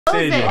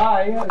seeing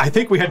you. I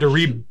think we had to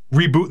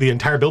reboot the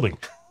entire building.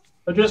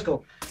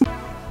 O'Driscoll.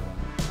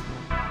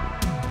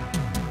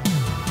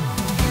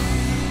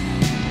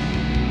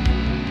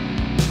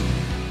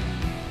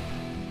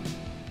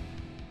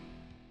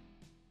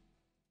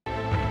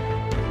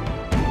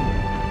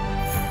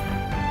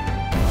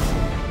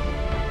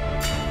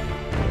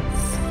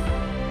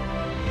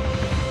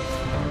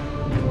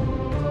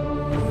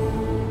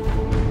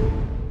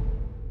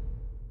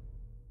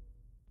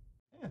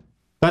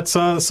 That's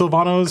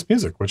Silvano's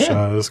music, which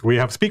we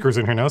have speakers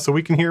in here now, so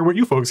we can hear what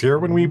you folks hear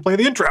when we play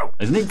the intro.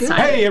 Isn't it good?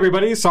 Hey,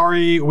 everybody.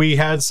 Sorry, we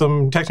had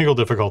some technical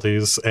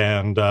difficulties,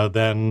 and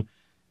then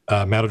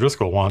Matt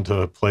O'Driscoll wanted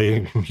to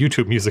play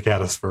YouTube music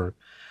at us for...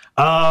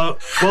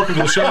 welcome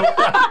to the show.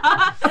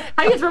 How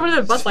do you throw him in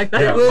the butt like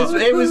that? Yeah,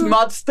 it was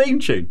Mud's theme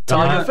tune.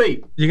 Time your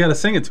feet. You got to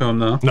sing it to him,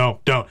 though. No,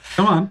 don't.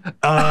 Come on.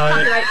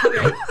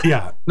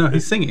 Yeah. No,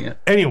 he's singing it.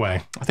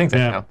 Anyway. I think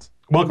that counts.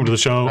 Welcome to the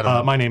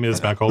show. My name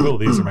is Matt Colville.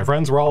 These are my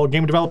friends. We're all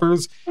game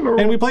developers.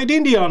 And we play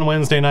D&D on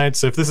Wednesday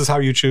nights. If this is how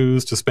you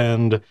choose to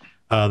spend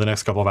the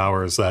next couple of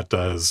hours, that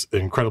is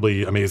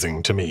incredibly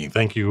amazing to me.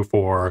 Thank you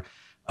for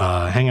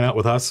hanging out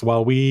with us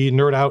while we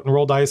nerd out and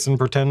roll dice and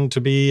pretend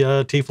to be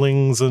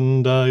tieflings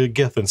and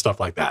gith and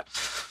stuff like that.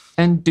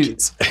 And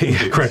dudes.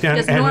 Yeah, correct. And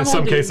in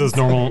some cases,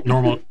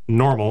 normal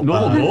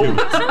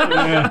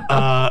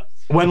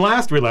when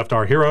last we left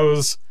our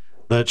heroes,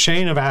 the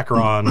Chain of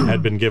Acheron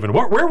had been given.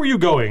 Where were you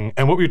going,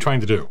 and what were you trying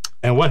to do,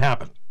 and what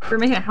happened? We're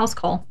making a house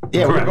call.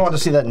 Yeah, we're going to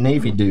see that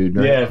Navy dude,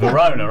 right? Yeah,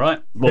 Verona,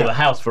 right? Well, the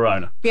house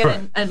Verona. We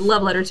had a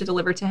love letter to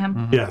deliver to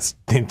him. Yes.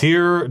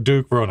 Dear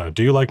Duke Verona,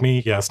 do you like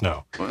me? Yes,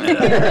 no.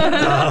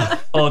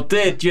 Or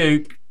dear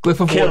Duke, Glyph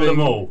of kill warning,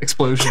 them all.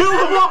 Explosion. Kill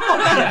them all!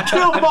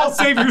 Kill them all,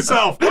 save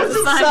yourself! As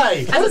a sign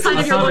I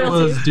of your thought it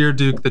loyalty. was, Dear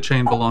Duke, the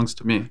chain belongs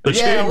to me. The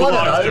chain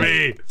belongs to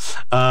me.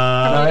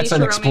 No, that's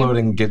an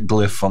exploding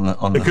glyph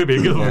on the... It could be.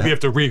 We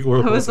have to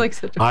was like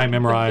such a I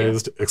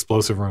memorized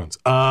explosive runes.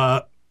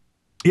 Yeah,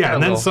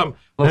 and then some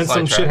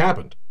shit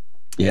happened.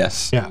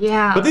 Yes.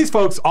 Yeah. But these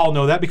folks all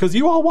know that because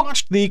you all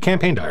watched the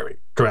campaign diary,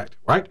 correct?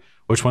 Right?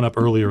 Which went up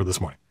earlier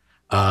this morning.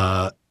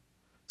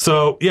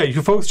 So, yeah,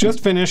 you folks just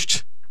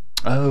finished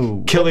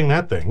killing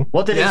that thing.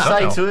 What did it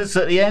say to us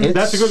at the end?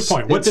 That's a good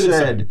point. What did it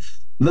say?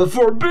 The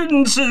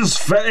forbiddances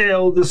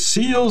fail, the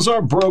seals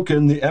are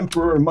broken, the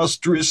emperor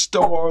must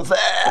restore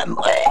them.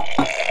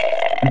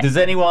 Does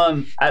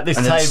anyone at this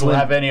table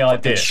have any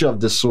idea? Shoved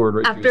this sword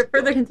right After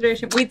further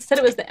consideration, we said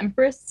it was the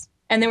Empress,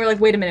 and they were like,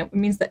 wait a minute, it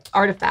means the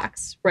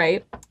artifacts,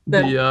 right?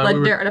 The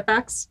legendary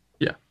artifacts?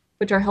 Yeah.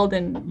 Which are held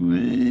in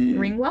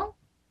Ringwell?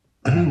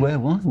 Where?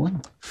 What?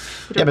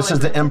 Yeah, but it says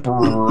the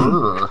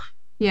emperor.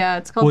 Yeah,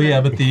 it's called. Well,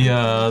 yeah, but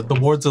the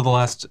wards of the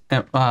last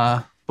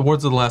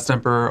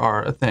emperor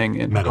are a thing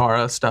in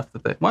Hagara stuff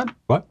that they what?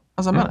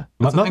 How's that meta?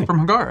 That's a thing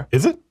from Hagara.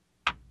 Is it?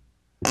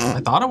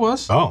 I thought it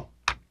was. Oh,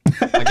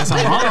 I guess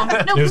I'm wrong.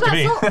 No,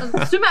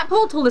 so Matt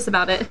Pohl told us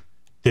about it.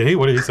 Did he?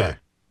 What did he say?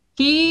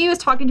 He was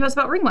talking to us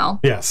about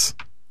Ringwell. Yes,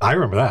 I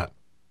remember that.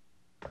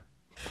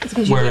 It's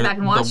because you Where came back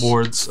and watched. the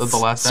wards of the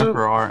last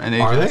emperor are, and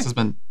Are Ajax they? has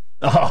been.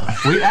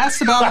 We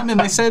asked about them, and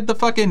they said the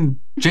fucking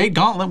Jade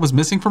Gauntlet was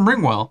missing from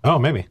Ringwell. Oh,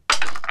 maybe.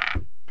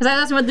 Because I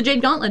asked him what the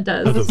Jade Gauntlet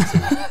does. That doesn't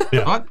seem,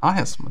 yeah. What? I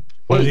asked him.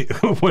 What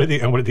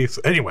did he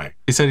say? Anyway.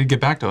 He said he'd get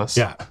back to us.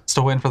 Yeah.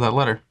 Still waiting for that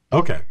letter.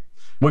 Okay.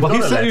 Well,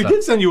 he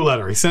did send you a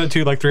letter. He sent it to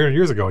you like 300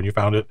 years ago, and you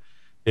found it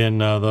in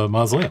the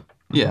mausoleum.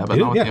 Yeah, but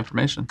not with the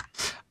information.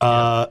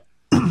 So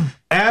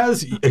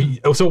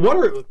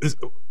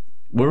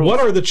what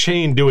are the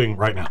chain doing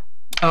right now?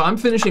 I'm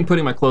finishing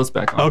putting my clothes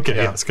back on. Okay,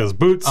 yes, because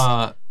Boots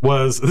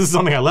this is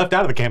something I left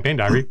out of the campaign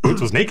diary. Boots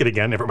was naked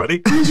again,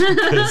 everybody. How could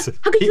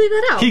you leave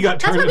that out? He got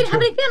turned That's why we didn't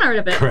have any fan art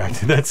of it.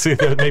 Correct.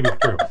 That may be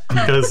true.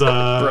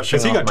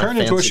 Because he got turned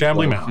into a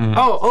shambling mountain.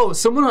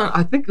 Someone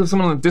I think it was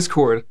someone on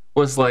Discord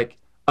was like,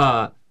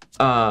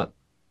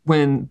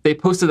 when they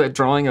posted that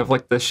drawing of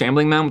like the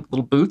shambling mound with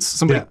little boots,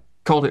 somebody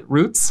called it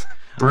Roots.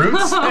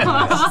 Roots?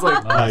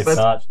 Nice.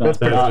 That's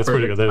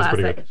pretty good. That is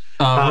pretty good.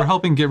 We're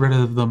helping get rid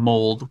of the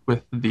mold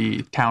with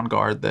the town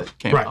guard that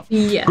came up.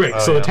 Yeah.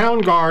 Great. So the town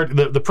guard,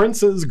 the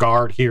prince's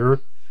guard here,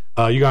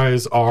 you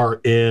guys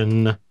are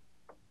in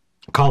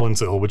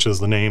Collinsville, which is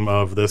the name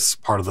of this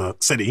part of the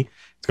city.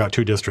 It's got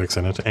 2 districts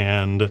in it,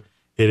 and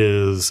it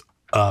is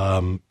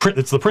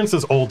it's the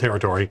prince's old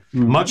territory,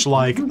 much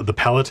like the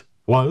Pellet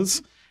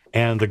was.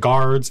 And the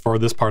guards for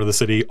this part of the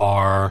city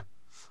are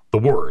the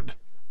Word,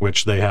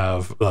 which they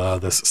have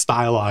this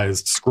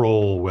stylized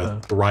scroll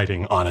with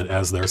writing on it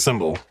as their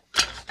symbol.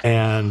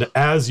 And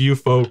as you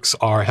folks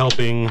are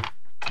helping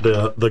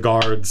the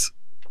guards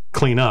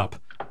clean up,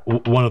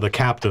 one of the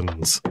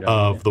captains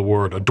of the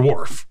Word, a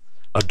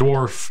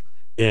dwarf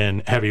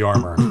in heavy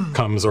armor,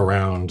 comes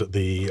around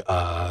the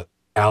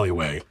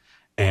alleyway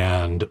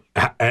and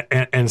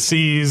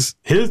sees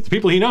the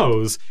people he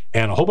knows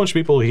and a whole bunch of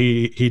people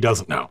he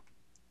doesn't know.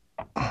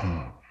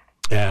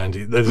 And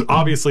there's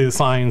obviously the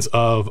signs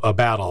of a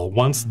battle.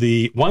 Once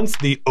the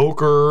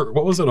ochre,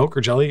 what was it?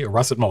 Ochre jelly? A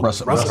russet mold.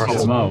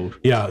 Russet mold.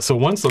 Yeah. So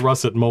once the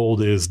russet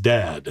mold is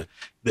dead,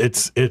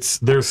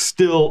 there's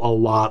still a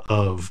lot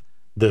of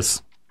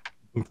this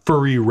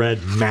furry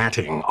red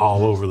matting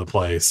all over the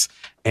place,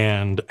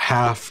 and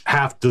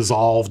half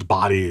dissolved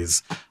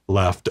bodies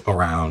left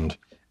around.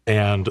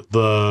 And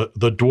the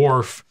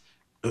dwarf,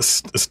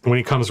 when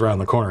he comes around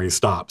the corner, he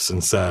stops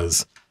and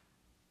says,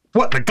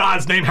 "What in the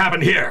God's name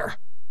happened here?"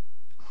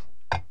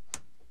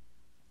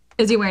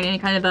 Is he wearing any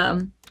kind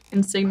of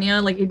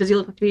insignia? Like, does he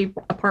look like to be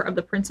a part of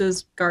the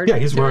prince's guard? Yeah,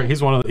 he's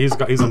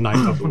a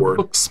knight of the word.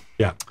 Oops.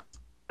 Yeah.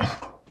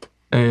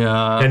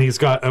 And he's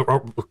got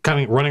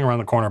kind of running around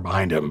the corner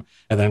behind him,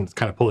 and then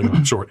kind of pulling him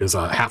up short is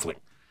a halfling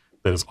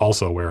that is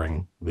also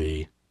wearing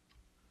the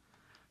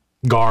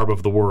garb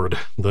of the word,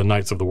 the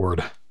Knights of the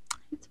Word.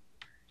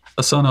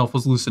 A sun elf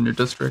was loose in your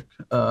district.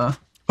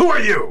 Who are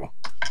you?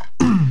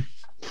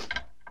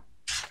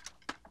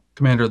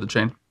 Commander of the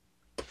Chain.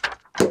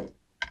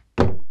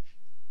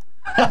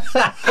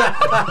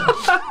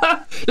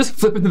 Just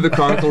flip into the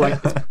chronicle like,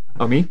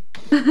 oh, me?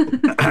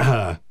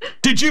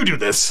 Did you do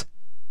this?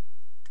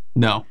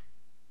 No.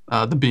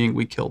 The being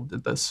we killed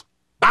did this.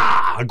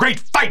 Ah, a great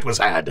fight was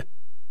had.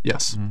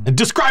 Yes. And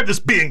describe this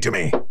being to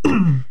me.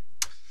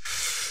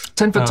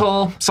 10 foot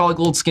tall, solid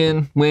gold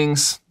skin,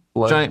 wings,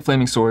 giant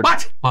flaming sword.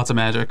 What? Lots of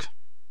magic.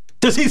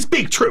 Does he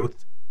speak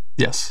truth?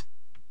 Yes.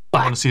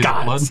 By Want to see his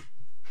blood? gods.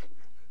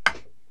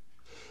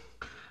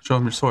 Show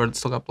him your sword. It's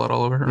still got blood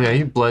all over it. Yeah,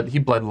 he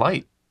bled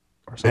light.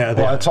 Or something. Yeah,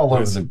 Well, it's all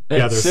over the.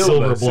 yeah, there's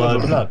silver blood.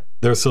 Silver blood.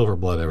 There's silver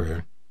blood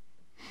everywhere.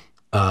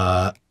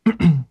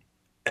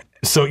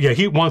 So yeah,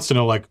 he wants to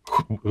know like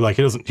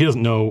he doesn't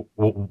know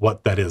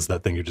what that is,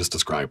 that thing you just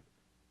described.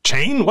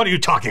 Chain? What are you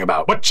talking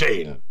about? What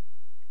chain?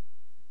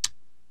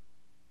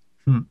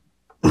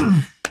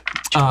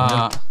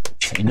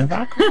 Chain of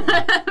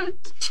Acheron.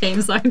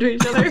 Chains signed to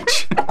each other.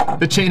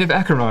 The Chain of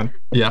Acheron.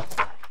 Yeah.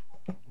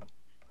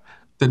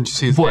 Didn't you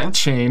see his What dance?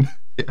 chain?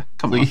 Yeah,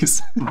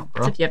 Please. Come on,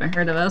 bro. If you haven't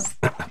heard of us.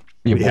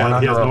 You're He born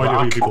has under a no idea who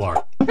rock. you people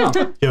are.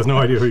 He has no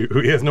idea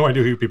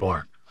who you people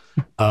are.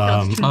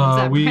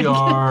 We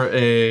are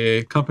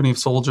a company of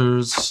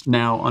soldiers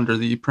now under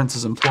the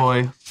prince's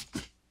employ.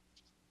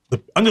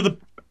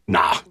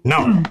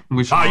 No.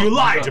 We should You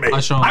lied to me.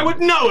 I I would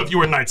know if you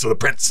were Knights of the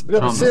Prince. We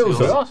got the Show 'em the seals. seals.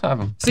 We also have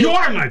them. You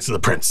are Knights of the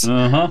Prince.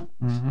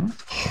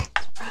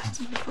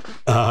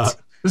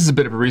 This is a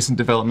bit of a recent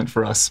development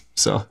for us,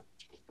 so,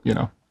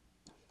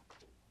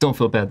 don't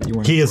feel bad that you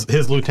weren't.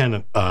 His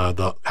lieutenant,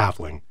 the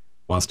halfling,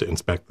 wants to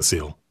inspect the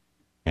seal,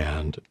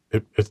 and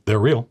they're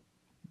real.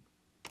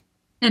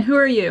 And who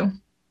are you?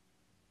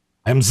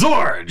 I'm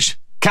Zorge,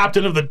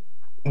 captain of the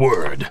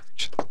Word.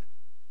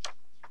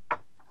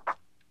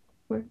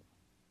 Word.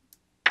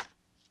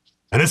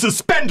 And this is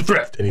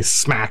Spendthrift, and he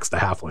smacks the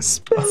halfling.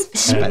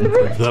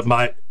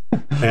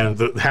 And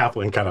the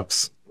halfling kind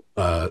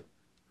of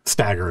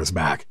staggers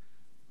back,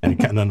 and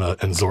then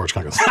Zorge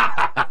kind of goes, ha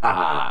ha ha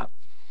ha.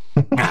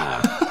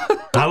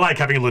 I like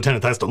having a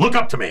lieutenant that has to look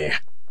up to me.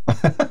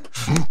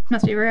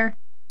 Must be rare.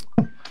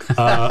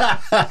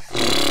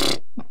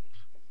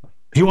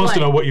 He wants to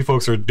know what you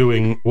folks are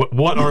doing.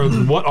 What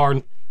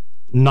are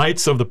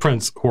Knights of the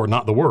Prince, who are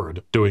not the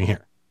Word, doing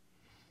here?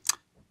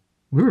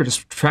 We were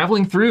just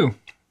traveling through,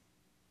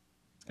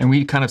 and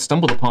we kind of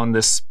stumbled upon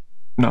this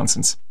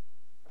nonsense.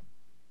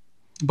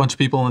 A bunch of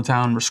people in the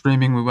town were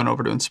screaming. We went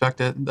over to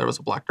inspect it. There was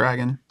a black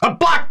dragon. A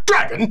black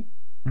dragon?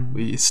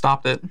 We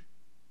stopped it.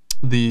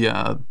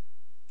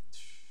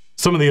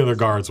 Some of the other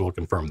guards will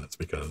confirm this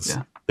because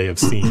they have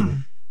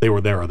seen, they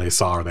were there, or they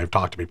saw, or they've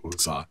talked to people who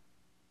saw.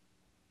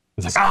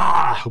 It's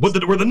like,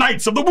 were the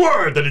Knights of the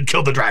Word that had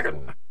killed the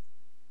dragon?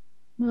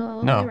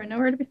 Well, No. they were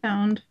nowhere to be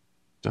found.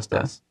 Just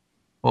us.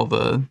 Well,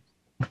 the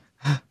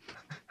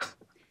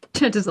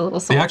Just a little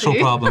salty. actual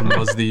problem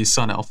was the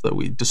sun elf that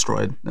we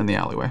destroyed in the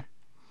alleyway.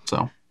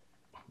 So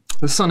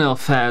The Sun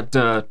Elf had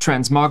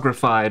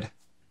transmogrified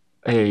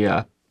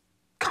a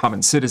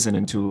common citizen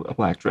into a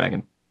black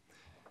dragon.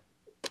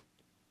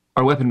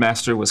 Our weapon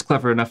master was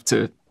clever enough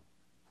to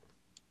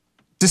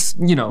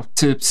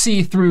to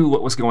see through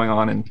what was going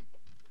on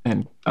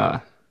and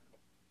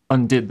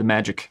undid the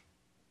magic,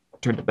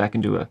 turned it back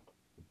into a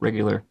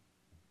regular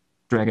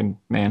dragon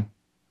man.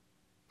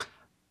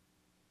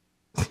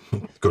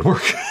 Good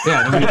work.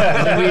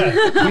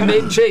 Yeah, we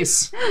made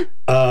chase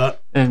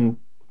and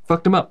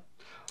fucked him up.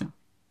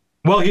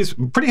 Well, he's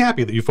pretty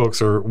happy that you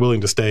folks are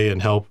willing to stay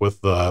and help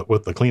with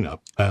the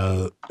cleanup.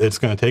 It's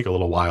going to take a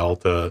little while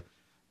to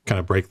kind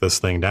of break this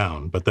thing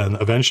down, but then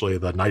eventually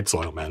the Night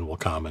Soil men will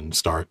come and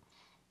start.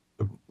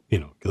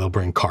 They'll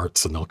bring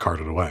carts and they'll cart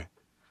it away.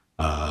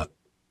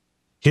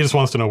 He just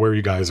wants to know where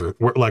you guys are,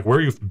 where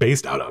are you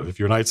based out of? If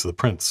you're Knights of the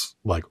Prince,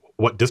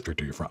 what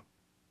district are you from?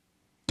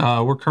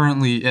 we're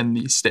currently in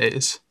the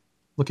stays,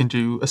 looking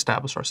to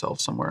establish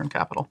ourselves somewhere in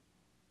capital.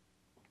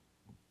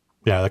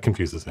 Yeah, that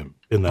confuses him.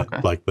 In that,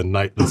 Okay.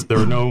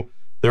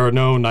 there are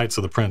no Knights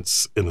of the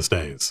Prince in the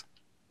stays.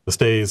 The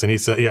stays, and he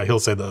said, he'll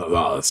say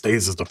the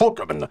stays is the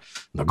fulcrum and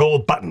the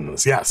gold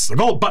buttons. Yes, the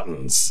gold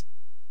buttons.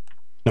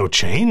 No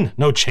chain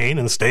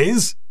and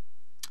stays.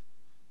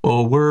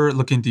 Well, we're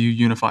looking to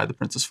unify the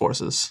prince's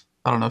forces.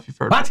 I don't know if you've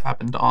heard what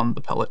happened on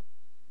the pellet.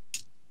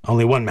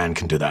 Only one man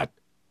can do that.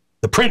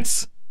 The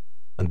prince,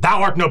 and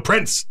thou art no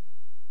prince.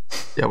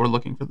 Yeah, we're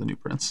looking for the new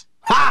prince.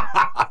 Ha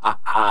ha ha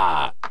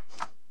ha!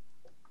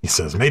 He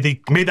says, "May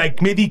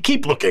thee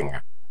keep looking."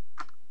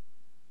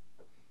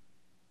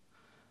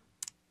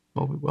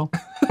 Well, we will.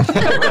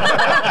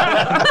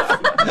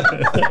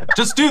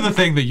 Just do the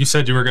thing that you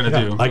said you were going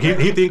to do. Like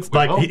he thinks,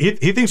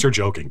 he thinks you're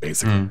joking,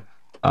 basically.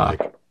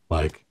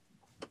 Like.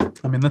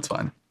 I mean, that's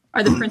fine.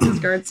 Are the prince's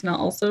guards not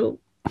also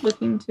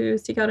looking to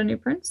seek out a new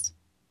prince?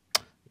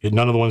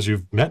 None of the ones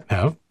you've met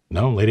have.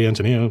 No, Lady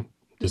Antonia.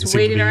 Just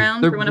waiting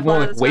around for one to fall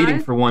out of the sky?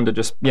 Waiting for one to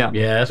just, Yeah,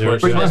 that's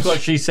what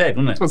she said,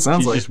 wasn't it? That's what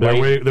it sounds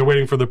like. They're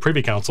waiting for the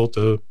Privy Council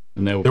to.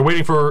 They're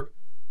waiting for,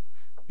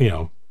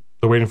 they're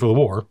waiting for the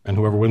war, and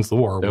whoever wins the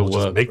war will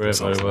just make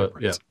themselves.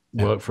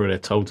 Work for who they're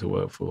told to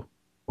work for,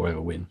 whoever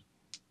wins.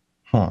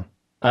 Huh.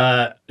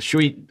 Should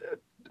we?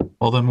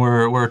 Well, then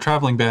we're a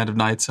traveling band of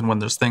knights, and when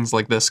there's things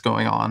like this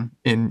going on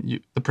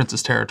in the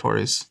prince's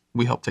territories,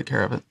 we help take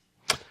care of it.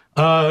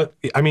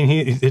 I mean,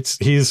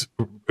 he's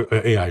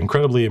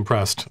incredibly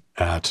impressed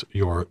at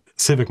your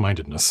civic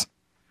mindedness,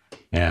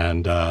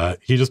 and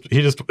he just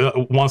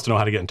wants to know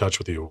how to get in touch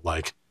with you,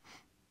 like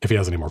if he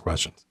has any more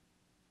questions.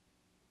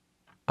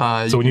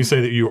 So when you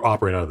say that you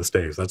operate out of the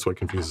stays, that's what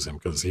confuses him,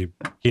 because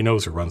he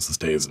knows who runs the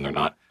stays, and they're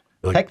not.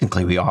 Like,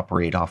 technically, we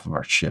operate off of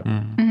our ship.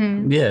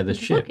 Mm-hmm. Yeah, the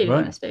ship,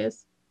 right? The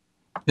stays.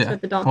 Yeah.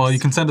 Well, you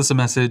can send us a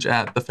message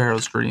at the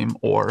Pharaoh's Dream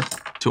or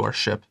to our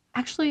ship.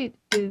 Actually,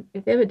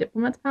 if they have a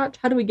diplomat's pouch,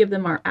 how do we give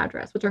them our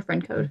address? What's our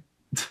friend code?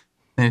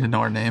 They need to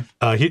know our name.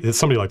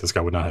 Somebody like this guy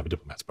would not have a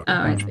diplomat's pouch. Oh,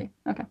 I see.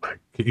 Okay.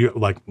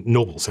 Like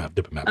nobles have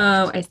diplomat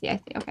pouches. Oh, I see.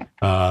 Okay.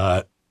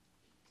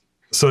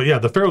 So yeah,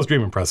 the Pharaoh's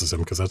Dream impresses him,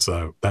 because that's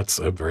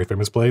a very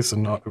famous place,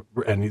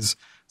 and he's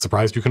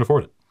surprised you can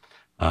afford it.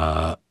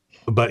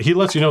 But he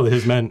lets you know that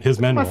his men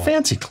my will.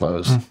 Fancy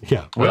clothes.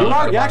 Yeah.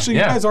 Well, you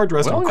guys are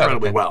dressed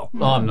incredibly well.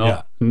 I'm not.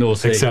 Yeah. No,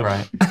 except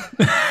right.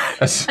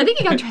 I think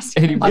he got dressed.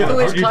 I thought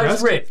his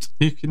clothes ripped.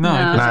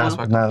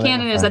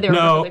 Canon is that they were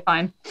perfectly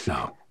fine.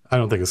 No, I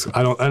don't think it's.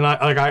 I don't. And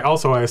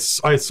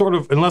I sort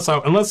of, unless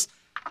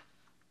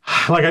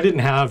like I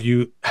didn't have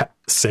you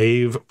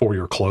save for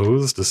your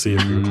clothes to see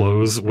if your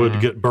clothes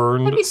would get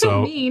burned. That'd be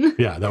so mean.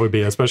 Yeah, that would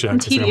be especially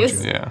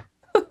tedious. Yeah.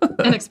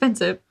 And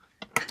expensive.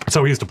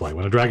 So we used to play.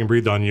 When a dragon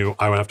breathed on you,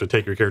 I would have to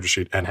take your character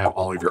sheet and have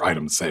all of your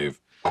items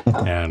save.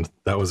 And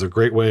that was a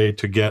great way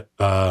to get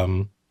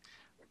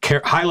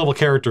high-level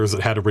characters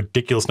that had a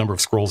ridiculous number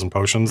of scrolls and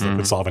potions that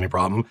could solve any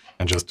problem,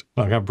 and just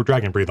have a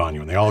dragon breathe on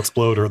you, and they all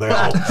explode, or they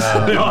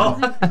all...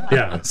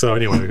 Yeah, so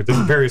anyway, there's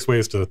various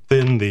ways to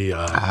thin the...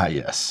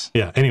 Yes.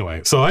 Yeah,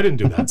 anyway, so I didn't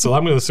do that. So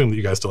I'm going to assume that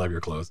you guys still have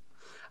your clothes.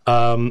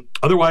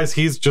 Otherwise,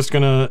 he's just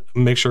going to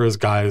make sure his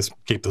guys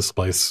keep this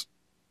place...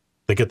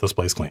 They get this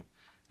place clean.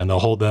 And they'll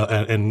hold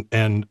that,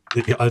 and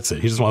that's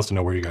it. He just wants to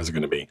know where you guys are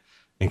going to be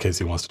in case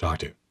he wants to talk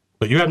to you.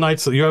 But you have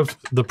knights, you have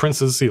the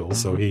prince's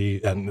seals, so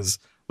he and his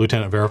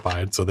lieutenant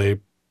verified, so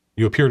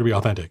you appear to be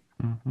authentic.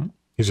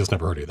 He's just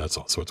never heard of you, that's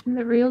all. So it's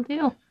the real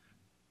deal.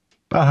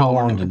 About how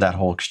long did that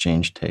whole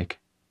exchange take?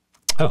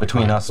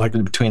 Between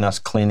us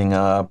cleaning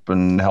up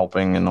and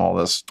helping and all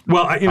this.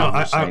 Well,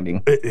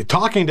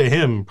 talking to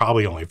him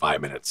probably only 5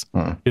 minutes.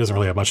 He doesn't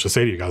really have much to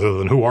say to you guys other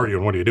than who are you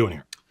and what are you doing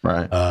here?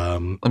 Right. I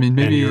mean,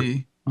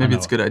 maybe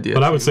it's a good idea.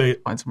 But I would say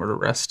find somewhere to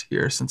rest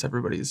here since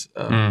everybody's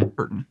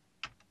hurting.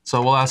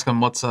 So we'll ask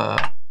him what's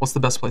the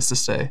best place to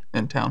stay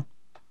in town.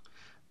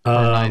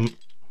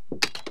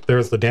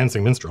 There's the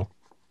Dancing Minstrel.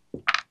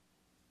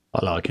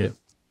 I like it.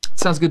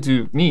 Sounds good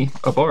to me,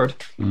 a bard.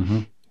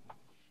 Mm-hmm.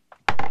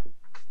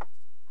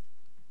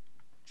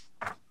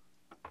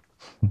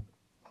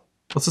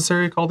 What's this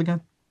area called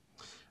again?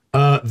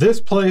 This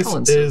place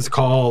is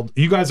called,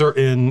 you guys are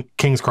in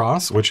King's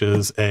Cross, which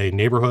is a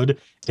neighborhood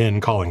in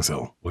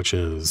Collingshill, which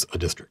is a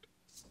district.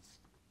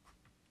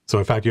 So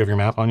in fact, you have your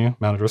map on you,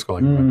 Mount Driscoll.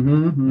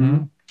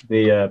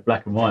 The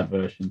black and white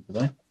version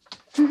today.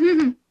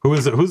 Who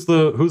is it? Who's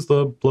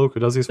the bloke who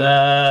does these?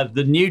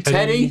 The new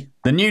Teddy.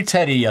 The new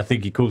Teddy, I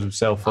think he calls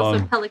himself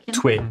on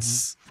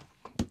Twits.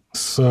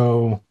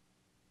 So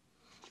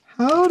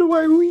how do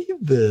I read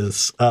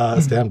this?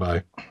 Stand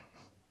by.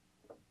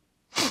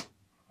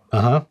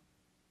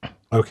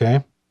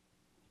 Okay.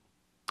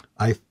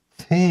 I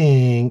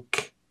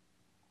think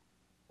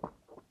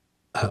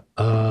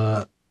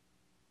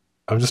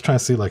I'm just trying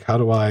to see, like, how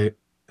do I...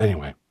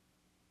 Anyway.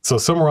 So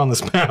somewhere on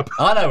this map...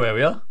 I know where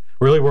we are.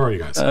 Really? Where are you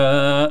guys?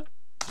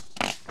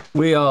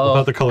 We are...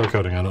 About the color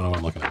coding, I don't know what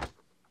I'm looking at.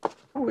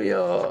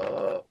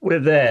 We're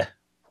there.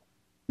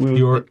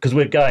 Because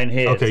we're going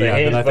here. Okay, so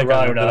yeah, then I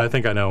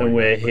think I know. And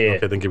we're here.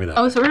 Okay, then give me that.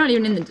 Oh, so we're not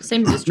even in the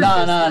same district?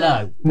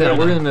 No,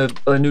 we're in a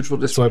neutral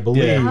district. So I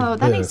believe Oh,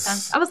 that makes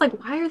sense. I was like,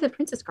 why are the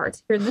princess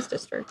cards here in this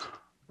district?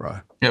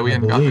 Right. Yeah, we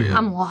haven't got there yet.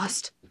 I'm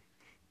lost.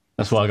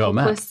 That's why I got a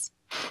map.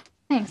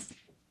 Thanks.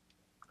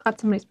 Glad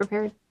somebody's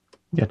prepared.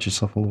 Get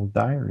yourself a little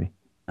diary.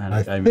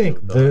 I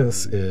think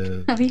this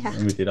is. Oh yeah.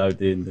 We did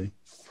OD&D.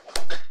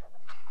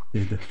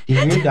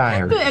 Your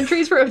diary. The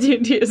entries for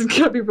OD&D is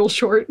gonna be real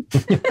short.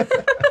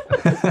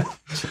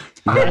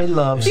 I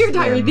love Your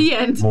diary. The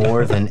end.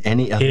 more than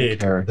any other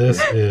character.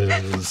 This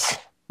is.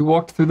 We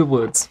walked through the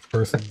woods.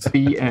 Person's.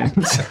 The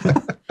end.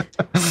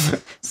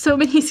 So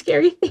many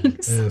scary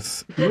things.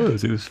 This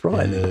It was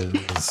frightening.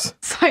 is.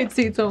 Side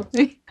seats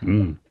only.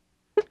 Mm.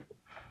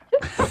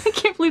 I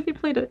can't believe they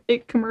played a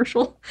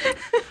commercial.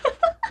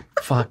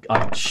 Fuck,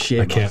 shit.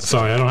 I can't.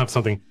 Sorry, I don't have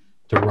something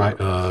to write.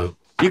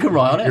 You can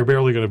write on it. You're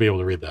barely going to be able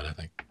to read that, I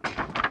think.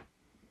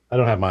 I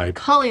don't have my.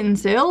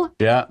 Collinsville.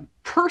 Yeah.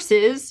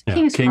 Purses. Yeah.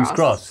 King's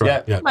Cross.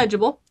 Yeah. Yeah.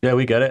 Legible. Yeah,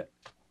 we get it.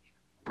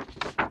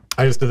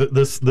 I just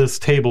this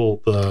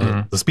table,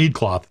 the speed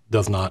cloth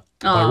does not.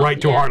 If I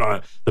write too hard on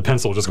it, the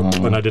pencil will just go.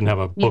 And I didn't have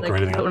a book or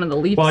anything. Put one of the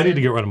leaves. Well, I need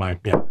to get rid of my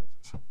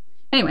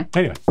Anyway,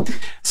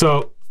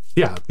 so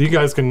yeah, you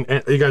guys can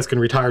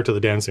retire to the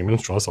Dancing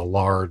Minstrel. It's a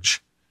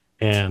large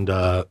and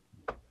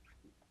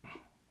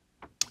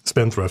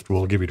spendthrift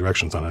will give you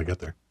directions on how to get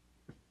there.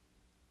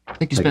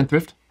 Thank you,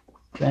 Spendthrift.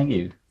 Thank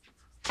you.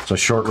 So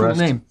short Cool rest.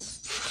 name.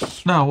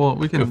 No, well,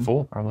 we can.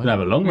 Full. We can have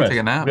a long We can rest. take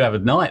a nap. We have a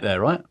night there,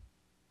 right?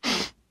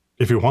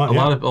 If you want, A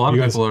lot of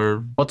You guys- people are.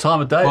 What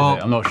time of day Well- is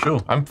it? I'm not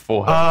sure. I'm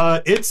full.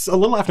 It's a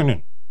little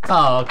afternoon.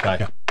 Oh, okay.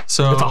 Yeah.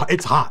 So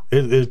It's hot.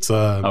 It's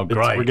Oh,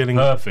 great. we're getting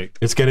Perfect.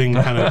 It's getting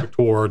kind of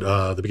toward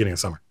the beginning of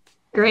summer.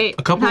 great.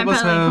 A couple I'm of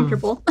us finally have-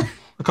 comfortable.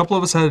 a couple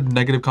of us had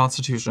negative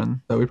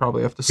constitution that we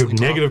probably have to You have sleep.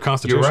 negative You're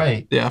constitution.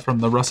 right. Yeah, from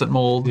the russet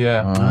mold.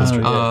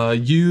 Yeah.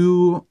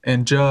 You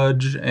and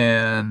Judge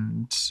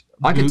and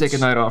I can Boots. take a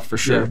night off for Yeah,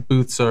 sure.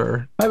 Boots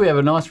are Maybe have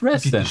a nice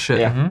rest piece then. of shit,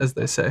 Yeah. as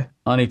they say.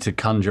 I need to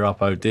conjure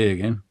up OD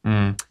again.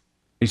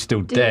 He's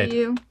still Do dead.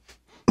 you?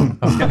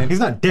 He's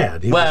not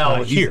dead. He's just Well,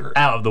 not he's here.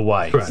 out of the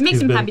way. Correct. It makes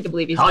He's him been- happy to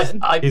believe he's dead.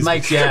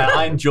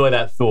 I enjoy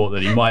that thought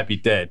that he might be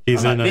dead.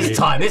 He's I'm in like,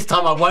 a- this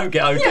time I won't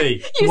get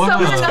OD. You One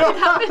summon of and the- nothing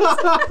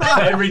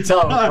happens. Every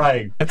time I'm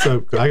praying. That's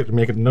I have to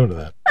make a note of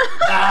that.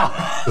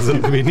 Does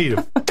it be needed?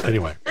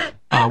 Anyway,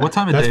 What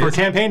time of that's day for is it?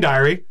 campaign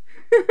diary.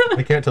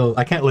 I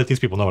can't let these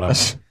people know what I'm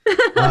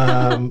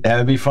doing. Yeah,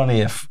 it'd be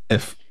funny if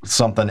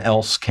something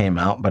else came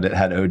out, but it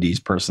had OD's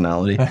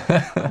personality.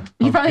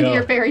 You probably get God.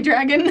 your fairy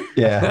dragon.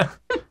 Yeah.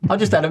 I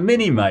just had a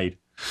mini made.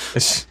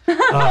 It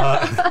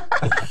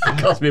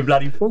cost me a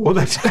bloody fool. Well,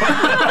 that's,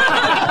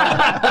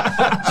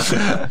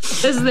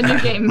 This is the new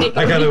game. Make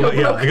I it gotta, real.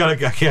 yeah,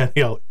 I can't,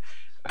 you know,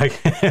 I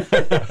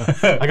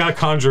gotta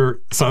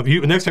conjure some.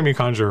 Next time you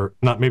conjure,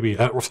 not maybe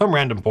at some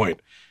random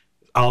point,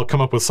 I'll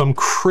come up with some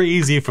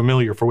crazy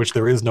familiar for which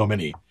there is no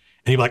mini,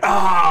 and you're like,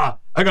 I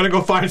gotta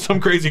go find some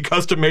crazy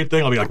custom made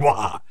thing. I'll be like,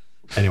 wah.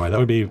 Anyway, that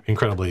would be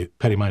incredibly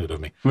petty minded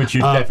of me. Which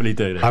you definitely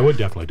do. I would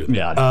definitely do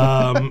that.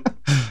 Yeah.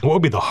 What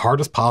would be the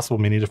hardest possible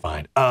mini to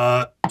find?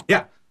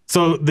 Yeah.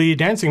 So the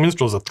Dancing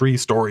Minstrel is a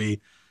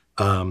 3-story.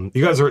 You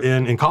guys are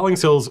in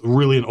Collings Hill's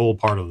really an old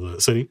part of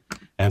the city.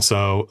 And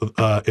so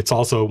it's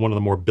also one of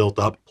the more built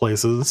up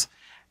places.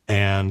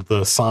 And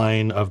the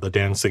sign of the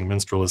Dancing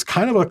Minstrel is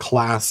kind of a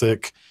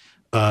classic.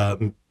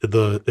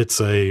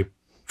 It's a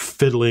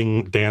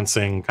fiddling,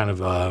 dancing kind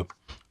of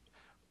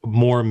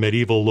more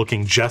medieval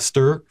looking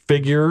jester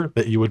figure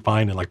that you would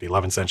find in like the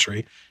 11th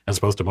century, as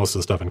opposed to most of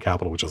the stuff in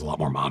Capital, which is a lot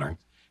more modern.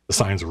 The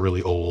signs are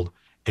really old,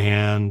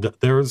 and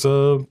there's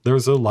a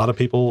lot of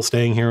people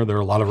staying here. There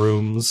are a lot of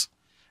rooms,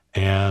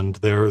 and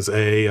there's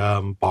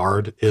a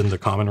bard in the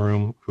common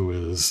room who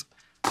is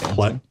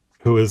on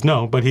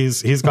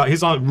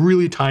a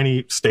really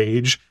tiny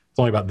stage. It's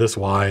only about this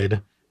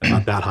wide, and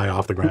not that high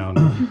off the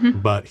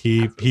ground, but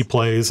he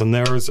plays. And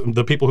there's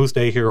the people who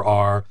stay here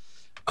are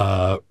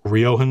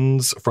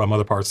Riohans from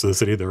other parts of the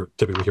city. They're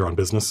typically here on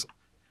business,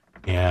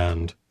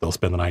 and they'll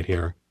spend the night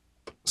here.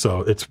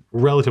 So it's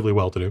relatively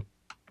well-to-do.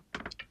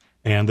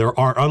 And there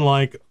are,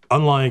 unlike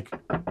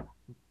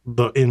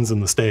the inns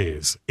and the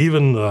stays,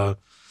 even the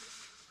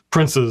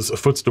Prince's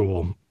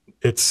Footstool,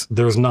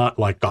 there's not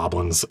like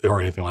goblins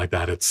or anything like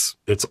that. It's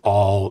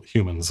all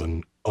humans,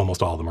 and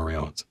almost all of them are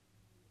Riohans.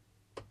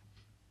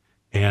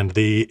 And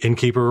the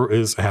innkeeper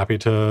is happy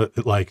to,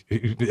 like,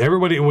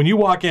 everybody, when you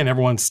walk in,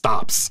 everyone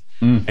stops.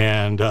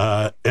 And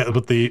but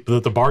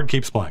the bard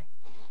keeps playing.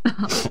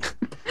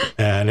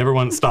 And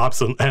everyone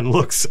stops and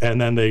looks, and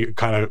then they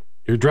kind of,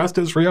 you're dressed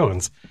as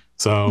Riohans.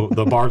 So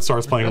the bard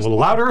starts playing a little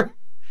louder,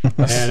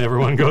 and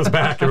everyone goes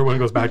back to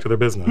their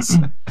business.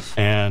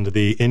 And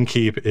the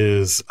innkeep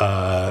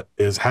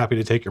is happy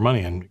to take your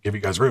money and give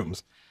you guys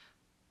rooms,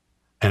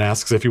 and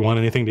asks if you want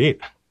anything to eat.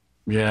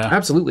 Yeah.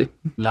 Absolutely.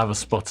 Love a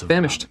spot of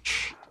Famished.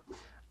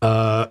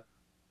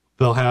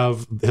 He'll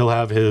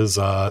have his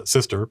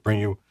sister bring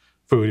you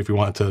food if you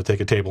want to take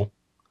a table.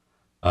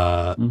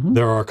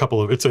 There are a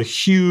couple of, it's a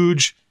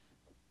huge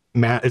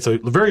it's a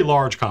very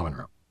large common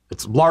room.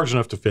 It's large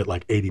enough to fit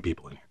like 80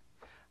 people in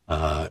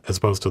here, as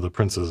opposed to the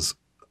Prince's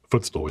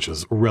Footstool, which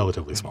is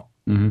relatively small.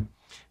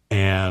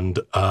 And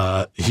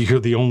you're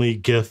the only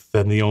Gith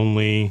and the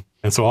only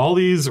And so all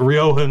these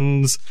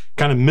Riojans,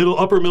 kind of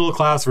upper middle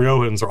class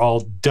Riojans, are all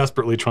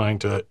desperately trying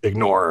to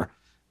ignore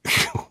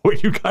who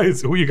you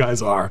guys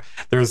are.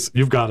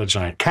 You've got a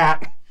giant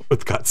cat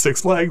with got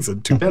 6 legs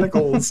and 2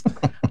 tentacles.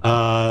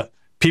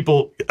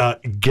 People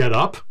get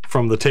up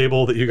from the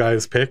table that you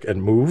guys pick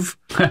and move.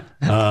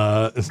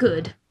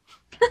 Good.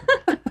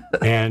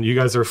 And you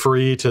guys are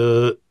free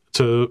to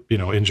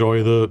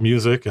enjoy the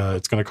music.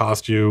 It's going to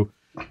cost you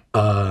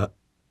 2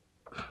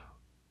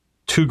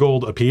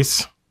 gold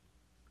apiece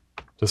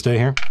to stay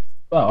here.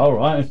 Oh, all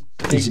right.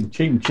 Decent,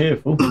 cheap and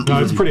cheerful. No,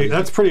 that's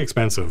pretty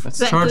expensive. It's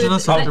charging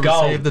us after we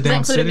save the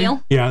damn city.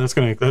 Yeah,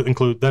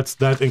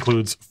 that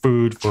includes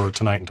food for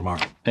tonight and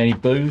tomorrow. Any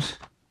booze?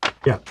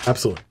 Yeah,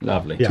 absolutely.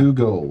 Lovely. Yeah. 2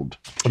 gold.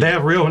 They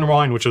have Riojan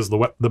wine, which is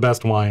the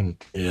best wine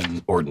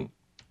in Orden.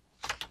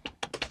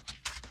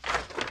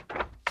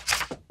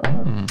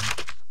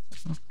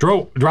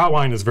 Drow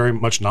wine is very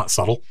much not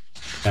subtle,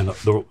 and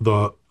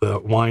the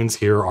wines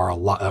here are a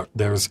lot.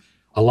 There's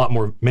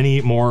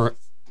many more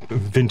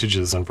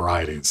vintages and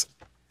varieties,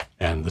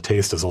 and the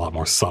taste is a lot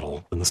more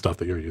subtle than the stuff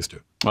that you're used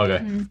to.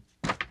 Okay.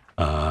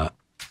 I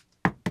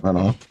don't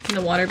know. Can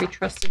the water be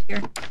trusted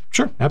here?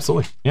 Sure,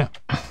 absolutely, yeah.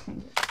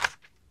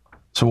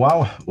 So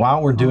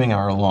while we're doing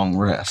our long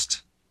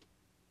rest,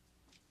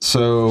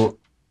 so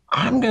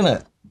I'm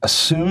gonna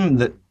assume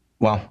that.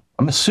 Well,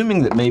 I'm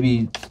assuming that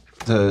maybe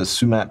the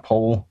Sumat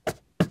pole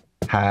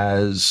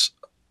has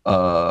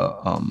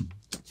a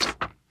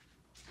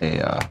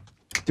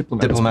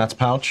diplomat's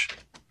pouch.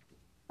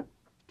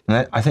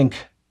 And I think,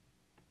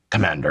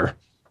 Commander,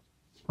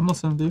 I'm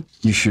listening to you.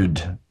 You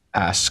should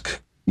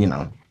ask,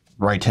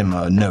 write him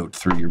a note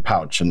through your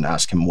pouch and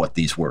ask him what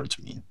these words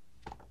mean.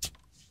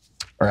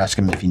 Or ask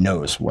him if he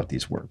knows what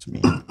these words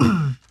mean.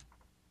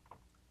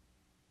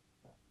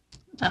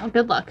 Oh,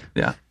 good luck.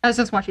 Yeah. I was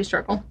just watching you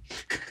struggle.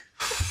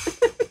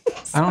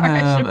 I don't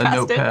have a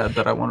notepad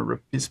that I want to rip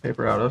a piece of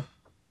paper out of.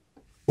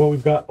 Well,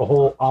 we've got a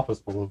whole office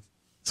full of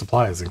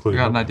supplies, including.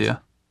 I got an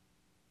idea.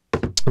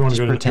 You want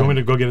me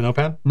to go get a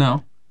notepad?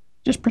 No.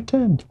 Just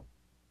pretend.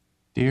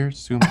 Dear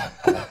Sumat.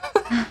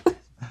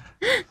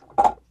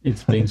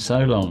 It's been so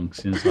long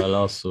since I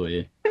last saw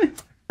you.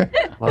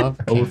 Love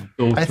all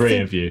 3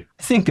 of you.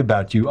 I think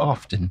about you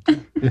often.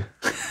 There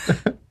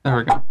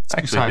we go.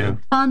 Actually, good.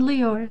 Fondly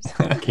yours.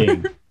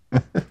 King.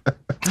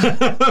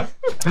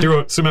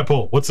 Dear Sumat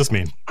Pole, what's this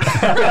mean?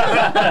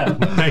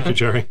 Thank you,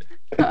 Jerry.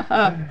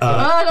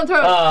 Don't throw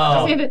it.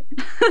 Oh. Just hand it.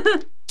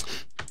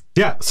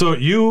 Yeah, so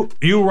you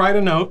write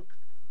a note.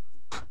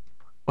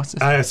 What's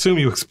this? I assume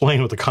you explain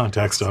what the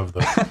context of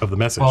the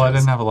message Well, is. I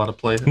didn't have a lot of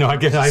play. No, I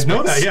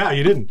know that. Yeah,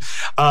 you didn't.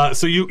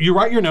 So you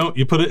write your note,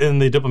 you put it in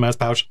the diplomat's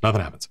pouch,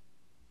 nothing happens.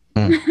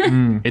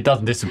 It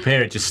doesn't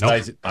disappear, it just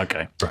stays.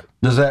 Okay. Right.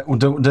 Does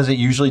it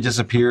usually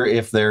disappear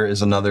if there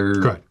is another?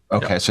 Correct.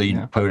 Okay, so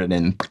you put it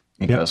in.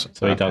 Because,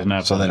 So he doesn't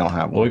have. So they don't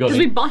have Well, one. Because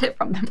we bought it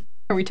from them.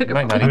 Or we took it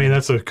from them. I mean,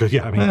 that's a good.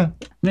 Yeah, I mean,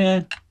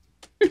 Yeah.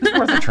 It's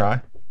worth a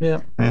try.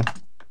 Yeah.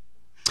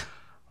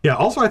 yeah.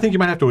 Also, I think you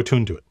might have to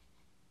attune to it.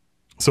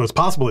 So it's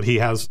possible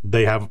that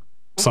they have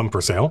some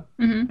for sale,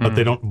 but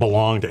they don't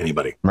belong to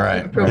anybody.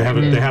 Right. They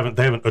haven't, and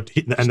they're not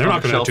going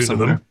to shelf attune to them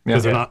somewhere.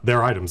 because they're not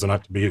their items. They're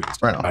not to be used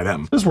by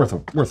them. It's worth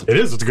it. It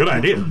is. It's a good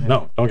idea.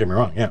 No, don't get me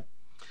wrong. Yeah.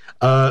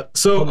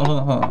 So. Hold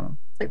on.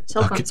 It's like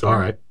cell phone Okay, store. all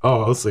right.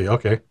 Oh, let's see.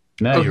 Okay.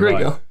 Now Oh, you're here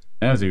we right. go.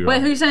 Now you're Wait,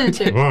 right. who you sending it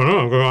to?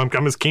 Oh no,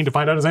 I'm as keen to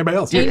find out as anybody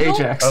else. Angel?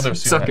 Ajax. Other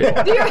Suck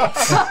Sumat.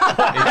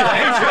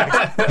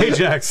 it. Hey,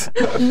 Jax.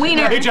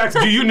 Wiener. Hey, Jax.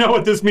 Do you know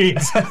what this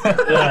means? How'd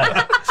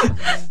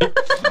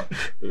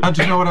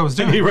you know what I was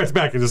doing? He writes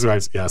back and just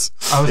writes yes.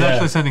 I was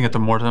actually sending it to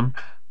Mortem.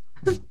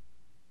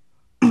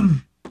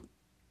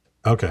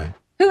 Okay.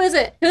 Who is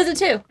it? Who is it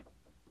to?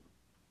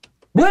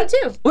 What?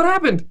 Who? What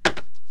happened?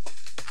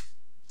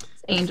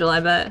 It's Angel,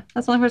 I bet.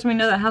 That's the only person we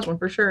know that has one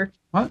for sure.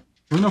 What?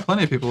 We know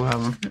plenty of people who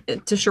have them.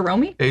 To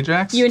Shiromi?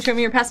 Ajax? You and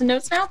Shiromi are passing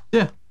notes now?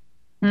 Yeah.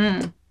 Hmm.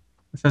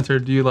 I sent her,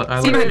 do you like...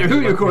 See who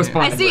your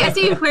correspondent I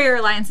see where your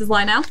alliances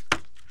lie now.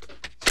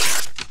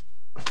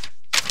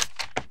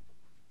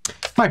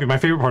 Might be my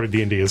favorite part of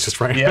D&D is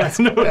just writing Yeah.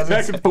 notes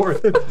back and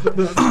forth.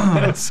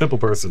 That's a simple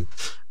person.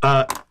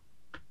 I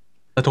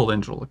told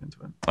Angel to look into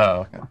it. Oh,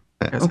 okay.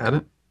 You guys had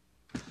it?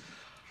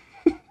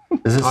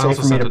 Is it I safe also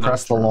for me sent to a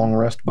press the note. long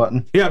rest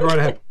button? Yeah, go right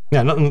ahead.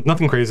 Yeah,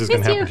 nothing crazy is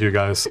going to Miss happen to you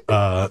guys.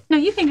 No,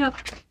 you can go.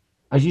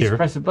 As you Here. just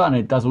press a button,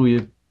 it does all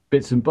your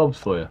bits and bobs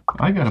for you.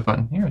 I got a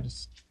button here.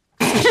 Just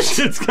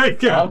It's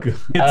like, yeah. Oh, good.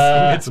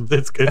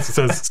 It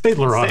says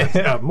Stapler on it.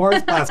 Yeah,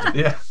 Mars plastic.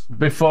 yeah.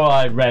 Before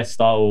I rest,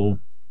 I will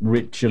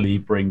ritually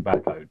bring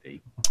back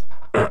OD.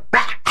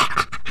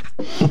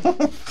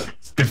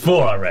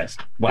 Before I rest.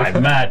 Why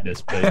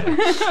madness,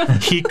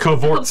 please. He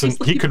cavorts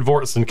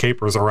and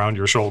capers around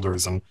your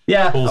shoulders and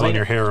Yeah, pulls I mean, on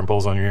your hair and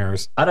pulls on your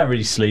ears. I don't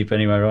really sleep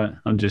anyway, right?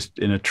 I'm just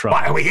in a trance.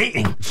 Why are we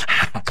eating?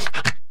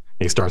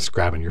 He starts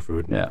grabbing your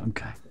food. Yeah,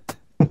 okay.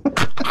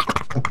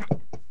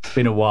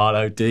 Been a while,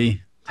 OD.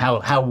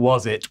 How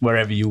was it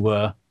wherever you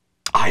were?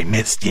 I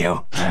missed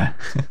you.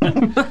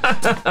 And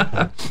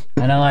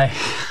I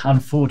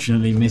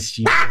unfortunately missed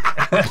you.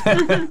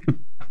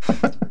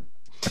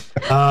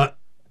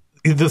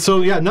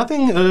 So yeah,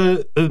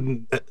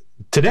 nothing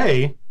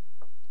today.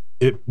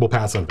 It will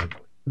pass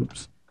uneventfully.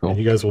 Oops. Cool. And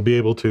you guys will be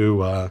able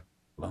to.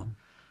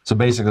 So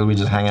basically, we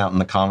just hang out in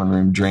the common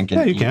room, drink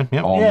and Yeah, you eat can,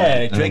 yeah. all Yeah, night,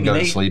 and then drink go and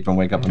to eat. sleep and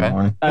wake up in the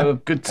morning. Have a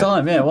good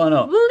time, yeah, why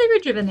not? Fully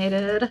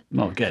rejuvenated.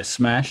 Not get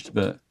smashed,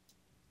 but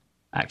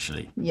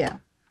actually, Yeah.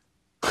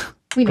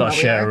 We know got to how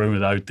we share a are. room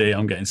with OD,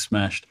 I'm getting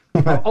smashed.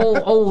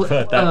 I'll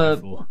Heard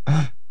that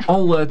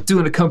before. do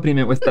an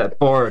accompaniment with that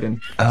bard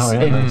and, Oh, yeah,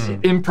 and nice.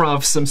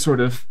 improv some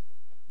sort of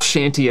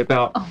shanty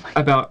about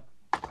how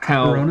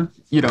Corona?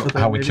 you know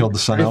How we killed the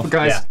sun if a elf.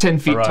 guy's Yeah, 10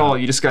 feet right. tall,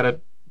 you just gotta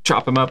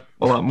chop him up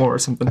a lot more or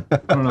something. I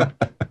don't know.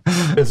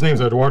 His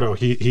name's Eduardo.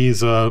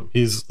 He's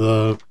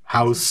the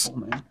house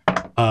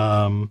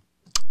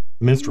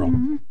minstrel.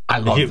 I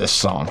love this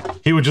song.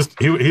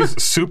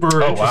 He's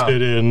super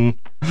interested in.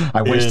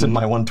 I wasted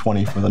my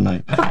 120 for the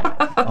night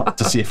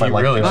to see if I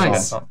like really this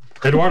nice. song.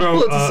 Eduardo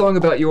Well, it's a song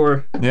about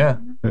your Yeah.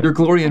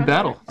 glory in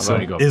battle. I've So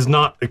only got he's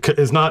not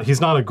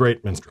a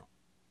great minstrel.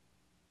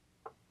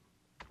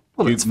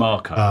 Duke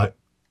Marco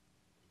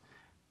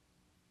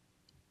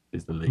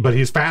is the lead. But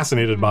he's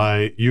fascinated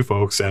by you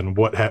folks and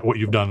what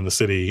you've done in the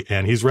city,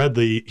 and he's read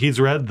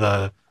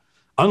the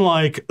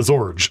unlike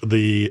Zorge,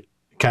 the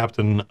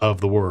captain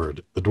of the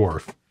Word, the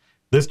dwarf.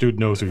 This dude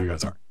knows who you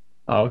guys are,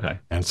 Oh, okay.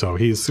 and so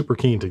he's super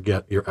keen to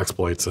get your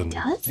exploits. And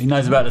He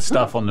knows about the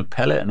stuff on the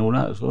pellet and all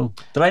that as well.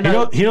 Do they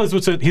know? he knows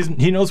what's been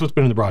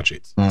in the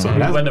broadsheets. So it hasn't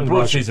When the been in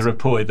broadsheets are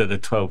reported that the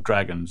 12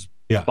 dragons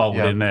Yeah. bubbled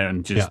Yeah. in there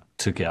and just Yeah.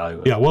 took it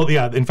over. Yeah, well,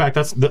 yeah. In fact,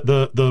 that's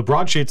the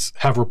broadsheets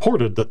have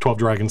reported that 12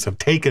 dragons have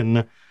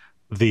taken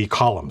the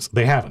columns.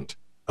 They haven't,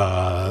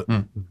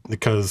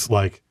 because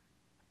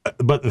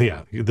but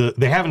yeah,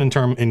 they haven't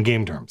in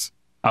game terms.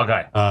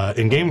 Okay.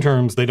 In game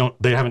terms, they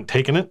haven't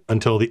taken it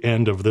until the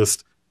end of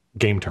this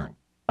game turn.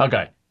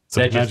 Okay. So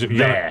They're just imagine-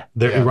 there.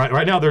 They're,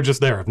 right now, they're just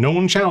there. If no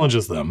one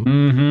challenges them,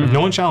 then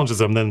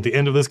at the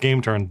end of this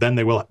game turn, then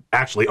they will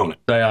actually own it.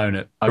 They own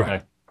it.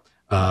 Okay.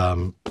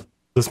 Right.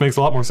 This makes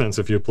a lot more sense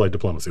if you played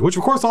diplomacy, which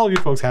of course all of you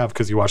folks have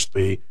because you watched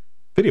the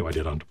video I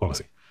did on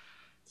diplomacy.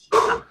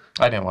 I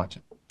didn't watch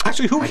it.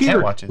 Actually, who I here?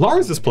 can't watch it.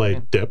 Lars has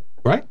played Dip,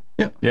 right?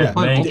 Yeah. Played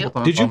Me.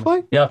 multiple Did you times.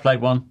 play? Yeah, I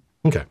played one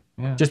Okay.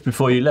 just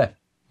before you left.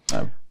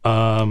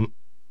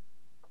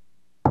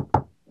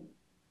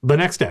 The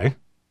next day,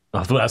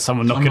 I thought that was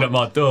someone knocking at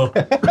my door.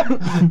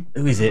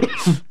 Who is it?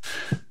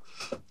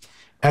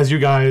 as you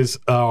guys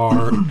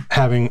are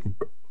having,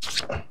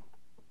 I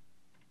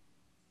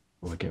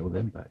get all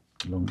them back.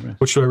 Long rest.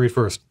 which should I read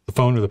first? The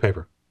phone or the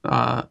paper?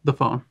 The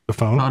phone. The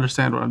phone. I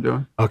understand what I'm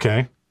doing.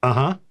 Okay.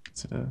 Uh-huh.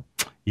 Is it a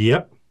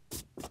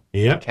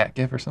Yep. cat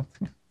gift or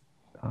something?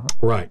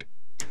 Right.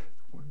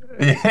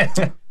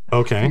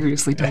 Okay.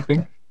 furiously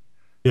typing.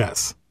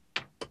 Yes.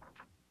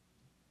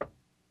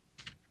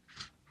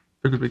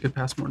 Figured we could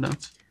pass more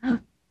notes. I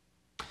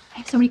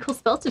have so many cool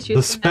spells to choose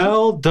The from now.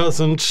 spell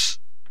doesn't,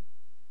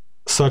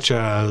 such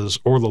as,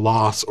 or the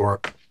loss,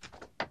 or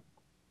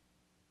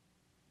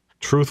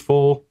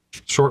truthful,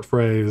 short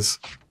phrase.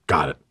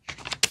 Got it.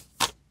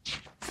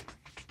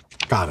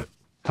 Got it.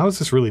 How is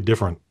this really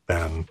different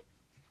than,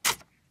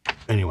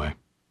 anyway?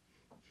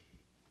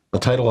 The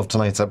title of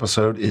tonight's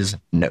episode is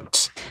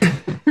Notes.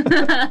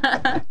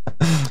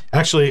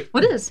 Actually,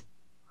 What is?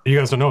 you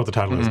guys don't know what the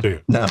title is, do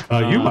you? No.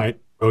 You might,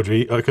 OG,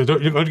 because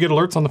you're going to get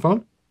alerts on the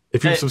phone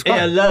if you It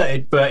subscribe.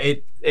 alerted, but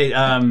it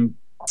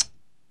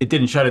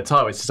didn't show the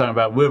title. It's just something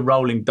about we're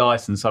rolling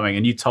dice and something,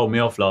 and you told me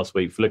off last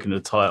week for looking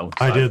at the title.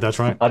 I So did, that's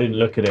right. I didn't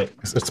look at it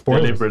It's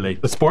spoilers. deliberately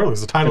The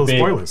spoilers. The title is Could be.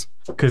 spoilers.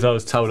 because I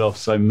was told off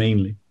so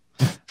meanly.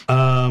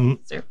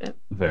 Deserve it.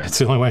 Very. It's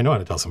the only way I know how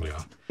to tell somebody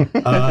off.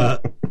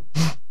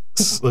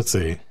 Let's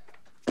see.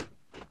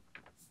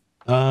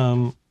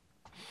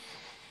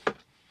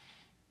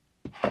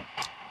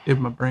 Give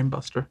him a brain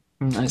buster.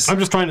 Nice. I'm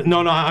just trying to.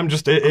 No. I'm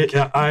just.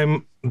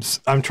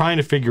 I'm trying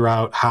to figure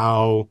out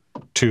how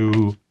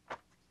to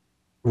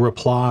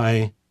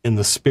reply in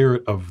the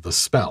spirit of the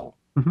spell.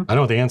 I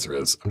know what the answer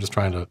is. I'm just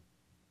trying to.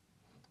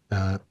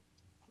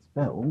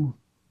 Spell?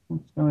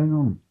 What's going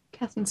on?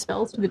 Casting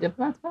spells to the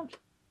diplomat's pouch.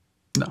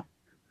 No.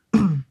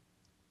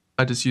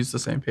 I just used the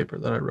same paper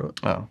that I wrote.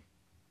 Oh.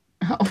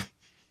 Oh,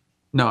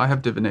 No, I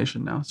have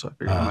divination now, so I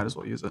figured I might as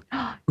well use it.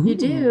 you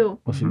do.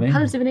 What's it mean? How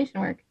does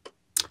divination work?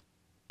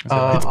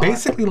 It's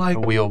basically like a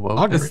wheel woke.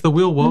 augury. It's the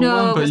wheel woe No,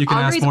 one, but because you can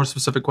ask augury's- more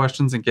specific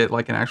questions and get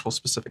like an actual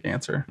specific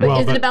answer. But Well,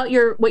 is but- it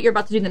about what you're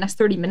about to do in the next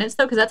 30 minutes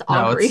though? Because that's No,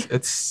 augury.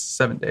 it's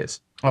 7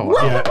 days. Oh, wow.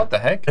 Yeah. What the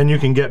heck? and you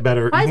can get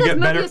better. Why you is can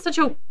that get movie better. such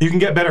a? You can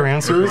get better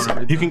answers.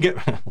 You can get.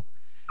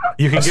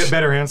 You can get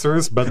better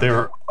answers, but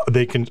there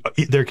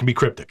can be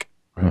cryptic.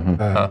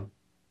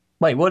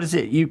 Wait, what is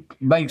it? You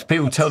makes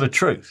people tell the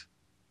truth.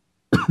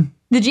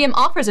 The GM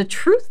offers a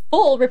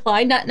truthful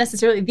reply, not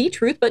necessarily the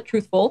truth, but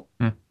truthful.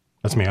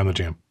 That's me. I'm the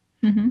GM.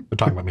 They're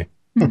talking about me.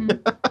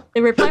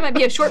 The reply might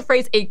be a short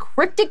phrase, a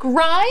cryptic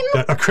rhyme,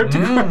 A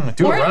cryptic.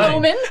 or an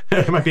omen.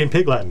 It might be in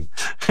Pig Latin.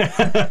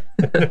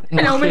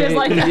 An omen is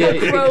like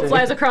a crow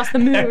flies across the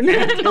moon.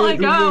 Like,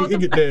 oh, what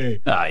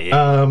the- Ah,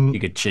 yeah. Um, you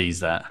could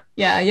cheese that.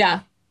 yeah.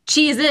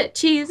 Cheese it,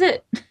 cheese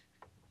it.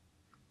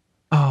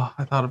 Oh,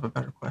 I thought of a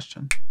better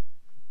question.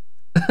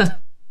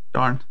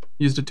 Darn,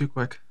 used it too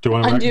quick. Do you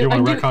want to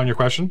retcon your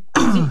question?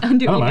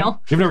 Undo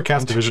email. You've never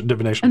cast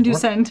divination. Undo before?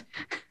 send.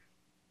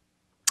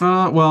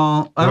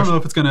 Well, I don't know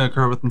if it's going to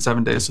occur within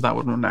 7 days, so that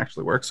wouldn't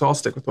actually work. So I'll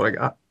stick with what I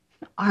got.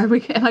 Am I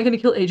going to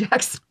kill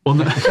Ajax? Well,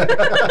 no. Not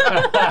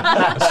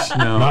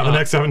in the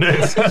next 7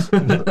 days.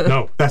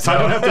 No, that's I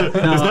don't have to.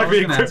 There's not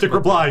going to be a cryptic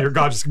reply. Your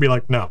God just going to be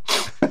like, no.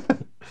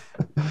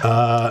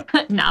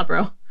 Nah,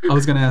 bro. I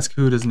was going to ask,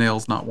 who does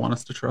Nails not want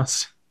us to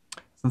trust?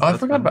 Since I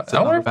forgot about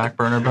that. On the back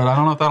burner, but I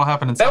don't know if that'll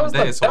happen in 7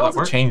 days. That was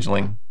a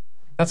changeling.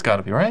 That's got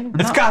to be right.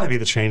 It's got to be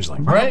the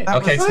changeling, right?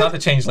 Okay, it's not the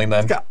changeling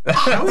then. That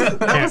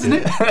wasn't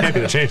it. Can't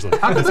be the changeling.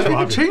 How could that be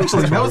the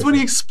changeling? That was when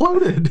he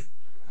exploded.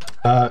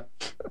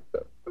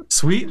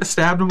 Sweet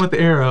stabbed him with the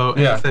arrow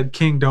and said,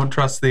 "King, don't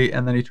trust thee,"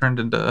 and then he turned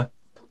into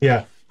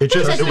it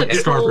just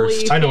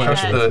Starburst. I know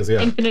what it is.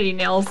 Yeah, Infinity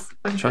Nails.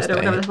 Or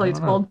whatever the hell he's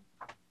called.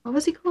 What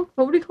was he called?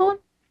 What would he call him?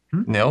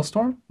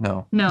 Nailstorm?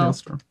 No.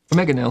 Nailstorm.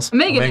 Omega Nails.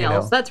 Omega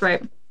Nails. That's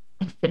right.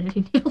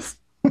 Infinity Nails.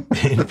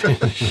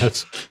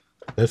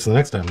 that's the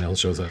next time Nails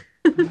shows up.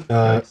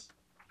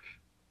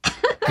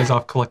 He's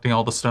off collecting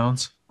all the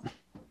stones.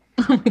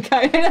 Oh my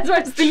god, that's what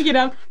I was thinking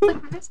of.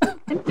 Like, where's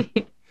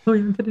Infinity? Oh,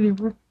 Infinity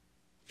War.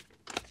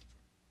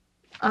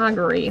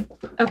 Agree.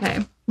 Okay,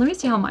 let me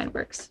see how mine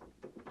works.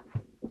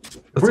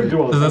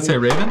 Does that say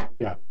Raven?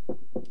 Yeah.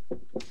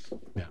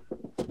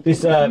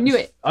 This knew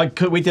it. I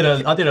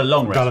did a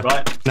long rest,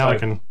 right? Now I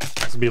can.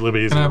 This will be a little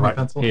bit Can I easier. have my Right?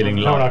 pencil? Healing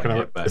No, we're not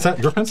light. gonna. Is that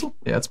your pencil?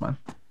 Yeah, it's mine.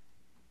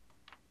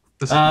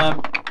 This is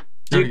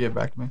you give it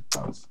back to me.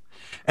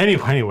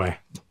 Anyway.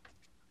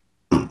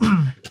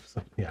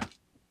 Yeah.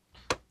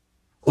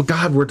 Oh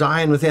God, we're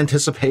dying with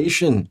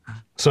anticipation.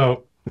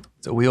 So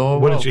we all.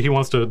 What did you? They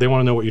want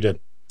to know what you did.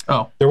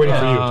 Oh, they're waiting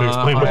for you to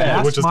explain I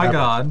asked which is my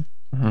God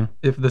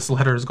if this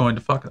letter is going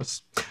to fuck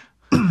us.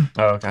 Oh,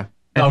 okay.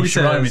 And he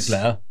Shiromi's says,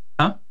 letter.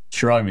 Huh?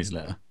 Shiromi's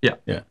letter. Yeah.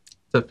 Yeah.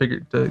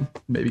 To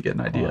maybe get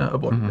an idea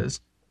of what it is.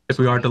 If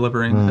we are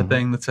delivering a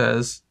thing that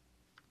says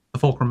the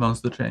fulcrum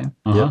owns the chain.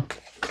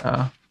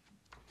 Uh-huh.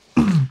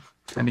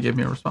 And he gave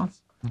me a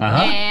response.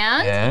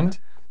 And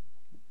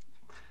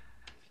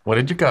what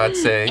did your God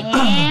say?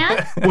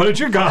 What did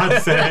your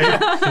God say?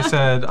 He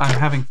said, "I'm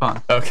having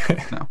fun."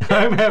 Okay. No.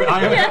 I'm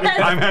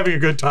having a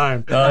good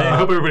time. I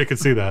hope everybody can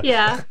see that.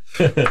 Yeah.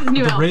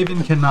 The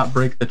Raven cannot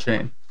break the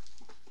chain.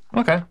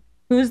 Okay.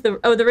 Who's the?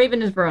 Oh, the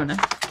Raven is Verona.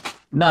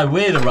 No,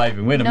 we're the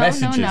Raven. We're the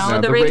messengers.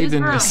 No, the the Raven is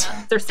Raven Verona. is-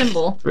 Their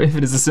symbol.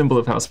 Raven is a symbol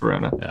of House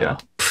Verona. Yeah.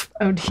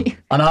 Oh dear.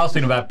 And I was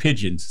thinking about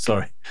pigeons.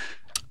 Sorry.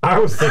 I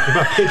was thinking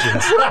about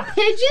pigeons.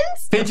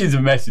 Pigeons? Pigeons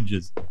are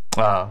messengers.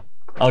 Wow.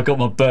 I got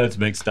my birds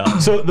mixed up.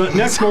 So the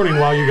next morning,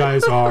 while you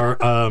guys are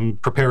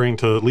preparing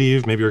to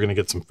leave, maybe you're going to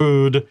get some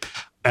food.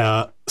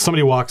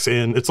 Somebody walks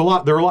in.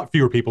 There are a lot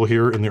fewer people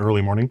here in the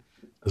early morning.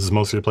 This is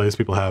mostly the place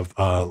people have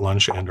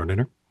lunch and or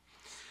dinner.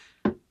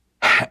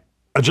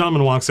 A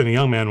gentleman walks in. A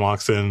young man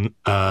walks in,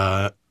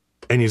 and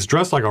he's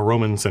dressed like a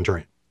Roman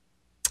centurion.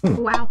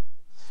 Wow.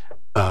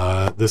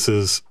 This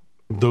is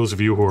those of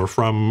you who are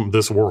from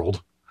this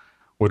world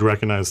would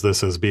recognize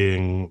this as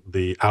being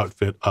the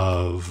outfit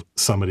of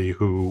somebody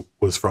who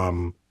was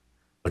from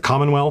the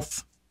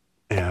Commonwealth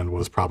and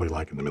was probably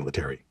like in the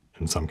military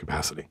in some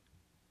capacity.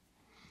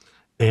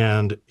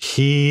 And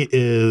he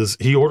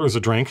orders a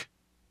drink,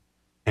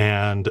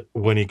 and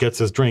when he gets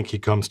his drink, he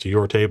comes to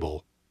your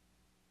table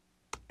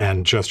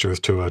and gestures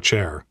to a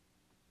chair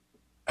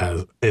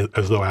as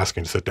though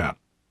asking to sit down.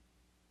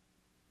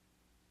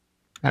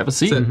 Have a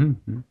seat. Who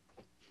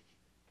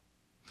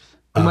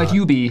might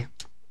you be?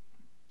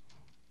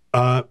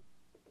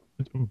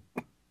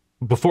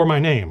 Before my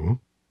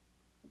name,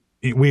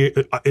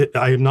 I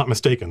am not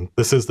mistaken.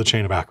 This is the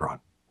Chain of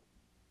Acheron.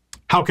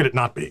 How could it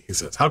not be? He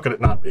says. How could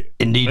it not be?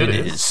 Indeed, it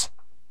is.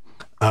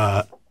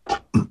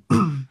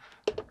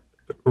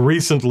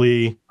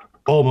 Recently,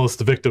 almost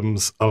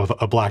victims of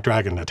a black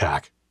dragon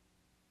attack.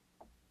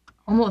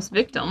 Almost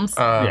victims.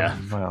 Yeah.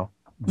 Well,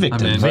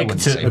 Victims.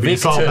 You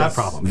solved that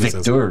problem. He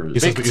says. Victors. He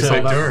says, but you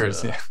solved that-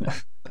 Victors. Yeah.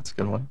 That's a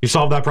good one. You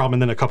solved that problem,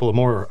 and then a couple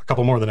more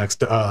the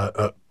next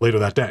later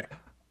that day.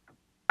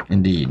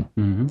 Indeed.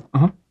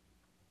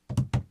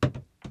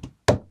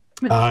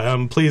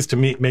 I'm pleased to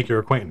make your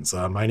acquaintance.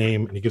 My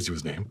name, and he gives you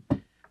his name.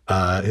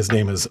 His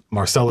name is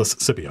Marcellus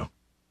Scipio.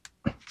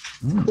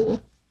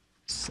 Cool.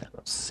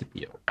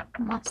 Scipio.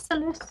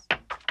 Marcellus.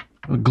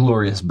 A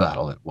glorious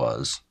battle it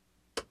was.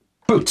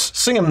 Boots,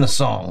 sing him the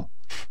song.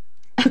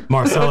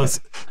 Marcellus,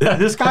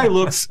 this guy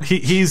looks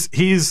he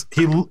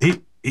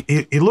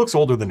looks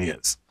older than he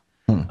is.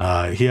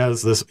 He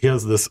has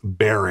this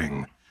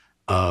bearing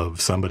of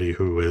somebody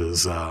who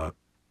is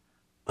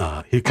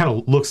he kind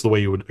of looks the way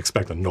you would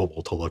expect a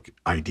noble to look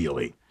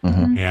ideally.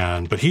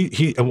 But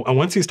he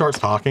once he starts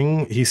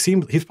talking, he's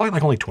probably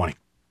like only 20.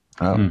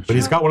 But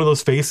he's got one of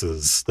those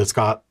faces that's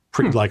got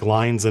pretty like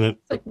lines in it.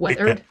 Like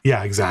weathered.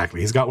 Yeah,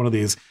 exactly. He's got one of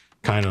these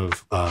kind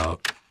of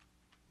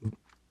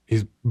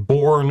he's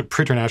born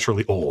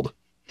preternaturally old.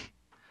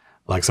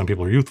 Like some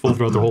people are youthful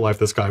throughout their whole life.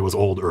 This guy was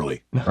old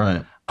early.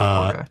 Right.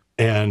 Okay.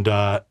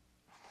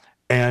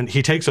 And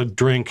he takes a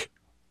drink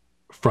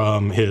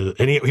from his,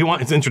 and he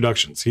wants his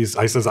introductions.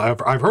 I says, I've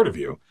heard of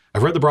you.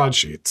 I've read the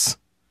broadsheets,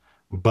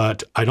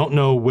 but I don't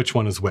know which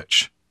one is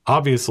which.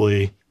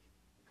 Obviously,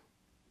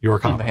 you're I'm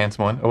the competent.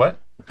 handsome one. What?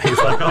 He's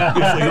like,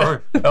 obviously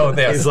you're. Oh,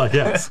 yes. He's like,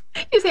 yes.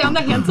 You say I'm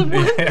the handsome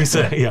one? He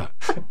said, yeah.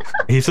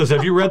 He says,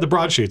 have you read the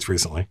broadsheets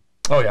recently?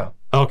 Oh, yeah.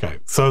 Okay,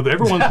 so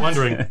everyone's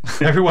wondering.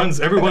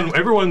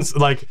 Everyone's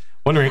like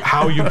wondering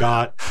how you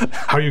got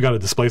a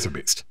displacer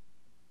beast.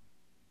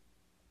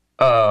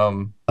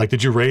 Like,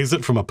 did you raise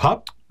it from a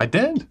pup? I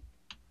did.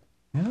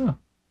 Yeah.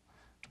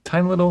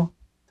 Tiny little.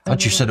 I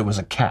thought you said it was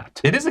a cat.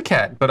 It is a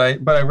cat, but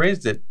I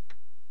raised it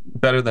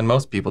better than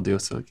most people do.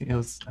 So it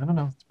was, I don't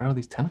know, it's part of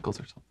these tentacles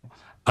or something.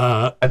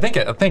 I think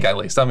at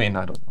least. I mean,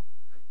 I don't know.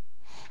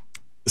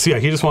 So yeah,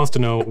 he just wants to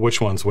know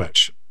which one's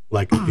which.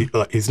 Like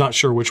he's not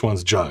sure which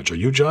one's judge. Are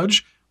you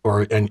judge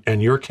or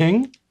and you're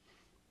king?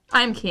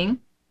 I'm king.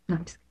 No,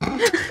 I'm just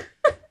kidding.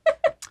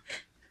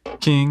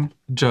 King,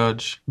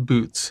 judge,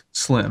 boots,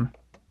 slim.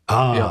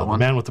 The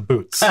man with the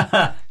boots.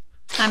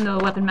 I'm the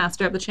weapon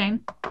master of the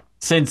chain.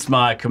 Since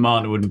my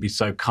commander wouldn't be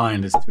so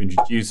kind as to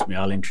introduce me,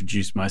 I'll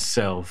introduce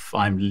myself.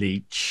 I'm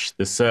Leech,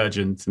 the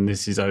surgeon, and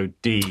this is OD.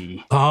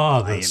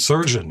 The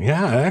surgeon.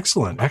 Yeah,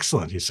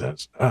 excellent, he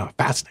says.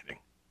 Fascinating.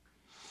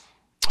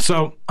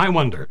 So I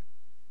wonder.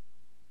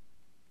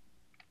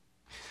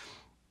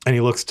 And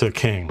he looks to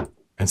King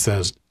and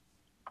says,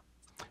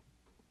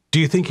 do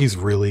you think he's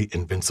really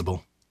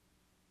invincible?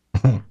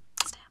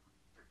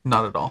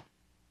 Not at all.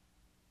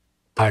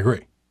 I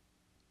agree.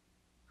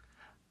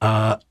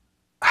 How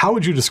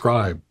would you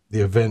describe the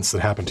events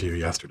that happened to you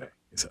yesterday?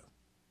 He said.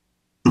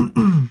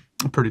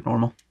 Pretty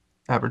normal.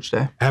 Average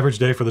day. Average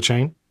day for the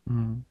chain?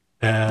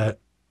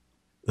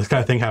 This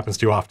kind of thing happens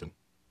to you often.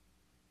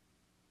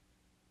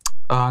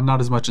 Not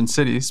as much in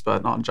cities,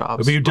 but on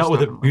jobs. But you dealt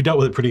with it. You dealt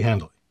with it pretty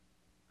handily.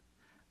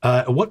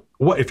 What?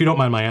 If you don't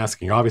mind my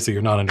asking, obviously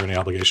you're not under any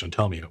obligation to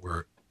tell me.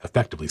 We're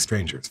effectively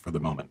strangers for the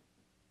moment.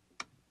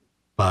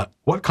 But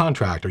what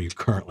contract are you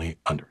currently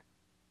under?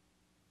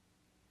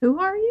 Who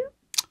are you?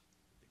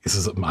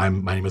 My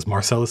name is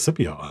Marcellus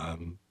Scipio.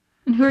 And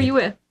who are you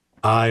with?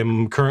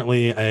 I'm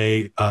currently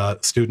a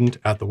student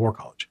at the War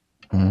College.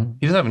 Mm-hmm.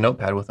 He doesn't have a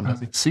notepad with him,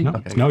 does he? See? No,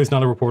 Okay. no, he's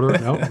not a reporter.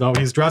 No,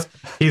 he's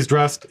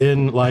dressed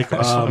in like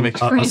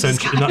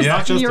essentially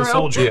not just a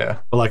soldier,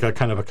 but like a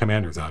kind of a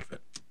commander's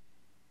outfit.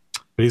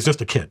 But he's just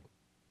a kid.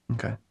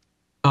 Okay.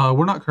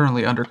 We're not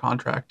currently under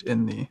contract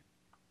in the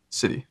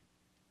city.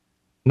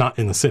 Not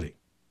in the city.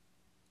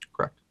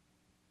 Correct.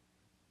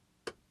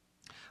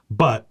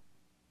 But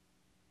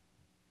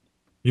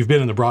you've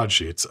been in the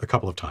broadsheets a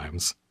couple of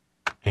times,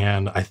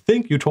 and I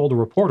think you told a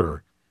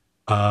reporter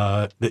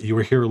that you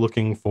were here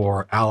looking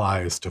for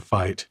allies to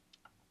fight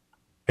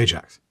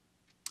Ajax.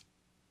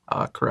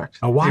 Correct.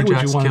 Why Ajax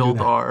would you want to do killed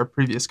that? our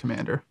previous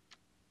commander.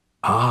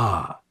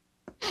 And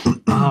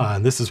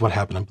this is what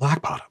happened in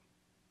Black Bottom.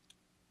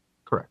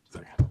 Correct.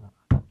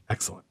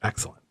 Excellent.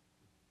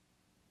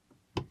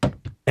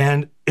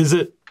 And is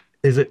it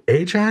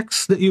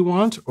Ajax that you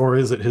want, or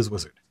is it his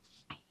wizard?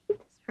 I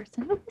hate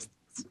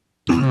this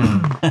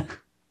person.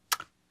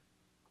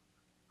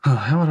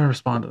 How would I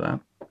respond to that?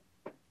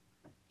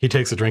 He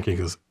takes a drink and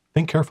he goes,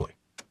 think carefully.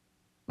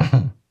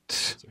 I'm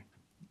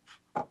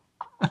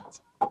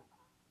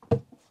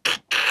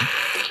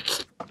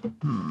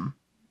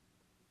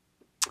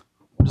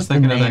just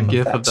thinking of that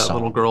gif that of that song?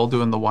 little girl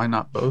doing the why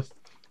not both.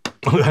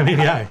 I mean,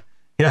 yeah.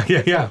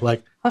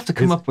 Like, I'll have to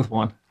come up with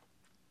one.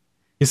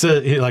 he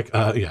said,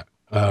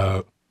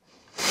 well,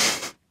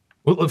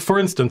 for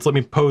instance, let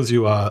me pose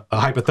you a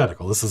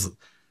hypothetical. This is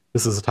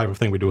the type of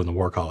thing we do in the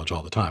War College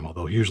all the time,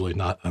 although usually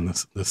not on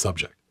this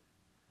subject.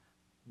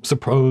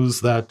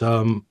 Suppose that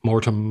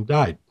Mortem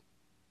died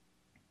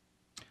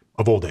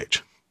of old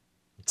age.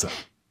 So,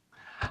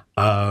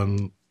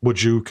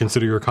 would you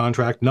consider your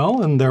contract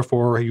null, and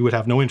therefore you would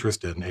have no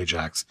interest in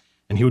Ajax,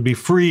 and he would be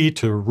free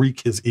to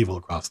wreak his evil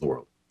across the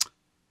world?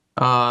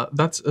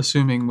 That's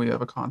assuming we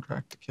have a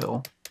contract to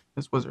kill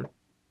his wizard.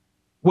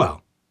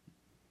 Well,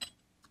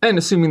 And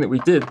assuming that we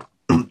did,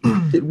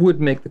 it would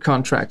make the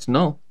contract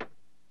null.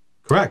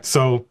 correct.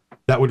 So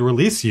that would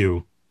release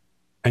you,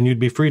 and you'd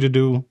be free to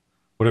do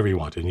whatever you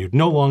want, and you'd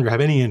no longer have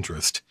any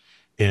interest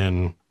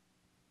in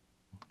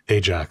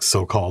Ajax,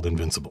 so-called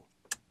invincible.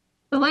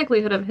 The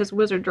likelihood of his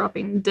wizard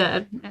dropping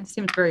dead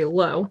seems very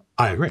low.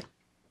 I agree.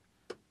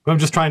 I'm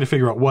just trying to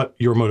figure out what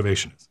your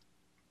motivation is.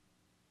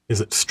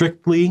 Is it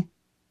strictly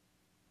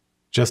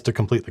just to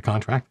complete the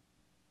contract?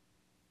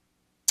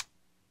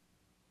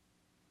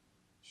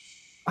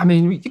 I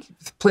mean, we keep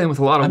playing with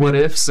a lot of what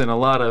ifs and a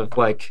lot of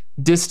like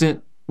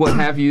distant what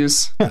have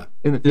yous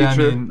in the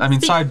future. Yeah, I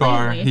mean, Speak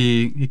sidebar.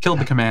 plainly. He killed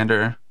the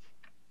commander.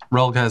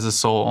 Relg has his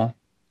soul.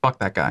 Fuck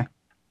that guy.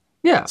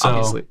 Yeah, So-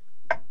 obviously.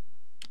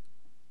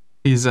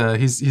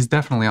 He's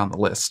definitely on the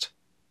list.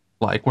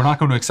 Like, we're not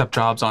going to accept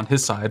jobs on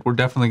his side. We're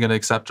definitely going to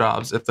accept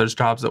jobs if there's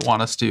jobs that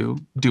want us to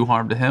do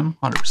harm to him.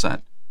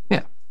 100%.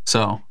 Yeah.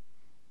 So,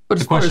 But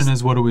the question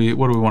is, what do we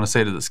want to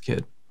say to this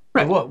kid?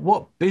 Right.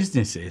 What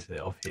business is it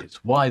of his?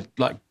 Why?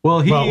 Like,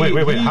 well,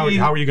 wait. How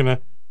are you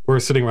gonna? We're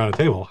sitting around a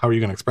table. How are you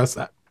gonna express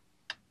that?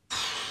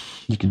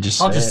 You can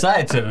just. I'll just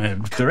say it to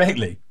him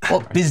directly.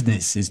 What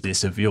business is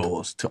this of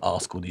yours to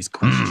ask all these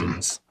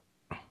questions?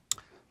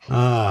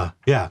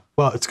 Yeah.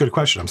 Well, it's a good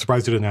question. I'm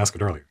surprised you didn't ask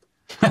it earlier.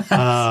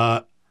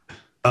 I'm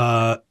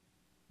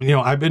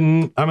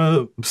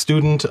a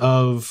student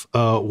of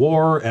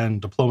war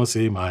and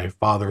diplomacy. My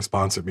father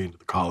sponsored me into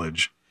the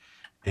college,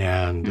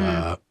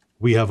 and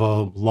we have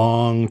a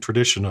long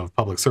tradition of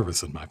public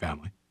service in my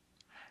family.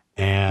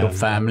 And your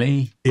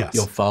family? Yes.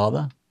 Your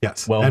father?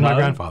 Yes. Well and known? My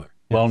grandfather.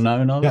 Yes. Well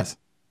known, are they? Yes.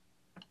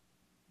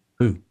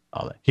 Who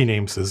are they? He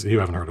names his. You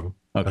haven't heard of them,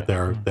 okay. But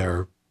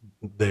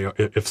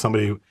if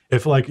somebody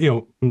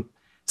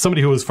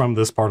who was from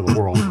this part of the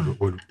world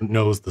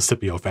knows the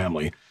Scipio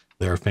family.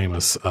 They're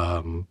famous,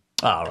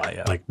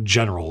 like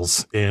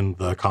generals in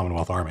the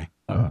Commonwealth Army.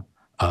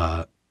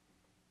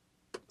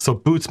 So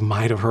Boots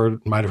might have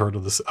heard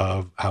of this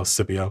of House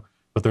Scipio,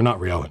 but they're not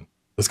Rioan.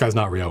 This guy's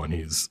not Rioan.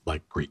 He's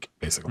like Greek,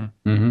 basically.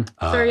 So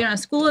are you on a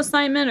school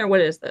assignment, or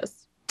what is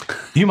this?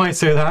 You might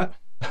say that.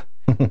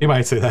 You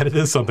might say that. It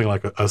is something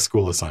like a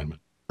school assignment.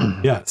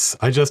 Yes.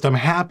 I'm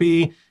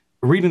happy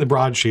reading the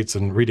broadsheets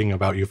and reading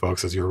about you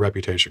folks as your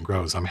reputation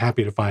grows. I'm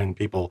happy to find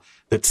people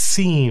that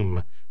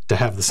seem to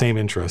have the same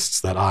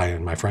interests that I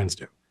and my friends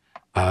do.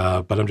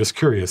 But I'm just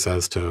curious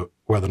as to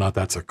whether or not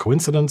that's a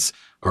coincidence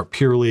or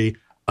purely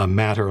a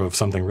matter of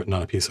something written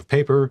on a piece of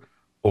paper,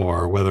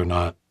 or whether or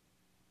not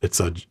it's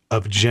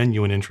of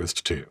genuine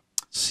interest to you.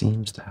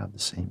 Seems to have the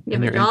same. You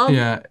have a job?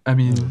 Yeah, I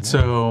mean,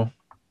 so...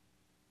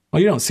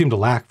 Well, you don't seem to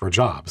lack for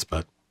jobs,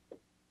 but...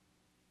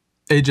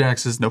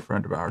 Ajax is no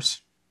friend of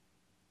ours.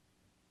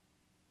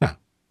 No,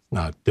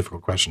 not a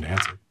difficult question to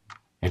answer.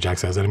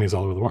 Ajax has enemies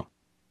all over the world.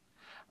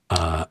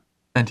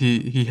 And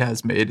he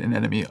has made an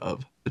enemy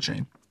of the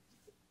chain.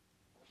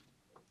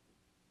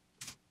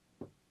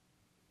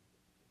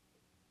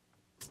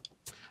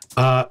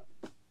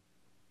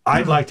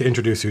 I'd like to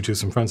introduce you to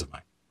some friends of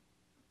mine.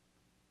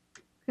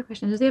 Good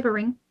question. Does he have a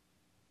ring?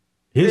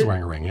 He is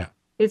wearing a ring, yeah.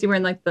 Is he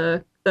wearing like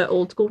the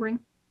old school ring?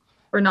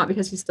 Or not,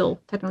 because he's still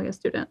technically a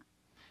student?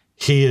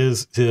 He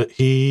is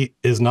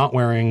not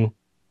wearing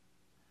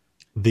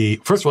the...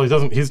 First of all, he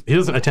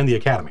doesn't attend the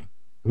academy,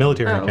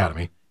 military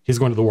academy. He's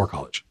going to the war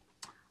college.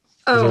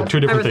 These are two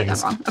different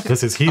things. Okay.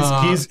 This is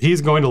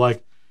he's going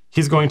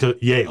to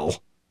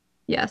Yale.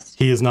 Yes.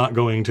 He is not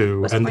going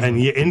to and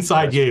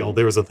inside Yale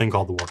there is a thing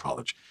called the War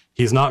College.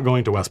 He's not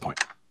going to West Point.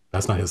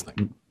 That's not his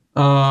thing.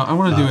 I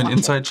want to do an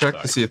inside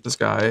check to see if this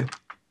guy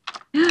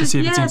it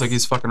seems like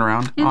he's fucking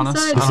around on us.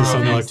 This is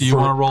something like, do you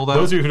want to roll that?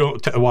 Those of you who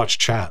don't watch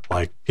chat,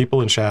 like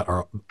people in chat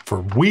are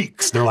for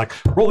weeks. They're like,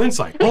 roll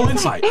insight.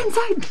 Inside.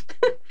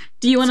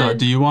 Do you want to? So,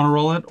 do you want to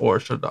roll it, or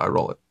should I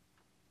roll it?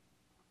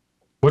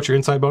 What's your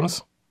insight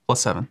bonus?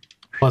 +7.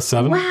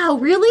 +7. Wow,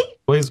 really?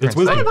 Well, it's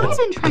wisdom.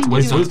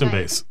 It's wisdom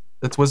based.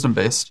 It's wisdom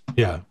based.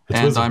 Yeah,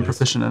 and I'm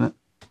proficient in it.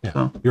 Yeah,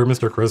 so. You're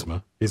Mr.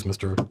 Charisma. He's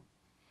Mr.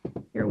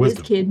 You're a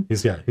Wisdom.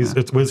 whiz kid.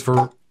 It's whiz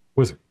for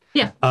wizard.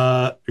 Yeah.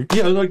 Go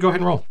ahead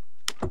and roll.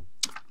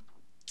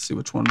 Let's see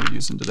which one we're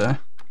using today.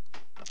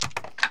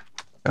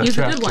 Use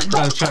a good one.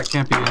 Gotta check.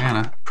 Can't be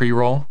Anna.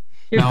 Pre-roll.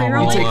 You're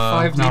pre-roll. You take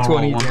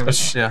 5d20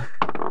 damage.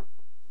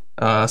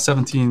 Yeah.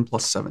 17 +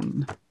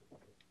 7.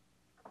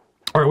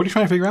 All right, what are you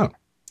trying to figure out?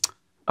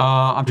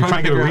 I'm You're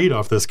trying to get a read out,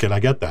 off this kid. I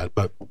get that,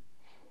 but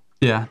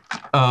yeah,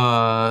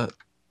 to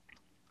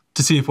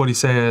see if what he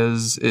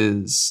says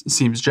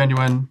seems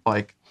genuine.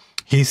 Like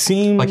he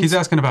seems like he's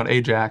asking about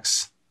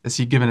Ajax. Is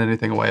he giving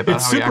anything away about?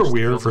 It's how he super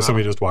weird feels for about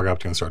somebody to just walk up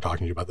to you and start talking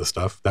to you about this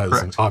stuff. That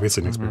is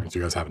obviously an experience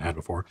you guys haven't had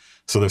before.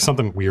 So there's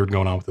something weird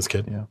going on with this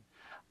kid.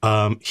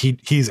 Yeah.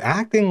 He's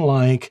acting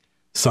like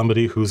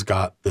somebody who's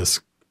got this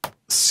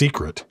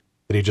secret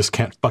that he just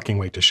can't fucking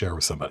wait to share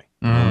with somebody.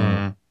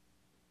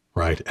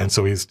 Right, and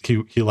so he's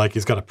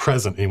got a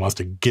present and he wants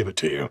to give it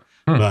to you,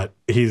 but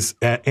there's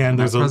a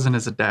present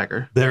is a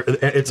dagger. There,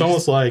 it's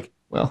almost like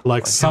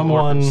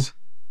someone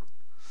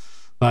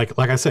like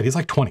I said, he's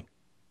like 20,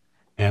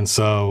 and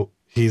so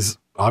he's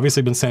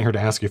obviously been sent here to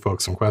ask you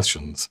folks some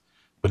questions,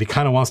 but he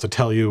kind of wants to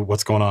tell you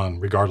what's going on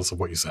regardless of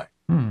what you say.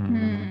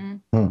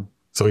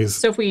 So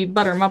if we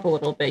butter him up a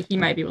little bit, he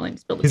might be willing to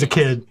spill the He's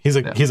beans.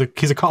 a kid.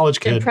 He's a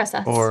college kid. Impress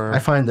us. I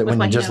find that With when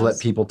what you he just knows.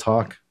 let people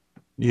talk.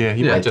 Yeah,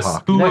 he might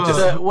talk. Who do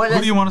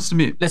you want us to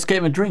meet? Let's get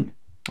him a drink.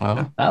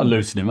 Well, That'll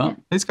loosen him up.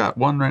 He's got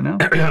one right now.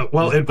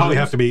 Well, it'd probably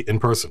have to be in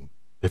person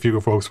if you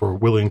folks were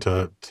willing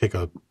to take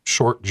a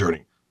short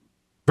journey,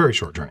 very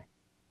short journey.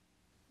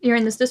 You're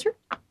in this district?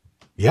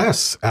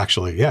 Yes,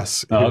 actually,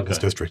 yes. Oh, In this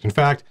district. In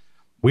fact,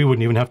 we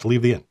wouldn't even have to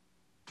leave the inn.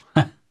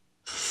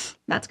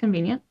 That's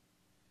convenient.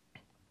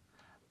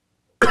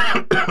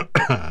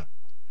 Where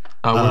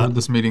would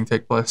this meeting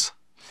take place?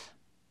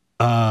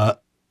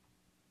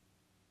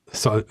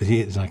 So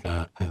he's like,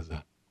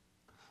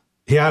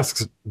 he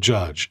asks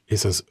Judge, he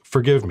says,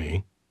 forgive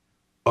me,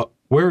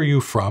 where are you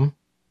from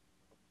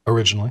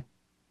originally?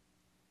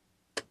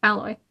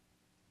 Alloy.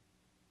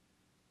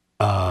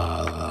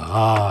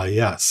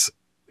 Yes.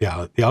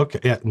 Yeah. Okay.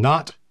 Yeah.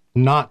 Not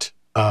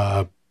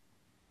to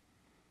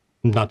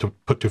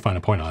put too fine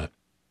a point on it.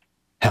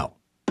 Hell.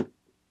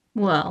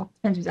 Well,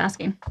 depends who's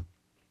asking.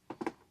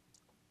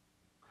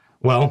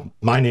 Well,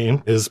 my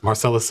name is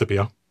Marcellus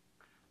Scipio.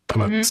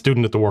 I'm a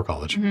student at the War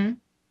College.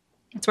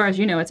 As far as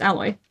you know, it's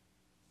Alloy.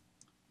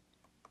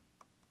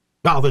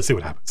 Now, let's see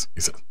what happens,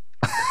 he says.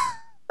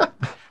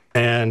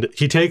 And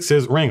he takes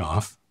his ring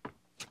off,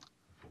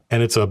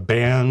 and it's a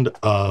band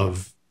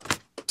of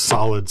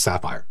solid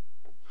sapphire.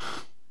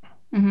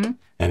 And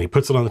he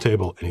puts it on the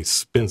table, and he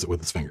spins it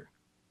with his finger.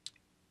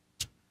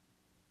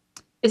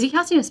 Is he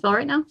casting a spell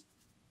right now?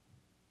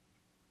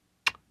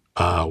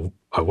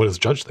 What does the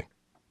judge think?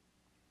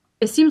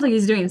 It seems like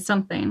he's doing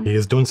something. He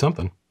is doing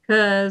something.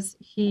 Because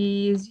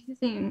he's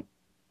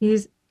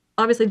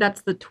obviously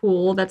that's the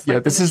tool. That's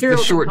like this is the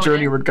short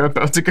journey we're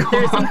about to go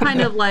There's on. some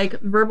kind of like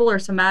verbal or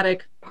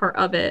somatic part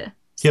of it.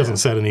 He hasn't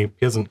said any.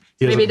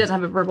 Maybe he doesn't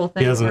have a verbal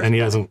thing. He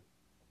hasn't,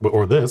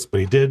 or this, but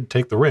he did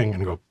take the ring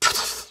and go,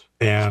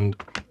 and.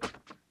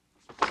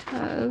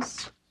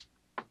 Because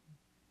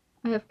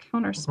I have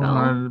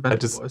counterspell. I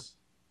just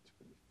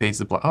fades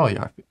the block. Oh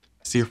yeah, I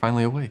see you're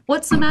finally awake.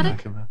 What's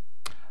somatic?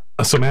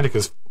 A somatic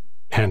is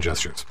hand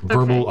gestures.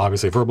 Verbal,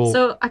 obviously verbal.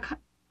 So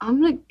I'm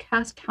going to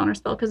cast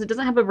counterspell because it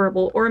doesn't have a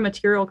verbal or a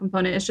material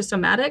component. It's just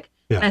somatic.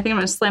 Yeah. And I think I'm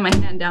going to slam my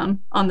hand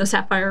down on the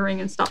sapphire ring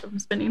and stop it from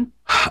spinning.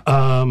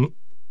 Was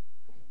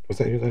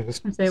that you?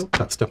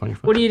 Just step on your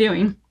foot. What are you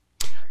doing?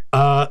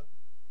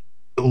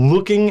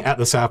 Looking at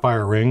the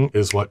sapphire ring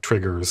is what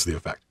triggers the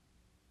effect.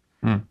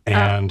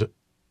 And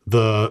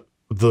the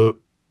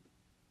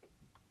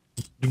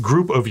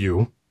group of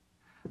you,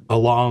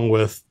 along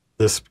with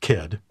this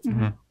kid,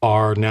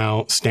 are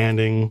now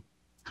standing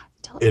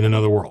in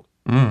another world.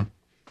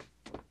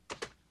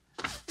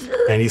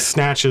 And he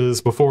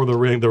snatches before the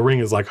ring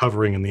is like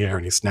hovering in the air,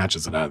 and he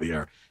snatches it out of the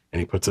air and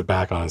he puts it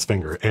back on his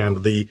finger.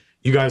 And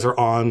you guys are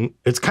on,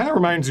 it kind of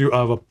reminds you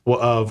of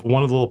one of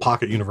the little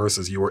pocket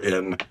universes you were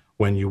in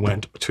when you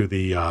went to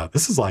the,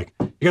 this is like,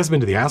 you guys have been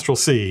to the Astral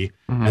Sea,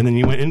 and then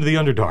you went into the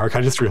Underdark.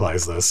 I just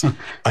realized this.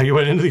 You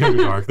went into the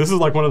Underdark. This is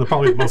like one of the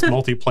probably most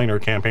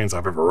multiplanar campaigns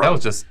I've ever run. That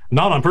was just...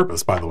 Not on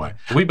purpose, by the way.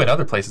 We've been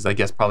other places, I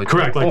guess, probably.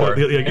 Correct. Like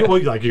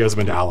you guys have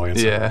been to Alloy and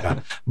stuff like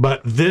that.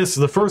 But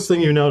the first thing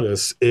you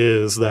notice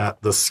is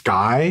that the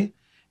sky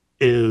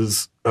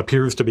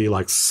appears to be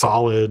like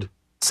solid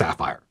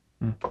sapphire.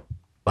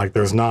 Like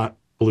there's not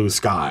blue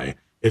sky.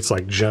 It's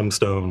like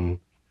gemstone.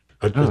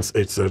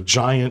 It's a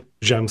giant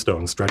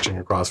gemstone stretching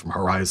across from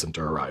horizon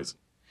to horizon.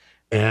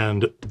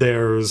 And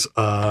there's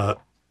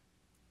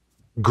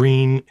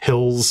green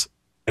hills,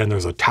 and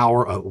there's a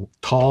tower,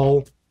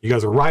 you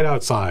guys are right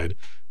outside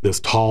this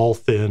tall,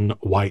 thin,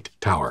 white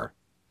tower.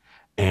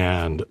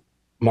 And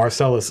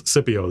Marcellus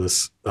Scipio,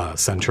 this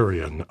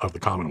centurion of the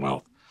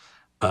Commonwealth,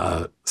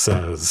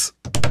 says,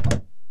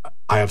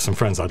 I have some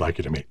friends I'd like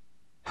you to meet.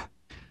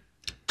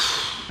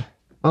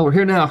 Oh, we're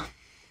here now.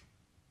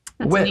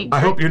 I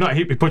hope you're not,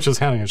 he puts his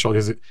hand on your shoulder.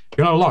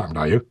 You're not alarmed,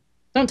 are you?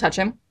 Don't touch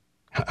him.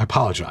 I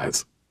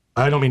apologize.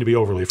 I don't mean to be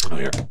overly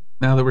familiar.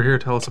 Now that we're here,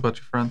 tell us about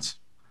your friends.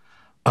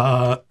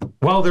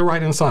 Well, they're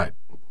right inside.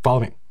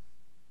 Follow me.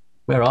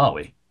 Where are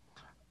we?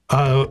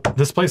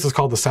 This place is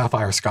called the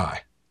Sapphire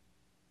Sky.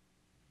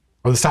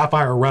 Or the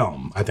Sapphire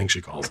Realm, I think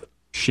she calls it.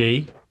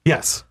 She?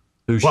 Yes.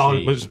 Who's she?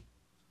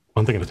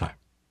 One thing at a time.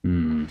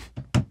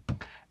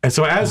 And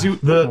so as you,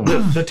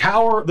 the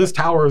tower, this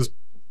tower is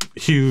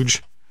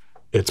huge.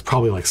 It's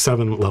probably like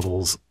 7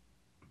 levels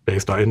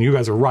based on, and you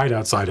guys are right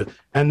outside it.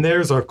 And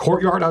there's a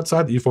courtyard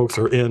outside that you folks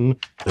are in.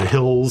 The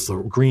hills, the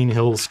green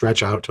hills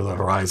stretch out to the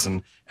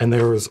horizon, and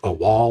there's a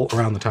wall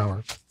around the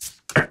tower.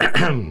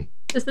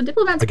 Does the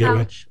diplomat's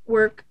pouch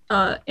work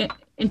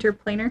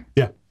interplanar?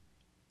 Yeah.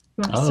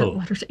 You want to send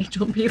letters to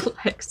Angel and be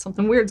like,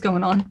 something weird's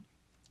going on.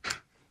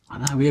 I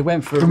know, we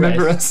went for a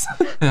Remember rest.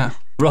 us? Yeah.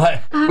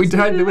 Right. We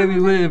died the way we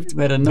lived.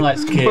 We had a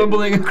nice kid.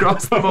 Bumbling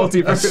across the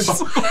multiverse.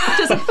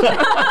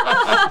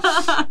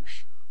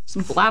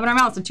 Just blabbing our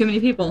mouths to too many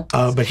people.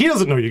 But he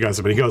doesn't know you guys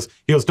have been. He goes,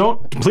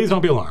 please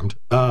don't be alarmed.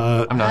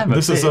 I'm not.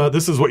 This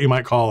is what you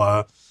might call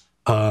I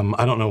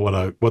don't know what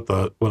a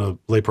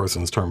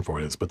layperson's term for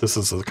it is, but this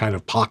is a kind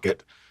of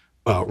pocket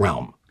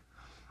realm.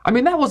 I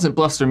mean, that wasn't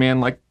bluster,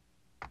 man. Like,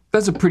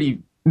 that's a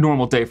pretty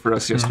normal day for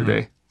us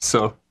yesterday.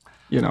 So,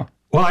 you know.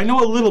 Well, I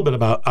know a little bit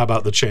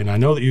about the chain. I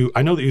know that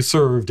you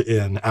served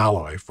in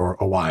Alloy for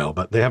a while,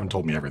 but they haven't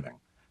told me everything.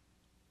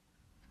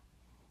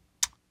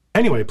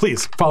 Anyway,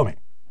 please follow me.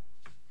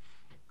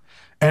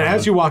 And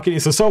as you walk in, he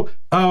says, "So,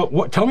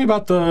 tell me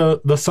about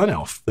the Sun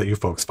Elf that you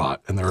folks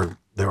fought." And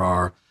there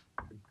are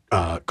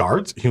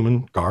guards,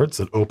 human guards,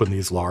 that open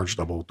these large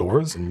double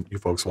doors, and you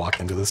folks walk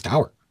into this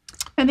tower.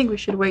 I think we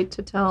should wait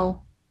to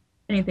tell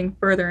anything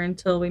further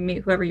until we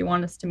meet whoever you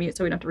want us to meet,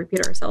 so we don't have to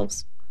repeat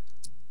ourselves.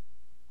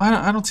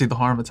 I don't see the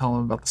harm of telling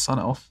him about the Sun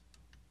Elf.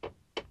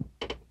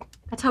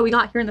 That's how we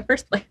got here in the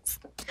first place.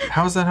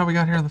 How is that how we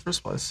got here in the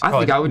first place? I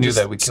think I would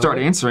just start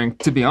answering,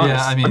 to be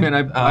honest. Yeah, I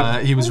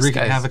mean he was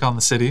wreaking havoc on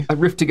the city. I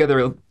riffed together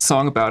a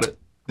song about it.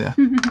 Yeah.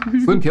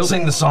 Slim killed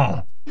Sing the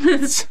song.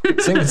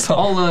 Sing the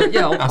song.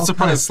 I'm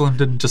surprised Slim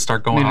didn't just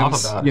start going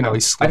off about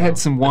I had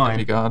some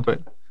wine,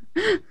 but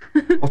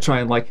I'll try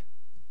and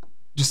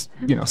just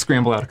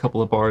scramble out a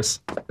couple of bars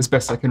as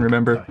best I can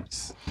remember.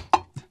 Nice.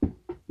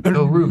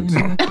 No roots.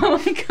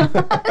 Oh my god.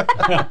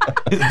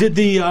 Did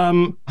the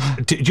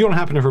you don't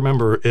happen to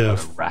remember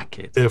if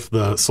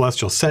the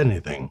Celestial said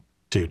anything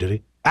to you? Did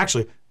he?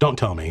 Actually, don't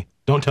tell me.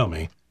 Don't tell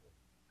me.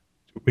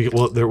 We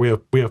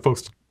have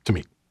folks to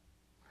meet.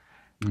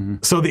 Mm-hmm.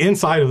 So the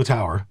inside of the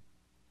tower.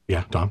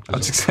 Yeah, Tom. I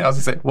was gonna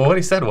say. Well, what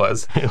he said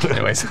was,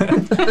 anyways,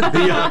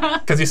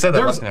 because you said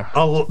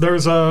that.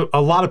 There's a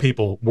lot of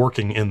people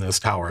working in this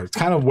tower. It's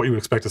kind of what you would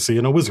expect to see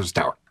in a wizard's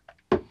tower.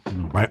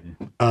 Right,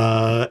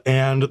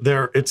 and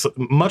it's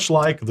much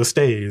like the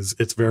Stays.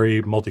 It's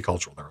very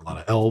multicultural. There are a lot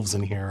of elves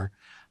in here,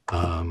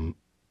 and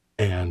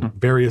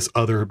various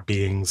other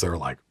beings.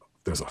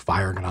 There's a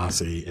fire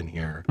genasi in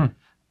here.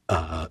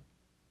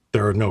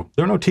 There are no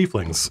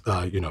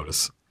tieflings. You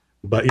notice,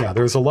 but yeah,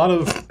 there's a lot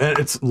of.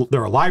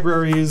 There are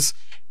libraries,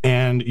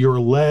 and you're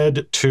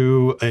led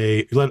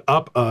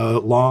up a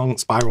long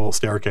spiral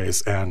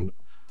staircase. And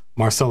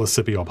Marcellus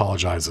Scipio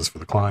apologizes for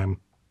the climb.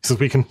 He says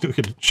we can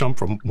jump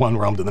from one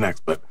realm to the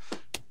next, but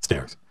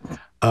stairs.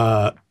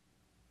 And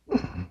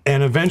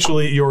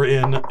eventually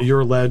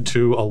you're led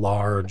to a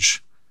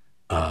large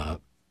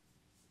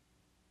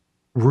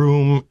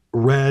room,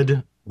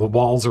 red. The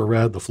walls are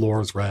red, the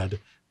floor is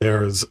red.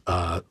 There's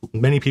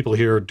many people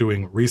here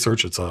doing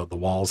research. The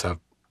walls have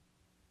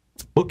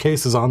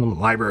bookcases on them,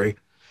 library.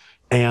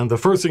 And the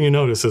first thing you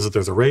notice is that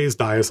there's a raised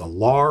dais, a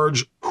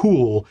large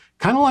pool,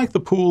 kind of like the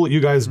pool you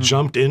guys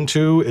jumped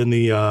into in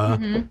the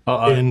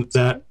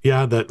that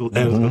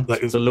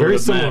is very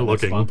similar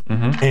looking.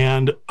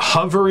 And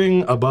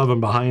hovering above and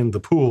behind the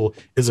pool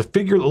is a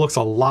figure that looks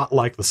a lot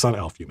like the sun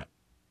elf you met.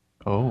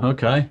 Oh,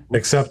 okay.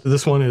 Except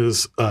this one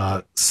is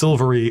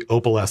silvery,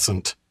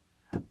 opalescent.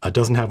 It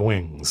doesn't have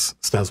wings.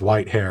 It has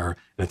white hair,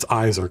 and its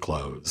eyes are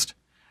closed.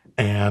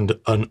 And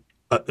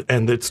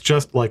it's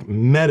just like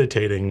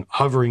meditating,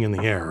 hovering in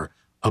the air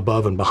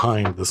above and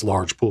behind this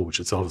large pool, which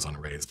itself is on a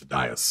raised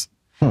dais.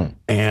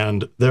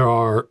 And there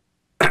are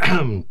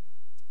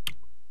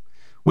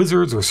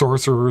wizards or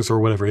sorcerers or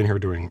whatever in here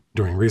doing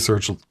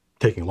research,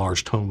 taking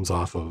large tomes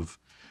off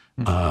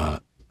the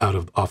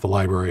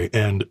library.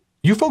 And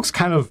you folks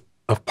kind of,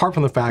 apart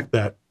from the fact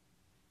that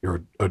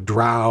you're a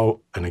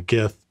drow and a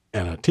gith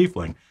and a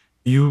tiefling,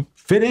 you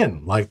fit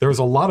in. Like, there's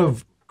a lot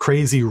of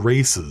crazy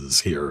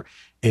races here,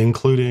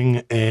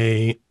 including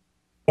a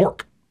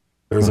orc.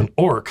 There's an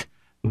orc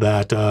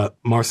that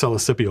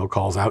Marcellus Scipio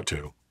calls out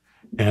to.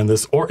 And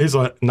this orc is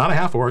not a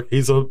half orc,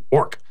 he's a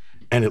orc.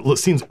 And it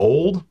seems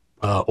old.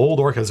 Old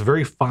orc has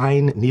very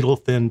fine,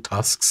 needle-thin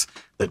tusks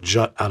that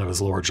jut out of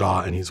his lower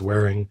jaw, and he's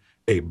wearing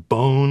a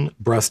bone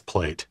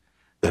breastplate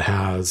that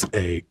has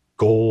a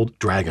gold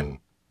dragon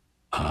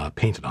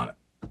painted on it.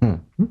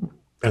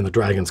 And the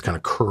dragon's kind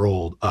of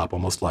curled up,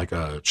 almost like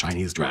a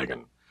Chinese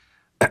dragon.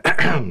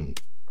 I'm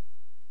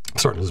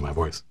starting to lose my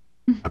voice.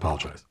 I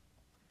apologize.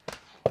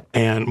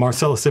 And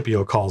Marcellus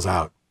Scipio calls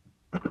out,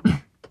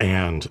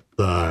 and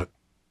the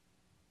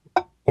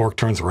orc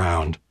turns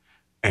around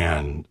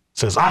and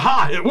says,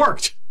 "Aha! It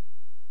worked!"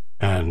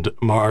 And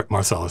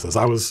Marcellus says,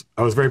 "I was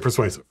very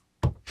persuasive."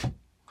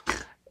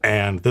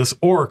 And this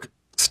orc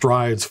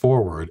strides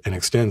forward and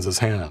extends his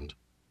hand.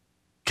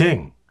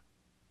 "King,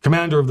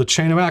 commander of the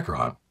Chain of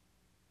Acheron,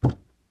 it's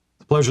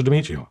a pleasure to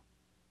meet you.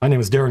 My name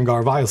is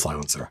Derengar Vile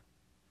Silencer."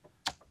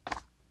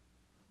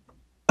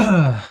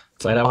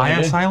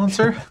 Via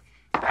silencer?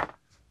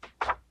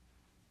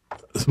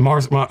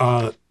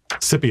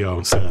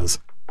 Scipio says,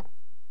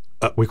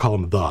 we call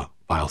him the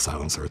Vile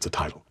Silencer. It's a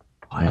title.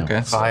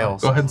 Okay. Vile.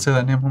 Go ahead and say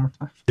that name one more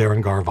time.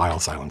 Derengar Vile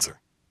Silencer.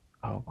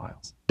 Oh,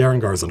 Viles.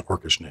 Derengar is an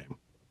orcish name.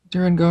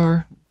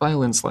 Derengar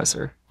Violin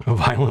Slicer.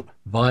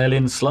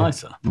 Violin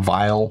Slicer.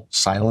 Vile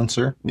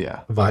Silencer.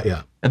 Yeah.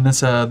 Yeah. And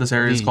this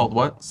area is called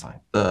what?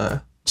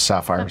 The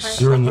Sapphire. Yeah,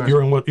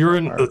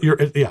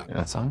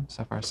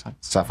 Sapphire.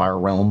 Sapphire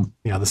Realm.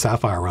 Yeah, the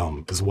Sapphire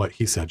Realm is what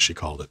he said she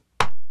called it.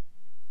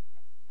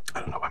 I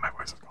don't know why my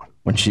voice is going.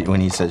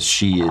 When he says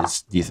she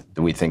is,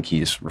 do we think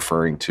he's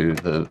referring to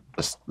the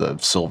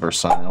silver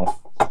sun elf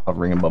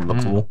hovering above the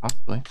pool?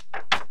 Possibly.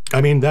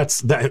 I mean,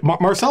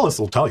 Marcellus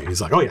will tell you.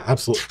 He's like, "Oh yeah,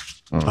 absolutely."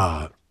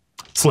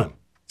 Slim,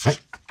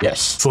 right? Yes.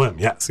 Slim.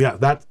 Yes. Yeah.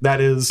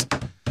 That is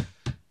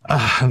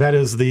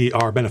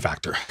our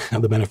benefactor,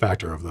 and the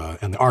benefactor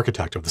and the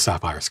architect of the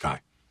Sapphire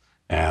Sky,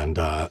 and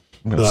the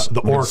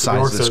orc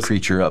size this says,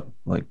 creature up.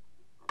 Like,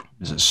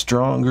 is it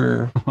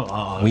stronger,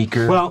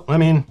 weaker? Well, I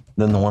mean,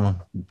 than the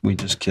one we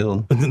just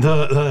killed.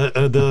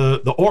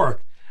 The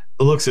orc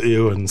looks at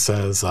you and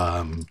says,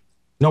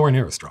 "Nowhere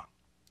near as strong."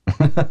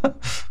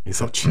 He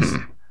said,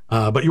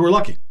 "But you were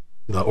lucky."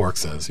 The orc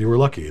says, "You were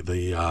lucky.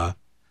 The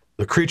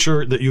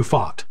creature that you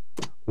fought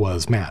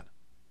was mad.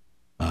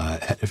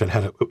 If it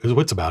had its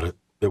wits about it,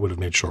 it would have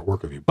made short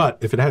work of you. But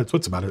if it had its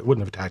wits about it, it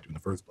wouldn't have attacked you in the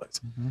first place.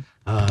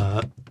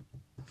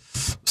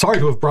 Sorry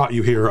to have brought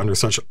you here under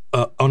such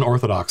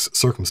unorthodox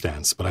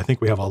circumstance, but I think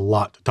we have a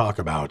lot to talk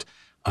about.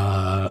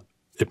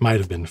 It might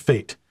have been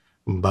fate,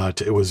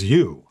 but it was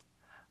you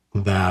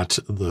that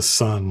the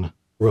sun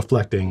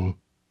reflecting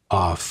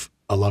off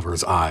a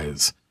lover's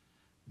eyes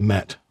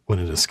met when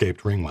it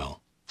escaped Ringwell.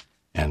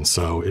 And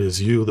so it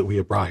is you that we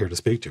have brought here to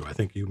speak to. I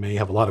think you may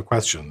have a lot of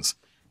questions,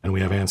 and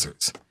we have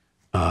answers.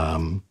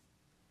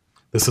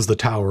 This is the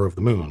Tower of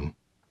the Moon,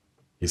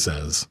 he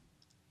says.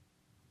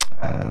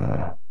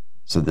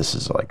 So this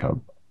is like a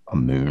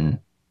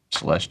moon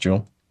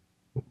celestial?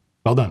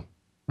 Well done.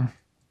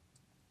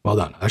 Well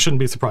done. I shouldn't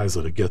be surprised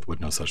that a Gith would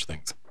know such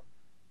things.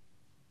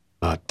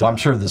 But well, I'm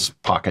sure this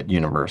pocket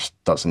universe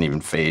doesn't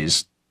even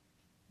phase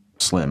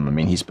Slim. I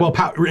mean, he's been,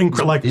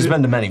 he's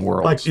been to many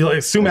worlds. Like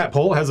Sumat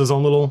Pol has his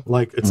own little,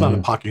 it's not a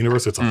pocket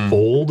universe, it's a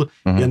fold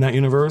in that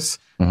universe.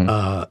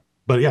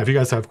 But yeah, if you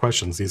guys have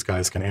questions, these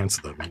guys can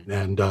answer them.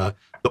 And the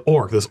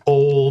orc, this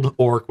old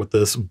orc with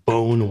this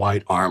bone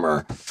white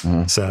armor,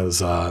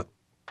 says,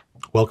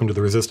 welcome to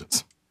the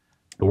Resistance.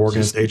 The war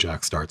against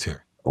Ajax starts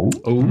here.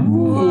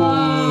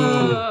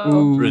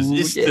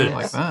 Resistance. Yeah.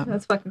 Like that.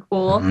 That's fucking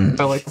cool.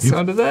 I like the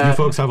sound of that. You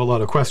folks have a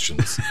lot of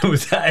questions.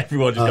 Was that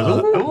everyone just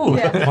goes, ooh.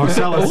 Yeah.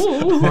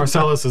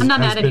 Marcellus has I'm not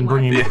mad been anymore.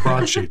 bringing me the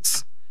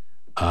broadsheets.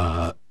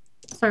 Sorry.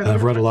 And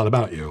I've read a lot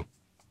about you.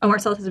 Oh,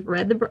 Marcellus has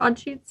read the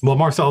broadsheets? Well,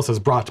 Marcellus has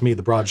brought me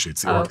the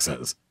broadsheets, the orc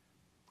says.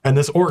 And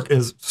this orc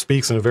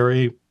speaks in a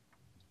very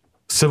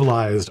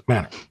civilized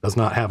manner. Does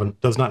not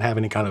have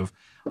any kind of,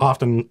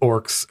 often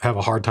orcs have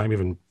a hard time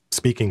even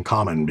speaking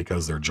common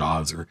because their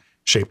jaws are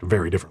shaped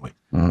very differently.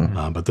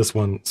 But this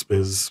one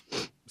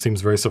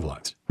seems very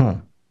civilized.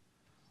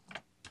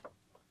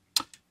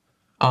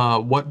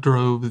 What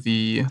drove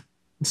the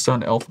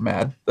Sun Elf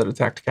mad that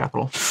attacked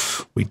Capital?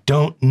 We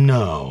don't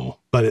know,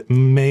 but it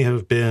may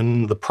have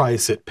been the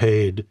price it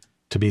paid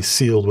to be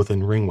sealed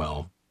within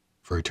Ringwell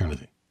for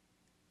eternity.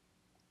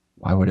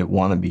 Why would it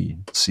want to be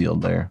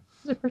sealed there?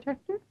 Is it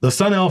protector? The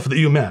Sun Elf that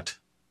you met,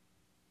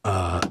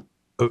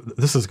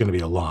 this is going to be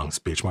a long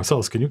speech.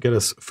 Marcellus, can you get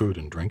us food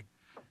and drink?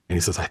 And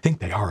he says, I think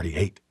they already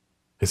ate.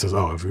 He says,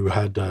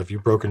 have you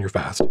broken your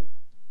fast?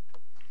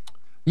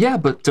 Yeah,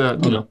 but,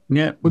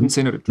 Yeah, wouldn't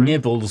say no to drink.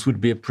 nibbles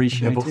would be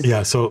appreciated.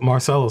 Yeah, so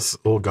Marcellus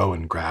will go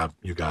and grab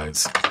you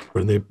guys.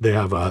 They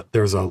have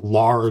there's a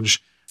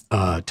large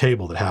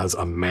table that has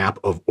a map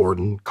of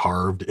Orden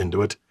carved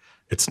into it.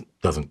 It's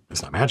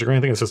not magic or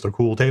anything. It's just a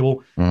cool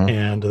table,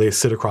 and they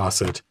sit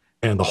across it.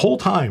 And the whole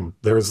time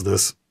there's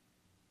this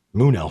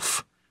moon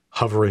elf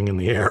hovering in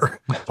the air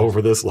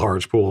over this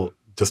large pool,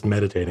 just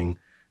meditating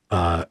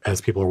as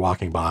people are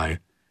walking by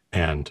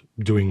and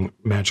doing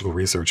magical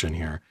research in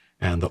here.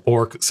 And the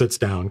orc sits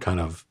down kind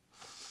of,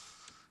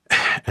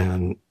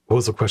 and what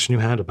was the question you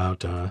had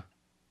about?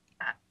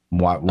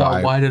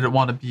 Why did it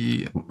want to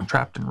be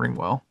trapped in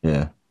Ringwell?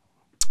 Yeah.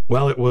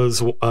 Well, it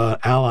was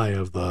ally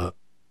of the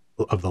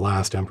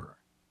last emperor,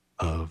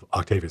 of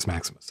Octavius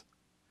Maximus,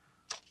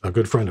 a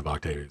good friend of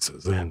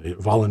Octavius's, and it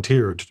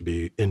volunteered to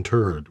be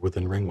interred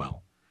within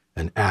Ringwell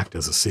and act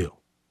as a seal.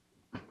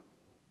 You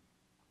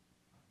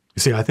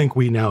see, I think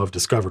we now have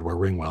discovered where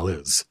Ringwell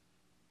is,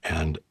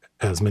 and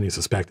as many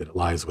suspected, it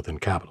lies within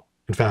capital.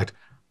 In fact,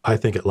 I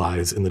think it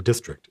lies in the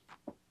district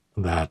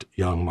that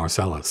young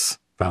Marcellus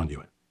found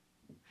you in.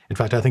 In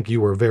fact, I think you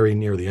were very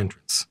near the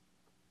entrance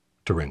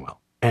to Ringwell,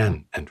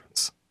 an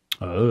entrance.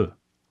 Oh.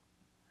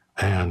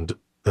 And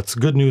that's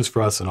good news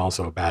for us and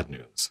also bad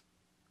news.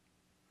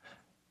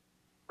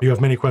 You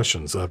have many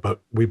questions,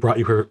 but we brought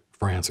you here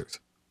for answers.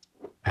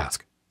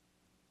 Ask.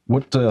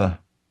 What have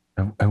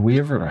we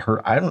ever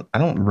heard? I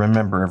don't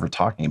remember ever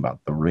talking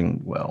about the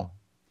Ringwell.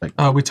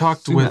 We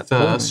talked with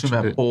mentioned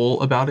Sumat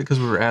Pol about it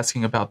because we were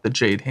asking about the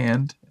Jade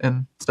Hand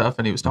and stuff,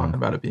 and he was talking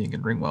about it being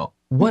in Ringwell.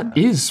 What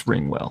is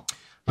Ringwell?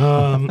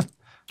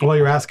 Well,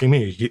 you're asking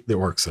me, the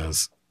orc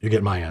says. You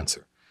get my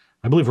answer.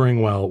 I believe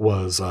Ringwell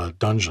was a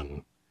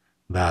dungeon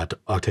that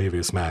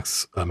Octavius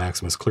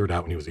Maximus cleared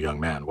out when he was a young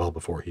man, well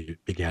before he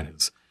began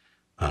his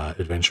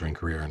adventuring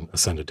career and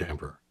ascended to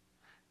emperor.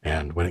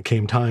 And when it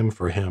came time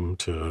for him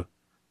to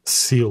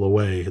seal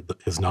away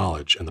his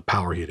knowledge and the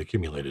power he had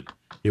accumulated,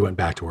 he went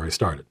back to where he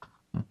started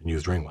and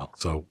used Ringwell.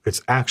 So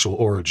its actual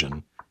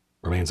origin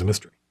remains a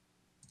mystery.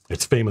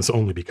 It's famous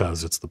only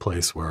because it's the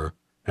place where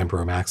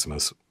Emperor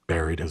Maximus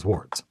buried his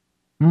wards.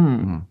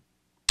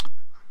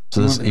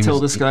 So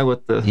this guy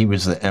what the... He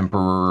was the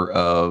emperor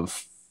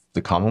of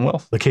the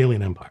Commonwealth? The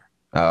Kalian Empire.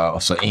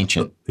 So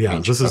ancient. Yeah,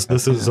 ancient.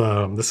 this is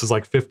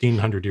like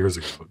 1,500 years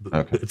ago.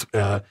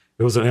 Okay.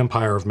 It was an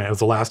empire of man. It was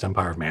the last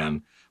empire of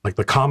man. Like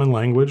the common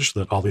language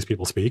that all these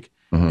people speak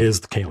is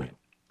the Kalian.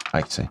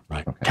 I see.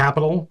 Right. Okay.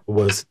 Capital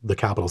was the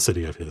capital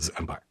city of his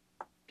empire.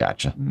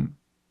 Gotcha.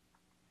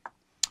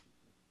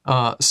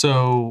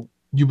 So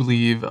you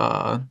believe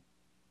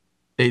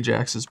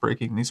Ajax is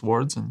breaking these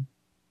wards and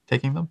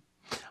taking them?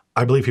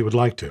 I believe he would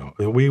like to.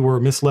 We were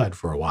misled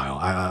for a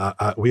while.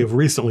 We have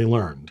recently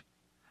learned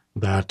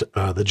that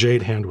the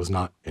Jade Hand was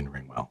not in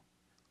Ringwell.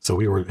 So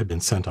had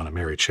been sent on a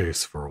merry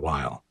chase for a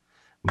while.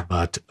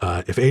 But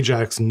if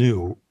Ajax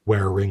knew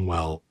where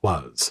Ringwell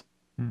was,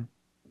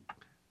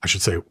 I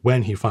should say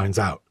when he finds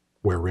out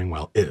where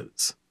Ringwell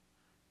is,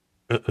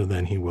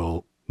 then he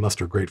will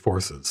muster great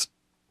forces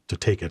to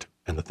take it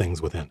and the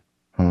things within,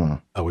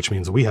 which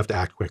means we have to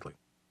act quickly.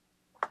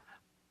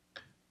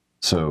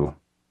 So,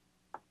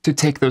 to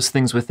take those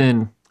things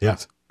within.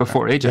 Yes.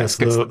 Before Ajax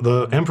gets them.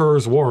 The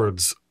Emperor's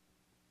wards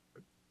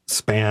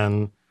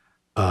span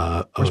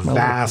a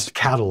vast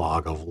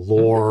catalog of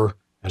lore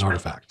and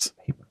artifacts.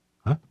 Paper.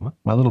 Huh? What?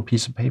 My little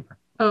piece of paper.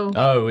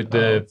 Oh, with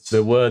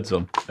the words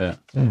on. Yeah.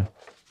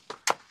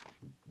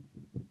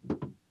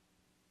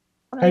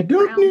 I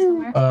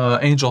don't know.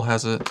 Angel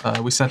has it.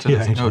 We sent it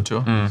as a note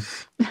to him.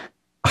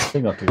 I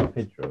think I took a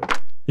picture of it.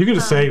 You can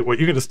just say what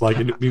you can just like.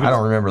 I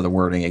don't remember the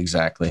wording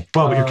exactly.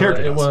 Well, but your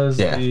character It was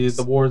Yeah.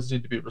 the wards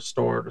need to be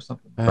restored or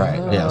something. Right.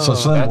 Yeah. So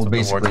that's that will what the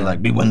basically word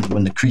like be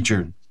when the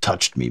creature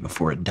touched me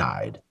before it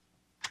died.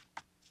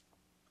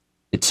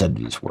 It said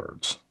these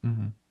words.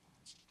 The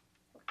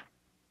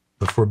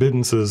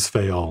forbiddances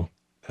fail.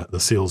 The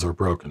seals are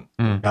broken.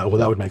 Well,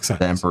 that would make sense.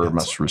 The Emperor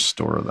must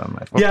restore them.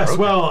 I think. Yes.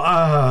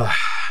 Well,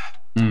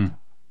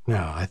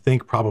 yeah, I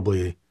think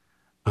probably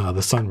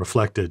the sun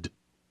reflected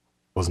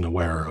wasn't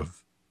aware of.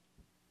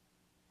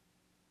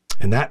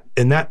 In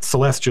that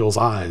celestial's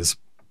eyes,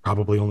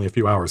 probably only a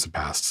few hours had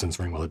passed since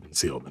Ringwell had been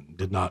sealed, and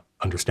did not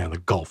understand the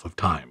gulf of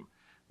time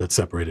that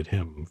separated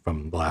him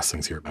from the last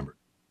things he remembered.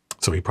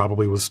 So he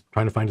probably was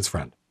trying to find his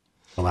friend,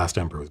 the last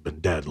emperor who's been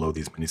dead lo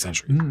these many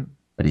centuries.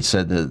 But he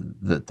said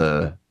that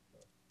the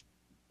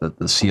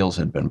seals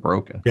had been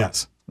broken.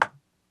 Yes.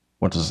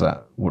 What does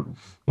that? What?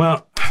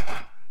 Well,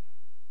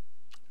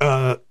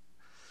 and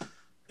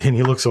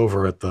he looks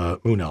over at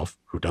the moon elf,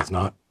 who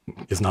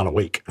is not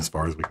awake as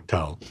far as we can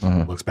tell.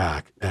 Looks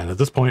back, and at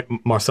this point,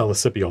 Marcellus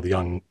Scipio, the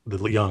young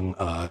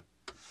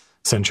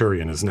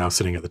centurion, is now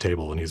sitting at the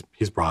table, and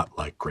he's brought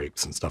like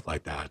grapes and stuff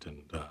like that,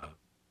 and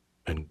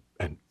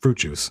fruit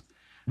juice,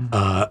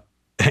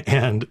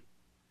 and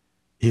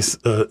he's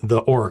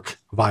the orc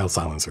Vile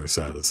Silencer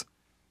says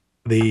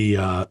wait,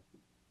 I'm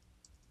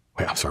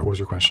sorry, what was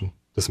your question?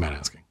 This man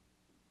asking.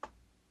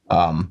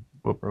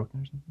 What broken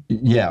or something?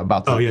 Yeah,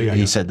 about the. Yeah.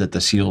 He said that the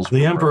seals.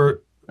 The were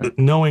emperor,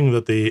 broken. knowing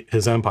that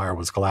his empire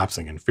was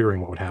collapsing and fearing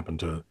what would happen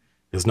to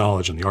his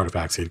knowledge and the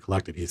artifacts he had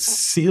collected, he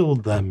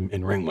sealed them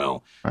in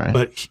Ringwell. Right.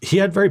 But he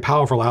had very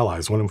powerful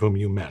allies, one of whom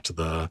you met,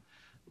 the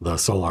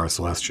Solar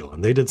Celestial,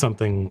 and they did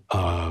something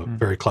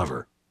very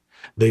clever.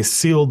 They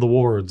sealed the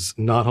wards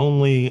not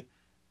only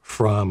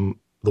from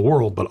the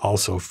world but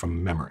also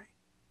from memory,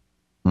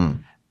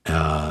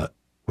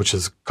 which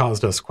has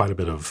caused us quite a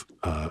bit of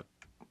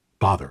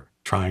bother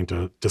trying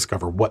to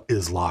discover what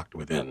is locked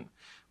within.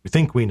 We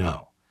think we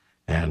know.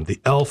 And the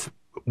elf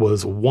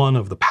was one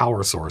of the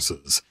power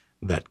sources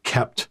that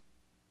kept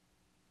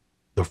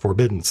the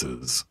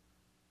forbiddances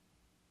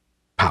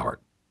powered.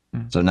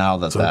 So now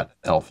that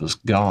elf is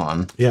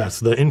gone.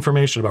 Yes, the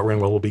information about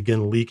Ringwell will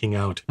begin leaking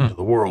out into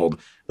the world.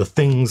 The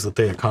things that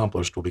they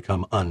accomplished will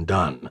become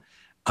undone.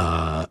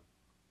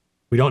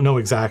 We don't know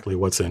exactly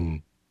what's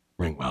in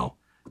Ringwell,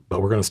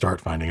 but we're going to start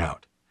finding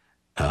out.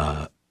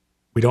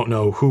 We don't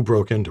know who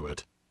broke into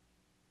it.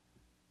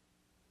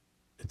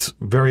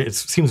 It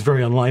seems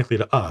very unlikely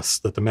to us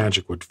that the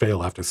magic would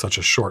fail after such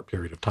a short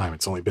period of time.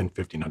 It's only been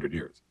 1,500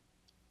 years.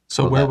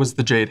 So where was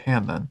the Jade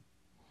Hand then?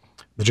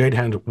 The Jade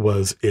Hand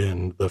was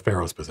in the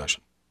Pharaoh's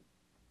possession.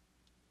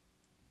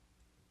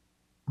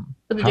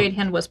 But the Jade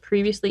Hand was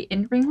previously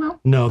in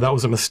Ringwell? No, that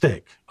was a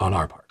mistake on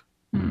our part.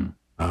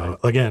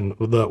 Again,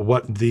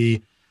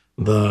 the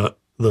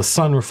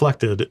sun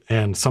reflected,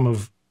 and some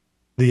of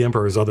the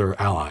Emperor's other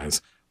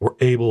allies were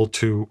able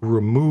to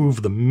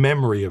remove the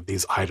memory of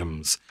these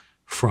items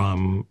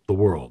from the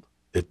world,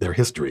 their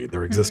history,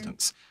 their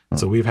existence.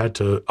 So we've had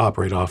to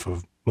operate off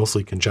of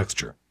mostly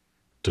conjecture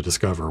to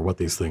discover what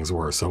these things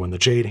were. So when the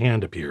Jade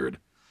Hand appeared,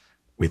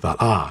 we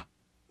thought,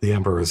 the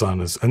Emperor is on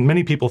his, and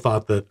many people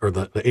thought that, or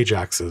the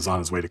Ajax is on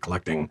his way to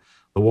collecting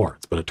the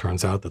wards, but it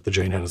turns out that the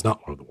Jade Hand is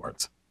not one of the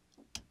wards.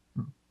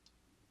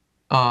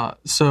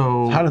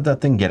 So How did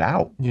that thing get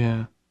out?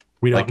 Yeah,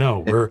 We don't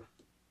know.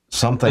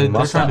 Something they're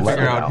must trying have to let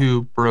figure it out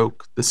who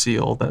broke the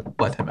seal that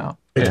let him out.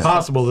 It's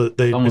possible that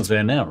Someone's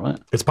there now, right?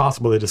 It's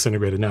possible they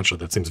disintegrated naturally.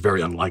 That seems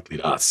very unlikely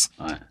to us.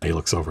 Right. And he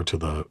looks over to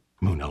the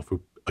moon elf,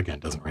 who again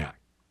doesn't react.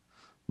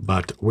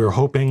 But we're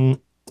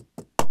hoping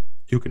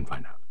you can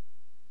find out.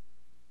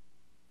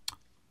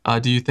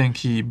 Do you think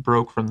he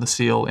broke from the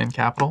seal in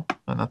Capital,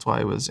 and that's why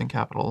he was in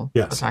Capital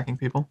attacking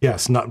people?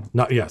 Yes,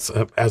 yes.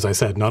 As I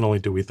said, not only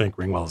do we think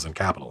Ringwell is in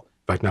Capital,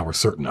 in fact, now we're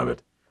certain of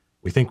it.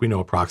 We think we know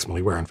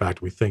approximately where. In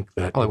fact, we think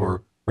that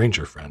your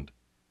ranger friend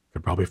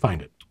could probably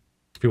find it.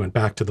 If you went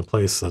back to the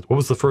place what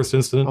was the first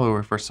incident? Oh,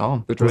 we first saw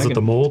him. Was it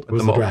the mold? It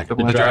was the dragon.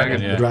 The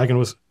dragon, yeah. The dragon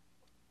was.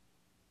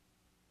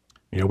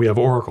 We have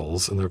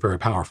oracles, and they're very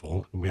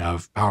powerful, and we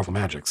have powerful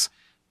magics,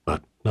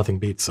 but nothing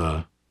beats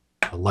a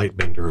light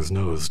bender's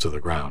nose to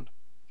the ground.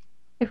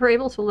 If we're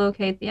able to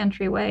locate the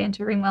entryway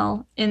into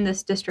Ringwell in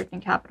this district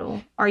and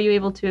capital, are you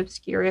able to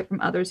obscure it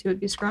from others who would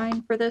be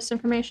scrying for this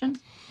information?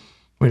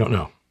 We don't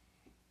know.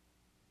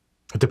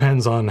 It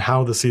depends on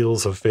how the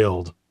seals have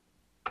failed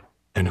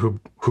and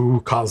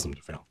who caused them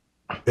to fail.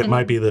 It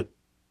might be that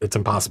it's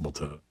impossible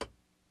to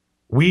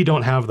We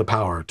don't have the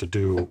power to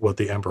do what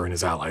the Emperor and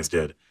his allies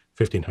did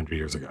 1,500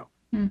 years ago.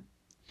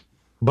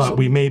 But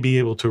we may be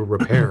able to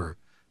repair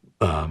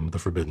the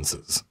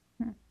forbiddances.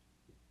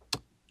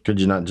 Could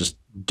you not just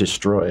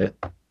destroy it?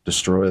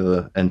 Destroy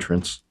the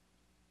entrance?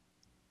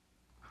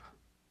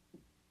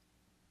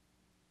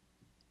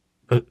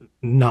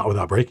 Not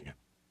without breaking it.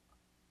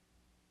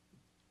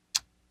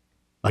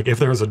 Like if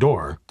there's a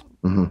door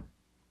and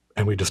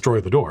we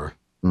destroy the door,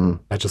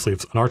 that just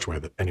leaves an archway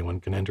that anyone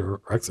can enter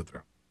or exit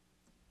through.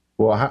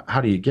 Well, how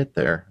do you get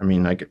there? I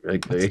mean, I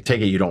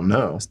take it you don't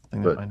know. That's the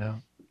thing to find out.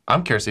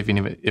 I'm curious if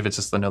it's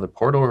just another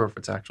portal or if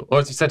it's actual. Well,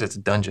 as you said, it's a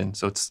dungeon,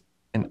 so it's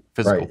in a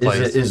physical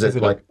place. Is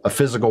it like a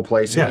physical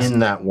place in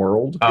that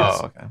world?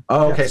 Oh, okay.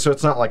 Oh, okay. So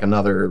it's not like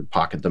another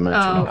pocket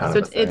dimension. Oh,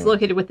 so it's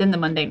located within the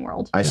mundane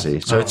world. I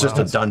see. So it's just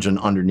a dungeon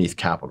underneath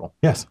Capital.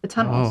 Yes. The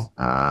tunnels.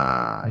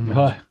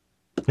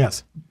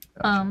 Yes.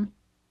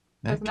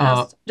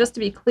 Just to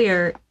be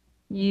clear,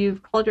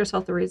 you've called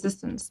yourself the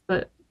Resistance,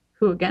 but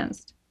who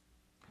against?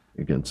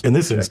 In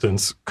this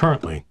instance,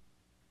 currently,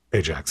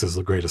 Ajax is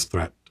the greatest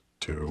threat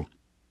to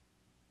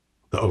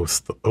the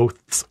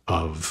oaths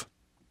of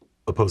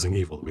opposing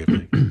evil that we have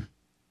taken.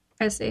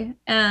 I see.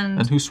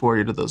 And who swore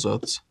you to those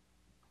oaths?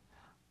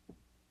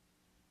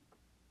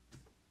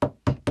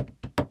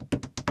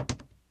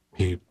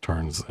 He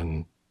turns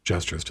and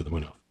gestures to the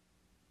moon elf.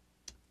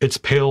 Its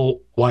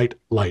pale white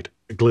light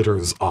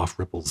glitters off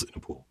ripples in a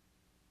pool.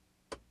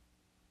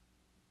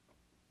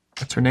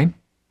 That's her name?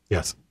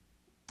 Yes.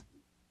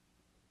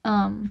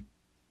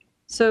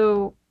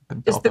 So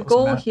is the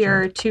goal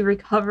here to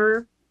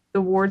recover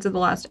the wards of the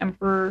last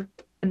emperor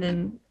and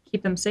then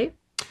keep them safe?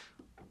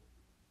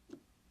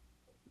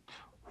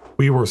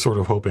 We were sort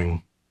of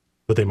hoping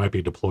that they might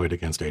be deployed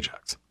against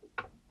Ajax.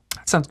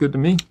 That sounds good to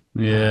me.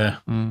 Yeah.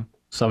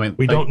 Something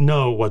we don't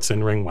know what's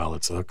in Ringwell.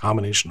 It's a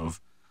combination of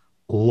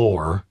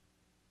lore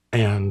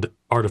and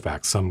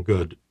artifacts, some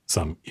good,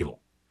 some evil.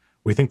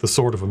 We think the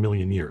Sword of a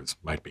Million Years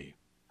might be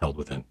held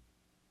within.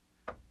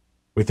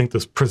 We think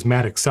this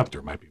prismatic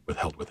scepter might be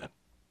withheld within.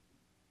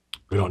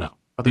 We don't know.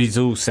 These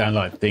all sound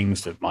like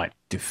things that might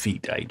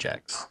defeat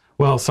Ajax.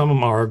 Well,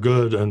 some are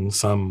good and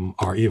some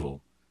are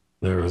evil.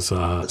 There's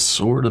the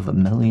Sword of a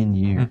Million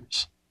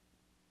Years.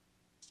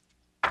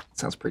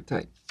 Sounds pretty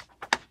tight.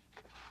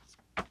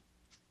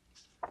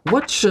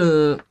 What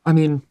should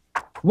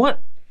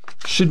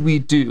we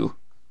do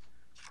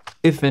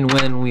if and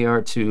when we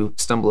are to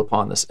stumble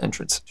upon this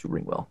entrance to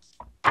Ringwell?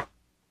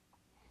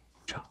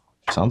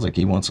 Sounds like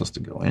he wants us to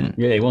go in.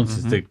 Yeah, he wants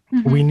us to.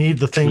 We need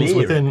the things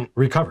within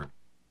recovered.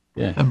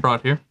 Yeah, and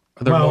brought here.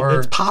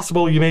 It's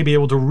possible you may be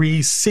able to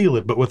reseal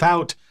it, but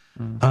without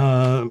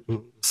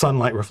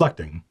sunlight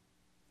reflecting,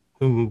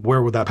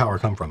 where would that power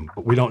come from?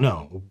 But we don't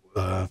know.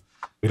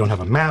 We don't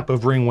have a map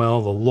of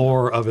Ringwell. The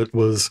lore of it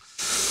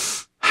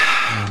was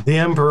the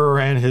Emperor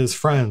and his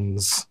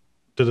friends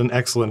did an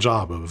excellent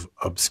job of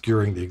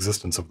obscuring the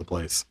existence of the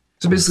place.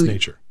 So basically,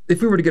 nature.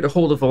 If we were to get a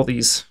hold of all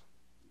these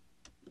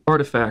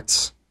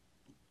artifacts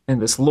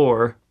and this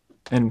lore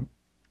and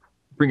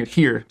bring it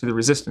here to the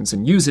Resistance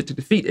and use it to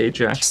defeat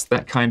Ajax,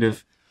 that kind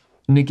of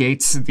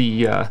negates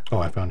the...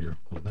 I found your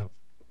note.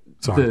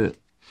 Sorry.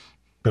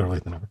 Better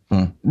late than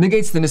ever.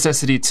 Negates the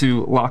necessity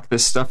to lock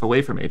this stuff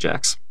away from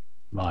Ajax.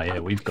 Oh, yeah,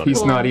 we've got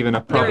He's not even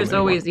a problem. There is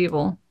always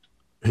evil.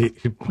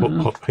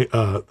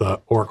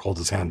 The orc holds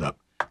his hand up,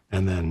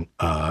 and then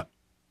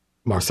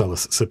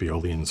Marcellus Scipio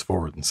leans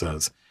forward and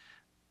says,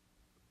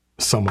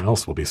 someone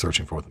else will be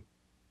searching for them.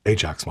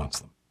 Ajax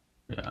wants them.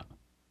 Yeah.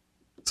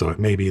 So it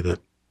may be that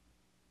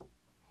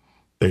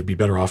they'd be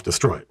better off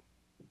destroyed.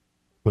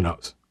 Who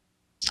knows?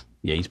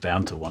 Yeah, he's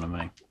bound to want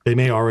me. They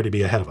may already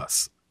be ahead of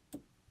us.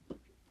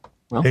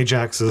 Well,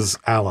 Ajax's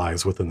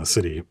allies within the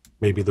city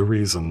may be the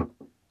reason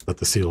that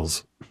the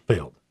seals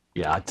failed.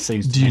 Yeah, it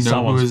seems to be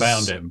someone's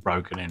found it and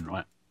broken in,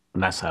 right?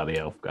 And that's how the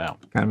elf got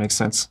out. Kind of makes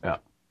sense. Yeah.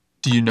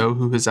 Do you know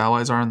who his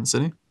allies are in the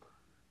city?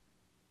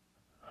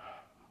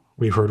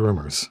 We've heard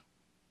rumors.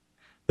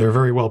 They're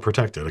very well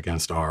protected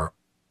against our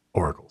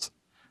oracles,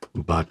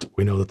 but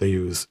we know that they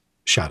use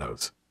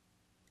shadows.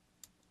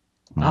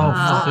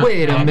 Oh,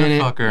 wait a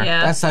minute.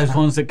 Yeah. That's those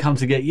ones that come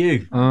to get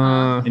you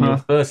in your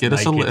first. Get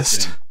us a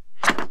list.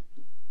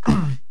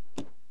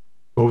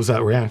 What was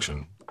that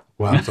reaction?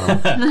 Wow, I'm sorry.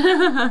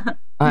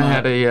 I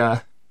had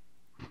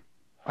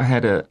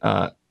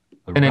an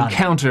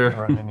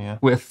encounter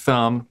with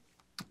a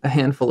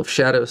handful of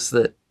shadows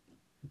that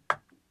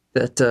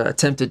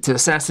attempted to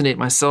assassinate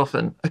myself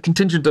and a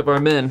contingent of our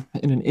men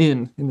in an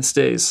inn in the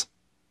Stays.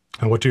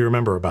 And what do you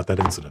remember about that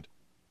incident?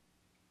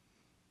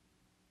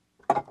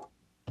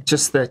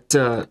 Just that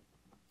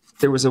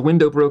there was a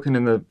window broken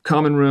in the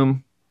common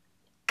room.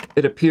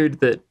 It appeared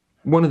that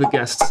one of the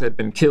guests had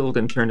been killed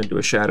and turned into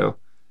a shadow,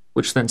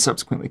 which then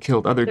subsequently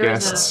killed other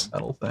guests.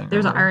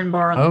 There's an iron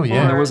bar on the floor.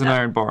 Yeah, there was an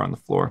iron bar on the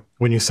floor.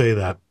 When you say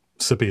that,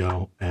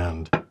 Scipio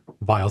and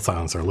Vile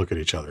Silencer look at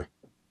each other,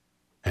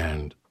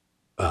 and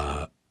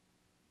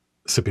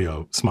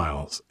Scipio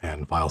smiles,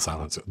 and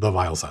the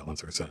Vile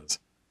Silencer says,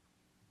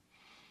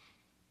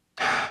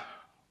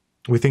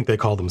 We think they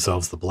call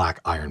themselves the Black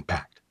Iron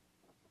Pact.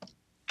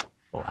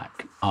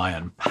 Black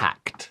Iron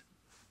Pact.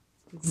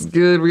 It's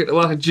good. We get a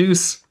lot of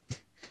juice.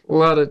 A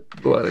lot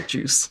of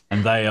juice.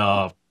 And they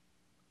are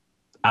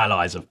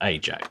allies of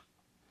Ajax.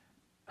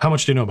 How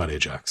much do you know about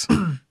Ajax?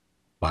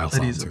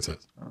 Bioscience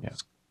says.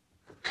 Yes.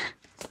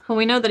 Well,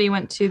 we know that he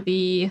went to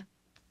the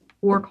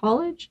War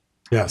College.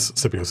 Yes,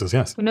 Scipio says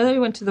yes. We know that he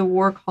went to the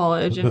War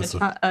College and That's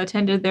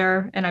attended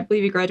there, and I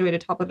believe he graduated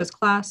top of his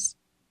class.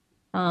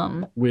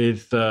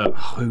 With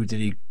who did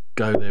he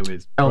go there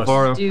with?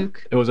 Alvaro.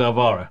 Duke. It was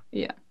Alvaro.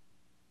 Yeah.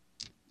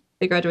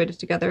 They graduated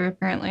together,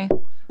 apparently.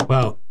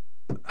 Well,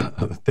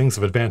 things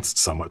have advanced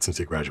somewhat since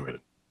he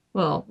graduated.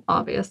 Well,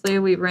 obviously,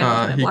 we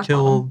ran into He Black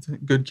killed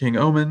Good King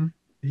Omen.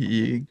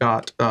 He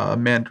got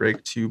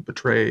Mandrake to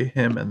betray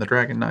him and the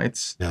Dragon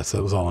Knights. Yes,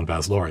 that was all in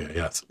Vasloria,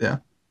 yes. Yeah.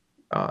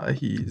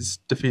 He's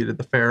defeated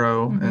the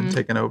Pharaoh and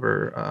taken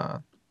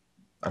over.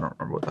 I don't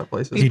remember what that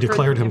place is. He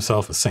declared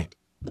himself a saint.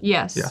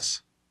 Yes.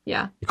 Yes.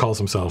 Yeah. He calls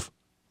himself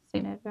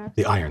Saint Ajax.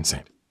 the Iron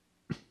Saint.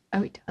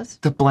 Oh, he does.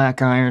 The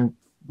Black Iron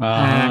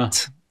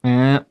Pact.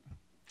 Yeah.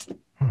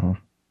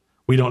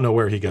 We don't know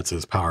where he gets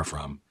his power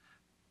from.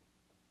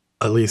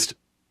 At least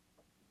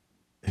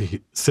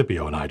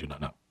Scipio and I do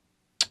not know.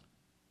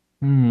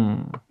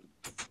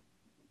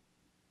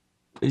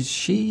 Is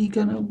she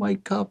gonna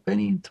wake up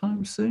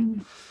anytime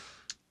soon?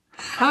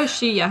 How is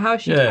she? Yeah, how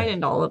is she tied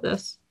into all of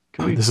this?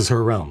 This is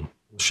her realm.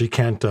 She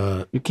can't.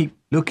 You keep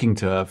looking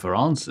to her for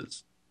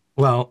answers.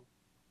 Well,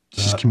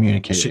 She's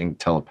communicating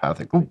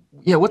telepathically.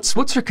 Yeah,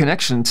 what's her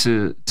connection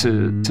to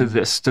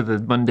this, to the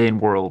mundane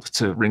world,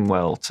 to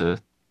Ringwell, to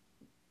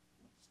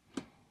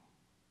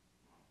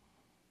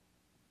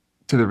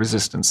the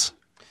Resistance?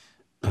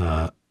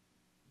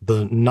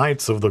 the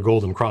Knights of the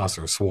Golden Cross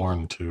are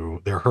sworn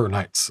to. They're her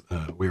knights.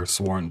 We are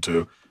sworn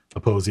to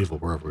oppose evil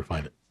wherever we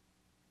find it.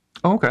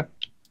 Oh, okay.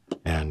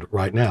 And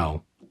right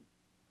now,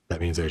 that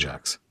means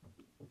Ajax.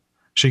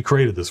 She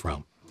created this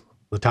realm.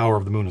 The Tower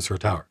of the Moon is her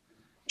tower.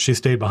 She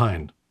stayed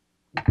behind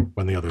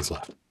when the others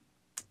left.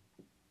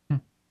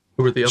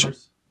 Who were the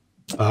others?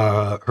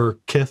 Her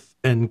kith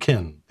and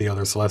kin, the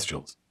other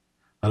Celestials.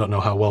 I don't know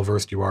how well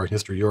versed you are in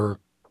history. Your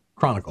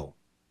chronicle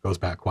goes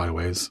back quite a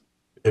ways.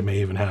 It may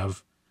even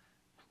have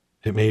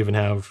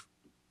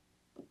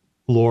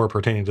lore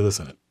pertaining to this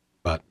in it.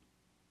 But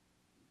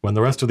when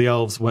the rest of the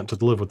elves went to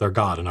live with their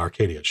god in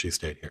Arcadia, she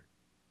stayed here.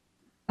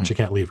 She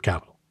can't leave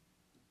capital.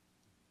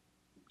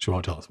 She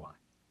won't tell us why.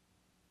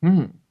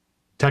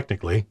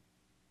 Technically,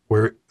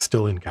 we're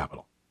still in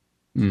capital.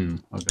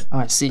 Okay. Oh,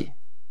 I see.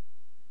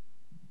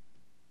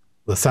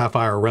 The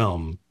Sapphire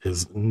realm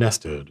is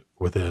nested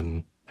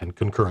within and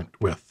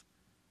concurrent with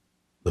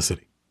the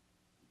city.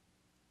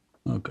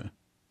 Okay.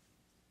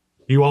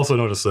 You also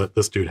notice that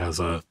this dude has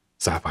a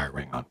sapphire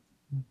ring on.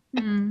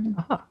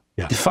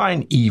 Yeah.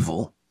 Define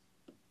evil.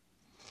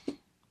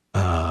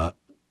 Just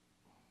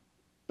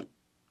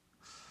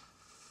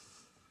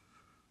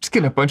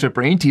getting a bunch of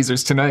brain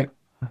teasers tonight.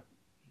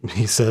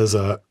 He says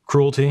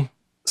cruelty,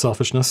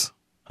 selfishness,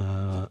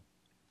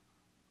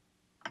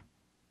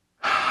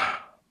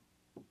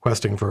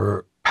 questing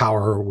for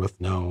power with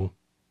no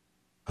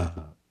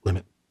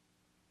limit.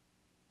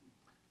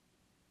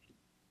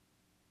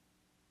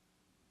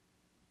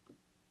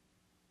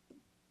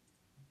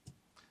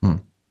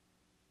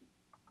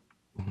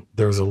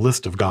 There's a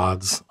list of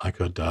gods I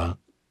could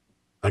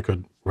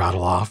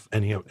rattle off,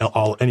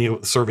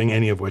 serving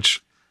any of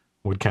which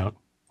would count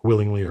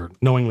willingly or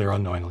knowingly or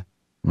unknowingly.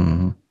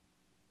 Mm-hmm.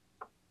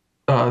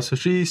 So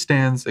she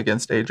stands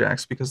against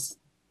Ajax because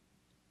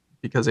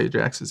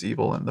Ajax is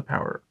evil and the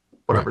power,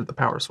 whatever the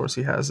power source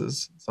he has,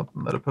 is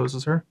something that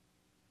opposes her.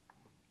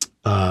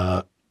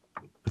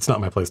 It's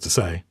not my place to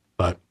say,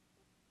 but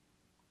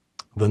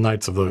the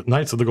Knights of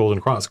the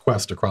Golden Cross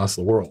quest across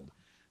the world,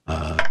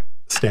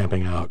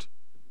 stamping out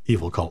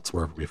evil cults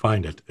wherever we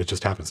find it. It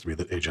just happens to be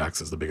that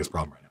Ajax is the biggest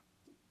problem right now.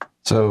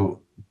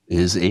 So,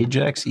 is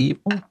Ajax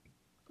evil?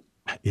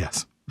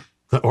 Yes.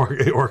 The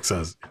orc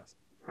says yes.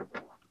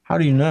 How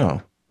do you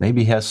know?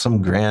 Maybe he has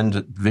some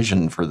grand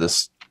vision for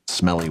this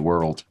smelly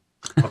world.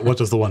 What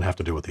does the one have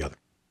to do with the other?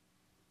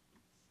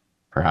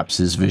 Perhaps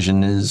his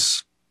vision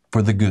is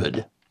for the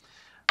good.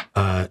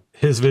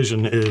 His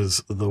vision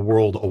is the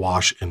world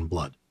awash in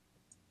blood.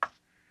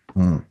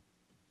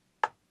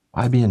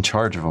 Why be in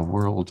charge of a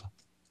world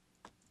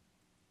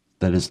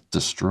that is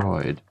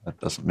destroyed? That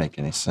doesn't make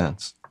any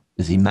sense.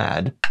 Is he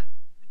mad?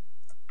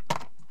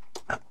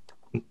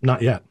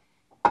 Not yet.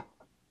 I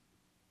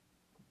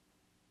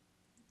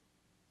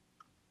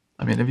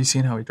mean, have you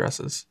seen how he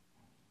dresses?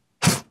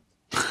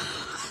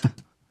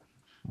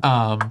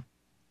 Who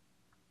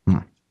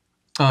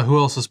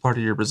else is part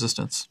of your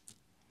resistance?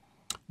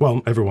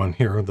 Well, everyone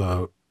here,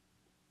 the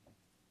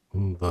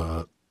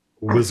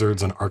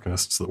wizards and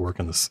arcanists that work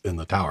in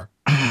the tower.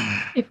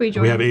 If we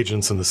join, we have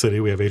agents in the city.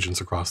 We have agents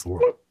across the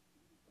world.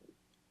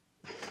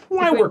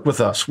 Why work with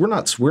us?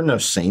 We're no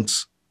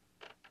saints.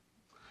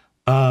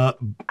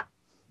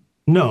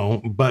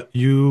 No, but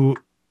you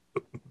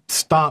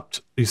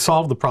solved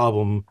the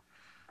problem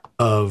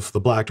of the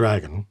Black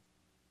Dragon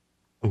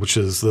which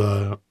is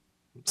the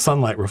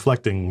sunlight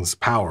reflecting's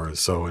power is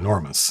so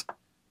enormous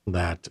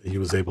that he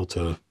was able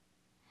to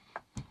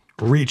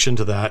reach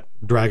into that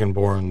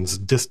Dragonborn's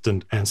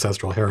distant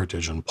ancestral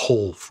heritage and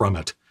pull from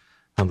it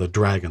on the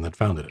dragon that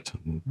founded it.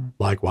 And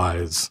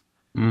likewise,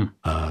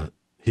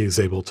 he's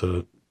able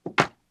to,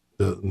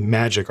 the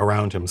magic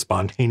around him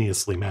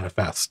spontaneously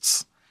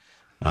manifests.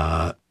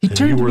 He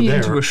turned me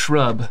into a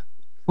shrub.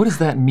 What does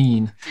that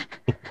mean?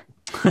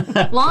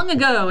 Long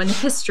ago in the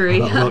history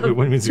of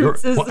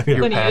Prince's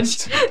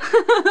lineage.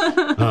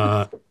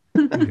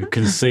 You're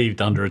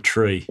conceived under a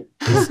tree.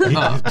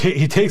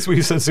 He takes what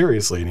you said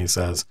seriously, and he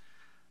says,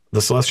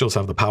 the Celestials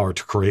have the power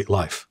to create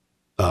life,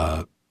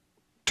 to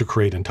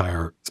create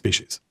entire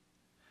species.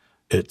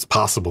 It's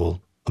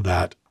possible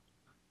that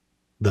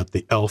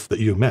the elf that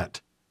you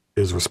met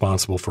is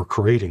responsible for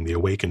creating the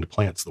awakened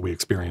plants that we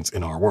experience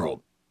in our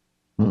world.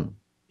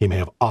 He may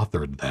have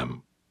authored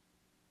them.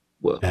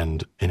 Whoa.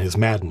 And in his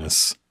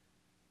madness,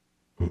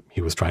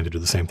 he was trying to do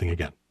the same thing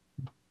again.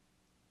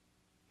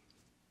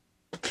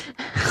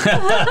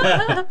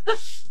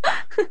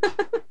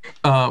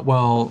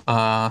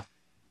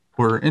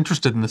 We're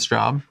interested in this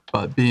job,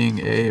 but being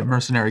a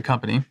mercenary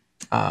company,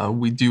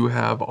 we do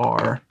have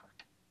our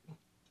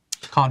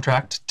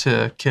contract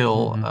to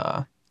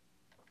kill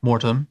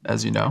Mortem,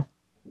 as you know,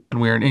 and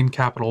we are in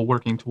capital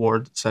working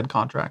toward said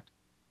contract.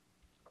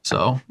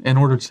 So, in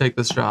order to take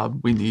this job,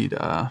 we need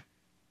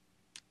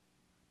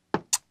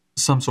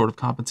some sort of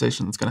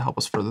compensation that's going to help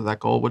us further that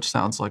goal, which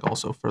sounds like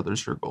also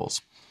furthers your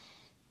goals.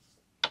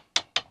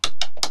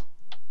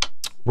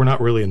 We're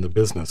not really in the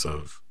business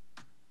of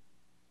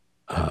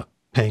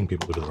paying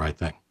people to do the right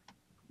thing.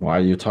 Why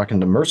are you talking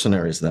to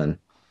mercenaries then?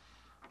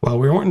 Well,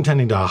 we weren't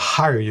intending to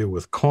hire you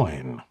with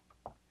coin,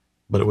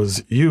 but it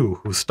was you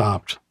who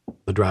stopped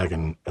the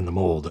dragon and the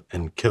mold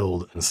and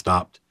killed and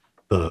stopped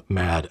the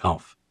mad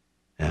elf.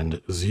 And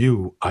it was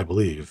you, I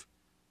believe,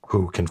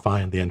 who can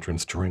find the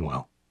entrance to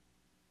Ringwell.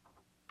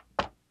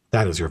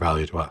 That is your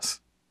value to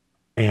us,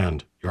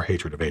 and your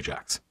hatred of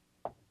Ajax.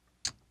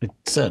 It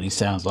certainly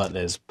sounds like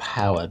there's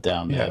power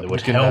down there that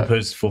would we can help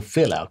us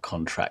fulfill our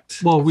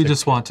contract. Well, we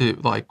just want to,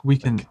 we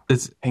can,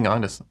 Hang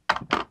on to some.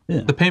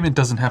 the payment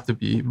doesn't have to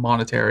be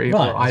monetary Right,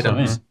 or that's what I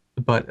items,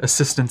 but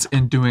assistance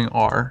in doing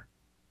our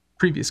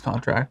previous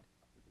contract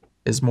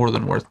is more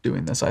than worth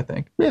doing this, I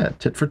think. Yeah,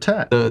 tit for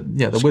tat. The Scratch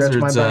my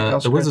wizard's back, I'll the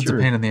scratch wizard's a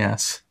yours. pain in the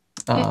ass.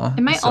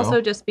 It might so- also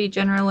just be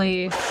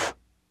generally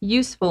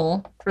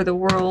useful for the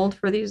world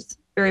for these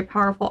very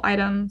powerful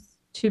items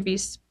to be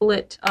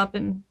split up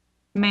and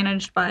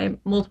managed by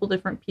multiple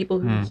different people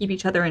who can keep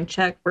each other in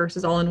check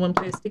versus all in one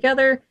place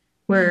together,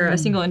 where a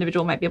single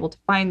individual might be able to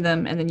find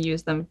them and then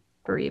use them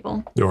for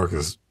evil. The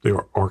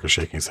orc is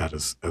shaking his head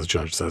as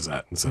Judge says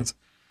that and says,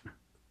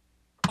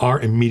 our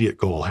immediate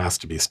goal has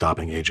to be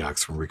stopping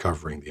Ajax from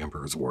recovering the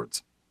Emperor's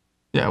wards.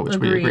 Yeah, which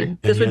we Agreed. agree.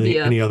 This would be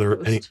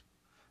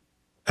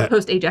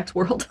post Ajax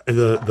world.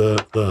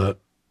 The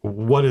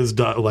what is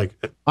done, like,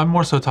 I'm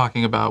more so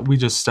talking about we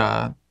just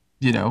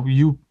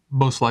you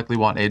most likely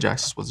want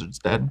Ajax's wizards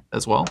dead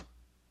as well,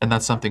 and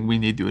that's something we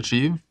need to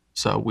achieve.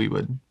 So we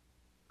would.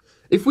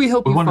 If we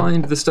help We you wanna-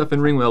 find the stuff in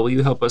Ringwell, will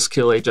you help us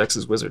kill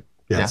Ajax's wizard?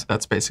 yes. Yeah,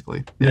 that's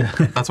basically. Yeah,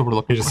 that's what we're He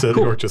looking just for. said,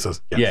 the orc just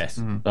says, yes. Yes.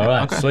 Mhm. All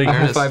right. Okay. Sweet. There it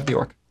High is. five the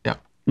orc.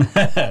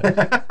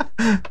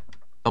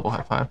 Double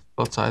high five,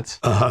 both sides.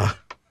 Uh-huh.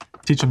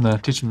 Teach them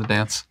the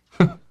dance.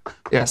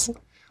 Yes.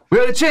 We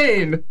got a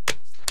chain!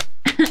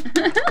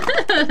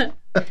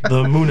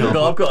 The moon elf,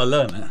 I've got to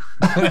learn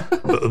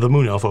that. the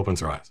moon elf opens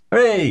her eyes,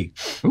 Hey.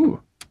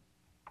 Ooh.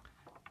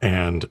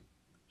 and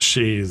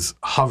she's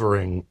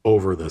hovering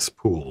over this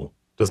pool.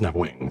 Doesn't have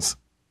wings.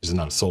 She's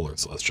not a solar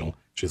celestial.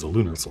 She's a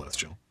lunar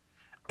celestial.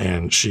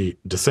 And she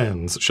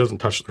descends. She doesn't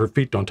touch, her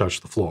feet don't touch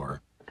the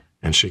floor.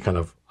 And she kind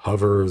of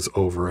hovers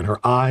over, and her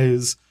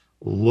eyes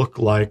look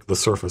like the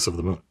surface of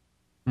the moon.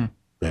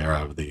 They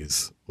have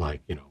these,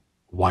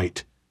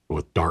 white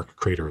with dark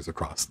craters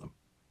across them.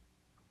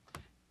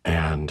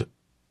 And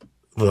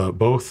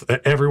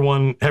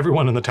everyone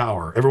in the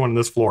tower, everyone in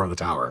this floor of the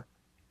tower,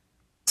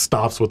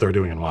 stops what they're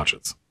doing and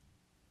watches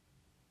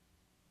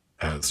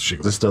as she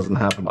goes. This doesn't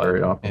happen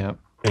very often. Yeah.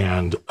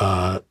 And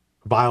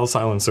Vile,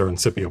 Silencer, and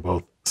Scipio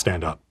both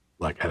stand up,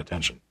 at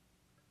attention.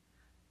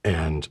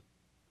 And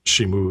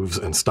she moves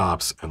and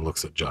stops and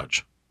looks at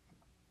Judge.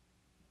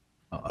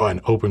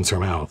 And opens her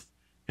mouth.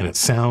 And it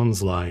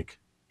sounds like,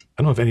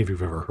 I don't know if any of you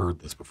have ever heard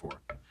this before.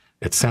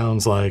 It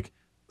sounds like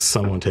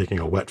someone taking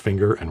a wet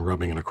finger and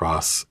rubbing it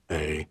across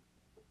a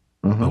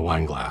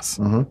wine glass.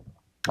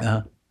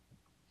 Mm-hmm.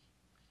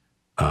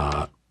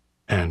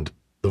 And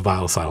the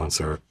Vile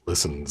Silencer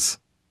listens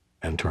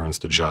and turns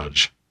to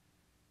Judge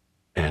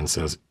and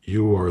says,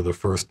 you are the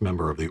first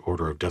member of the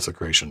Order of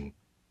Desecration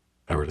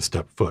ever to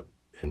step foot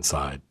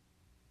inside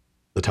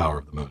the Tower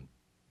of the Moon.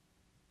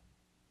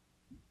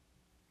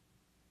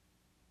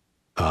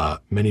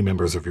 Many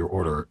members of your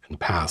order in the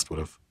past would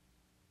have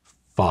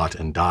fought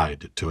and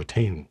died to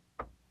attain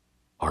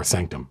our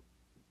sanctum.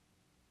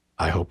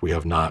 I hope we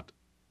have not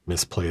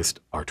misplaced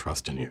our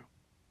trust in you.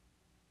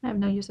 I have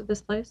no use of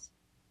this place.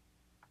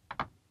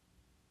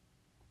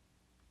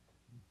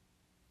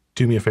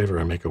 do me a favor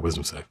and make a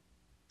wisdom save.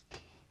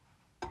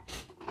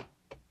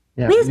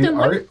 Yeah, Wisdom.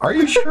 are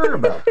you sure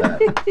about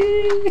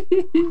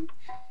that?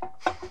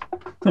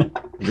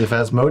 If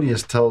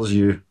Asmodeus tells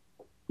you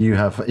you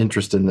have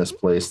interest in this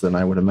place, then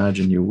I would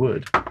imagine you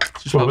would.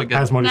 Probably good.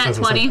 Asmodeus Nat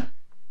hasn't said-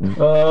 20.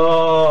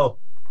 Oh,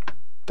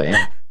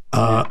 Damn.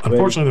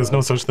 unfortunately, there's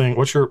no such thing.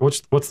 What's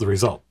the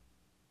result?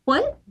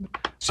 What?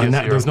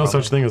 There's no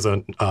such thing as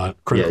a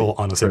critical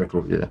on a saving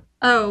throw. Yeah.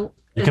 Oh,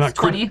 You it's cannot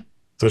 20.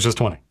 So it's just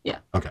 20. Yeah.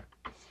 Okay.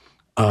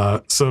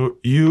 So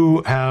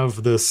you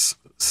have this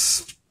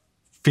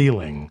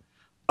feeling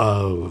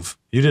of,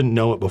 you didn't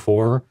know it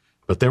before,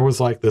 but there was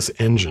like this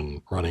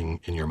engine running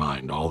in your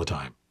mind all the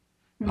time.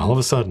 And all of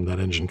a sudden, that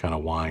engine kind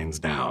of winds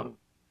down,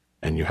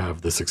 and you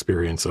have this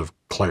experience of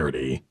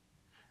clarity,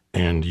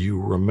 and you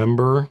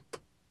remember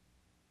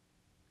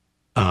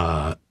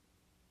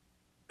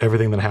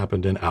everything that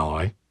happened in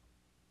Alloy.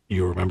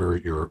 You remember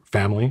your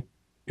family.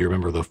 You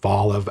remember the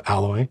fall of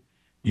Alloy.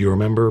 You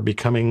remember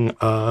becoming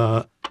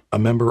a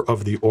member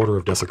of the Order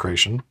of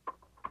Desecration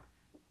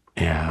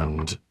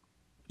and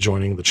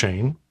joining the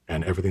Chain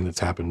and everything that's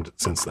happened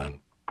since then.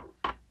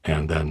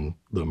 And then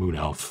the Moon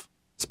Elf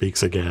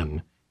speaks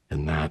again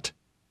in that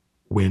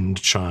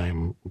wind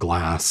chime,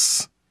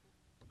 glass,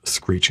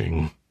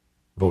 screeching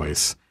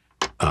voice.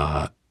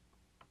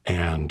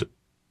 And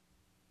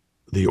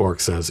the orc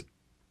says,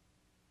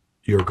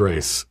 "Your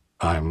Grace,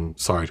 I'm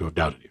sorry to have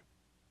doubted you."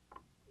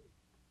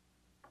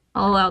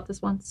 I'll allow it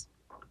this once.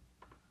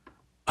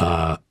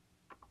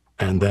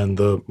 And then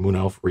the Moon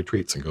Elf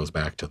retreats and goes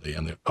back to the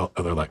end.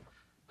 They're like,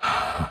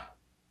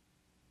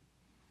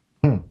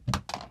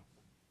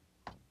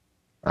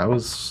 That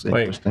was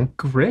Wait. interesting.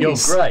 Grace. Your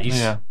Grace.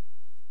 Yeah.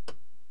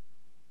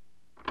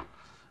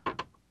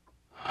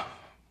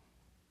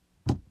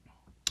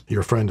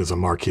 "Your friend is a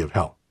Marquis of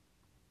Hell."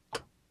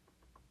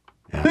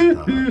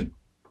 And,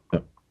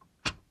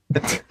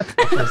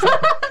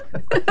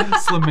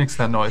 Slim makes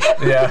that noise.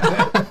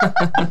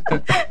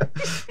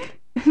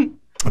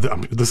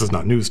 this is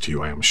not news to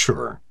you, I am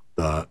sure,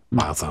 the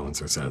Mild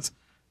Silencer says.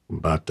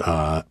 But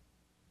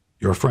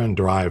your friend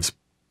derives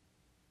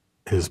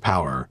his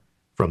power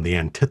from the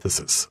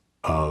antithesis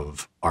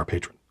of our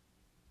patron.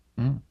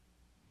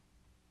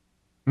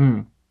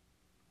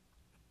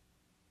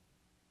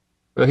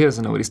 Well, he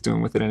doesn't know what he's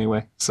doing with it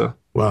anyway, so.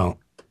 Well,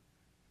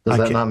 Does I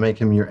that can't- not make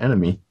him your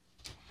enemy?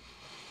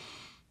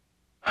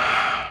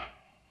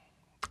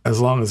 as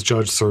long as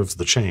Judge serves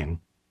the Chain,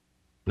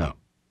 no.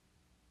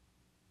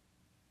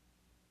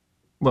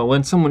 Well,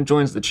 when someone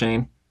joins the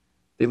Chain,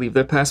 they leave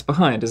their past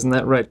behind. Isn't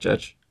that right,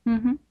 Judge?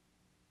 Mm-hmm.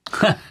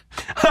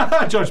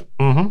 Judge,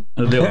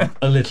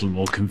 A little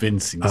more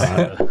convincing.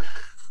 sir.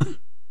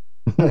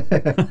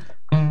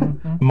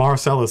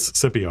 Marcellus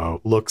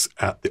Scipio looks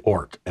at the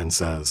orc and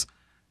says,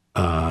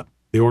 the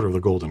Order of the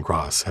Golden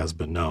Cross has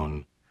been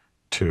known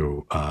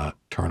to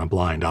turn a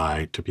blind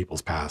eye to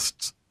people's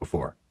pasts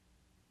before.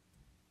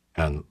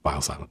 And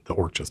Vile Silent, the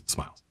orc just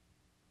smiles.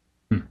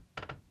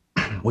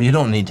 Well, you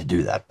don't need to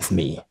do that with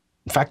me.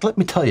 In fact, let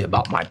me tell you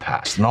about my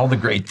past and all the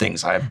great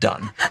things I have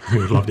done. We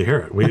would love to hear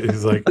it.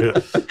 He's like, he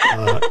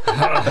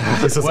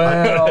says,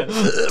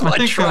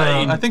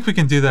 I think we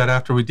can do that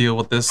after we deal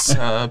with this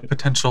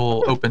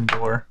potential open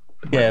door.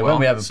 Yeah, when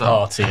we have a So-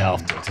 party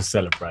after to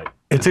celebrate.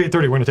 it's 8:30,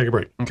 we're going to take a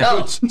break.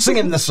 Oh,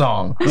 singing the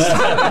song. He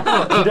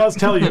does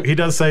tell you, he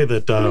does say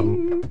that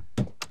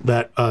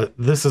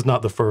this is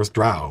not the first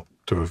drow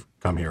to have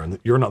come here, and that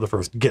you're not the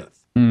first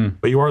Gith,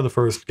 but you are the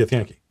first Gith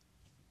Yankee.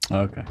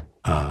 Okay.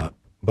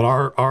 But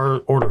our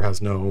order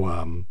has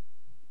no,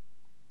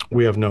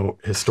 we have no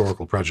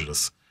historical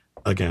prejudice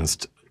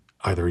against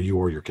either you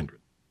or your kindred.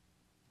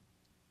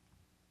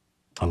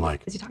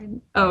 Unlike, Is he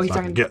talking? Oh, he's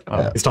talking.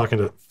 he's talking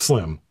to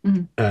Slim,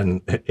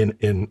 and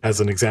in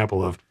as an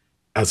example of,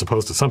 as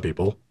opposed to some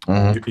people,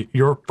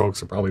 your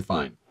folks are probably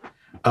fine.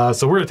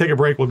 So we're going to take a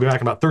break. We'll be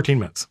back in about 13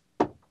 minutes.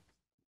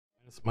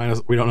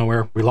 Minus, we don't know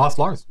where we lost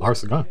Lars.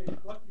 Lars is gone.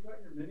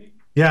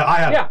 Yeah, I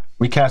have. Yeah.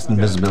 We cast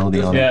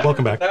invisibility on Yeah. him.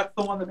 Welcome back. That's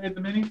the one that made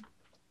the mini?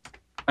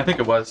 I think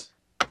it was.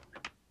 All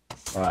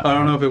right. I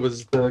don't know if it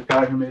was the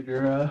guy who made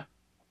your...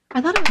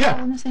 I thought it was all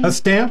in the same. A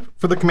stamp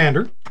for the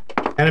commander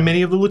and a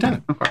mini of the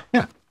lieutenant.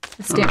 Yeah.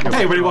 Stamp.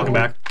 Hey, everybody, welcome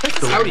back.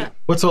 Howdy.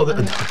 What's all the?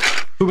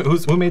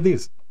 Who made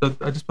these?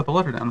 I just put the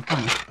letter down in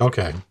front of you.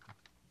 Okay.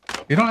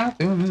 You don't have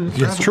to.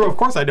 It's true. Of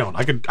course I don't.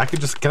 I could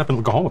just get up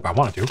and go home if I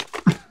wanted to.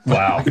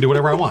 Wow. I could do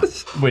whatever I want.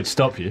 Which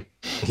stop you?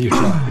 You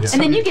try, yeah.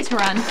 And then you get to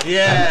run.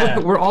 Yeah.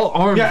 We're all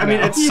armed. Yeah, I mean,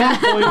 now. at some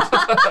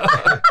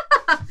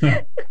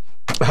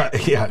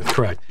point. Yeah,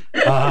 correct.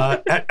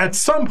 At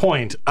some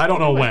point, I don't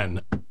know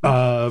when,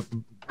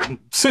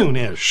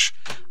 soon-ish,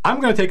 I'm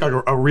going to take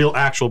a real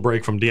actual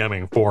break from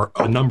DMing for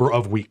a number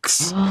of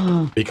weeks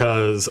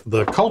because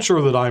the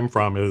culture that I'm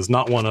from is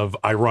not one of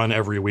I run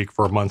every week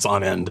for months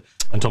on end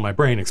until my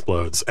brain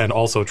explodes and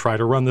also try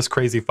to run this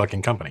crazy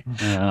fucking company.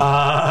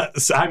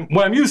 So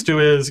what I'm used to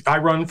is I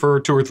run for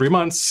 2 or 3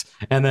 months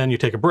and then you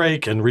take a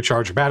break and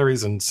recharge your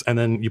batteries and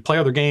then you play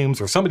other games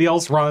or somebody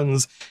else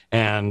runs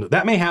and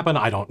that may happen.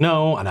 I don't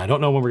know. And I don't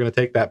know when we're going to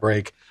take that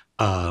break.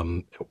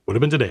 It would have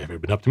been today if it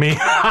had been up to me.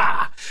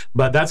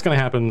 But that's going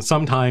to happen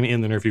sometime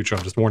in the near future.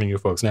 I'm just warning you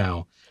folks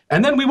now.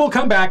 And then we will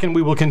come back and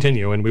we will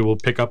continue and we will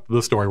pick up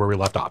the story where we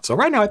left off. So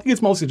right now, I think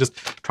it's mostly just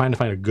trying to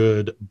find a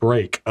good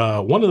break.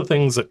 One of the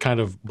things that kind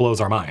of blows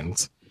our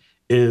minds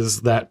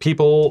is that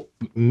people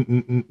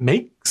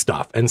make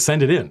stuff and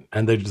send it in.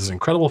 And there's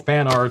incredible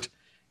fan art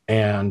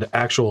and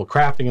actual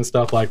crafting and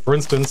stuff. Like, for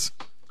instance,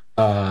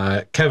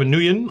 Kevin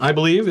Nguyen, I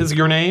believe, is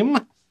your name.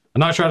 I'm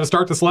not sure how to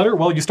start this letter.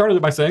 Well, you started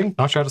it by saying,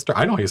 not sure how to start.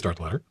 I know how you start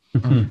the letter.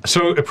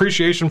 So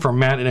appreciation from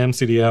Matt and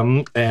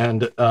MCDM.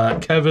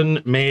 And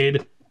Kevin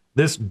made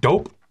this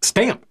dope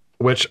stamp,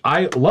 which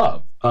I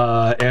love.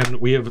 And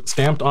we have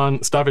stamped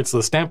on stuff. It's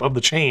the stamp of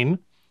the chain.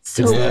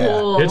 So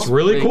cool. It's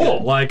really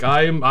cool. Like,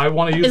 I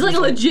want to use it's like a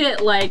legit,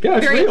 like,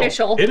 very real.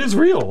 official. It is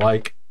real.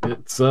 Like,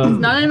 it's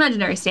not an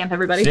imaginary stamp,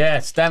 everybody. Yeah,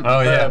 stamp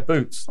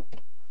boots.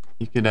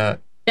 You could Now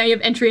you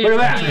have entry Look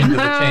into at that. into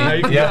the chain. Now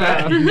you can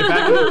get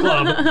back into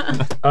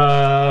the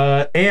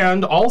club.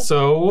 And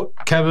also,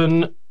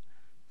 Kevin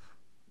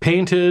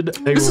painted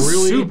a This is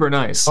really super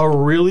nice. a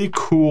really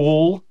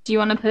cool. Do you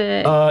want to put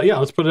it? Yeah,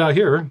 let's put it out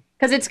here.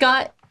 Because it's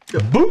got.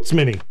 Boots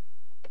mini.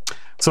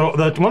 So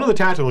one of the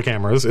tactical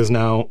cameras is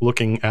now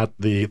looking at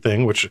the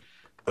thing, which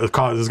is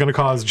going to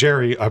cause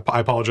Jerry. I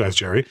apologize,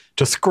 Jerry,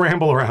 to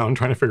scramble around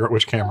trying to figure out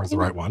which camera is the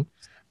right one.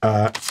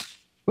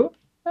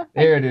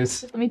 There it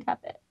is. Let me tap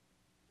it.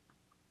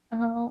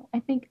 Oh, I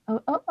think.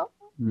 Oh.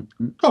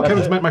 Oh,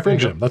 Kevin's met my friend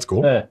Jim. That's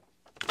cool.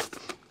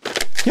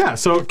 Yeah,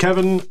 so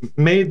Kevin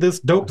made this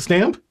dope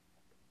stamp,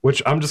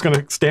 which I'm just going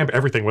to stamp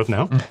everything with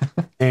now.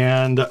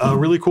 And a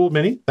really cool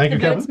mini. Thank you,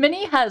 The Kevin. Boots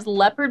Mini has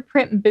leopard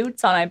print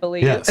boots on, I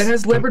believe. Yes. It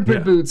has leopard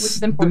print boots. Which is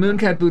The important.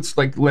 Mooncat boots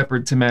like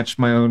leopard to match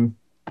my own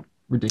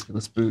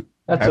ridiculous boot.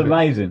 That's habit.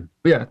 amazing.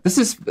 But yeah,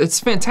 it's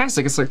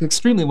fantastic. It's like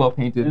extremely well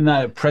painted. In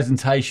that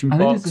presentation I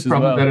box think this is as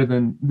probably well. better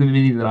than the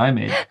mini that I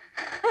made.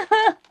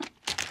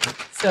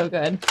 So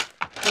good.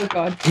 Oh,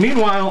 God.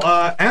 Meanwhile,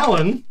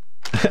 Alan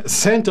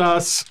sent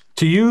us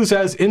to use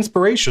as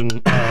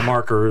inspiration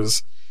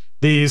markers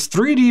these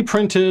 3D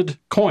printed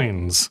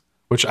coins,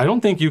 which I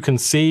don't think you can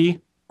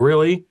see,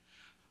 really,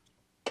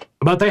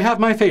 but they have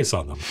my face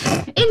on them.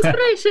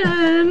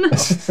 Inspiration!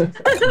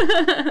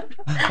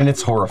 And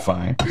it's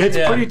horrifying. It's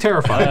pretty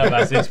terrifying.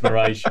 That's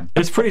inspiration.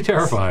 It's pretty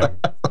terrifying.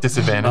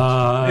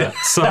 Disadvantage.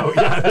 So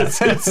yeah,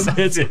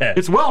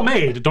 it's well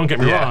made. Don't get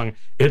me wrong.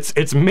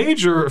 Its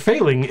major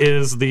failing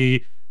is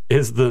the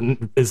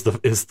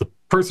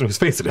person whose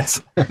face it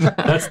is.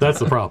 That's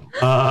the problem.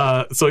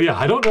 So yeah,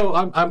 I don't know.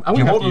 I'm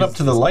You gonna hold have it to up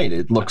to the light,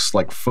 it looks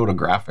like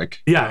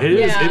photographic. Yeah, it is.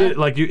 Yeah. It is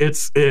like you.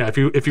 It's if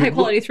you High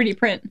quality 3D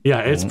print. Yeah,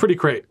 it's pretty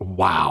great.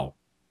 Wow.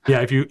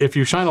 Yeah, if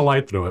you shine a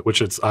light through it,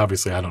 which it's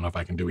obviously I don't know if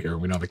I can do here.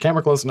 We don't have a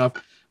camera close enough,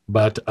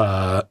 but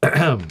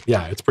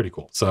yeah, it's pretty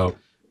cool. So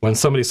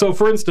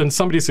for instance,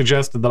 somebody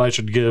suggested that I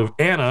should give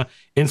Anna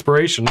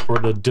inspiration for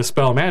the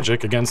dispel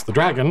magic against the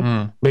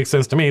dragon. Makes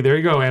sense to me. There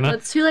you go, Anna. Well,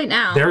 it's too late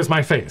now. There's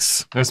my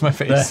face. There's my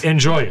face.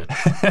 Enjoy it.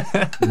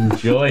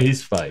 Enjoy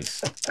his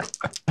face.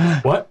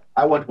 What?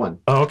 I want one.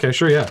 Oh, okay,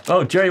 sure, yeah.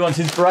 Oh, Jerry wants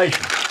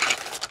inspiration.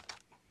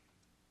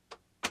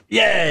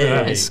 Yay!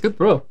 Nice, good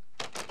throw.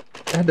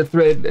 I had to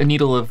thread a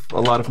needle of a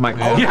lot of my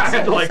clothes. Yeah, I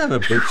had to, like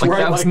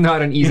that was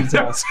not an easy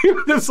task.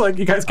 It's like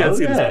you guys can't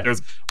see this. But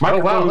there's Oh wow,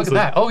 look microphones at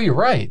that. Oh, you're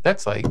right.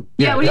 That's like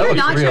Yeah, when that you're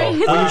looks not real. trying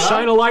to when you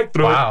shine a light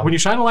through Wow. it, when you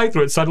shine a light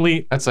through it,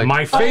 suddenly That's like-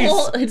 my face,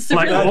 it's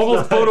like super-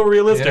 almost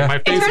photorealistic. Yeah. My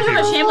It face turns from a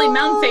appears. shambling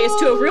mountain face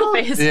to a real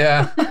face.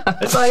 Yeah.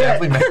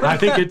 Sadly, man. I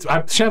think it's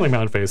Shanley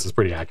Mountain face is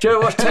pretty Do you accurate.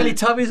 ever watch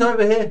Teletubbies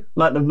over here?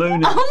 Like the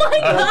moon. Oh my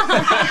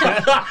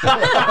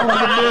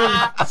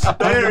god!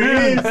 There he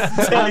is.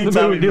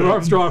 Teletubby Neil moon.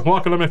 Armstrong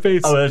walking on my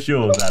face. Oh, that's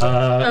yours.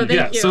 Adam. thank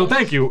Yeah. you. So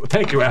thank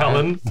you,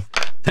 Alan.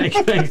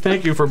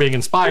 Thank you for being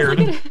inspired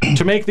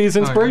to make these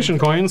inspiration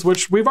coins,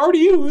 which we've already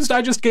used.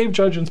 I just gave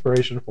Judge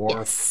inspiration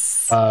for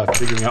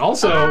figuring out.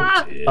 Also,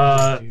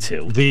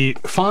 the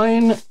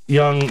fine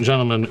young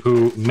gentleman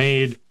who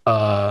made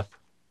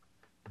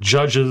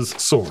Judge's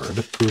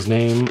sword, whose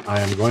name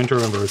I am going to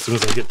remember as soon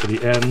as I get to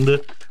the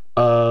end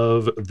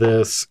of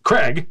this.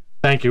 Craig,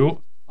 thank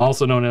you.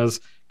 Also known as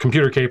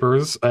Computer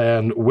Capers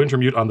and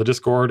Wintermute on the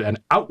Discord and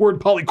Outward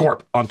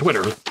Polycorp on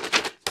Twitter,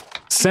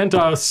 sent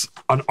us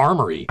an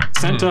armory.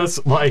 Sent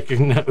us like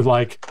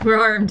We're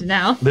armed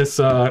now. this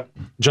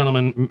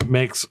gentleman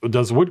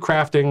does wood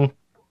crafting,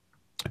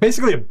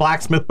 basically a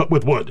blacksmith but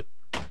with wood.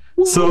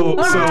 So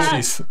I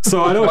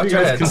don't know if you Watch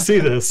your guys head. can see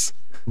this,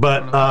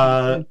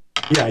 but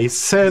yeah, he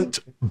sent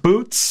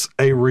boots,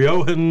 a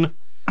Riohan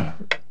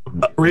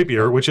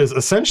rapier, which is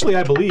essentially,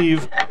 I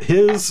believe,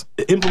 his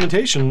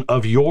implementation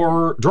of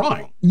your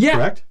drawing. Yeah.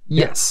 Correct?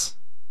 Yes.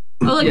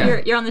 Oh look,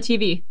 Yeah. you're on the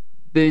TV.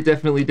 They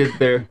definitely did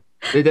their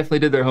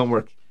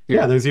homework.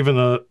 Yeah. There's even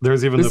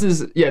This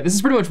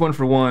is pretty much one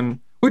for one.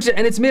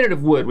 And it's made out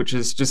of wood, which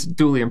is just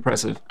duly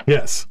impressive.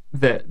 Yes.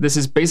 That this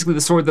is basically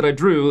the sword that I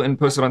drew and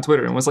posted on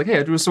Twitter and was like, hey,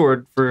 I drew a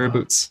sword for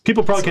boots.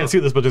 People probably can't see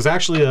this, but there's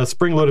actually a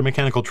spring-loaded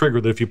mechanical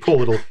trigger that if you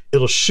pull,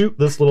 it'll shoot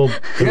this little.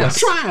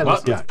 Yes.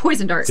 Yeah.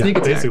 Poison dart. Sneak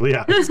attack. Basically,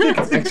 yeah.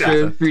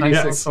 Extra 3d6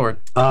 Yes. sword.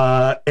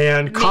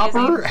 And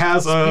Copper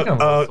has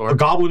a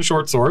goblin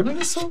short sword.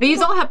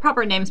 These all have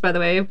proper names, by the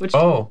way. Which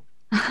Oh.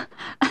 I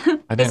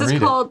this didn't is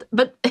read called,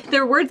 but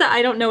they're words that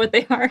I don't know what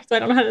they are, so I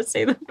don't know how to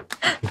say them.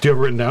 Do you have it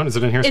written down? Is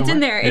it in here It's somewhere? in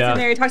there. It's Yeah. in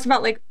there. It talks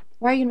about like,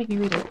 why are you gonna make me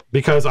read it?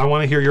 Because I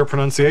want to hear your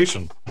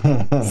pronunciation.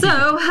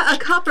 So a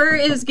copper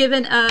is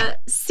given a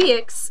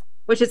Seax,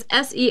 which is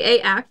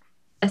S-E-A-X.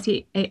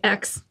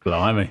 S-E-A-X.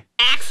 Blimey.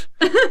 Axe.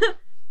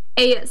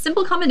 A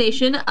simple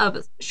combination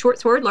of short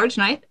sword, large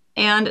knife,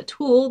 and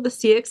tool. The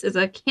Seax is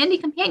a candy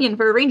companion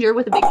for a ranger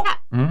with a big hat.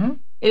 Mm-hmm.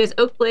 It is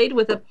oak blade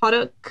with a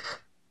Paduk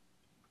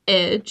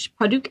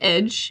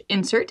edge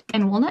insert,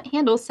 and walnut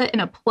handle set in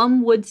a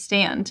plum wood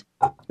stand.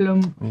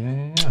 Plum.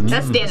 Yeah.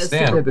 That stand is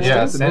super cool.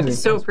 Yeah, stand It's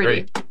so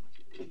pretty.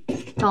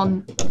 It's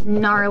all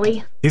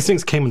gnarly. These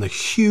things came in the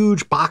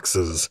huge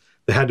boxes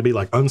that had to be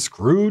like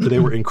unscrewed. They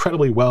were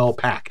incredibly well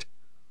packed.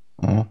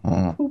 Very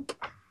cool.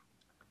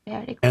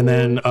 And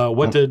then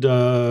what did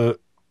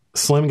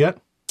Slim get?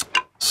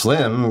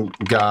 Slim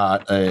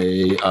got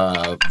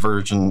a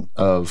version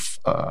of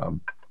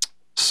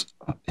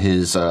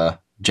his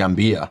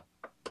Jambia.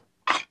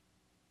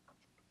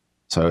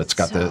 So it's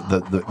got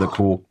the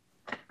cool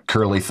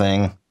curly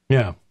thing.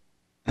 Yeah.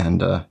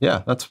 And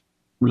yeah, that's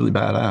really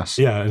badass.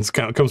 Yeah,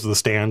 it comes with a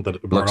stand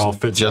that where it all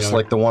fits just together.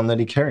 like the one that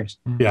he carries.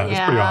 Yeah, it's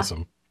pretty Yeah.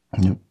 awesome.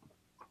 Yep.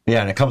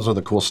 Yeah, and it comes with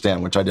a cool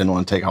stand, which I didn't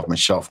want to take off my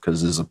shelf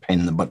because it's a pain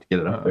in the butt to get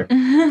it up there.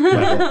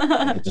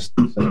 It just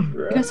You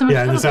got so much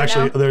Yeah, and there's stuff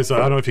actually now. I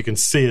don't know if you can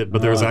see it,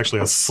 but there's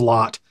actually a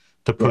slot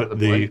to put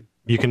the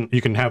you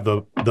can have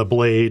the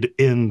blade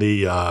in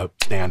the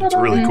stand. It's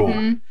really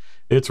cool.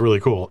 It's really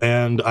cool.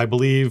 And I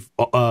believe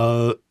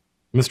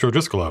Mr.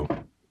 O'Driscoll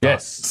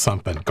Yes.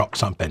 got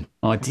something.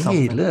 I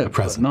did. Look, A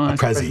present. nice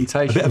A prezi.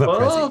 presentation. A bit of a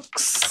prezi.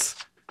 box.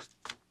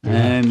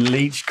 And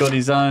Leech got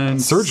his own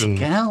Surgeon.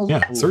 scalpel.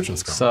 Yeah, surgeon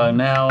scalpel. So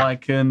now I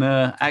can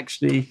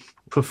actually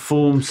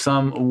perform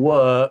some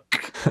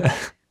work.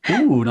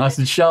 Ooh, nice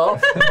and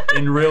sharp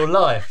in real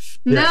life.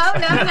 No.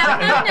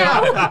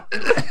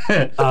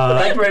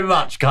 Thank you very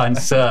much, kind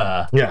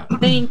sir. Yeah,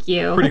 Thank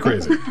you. pretty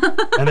crazy.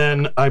 And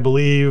then I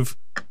believe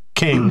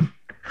King,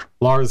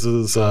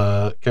 Lars's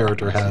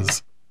character,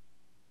 has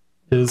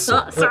his.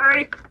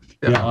 Sorry.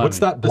 Yeah, what's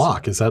that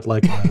block? Is that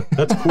like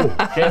that's cool?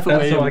 Careful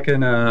where So you're I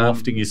can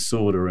wafting his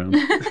sword around.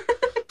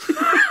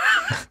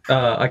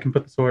 I can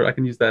put the sword. I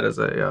can use that as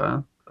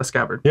a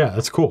scabbard. Yeah,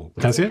 that's cool.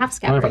 Can I see it? Half I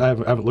scabbard.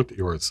 haven't looked at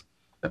yours.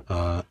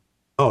 Oh,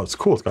 it's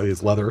cool. It's got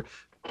these leather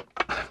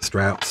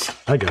straps.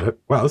 I get it.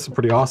 Wow, this is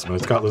pretty awesome.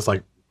 It's got this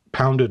like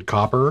pounded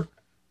copper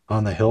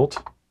on the hilt.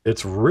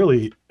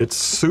 It's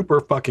super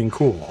fucking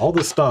cool. All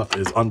this stuff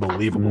is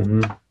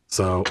unbelievable.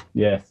 So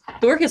Yes.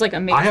 The work is like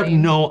amazing. I have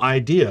no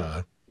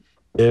idea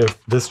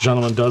if this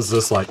gentleman does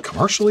this like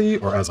commercially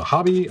or as a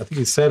hobby. I think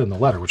he said in the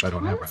letter, which I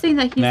don't have I'm right saying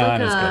that he's No, like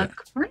that's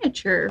a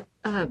furniture.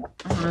 I don't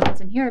know if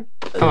it's in here.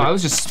 Oh, I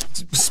was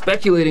just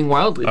speculating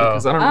wildly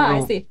because I don't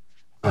know I see.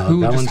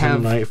 who just Valentine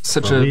have knife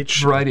such for a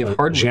Leech, variety of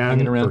hardware Jan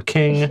hanging for around.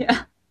 King,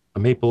 Yeah. a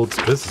maple.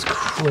 This is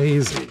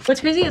crazy.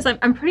 What's crazy is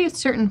I'm pretty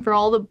certain for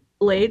all the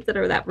blades that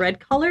are that red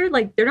color,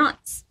 like they're not.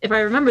 If I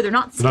remember, they're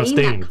not They're not stained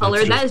stained, that color.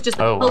 that's That is just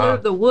the Oh, color wow.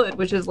 of the wood,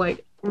 which is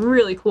like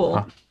really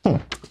cool.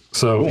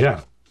 So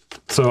yeah.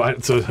 So I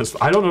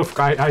don't know if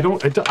I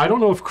don't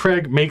know if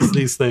Craig makes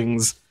these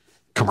things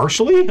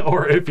commercially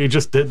or if he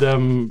just did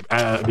them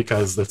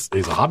because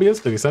he's a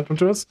hobbyist and he sent them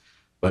to us.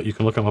 But you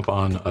can look him up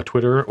on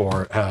Twitter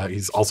or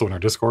he's also in our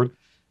Discord.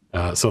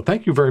 So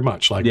thank you very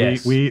much. Like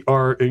Yes. we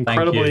are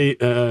incredibly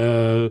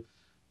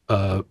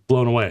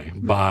blown away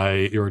by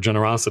your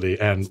generosity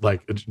and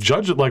like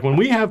when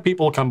we have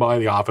people come by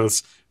the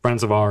office,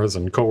 friends of ours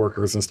and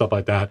coworkers and stuff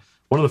like that.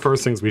 One of the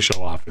first things we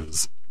show off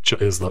is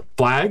the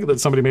flag that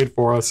somebody made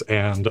for us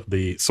and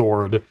the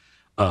sword,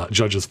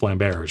 Judge's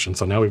Flamberge. And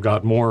so now we've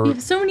got more. We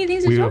have so many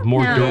things to We show have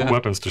more now. dope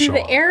weapons to show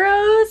The off.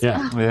 arrows.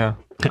 Yeah. Yeah.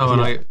 Oh,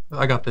 and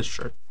I got this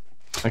shirt.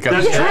 That's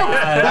true.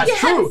 That's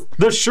true.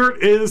 The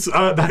shirt is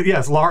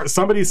yes.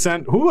 Somebody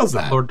sent. Who was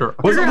that? Lord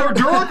Durrock. Was it Lord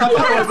Durrock? I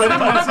thought it was. I didn't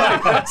want to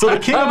say. So the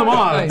king of the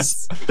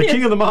mods, Nice. the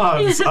king of the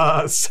mods,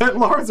 sent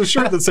Lars a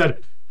shirt that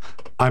said,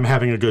 "I'm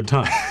having a good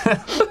time."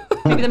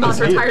 Maybe the moms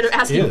are He tired of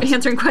is. He is.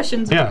 answering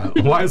questions. Yeah.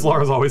 Why is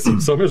Lars always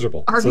seem so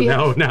miserable? So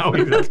RBF. now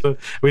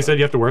we said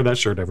you have to wear that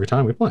shirt every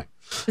time we play.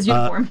 His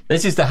uniform.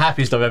 This is the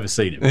happiest I've ever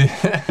seen him. Now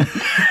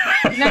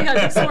you got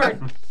a big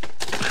sword.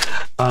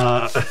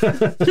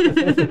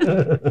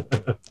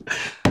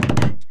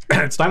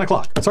 It's 9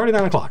 o'clock. It's already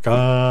 9 o'clock.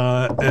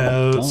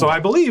 So I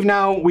believe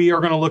now we are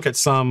going to look at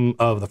some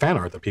of the fan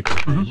art that people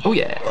have made, Oh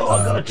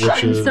yeah. which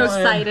I'm is so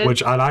excited.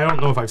 which I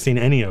don't know if I've seen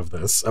any of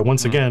this.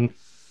 Once again,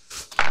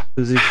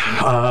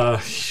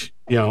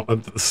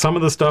 some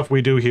of the stuff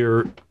we do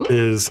here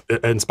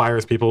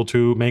inspires people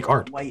to make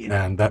art,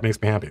 and that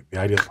makes me happy. The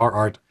idea of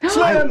art.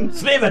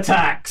 Slim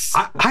attacks.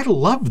 I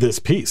love this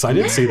piece. I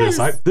didn't see this.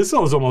 This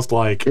was almost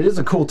like It is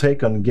a cool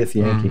take on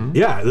Githyanki.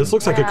 yeah. This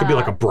looks like it could be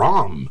like a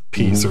Brahm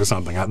piece or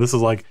something. This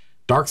is like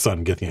Dark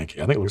Sun Githyanki.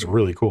 I think it looks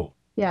really cool.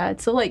 Yeah,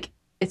 it's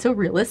so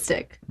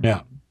realistic.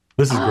 Yeah,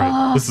 this is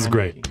great. This is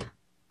great.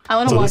 I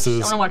want to So watch. this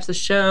is- I want to watch the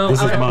show. This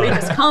I is want to mud.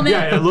 read this comic.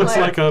 Yeah, it looks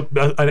like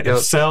a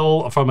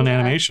cell from an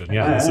animation.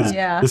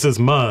 Yeah, this is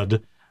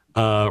Mud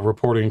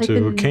reporting Like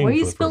to the King. for the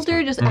noise first filter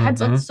time. just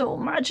adds on so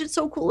much. It's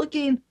so cool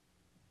looking.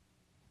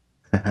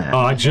 Oh,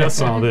 I just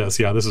saw this.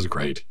 Yeah, this is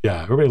great.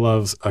 Yeah, everybody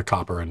loves a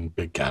copper and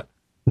Big Cat.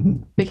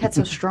 Big Cat's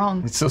so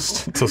strong. It's so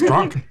So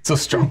strong. so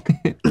strong.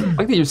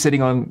 I think you're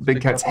sitting on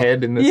Big Cat's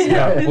head in this.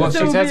 Yeah. Well, It's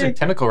she so has her big.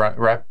 tentacle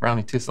wrapped around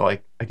me too, so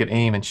like I could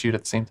aim and shoot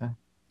at the same time.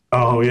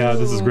 Oh yeah,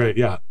 this is great.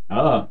 Yeah,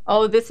 Oh,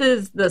 Oh, this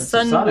is the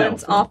sun sun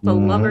that's elf. off the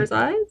lover's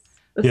eyes.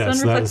 The yes,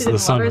 sun that reflected is in the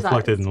sun lover's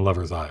reflected eyes. in the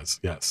lover's eyes.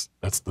 Yes,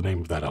 that's the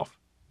name of that elf.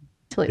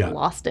 Till he Yeah.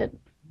 lost it.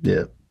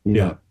 Yeah.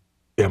 Yeah,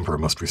 the Emperor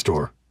must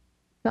restore.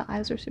 The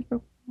eyes are super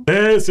cool.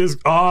 This is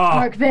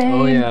Dark vein.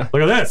 Oh yeah.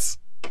 Look at this.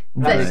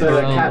 that's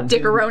Captain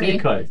Dickaroni.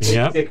 Dico.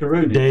 Yep.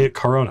 Dickaroni. De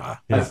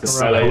Corona. That's Yes. the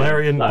Valerian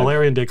Valerian flag.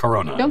 Valerian de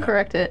Corona. Don't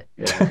correct it.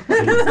 The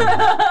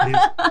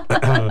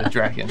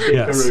dragon.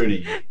 Yes.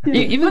 Dickaroni.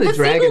 Even With the a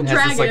dragon single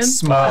has this like dragon.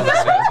 small.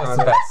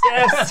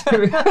 That's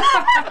the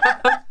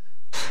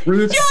best.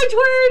 Roots. Judge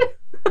word.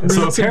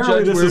 So Roots and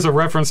apparently this Judge is a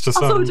reference to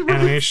some it's a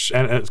reference.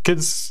 animation,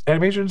 kids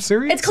animation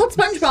series. It's called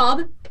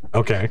SpongeBob.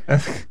 Okay.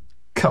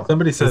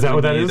 Somebody said Is that we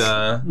what that need, is?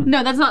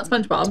 No, that's not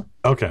SpongeBob.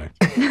 Okay.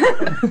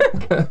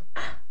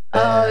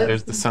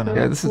 There's the sun.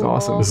 Yeah, this is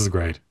awesome. This is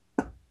great.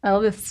 I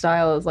love this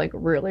style. It's like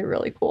really,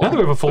 really cool. Now that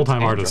we have a full-time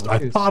Andrew, artist, I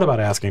please. thought about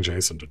asking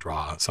Jason to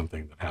draw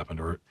something that happened,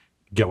 or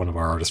get one of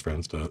our artist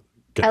friends to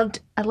get.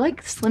 I like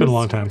It's Slim. been a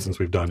long time since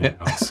we've done it.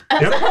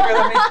 Yep.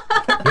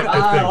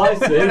 Oh, I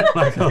see.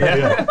 Like,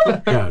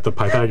 yeah, the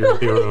Pythagorean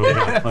theorem.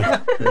 Yeah,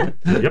 like, yep.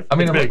 I mean, it's I'm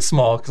big. like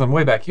small because I'm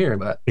way back here,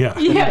 but Yeah.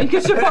 Yeah,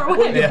 because you're far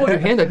away. You hold your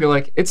hand up, you're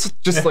like, it's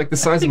just like the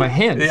size of my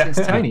hand. It's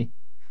tiny.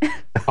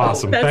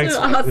 Awesome. That's Thanks.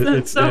 awesome.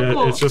 It's, So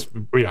cool. it's just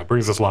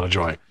brings us a lot of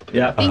joy.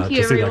 Yeah. Thank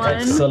you, to see that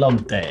kind of everyone.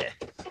 stuff. Salute.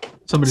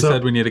 Somebody So-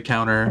 said we need a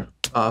counter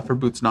for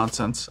Boots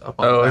nonsense. Up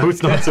on Oh, the back.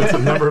 Boots nonsense. A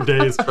number of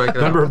days. Strike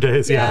it Number out. of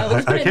days. Yeah, Yeah.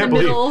 let's put I it in can't the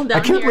believe. middle I down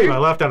can't believe here. I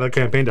left out of the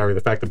campaign diary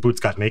the fact that Boots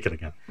got naked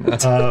again.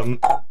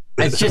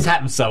 It just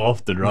happens so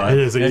often, right? It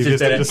is. It's It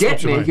just Get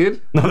slips your mind.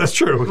 naked. No, that's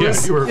true. Yeah,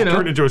 you were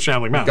turned into a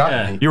shambling mouse.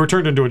 got me. You were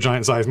turned into a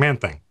giant-sized man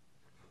thing.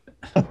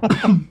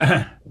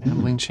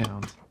 Lean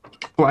Chound.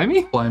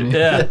 Blimey? Blimey.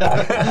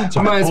 Yeah.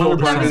 Might as well Old-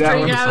 blimey that straight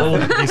one. out.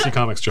 Old DC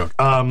Comics joke.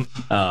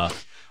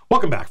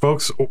 Welcome back,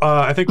 folks.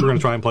 I think we're going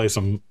to try and play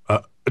some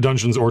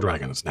Dungeons or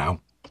Dragons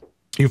now.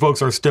 You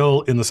folks are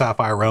still in the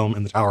Sapphire realm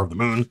in the Tower of the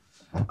Moon,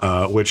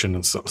 which in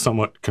a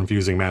somewhat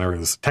confusing manner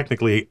is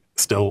technically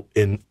still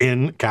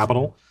in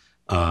capital.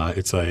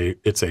 It's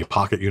a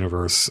pocket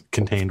universe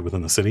contained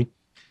within the city.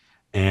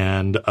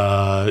 And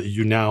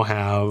you now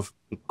have,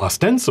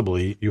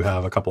 ostensibly, you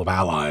have a couple of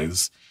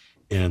allies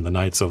in the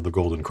Knights of the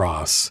Golden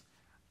Cross.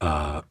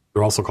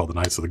 They're also called the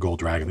Knights of the Gold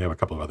Dragon. They have a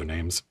couple of other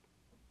names.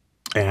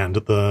 And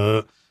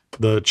the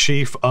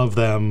chief of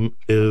them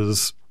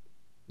is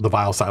the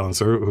Vile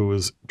Silencer, who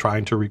is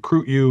trying to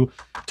recruit you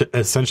to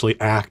essentially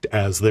act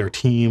as their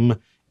team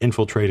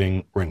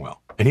infiltrating Ringwell.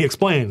 And he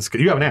explains,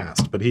 you haven't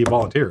asked, but he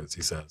volunteers,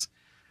 he says,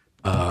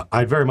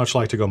 I'd very much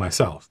like to go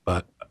myself,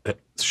 but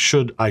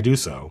should I do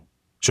so,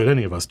 should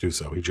any of us do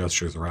so, he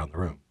gestures around the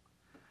room,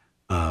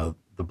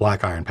 the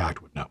Black Iron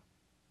Pact would know.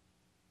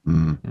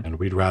 And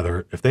we'd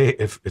rather,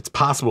 if it's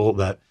possible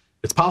the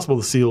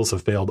seals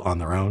have failed on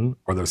their own,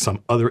 or there's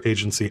some other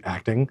agency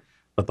acting,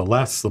 but the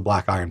less the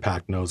Black Iron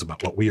Pact knows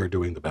about what we are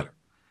doing, the better.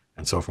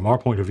 And so from our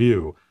point of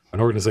view, an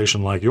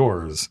organization like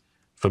yours,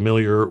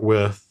 familiar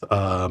with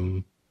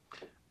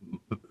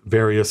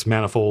various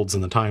manifolds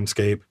in the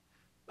timescape,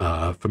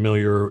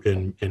 familiar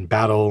in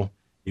battle,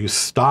 you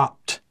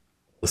stopped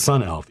the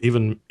Sun Elf,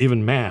 even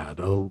mad,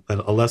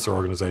 a lesser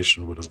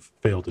organization would have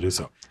failed to do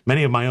so.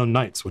 Many of my own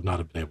knights would not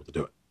have been able to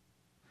do it.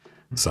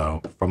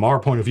 So from our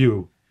point of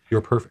view,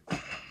 you're perfect.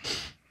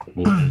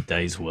 More than a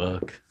day's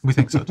work. We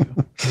think so too.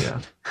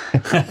 Yeah.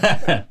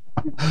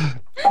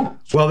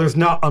 Well, there's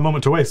not a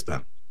moment to waste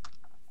then.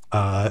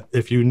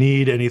 If you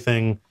need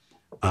anything,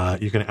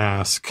 you can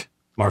ask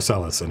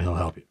Marcellus and he'll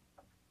help you.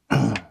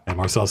 And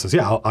Marcellus says,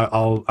 yeah,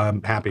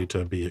 I'm happy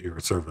to be at your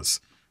service.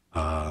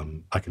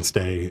 I can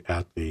stay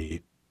at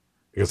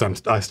because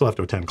I still have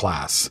to attend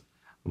class,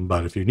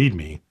 but if you need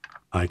me,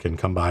 I can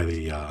come by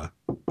the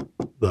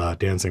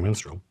Dancing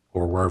Minstrel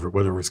or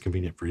whatever is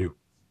convenient for you.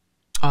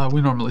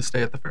 We normally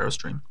stay at the Pharaoh's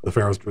Dream. The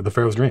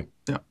Pharaoh's Dream.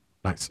 Yeah.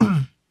 Nice.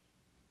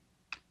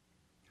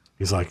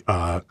 He's like,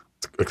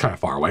 it's kind of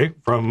far away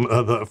from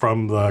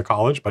the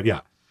college, but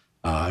yeah,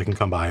 I can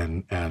come by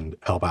and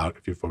help out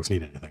if you folks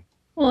need anything.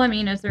 Well, I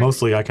mean, is there?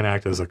 Mostly, I can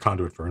act as a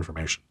conduit for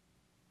information.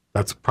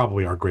 That's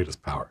probably our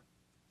greatest power,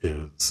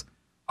 is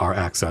our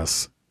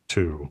access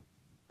to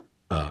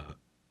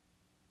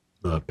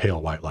the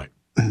pale white light.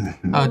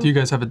 Do you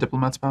guys have a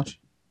diplomat's pouch?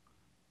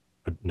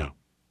 No.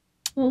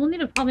 Well, we'll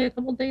need probably a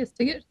couple days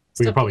to get We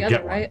stuff could probably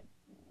together, get one. right?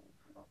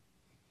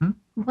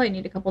 We'll probably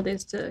need a couple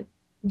days to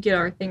get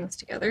our things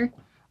together.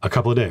 A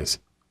couple of days.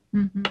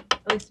 At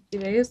least a few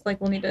days.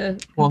 Like we'll need to.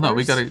 Well, no,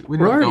 we converse. need to We're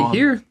go already on,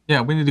 here.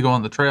 Yeah, we need to go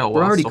on the trail.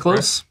 We're while already it's still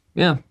close.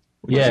 Yeah.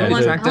 Yeah, How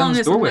long, track how down long this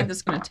is something doorway. like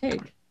this going to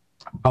take?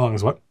 How long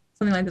is what?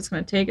 Something like this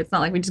going to take? It's not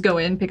like we just go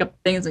in, pick up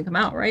things, and come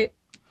out, right?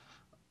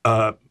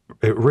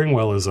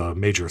 Ringwell is a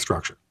major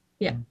structure.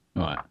 Yeah.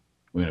 Right.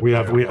 We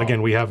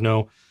have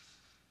no.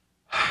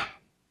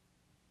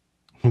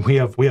 We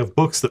have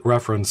books that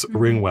reference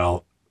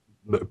Ringwell.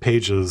 The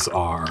pages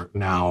are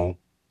now.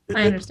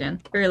 I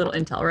understand. Very little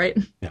intel, right?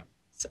 Yeah.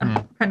 So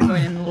kind of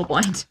going in a little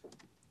blind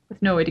with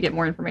no way to get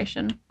more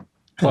information.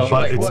 Well,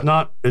 But it's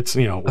not. It's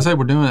I say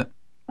we're doing it.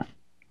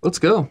 Let's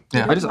go.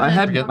 Yeah. I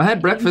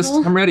had breakfast.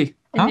 I'm ready.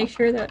 And Huh? make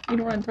sure that you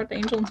don't want to talk to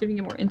Angel and see if you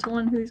can get more intel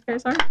on who these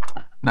guys are.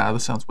 Nah,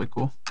 this sounds way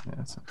cool.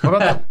 Yeah, so- What about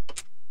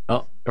that?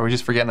 Oh. Are we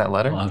just forgetting that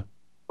letter?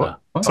 Well,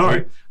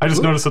 sorry. I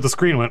just noticed that the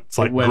screen went. It's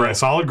like Well, gray,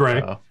 solid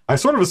gray. Oh. I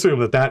sort of assume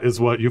that is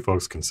what you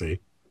folks can see.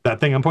 That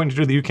thing I'm pointing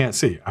to that you can't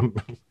see. I'm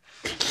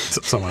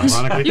someone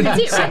ironically. You can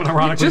see it, right? Someone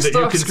ironically Just that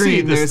you off can see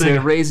screen, this there's thing.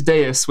 a raised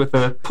dais with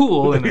a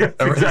pool and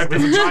Exactly.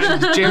 It's a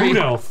giant Jerry-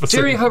 Uno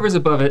Jerry hovers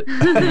above it.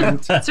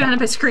 And Surrounded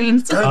by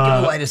screens. So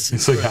yeah,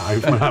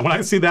 when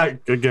I see that,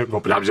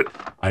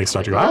 I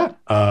start to go.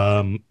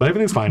 But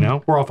everything's fine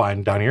now. We're all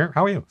fine down here.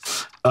 How are you?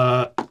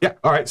 Yeah.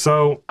 All right.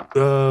 So.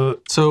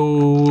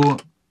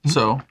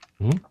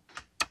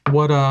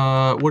 What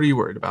are you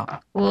worried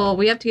about? Well,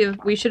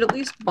 we should at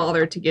least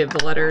bother to give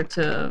the letter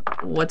to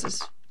what's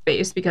his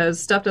face because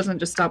stuff doesn't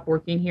just stop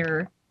working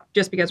here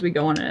just because we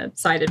go on a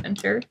side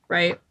adventure,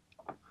 right?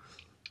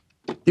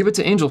 give it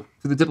to Angel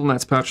for the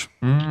diplomat's pouch.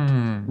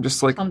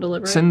 Just like Come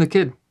deliver it. send the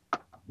kid.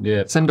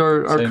 Yeah. Send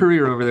our Same.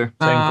 courier over there.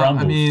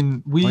 I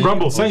mean, we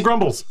Grumbles. Send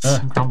Grumbles.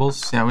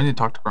 Grumbles. Yeah, we need to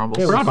talk to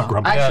Grumbles. Forgot about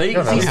Grumbles. Actually,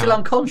 Yeah, he's yeah. still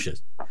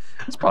unconscious.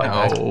 It's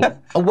probably No.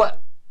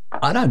 What?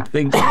 I don't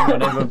think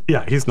anyone ever.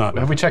 Yeah, he's not.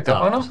 Have we checked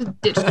up on him?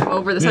 Ditched him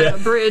over the side of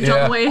a bridge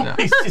on the way. Yeah.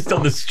 He's just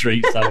on the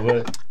street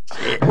somewhere.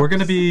 We're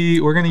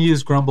gonna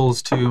use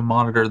Grumbles to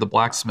monitor the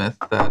blacksmith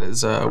that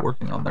is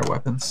working on their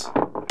weapons.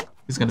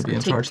 He's gonna be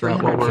in charge of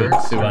that while we're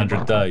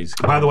 200 days.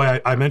 By the way,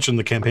 I mentioned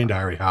the campaign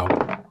diary, how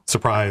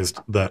surprised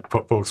that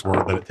folks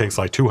were that it takes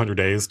like 200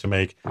 days to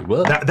make.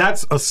 Well,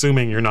 That's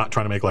assuming you're not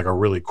trying to make like a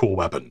really cool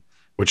weapon,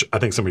 which I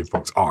think some of you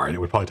folks are, and it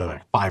would probably take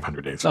like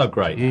 500 days. oh,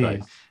 great.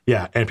 Great.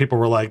 Yeah, and people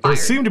were like, there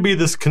Fire. seemed to be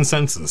this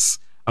consensus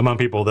among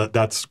people that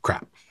that's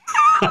crap.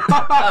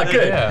 Oh,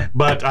 good. Yeah.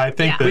 But I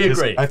think We that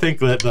agree. I think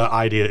that the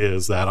idea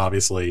is that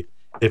obviously,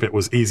 if it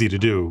was easy to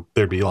do,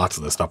 there'd be lots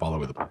of this stuff all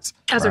over the place.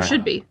 As there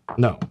should be.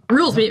 No,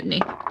 Rules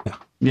mutiny.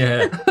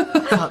 Yeah.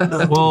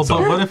 Well,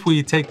 but what if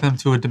we take them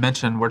to a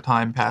dimension where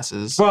time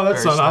passes? well,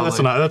 that's very not,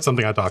 slowly? that's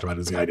something I talked about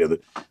is the idea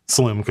that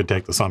Slim could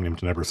take the Somnium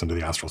Tenebris into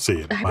the astral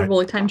sea and,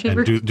 Hyperbolic time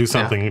chamber.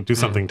 and do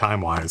something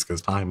time wise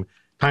because time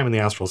in the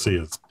astral sea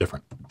is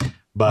different.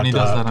 But When he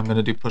does that, I'm going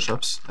to do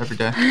push-ups every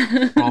day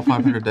for all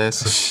 500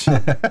 days. You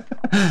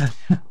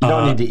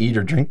don't need to eat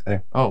or drink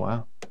there. Oh,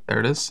 wow. There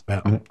it is.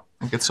 yeah.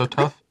 It gets so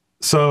tough.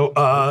 So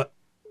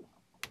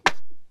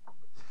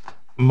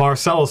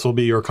Marcellus will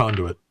be your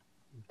conduit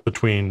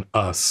between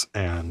us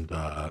and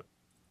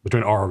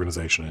between our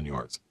organization and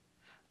yours.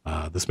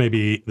 This may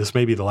be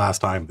the last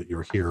time that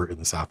you're here in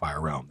the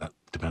Sapphire realm. That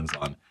depends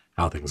on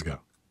how things go.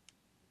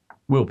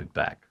 We'll be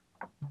back.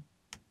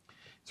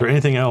 Is there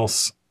anything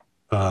else?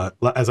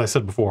 As I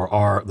said before,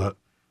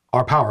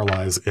 our power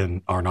lies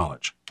in our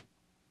knowledge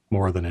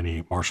more than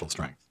any martial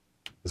strength.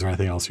 Is there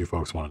anything else you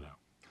folks want to know?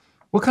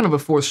 What kind of a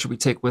force should we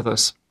take with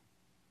us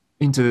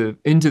into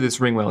this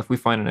Ringwell if we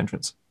find an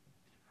entrance?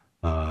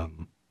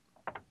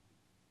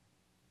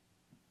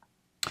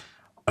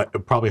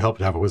 It'd probably help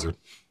to have a wizard.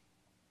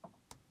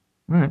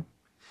 All right.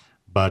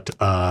 But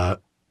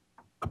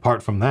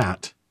apart from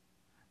that,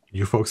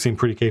 you folks seem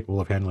pretty capable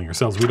of handling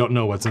yourselves. We don't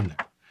know what's in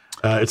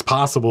there. It's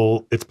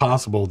possible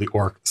the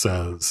orc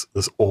says,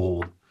 this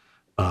old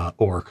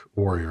orc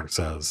warrior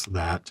says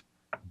that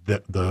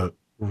the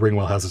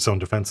Ringwell has its own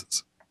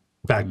defenses.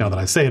 In fact, now that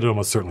I say it, it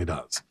almost certainly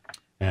does.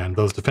 And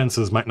those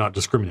defenses might not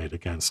discriminate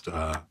against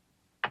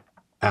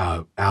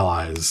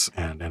allies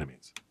and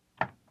enemies.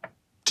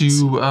 Do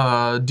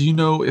you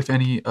know if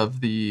any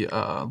of the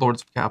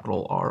Lords of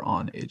Capital are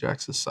on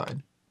Ajax's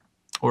side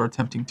or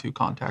attempting to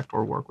contact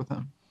or work with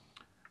him?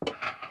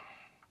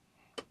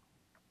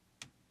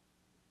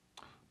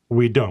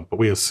 We don't, but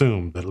we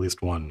assume that at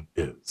least one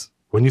is.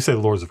 When you say the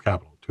Lords of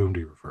Capital, to whom do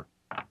you refer?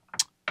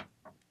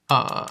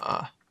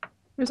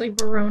 There's like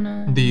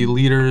Verona. The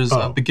leaders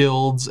Oh. of the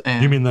guilds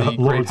and You mean the great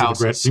Lords of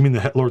the Great? houses. You mean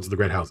the Lords of the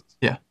Great Houses?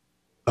 Yeah.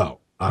 Oh,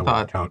 I thought-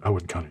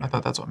 wouldn't count I it.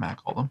 thought that's what Matt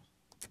called them.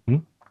 Hmm?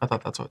 I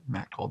thought that's what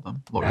Matt called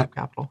them. Lords Matt? of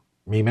Capital.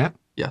 Me, Matt?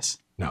 Yes.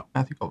 No.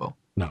 Matthew Colville.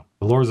 No.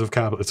 The Lords of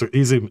Capital. It's an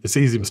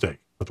easy mistake.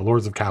 But the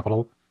Lords of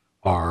Capital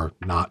are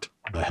not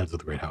the heads of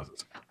the Great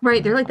Houses.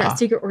 Right, they're like that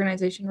secret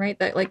organization, right?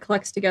 That like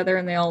collects together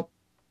and they all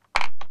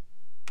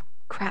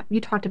crap.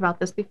 You talked about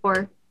this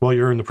before. Well,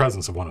 you're in the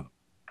presence of one of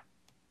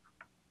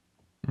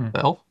them. The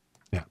elf?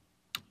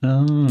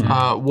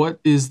 Yeah. What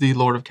is the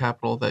Lord of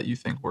Capital that you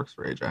think works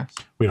for Ajax?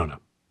 We don't know.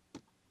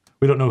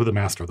 We don't know who the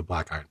master of the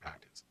Black Iron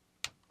Pact is.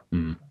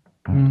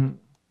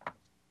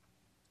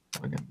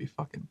 We're going to be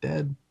fucking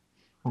dead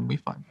when we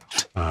find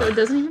out. So it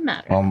doesn't even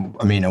matter.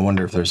 I mean, I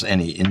wonder if there's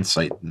any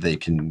insight they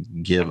can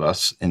give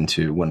us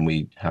into when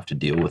we have to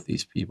deal with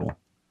these people,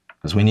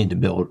 because we need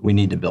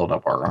to build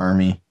up our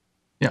army.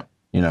 Yeah,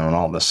 and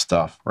all this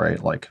stuff,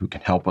 right? Like, who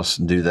can help us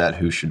do that?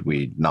 Who should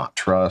we not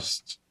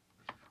trust?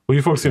 Well,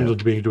 you folks seem to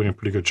be doing a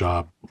pretty good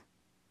job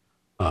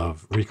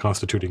of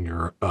reconstituting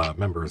your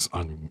members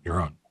on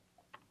your own.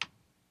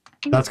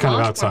 That's kind of Lost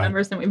more outside.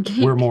 members than we've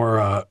gained. We're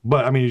more,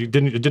 but I mean,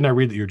 didn't I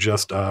read that you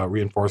just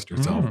reinforced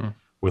yourself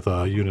with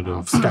a unit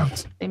of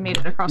scouts? They made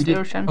it across the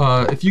ocean.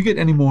 If you get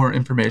any more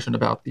information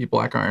about the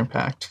Black Iron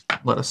Pact,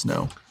 let us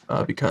know,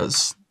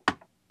 because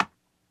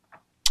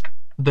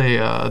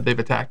they've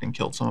attacked and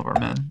killed some of our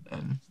men,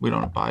 and we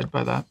don't abide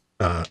by that.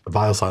 The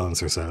Vile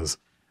Silencer says,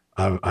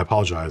 I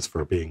apologize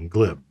for being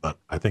glib, but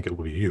I think it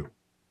will be you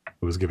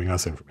who is giving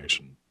us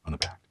information on the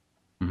pact.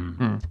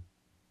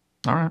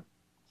 All right.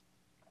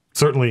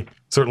 Certainly,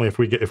 if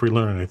we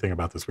learn anything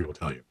about this, we will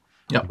tell you.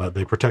 Yeah. But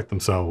they protect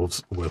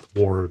themselves with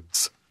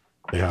wards.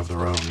 They have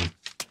their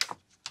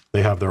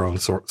own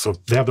source. So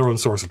they have their own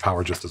source of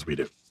power, just as we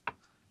do.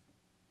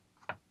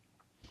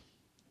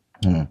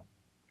 So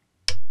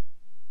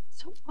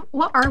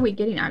what are we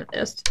getting out of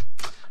this?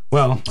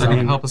 Well, They're going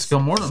to help us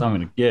kill more of them.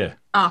 Something, yeah.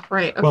 Oh,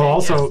 right. Okay. well,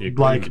 also, yes.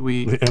 like,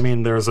 We-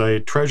 there's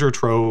a treasure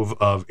trove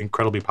of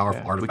incredibly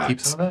powerful We keep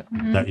artifacts some of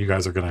that. that you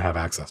guys are going to have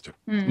access to.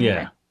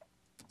 Yeah.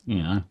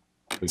 You know.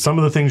 Some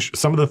of the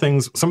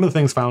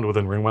things found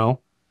within Ringwell,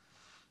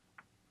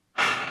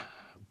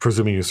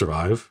 presuming you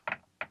survive,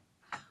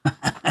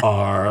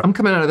 are I'm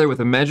coming out of there with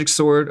a magic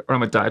sword, or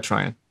I'm gonna die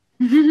trying.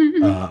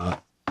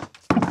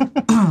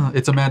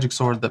 It's a magic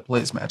sword that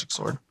plays magic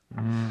sword.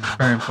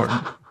 Very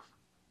important.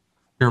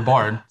 You're a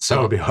bard,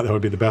 so that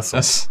would be the best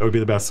sword. That would be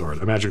the best sword.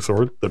 A magic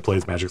sword that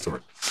plays magic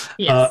sword.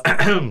 Yes.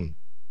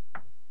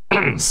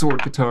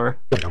 Sword guitar.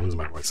 I'm losing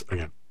my voice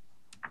again.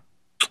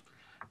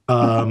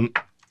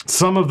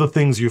 Some of the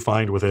things you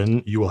find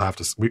within, you will have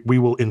to. We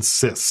will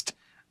insist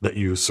that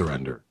you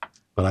surrender.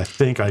 But I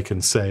think I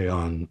can say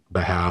on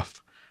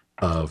behalf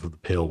of the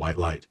Pale White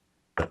Light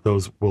that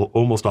those will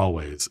almost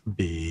always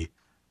be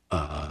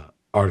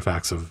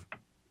artifacts of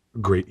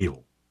great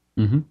evil.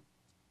 Mm-hmm.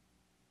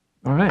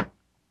 All right.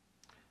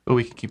 But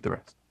we can keep the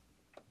rest.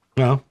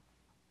 Well,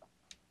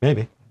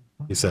 maybe,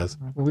 he says.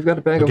 Well, we've got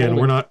a bag of Again,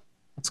 holding. we're not.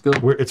 Let's go.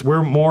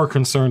 We're more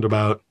concerned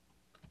about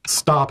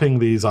stopping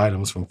these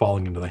items from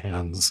falling into the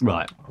hands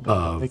Right.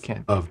 They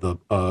can't.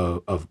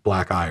 of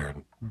Black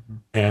Iron,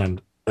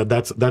 and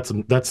that's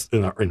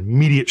in our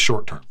immediate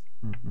short term,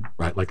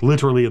 right? Like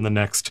literally in the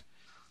next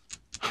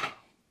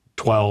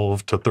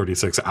 12 to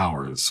 36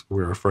 hours,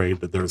 we're afraid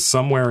that there's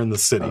somewhere in the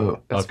city,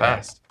 That's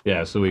fast.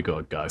 Yeah, so we got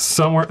to go.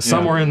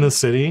 somewhere in the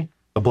city,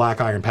 the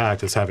Black Iron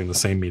Pact is having the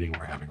same meeting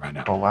we're having right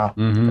now Oh wow.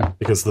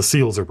 because the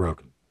seals are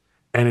broken,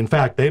 and in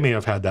fact, they may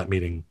have had that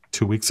meeting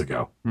 2 weeks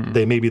ago.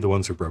 They may be the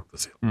ones who broke the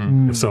seal.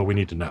 If so, we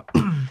need to know.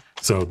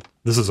 So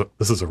this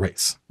is a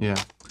race.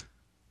 Yeah.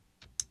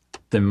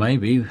 Then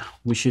maybe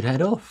we should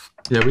head off.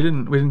 yeah, we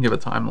didn't give a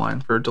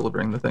timeline for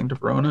delivering the thing to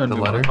Verona, and The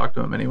we want letter? to talk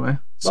to him anyway.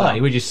 So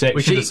Right, we just said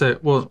we can just say,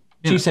 well,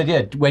 she said,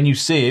 yeah, when you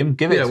see him,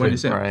 give it Yeah, to when him. you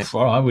see him. Right.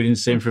 All right, we didn't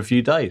see him for a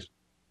few days.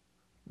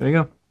 There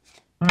you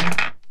go.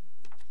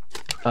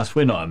 Plus,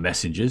 we're not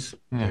messengers.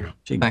 Yeah.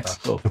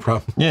 Thanks. No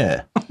problem.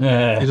 Yeah.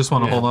 You just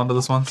want to hold on to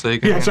this one so you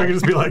can. Yeah, so I can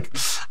just be like,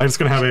 I'm just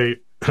gonna have a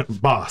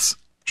boss.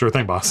 Sure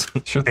thing, boss.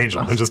 Sure thing,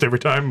 Angel. boss. And just every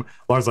time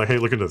Lars like, hey,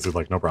 look at this. He's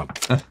like, no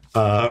problem.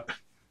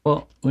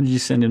 Well, when did you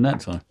send him that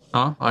time?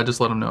 I just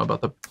let him know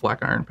about the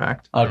Black Iron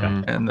Pact.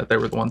 Okay. And that they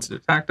were the ones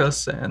that attacked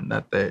us, and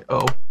that they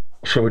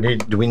So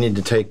do we need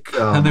to take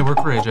and they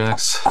work for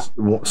Ajax.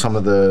 some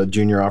of the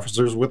junior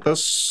officers with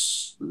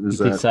us? Is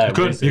You could that say it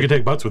Good. was- You can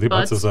take butts with you.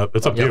 Butts is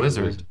it's up to Yeah, you.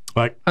 wizard.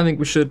 Like I think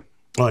we should.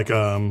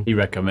 He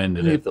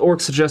recommended If it. the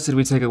orc suggested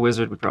we take a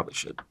wizard, we probably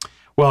should.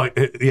 well,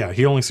 yeah.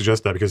 He only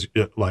suggests that because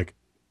like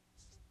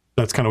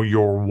that's kind of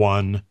your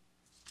one.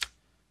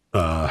 Do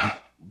you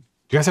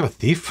guys have a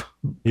thief?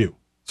 You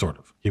sort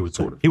of. He would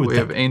sort of. He would We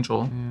think. have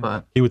Angel,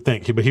 but He would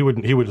think. But he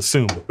wouldn't. He would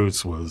assume that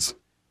Boots was.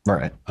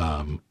 right?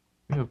 I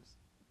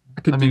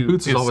could I mean, do.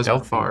 Boots has he's always been a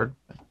stealthy. bard.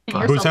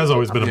 And Boots has yourself.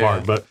 always been a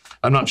bard, but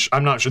I'm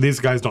not sure. These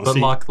guys don't But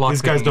see. lock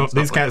these guys picking don't. and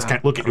stuff These guys like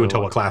can't that. look at you and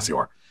tell what class you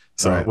are.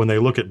 So Right. when they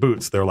look at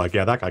Boots, they're like,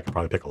 "Yeah, that guy could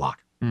probably pick a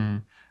lock."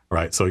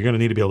 Right. So you're going to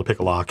need to be able to pick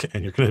a lock,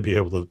 and you're going to be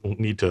able to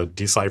need to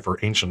decipher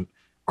ancient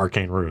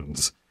arcane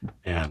runes.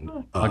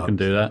 And I can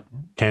do that.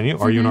 can you?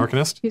 Are you an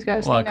arcanist? These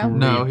guys Well, I know. can-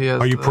 No, he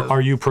has.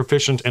 Are you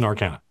proficient in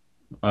arcana?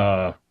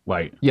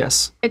 Wait.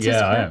 Yes. It's his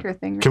Yeah, I am. character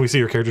thing. Can we see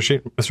your character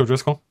sheet, Mr.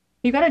 Driscoll?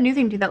 You got a new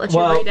thing to that lets you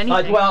read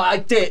anything. I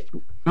did.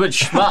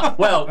 Which,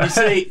 well, you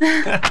see,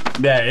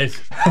 there it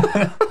is.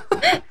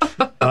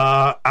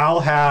 I'll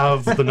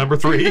have the number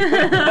 3.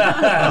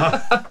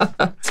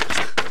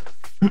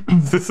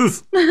 This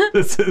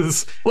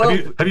is. Well,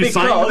 have you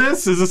signed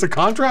this? Is this a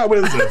contract? What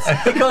is this?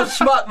 Because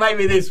Schmuck made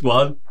me this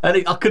one,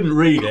 and I couldn't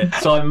read it,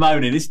 so I'm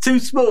moaning. It's too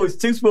small. It's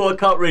too small. I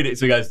can't read it.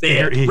 So he goes,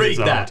 "Here, He read hears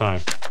that that." all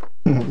the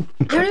time.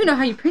 I don't even know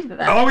how you printed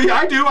that. Oh yeah,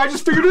 I do. I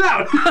just figured it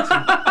out.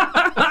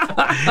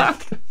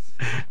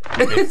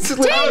 It's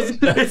great.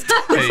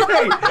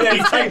 He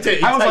typed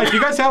it. I was like,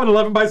 you guys have an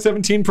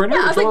 11x17 printer?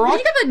 Yeah, I was Little like, Rock?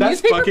 you got a That's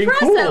newspaper fucking press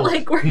cool. that,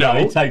 like, works. No,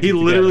 he taped he it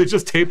literally together.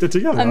 just taped it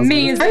together. I was like,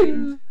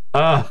 Amazing.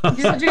 You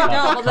did a good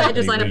job. Although I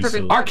just lined up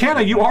perfect.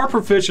 Arcana, you are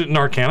proficient in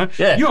Arcana.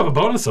 Yeah. You have a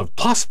bonus of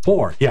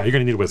 +4. Yeah, you're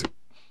going to need a wizard.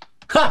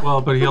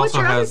 Well, but he What's also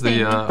your has other the.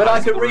 thing? But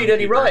I can read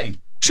any writing.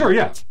 Sure,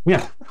 yeah.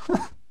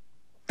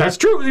 That's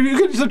true. You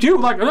could just you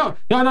like no.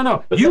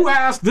 You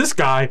asked this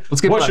guy, Let's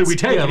get what should we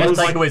butts. take? Yeah, And he let's was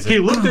take like, a wizard. he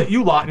looked at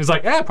you lot and he's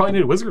like, probably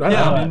need a wizard. I don't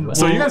Yeah, know. I mean,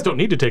 So we'll- you guys don't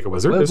need to take a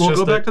wizard. We'll It's go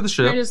just back to the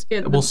ship. I just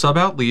get. We'll sub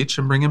out Leech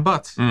and bring in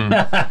Butts. See you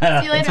later.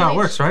 That's how it Leech.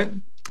 works, right?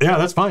 yeah,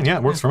 that's fine. Yeah,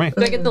 it works for me.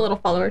 Do I get the little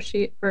follower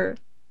sheet for,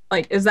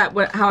 like, is that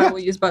how I will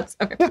use butts?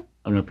 Okay. I'm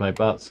gonna play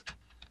butts.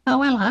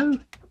 Oh, hello.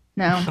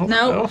 No.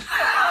 No,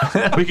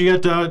 We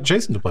could get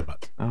Jason to play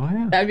butts. Oh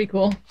yeah. that'd be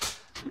cool.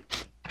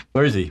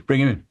 Where is he? Bring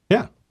him in.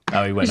 Yeah,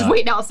 Oh, he went Just home.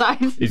 waiting outside.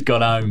 He's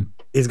gone home.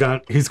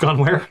 he's gone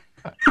where?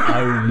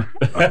 Home.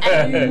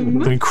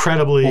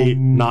 Incredibly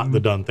not the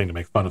done thing to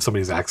make fun of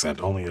somebody's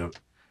accent. Only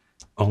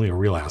a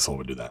real asshole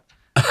would do that.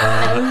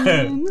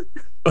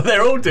 Well,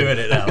 they're all doing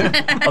it now.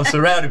 I'm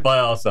surrounded by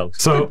arseholes.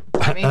 So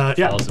yeah.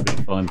 That's a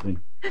big fine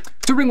thing.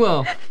 To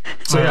Ringwell.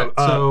 So yeah.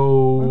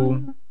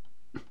 So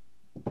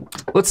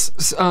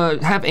Let's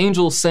have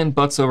Angel send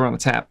Butts over on the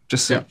tap,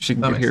 just so Yeah, she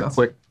can that get makes here sense.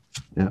 quick.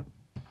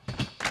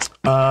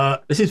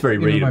 This is very You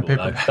know my readable,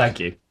 paper though. bag. Thank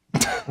you.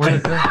 where did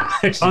it go?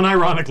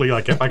 Unironically,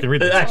 like if I can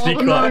read this. Actually, All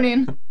the quite.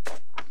 moaning.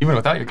 Even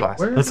without your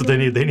glasses. That's what they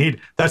need.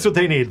 That's what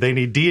they need. They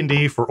need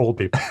D&D for old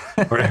people.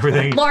 Or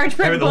everything. Large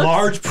print everything-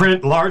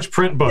 books. large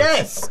print books.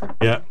 Yes.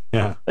 Yeah.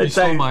 You Let's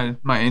saw say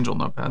my angel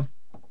notepad.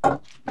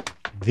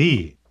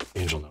 The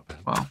Angel Notepad.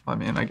 Well, I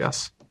mean, I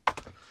guess.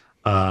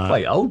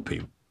 wait, old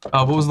people.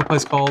 What was the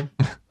place called?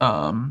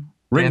 Ringwell?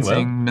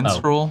 Dancing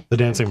Minstrel. The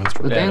Dancing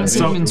Minstrel. The Yeah,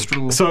 dancing so-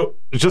 minstrel. So,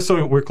 just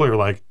so we're clear,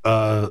 like,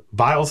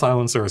 Vile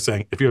Silencer is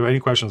saying, if you have any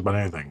questions about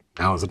anything,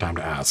 now is the time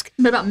to ask.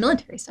 But about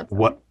military stuff.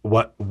 What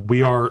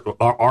we are,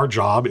 our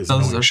job is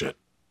Those knowing are- shit,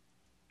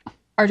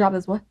 Our job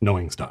is what?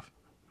 knowing stuff.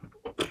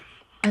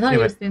 I thought it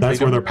was. That's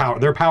where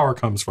their power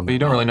comes from. But you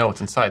don't really know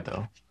what's inside,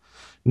 though.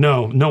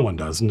 No one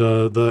does.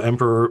 The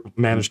Emperor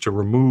managed to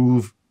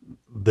remove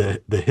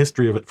the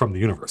history of it from the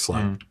universe.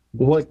 Like,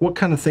 Well, like, what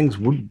kind of things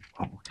would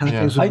we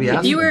ask?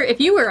 If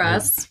you were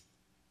us,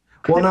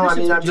 Well, no, I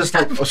mean, I'm just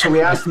like, so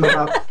we asked them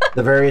about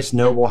the various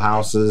noble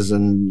houses,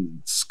 and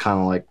it's kind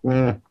of like,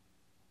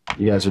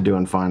 you guys are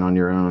doing fine on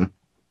your own.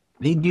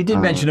 You did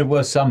mention there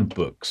were some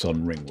books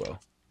on Ringwell.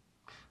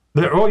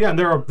 there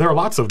are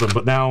lots of them,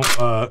 but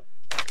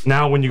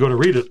now when you go to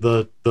read it,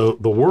 the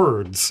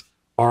words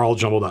are all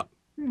jumbled up,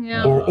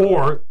 yeah.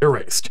 or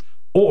erased,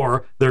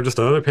 or they're just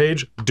another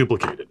page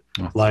duplicated.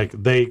 Like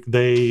they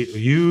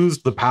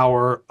used the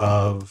power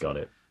of Got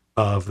it.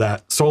 of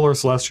that solar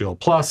celestial.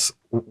 Plus,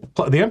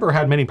 the Emperor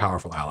had many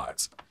powerful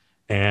allies,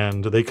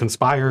 and they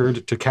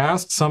conspired to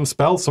cast some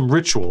spell, some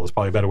ritual is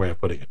probably a better way of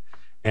putting it.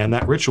 And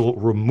that ritual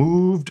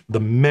removed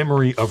the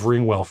memory of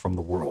Ringwell from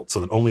the world,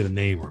 so that only the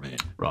name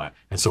remained. Right.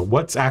 And so,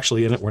 what's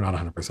actually in it, we're not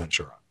 100%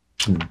 sure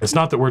of. It's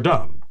not that we're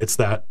dumb; it's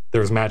that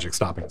there's magic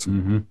stopping us.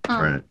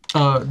 Right.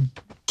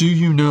 Do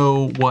you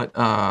know what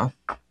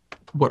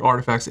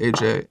artifacts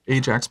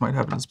Ajax might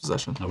have in his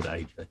possession? Old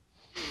AJ.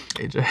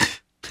 AJ.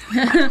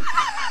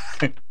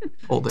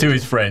 Old To AJ.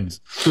 his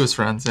friends. To his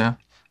friends, yeah.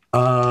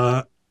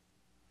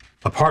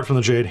 Apart from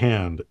the Jade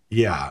Hand,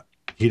 yeah,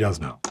 he does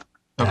know,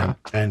 Okay.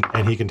 and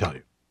he can tell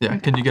you. Yeah.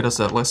 Can you get us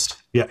that list?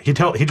 Yeah, he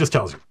just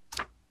tells you,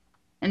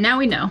 And now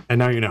we know. and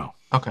now you know.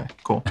 Okay.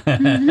 Cool. So I'm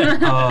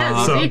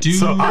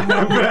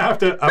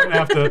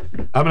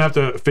gonna have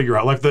to figure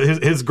out, like,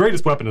 his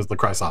greatest weapon is the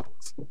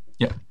Chrysopolis.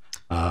 Yeah.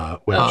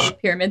 Which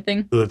Pyramid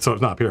thing. so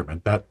it's not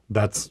pyramid.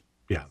 That's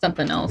yeah.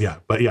 Something else. Yeah,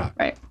 but yeah,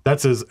 Right.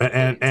 that's his,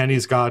 and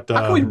he's got.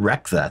 How can we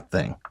wreck that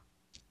thing?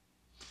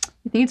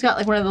 You think it's got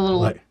like one of the little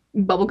Like-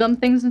 bubblegum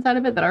things inside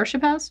of it that our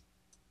ship has?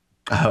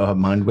 A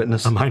mind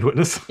witness? a mind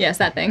witness. Yes,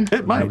 that thing.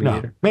 It might, no,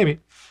 Navigator. maybe.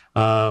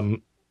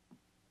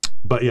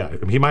 But yeah,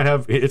 he might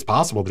have. It's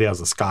possible that he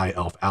has a sky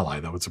elf ally.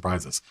 That would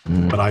surprise us.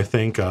 But I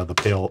think the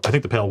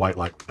pale white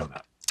light would know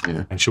that.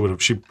 Yeah. And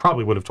she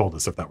probably would have told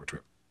us if that were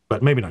true.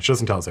 But maybe not. She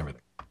doesn't tell us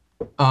everything.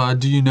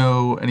 Do you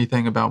know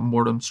anything about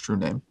Mortem's true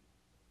name?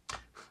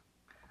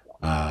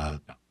 No.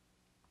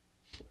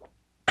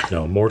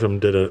 No, Mortem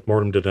did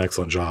an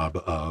excellent job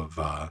of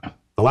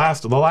the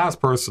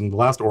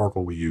last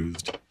oracle we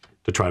used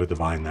to try to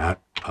divine that.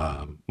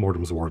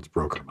 Mortem's words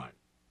broke her mind.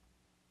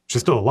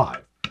 She's still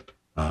alive.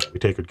 We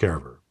take good care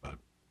of her, but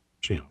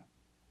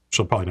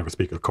she'll probably never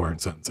speak a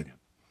coherent sentence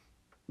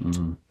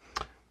again.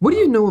 What do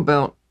you know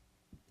about?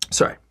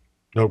 Sorry.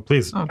 No,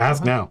 please Oh,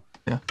 ask now.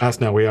 Yeah. Ask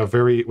now. We are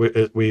very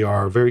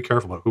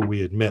careful about who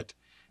we admit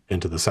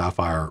into the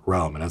Sapphire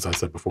realm, and as I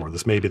said before,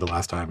 this may be the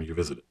last time you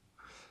visit it.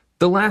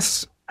 The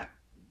last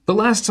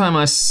time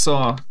I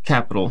saw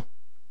Capital,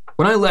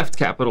 when I left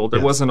Capital, there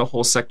wasn't a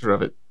whole sector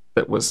of it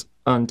that was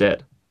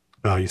undead.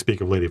 You speak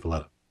of Lady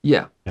Valletta.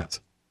 Yeah. Yes.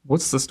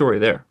 What's the story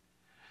there?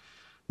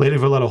 Lady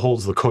Valletta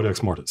holds the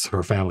Codex Mortis.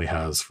 Her family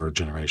has for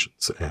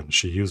generations, and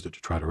she used it to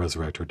try to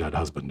resurrect her dead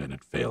husband, and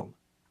it failed.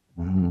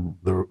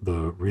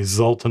 The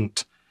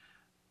resultant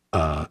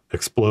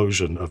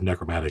explosion of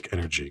necromantic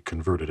energy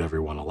converted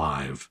everyone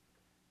alive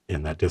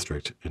in that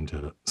district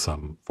into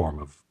some form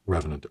of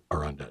revenant or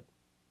undead.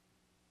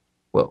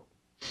 Well,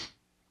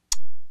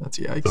 That's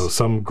yikes. So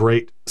some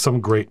great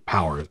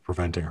power is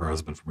preventing her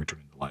husband from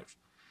returning to life.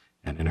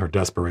 And in her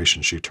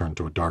desperation, she turned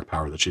to a dark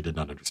power that she did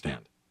not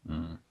understand.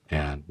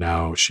 And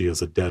now she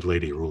is a dead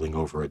lady ruling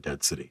over a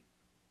dead city.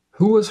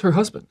 who was her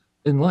husband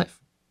in life?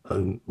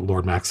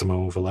 Lord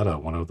Maximo Valletta,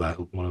 one of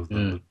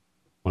the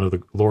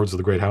lords of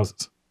the great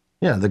houses.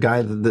 Yeah, the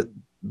guy that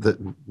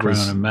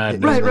Crown of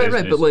Madness.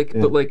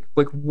 Right.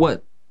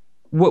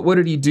 But what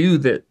did he do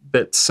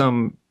that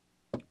some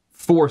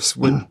force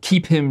would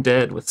keep him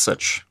dead with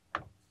such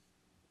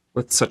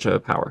a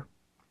power?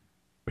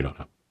 We don't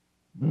know.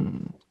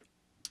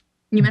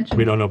 You mentioned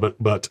We don't know,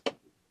 but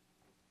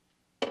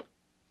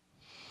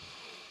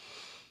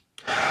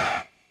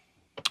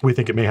we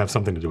think it may have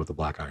something to do with the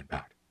Black Iron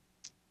Pact.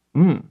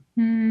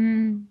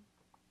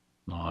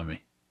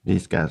 Blimey.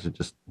 these guys are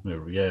just Yeah. all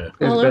We over need the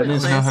to know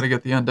place. how to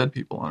get the undead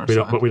people on our We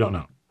side. don't, but we don't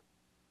know.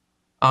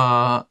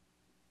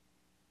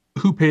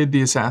 Who paid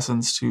the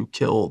assassins to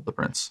kill the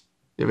prince?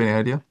 Do you have any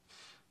idea?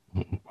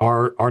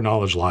 Our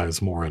knowledge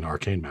lies more in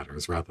arcane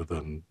matters rather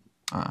than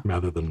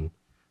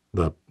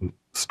the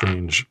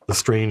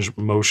strange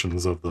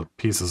motions of the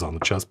pieces on the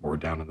chessboard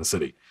down in the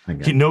city.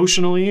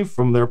 Notionally,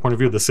 from their point of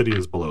view, the city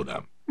is below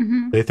them.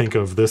 They think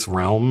of this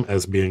realm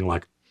as being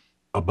like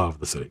above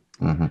the city.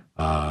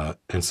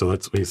 And so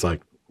he's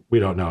like, we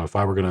don't know. If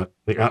I were going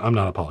to, I'm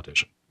not a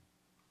politician.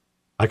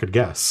 I could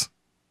guess.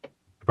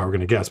 If I were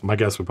going to guess, my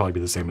guess would probably be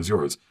the same as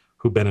yours.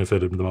 Who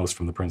benefited the most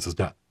from the prince's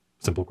death?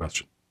 Simple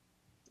question.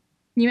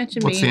 You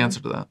mentioned What's the being- answer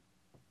to that?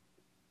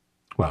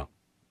 Well,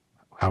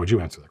 how would you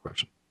answer that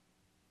question?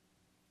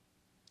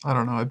 I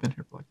don't know. I've been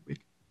here for like a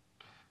week.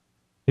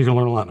 You can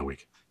learn a lot in a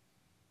week.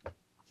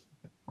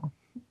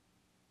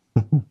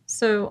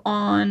 So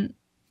on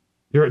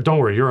Don't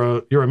worry.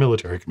 You're a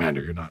military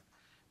commander. You're not.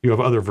 You have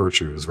other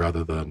virtues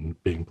rather than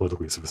being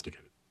politically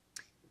sophisticated.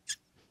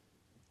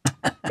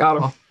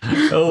 Got him.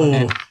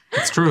 Oh,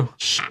 It's true.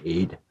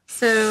 shade.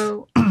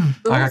 so I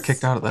got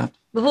kicked out of that.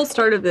 The whole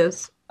start of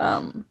this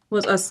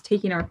was us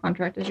taking our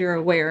contract, as you're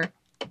aware.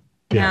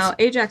 Now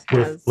Ajax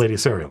has With Lady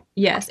Serial.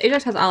 yes,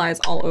 Ajax has allies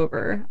all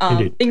over.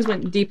 Indeed. Things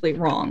went deeply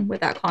wrong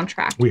with that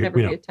contract. We whenever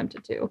we know.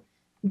 attempted to.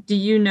 Do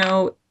you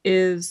know,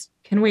 is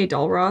Kenway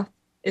Dalroth,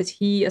 is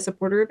he a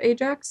supporter of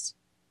Ajax?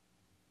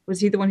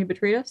 Was he the one who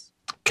betrayed us?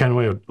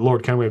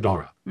 Lord Kenway of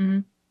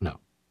Dalroth. No.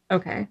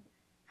 Okay.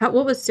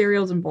 What was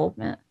Serial's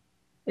involvement,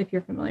 if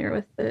you're familiar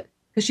with it?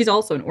 Because she's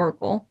also an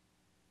oracle.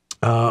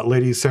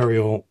 Lady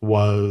Serial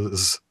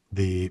was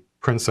the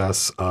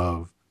princess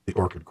of the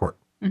Orchid Court.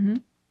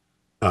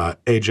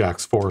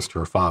 Ajax forced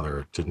her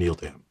father to kneel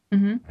to him,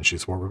 and she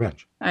swore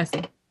revenge. I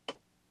see.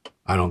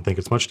 I don't think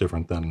it's much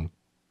different than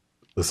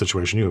the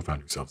situation you have found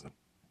yourselves in.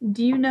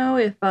 Do you know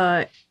if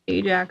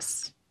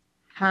Ajax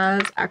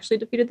has actually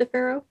defeated the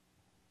Pharaoh?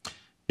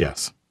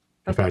 Yes.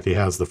 In fact, he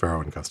has the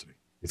Pharaoh in custody.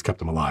 He's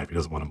kept him alive. He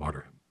doesn't want to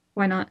martyr him.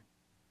 Why not?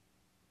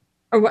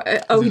 Or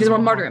what? Oh, he doesn't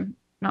want to martyr him,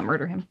 not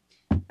murder him.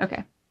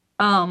 Okay.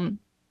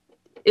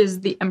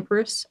 Is the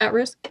Empress at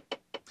risk?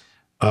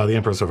 The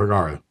Empress of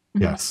Hagara,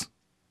 yes.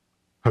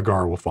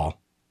 Hagar will fall.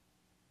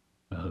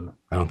 oh.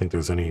 I don't think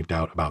there's any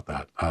doubt about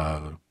that.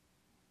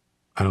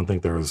 I don't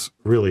think there's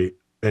really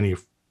any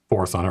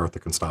force on Earth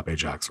that can stop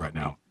Ajax right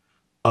now,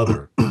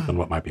 other than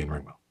what might be in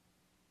Ringwell.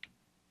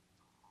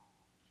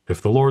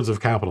 If the Lords of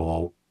Capital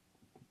all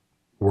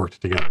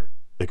worked together,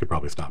 they could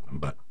probably stop him,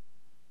 but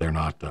they're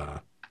not.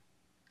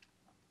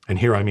 And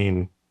here I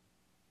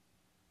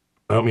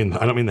don't mean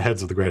the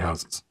heads of the great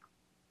houses.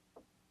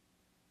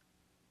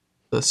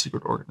 The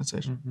secret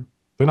organization.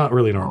 They're not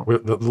really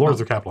the Lords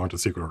of Capital aren't a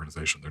secret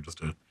organization. They're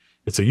just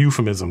it's a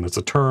euphemism. It's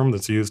a term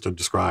that's used to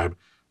describe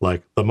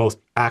like the most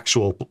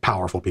actual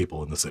powerful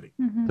people in the city.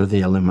 They're the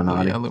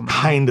Illuminati.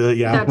 Kinda,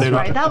 yeah. That's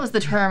right. That was the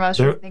term I was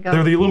trying to think of.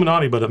 They're the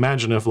Illuminati, but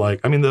imagine if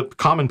the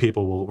common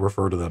people will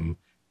refer to them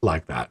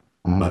like that.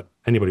 But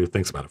anybody who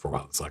thinks about it for a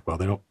while, it's like, well,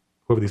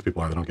 whoever these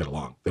people are, they don't get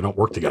along. They don't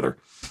work together.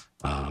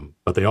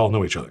 But they all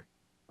know each other.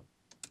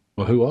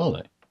 Well, who are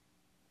they?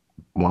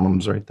 One of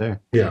them's right there.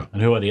 Yeah.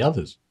 And who are the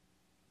others?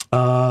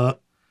 Matt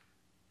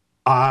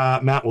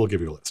will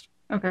give you a list.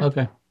 Okay.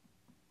 Okay.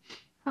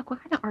 Fuck,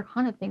 what kind of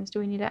Arcana things do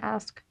we need to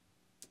ask?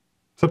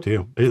 It's up to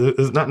you.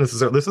 It's not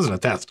necessarily. This isn't a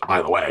test,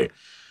 by the way.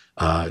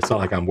 It's not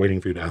like I'm waiting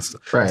for you to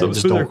ask. Right. So,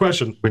 just specific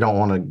question. We don't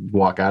want to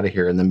walk out of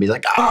here and then be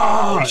like,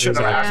 oh, we should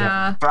have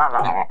asked.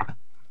 Yeah.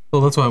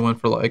 Well, that's why I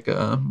went for like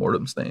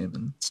Mortem's name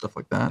and stuff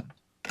like that.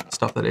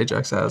 Stuff that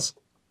Ajax has.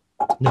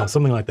 Yeah,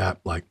 something like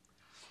that. Like,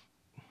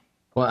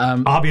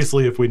 Well,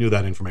 obviously, if we knew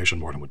that information,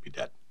 Mortem would be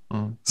dead.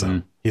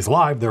 So he's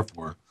alive,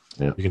 therefore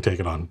Yeah. you can take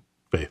it on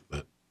faith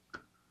that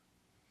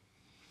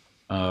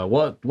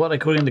what are they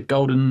calling the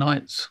Golden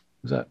Knights?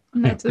 Is that?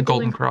 Knights of The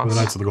Golden the Cross.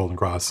 Knights of the Golden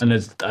Cross. And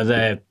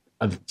are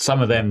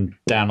some of them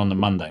down on the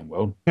mundane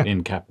world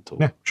in Capital?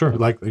 Yeah, sure.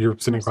 Like you're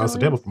sitting across the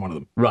table from one of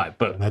them. Right,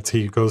 but And that's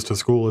he goes to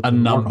school at a the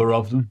number Warhol.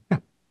 of them.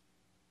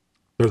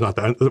 There's not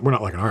that. We're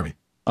not like an army.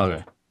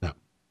 Okay.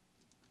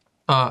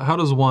 How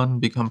does one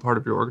become part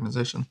of your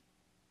organization?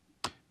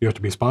 You have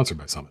to be sponsored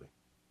by somebody.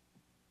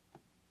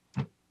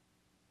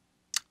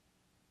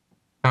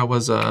 How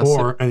was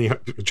Or any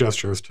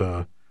gestures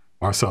to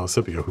Marcel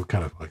Scipio, who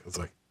kind of like was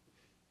like,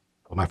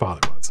 well, my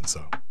father was, and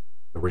so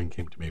the ring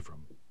came to me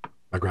from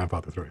my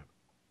grandfather through him.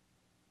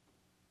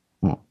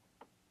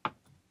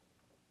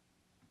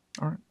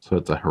 All right. So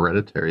it's a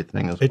hereditary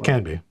thing as well. It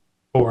can be.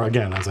 Or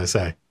again, as I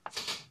say,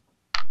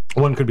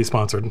 one could be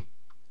sponsored.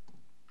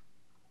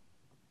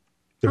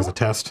 There's a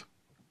test,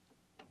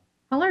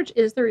 How large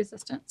is the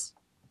resistance?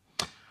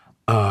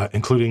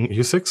 including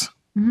you 6,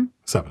 Mhm.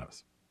 7 of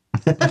us.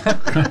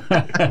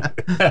 That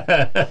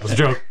was a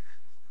joke.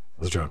 That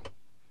was a joke.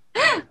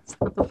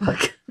 What the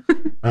fuck?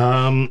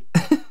 I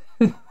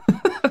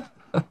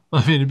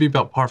mean, it'd be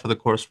about par for the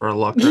course for our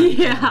luck. Right?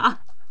 Yeah.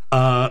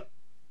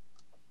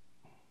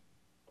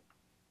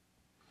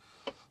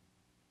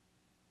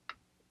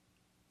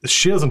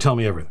 She doesn't tell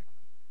me everything.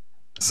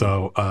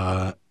 So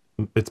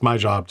it's my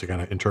job to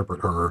kind of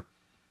interpret her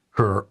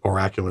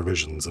oracular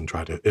visions and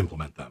try to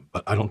implement them.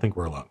 But I don't think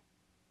we're alone.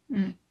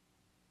 Mm.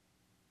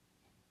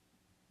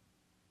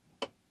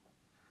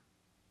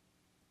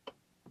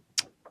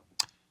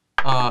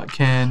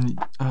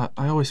 I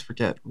always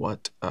forget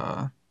what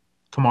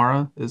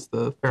Kamara is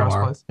the Pharaoh's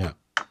Kamara? place? Yeah.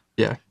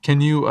 Yeah.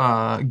 Can you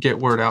get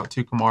word out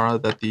to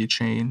Kamara that the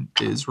chain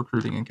is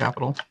recruiting in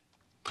Capital?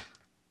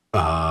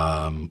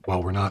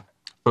 Well, we're not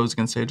Foes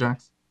against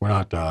Ajax? We're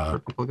not Or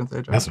people against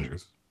Ajax?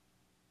 messengers.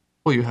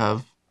 Well, you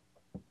have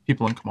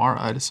people in Kamara,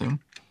 I'd assume.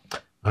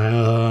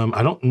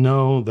 I don't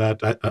know that.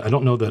 I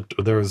don't know that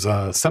there's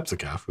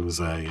Sepsicaf, who's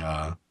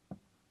a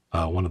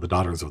one of the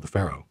daughters of the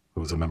pharaoh,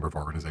 who's a member of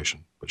our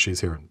organization, but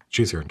she's here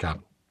in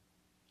Capital.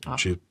 Ah.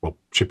 She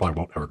probably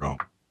won't ever go home.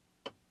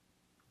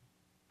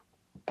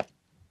 All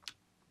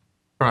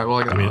right. Well,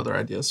 I got I mean- other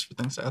ideas for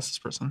things to ask this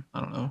person.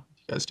 I don't know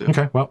if you guys do.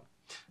 Okay, well,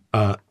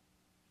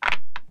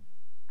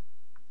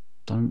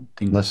 Don't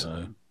think Unless-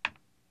 so.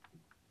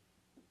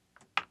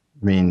 I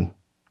mean,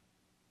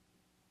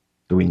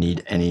 do we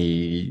need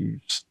any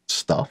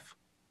stuff?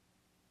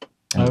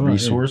 Any Oh, right, yeah.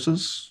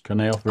 resources? Can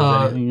they offer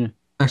us anything?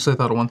 Actually, I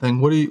thought of one thing.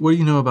 What do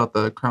you know about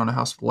the Crown of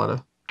House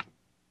Valletta?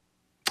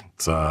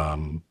 it's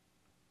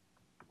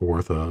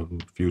worth a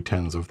few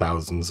tens of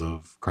thousands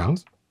of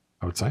crowns,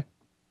 I would say.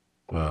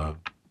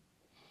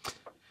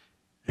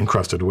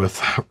 Encrusted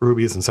with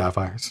rubies and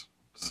sapphires.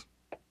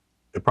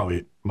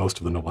 Probably most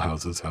of the noble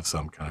houses have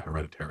some kind of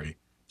hereditary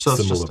So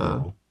it's symbol just of a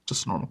noble.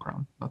 just a normal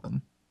crown.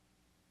 Nothing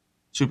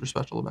super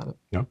special about it.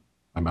 No,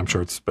 I'm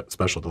sure it's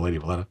special to Lady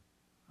Valletta.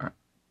 All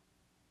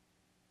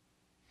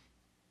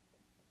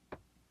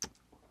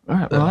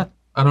right. Well,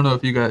 I don't know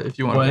if you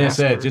want Well, to yes,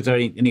 ask. is there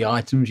any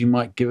items you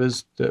might give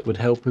us that would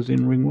help us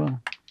in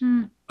Ringwell?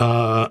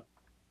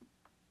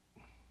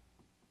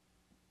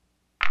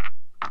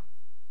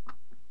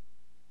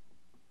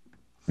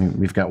 I mean,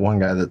 we've got one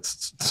guy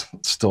that's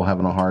still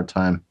having a hard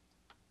time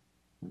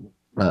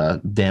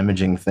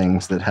damaging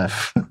things that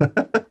have.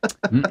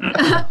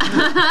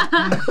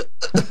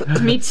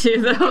 Me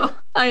too, though.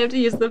 I have to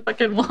use the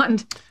fucking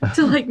wand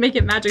to like make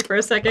it magic for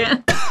a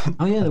second,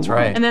 Oh yeah, That's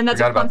right. and then that's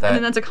Forgot about that. and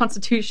then that's a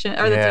constitution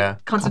or Yeah,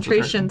 that's a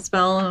concentration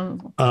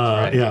spell.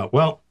 Right. Yeah,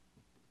 well,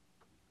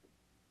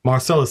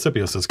 Marcellus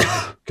Scipio says,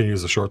 can you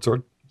use a short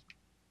sword?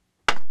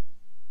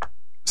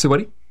 so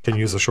what? Can you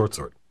use a short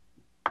sword?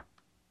 All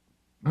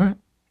right.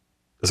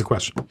 There's a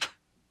question.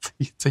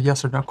 It's a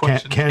yes or no Can,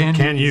 question.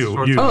 can you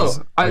short- use?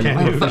 Oh,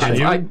 Can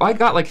you- I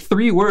got like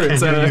 3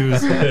 words.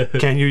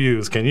 Can you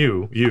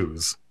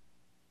use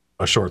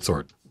a short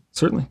sword?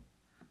 Certainly.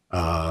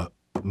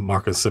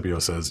 Marcus Scipio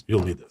says,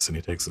 you'll need this. And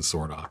he takes his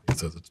sword off. He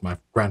says, it's my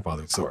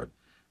grandfather's sword.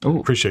 Oh.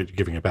 Appreciate you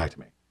giving it back to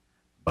me.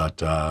 But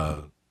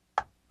the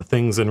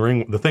things in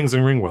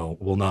Ringwell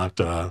will not,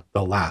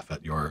 they'll laugh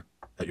at your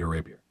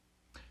rapier.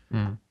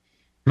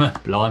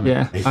 Blimey.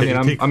 Yeah.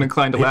 I mean, I'm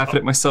inclined to laugh at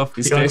it myself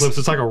these He days. unclips,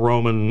 it's like a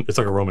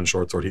Roman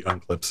short sword. He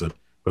unclips it,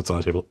 puts it on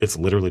the table. It's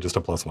literally just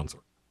a +1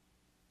 sword.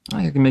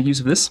 I can make use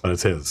of this. But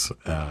it's his.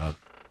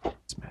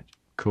 It's magic.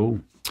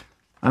 Cool.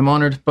 I'm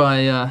honored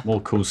by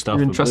More cool stuff.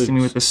 you for entrusting me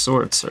boots. with this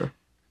sword, sir.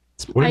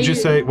 What did you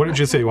say? What did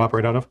you say you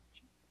operate out of?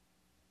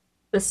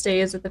 The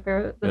stays at the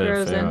Pharaoh's Inn.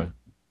 Pharaoh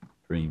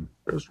Dream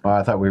Oh,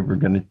 I thought we were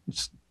going to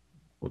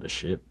or the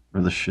ship. for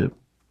the ship.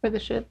 For the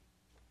ship.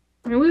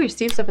 I mean, we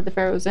received stuff at the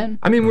Pharaoh's Inn.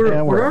 I mean, we're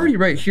Yeah, we're already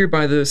right here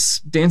by this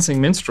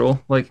dancing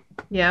minstrel. Like,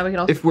 Yeah, we could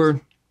also. if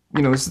we're,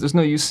 there's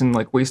no use in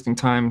like wasting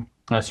time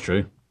That's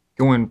true.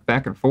 going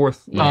back and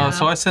forth. Yeah.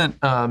 So I sent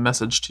a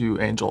message to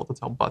Angel to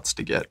tell Butts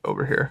to get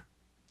over here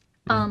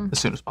as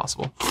soon as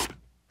possible.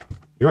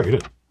 You're right. You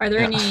did. Are there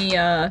any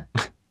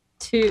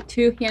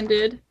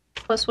two-handed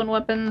 +1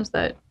 weapons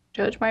that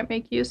Judge might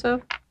make use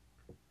of?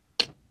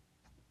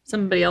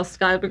 Somebody else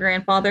got a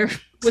grandfather.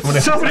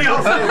 Somebody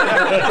else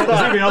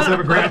have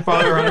a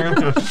grandfather on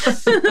there?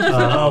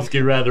 Ask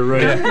you rather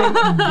rude. You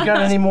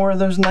got any more of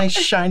those nice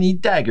shiny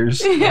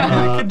daggers? It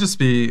could just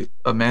be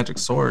a magic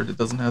sword. It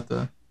doesn't have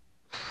to.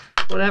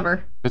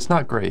 Whatever. If it's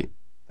not great,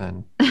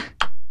 then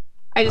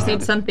I just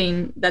need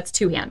something that's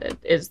two-handed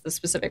is the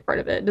specific part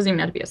of it. It doesn't even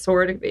have to be a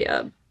sword. It could be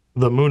a...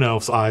 The moon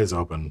elf's eyes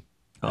open.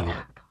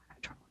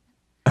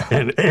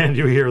 And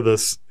you hear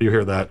this, you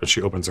hear that as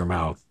she opens her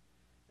mouth,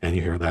 and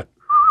you hear that.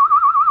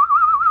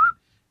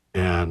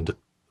 And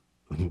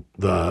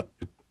I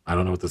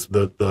don't know what this,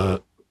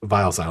 the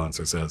vial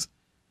silencer says.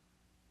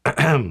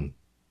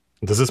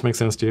 Does this make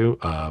sense to you?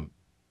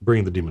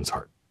 Bring the demon's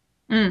heart.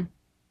 Mm.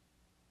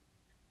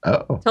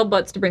 Oh. Tell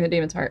Butts to bring the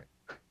demon's heart.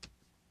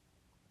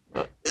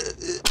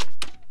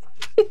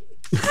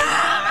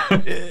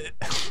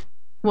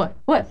 What?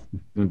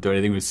 Don't do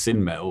anything with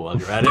sin metal while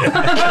you're at it.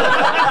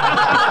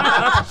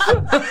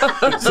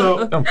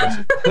 So,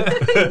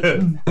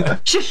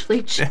 Shush,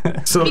 Leech.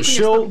 so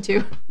she'll.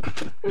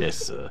 Yes,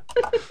 sir.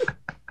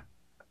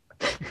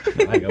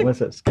 Hang on, where's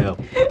that scale?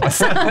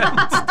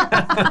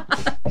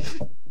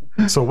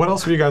 So what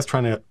else were you guys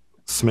trying to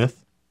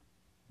smith?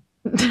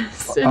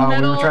 Sin we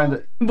metal, were trying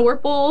to.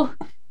 Vorpal.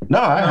 No,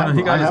 I have,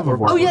 he got I his have a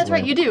vorpal. Oh, yeah, that's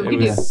right. You do. It You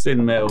do. was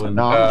sin metal and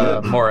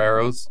No, more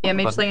arrows. Yeah,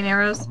 Mage Slaying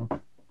Arrows.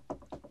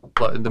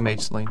 The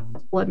Mage Slaying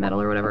ones. Blood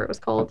Metal or whatever it was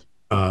called.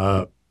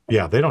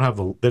 Yeah, they don't have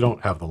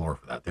the lore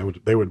for that.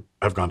 They would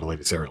have gone to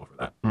Lady Serial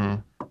for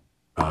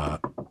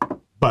that.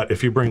 But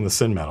if you bring the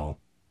sin metal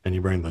and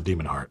you bring the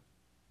demon heart,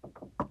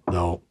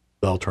 they'll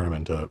turn them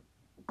into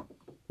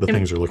the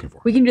things you're looking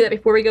for. We can do that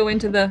before we go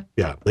into the...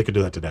 Yeah, they could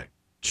do that today.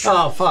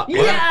 oh fuck.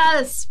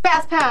 Yes!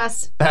 Fast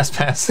pass! Fast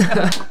pass.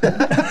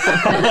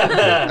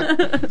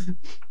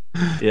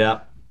 Yeah.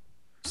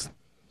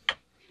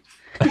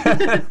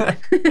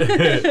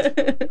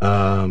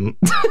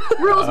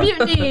 Rules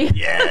mutiny!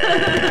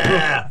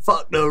 Yeah.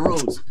 Fuck the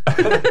rules.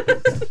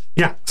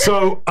 Yeah.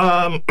 So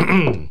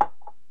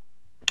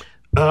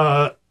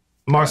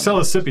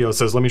Marcellus Scipio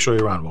says, "Let me show you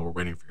around while we're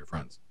waiting for your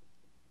friends."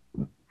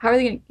 How are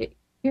they going to get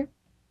here?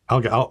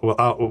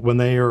 When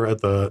they are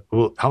at the.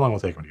 Well, how long will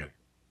it take them to get here?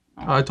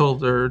 I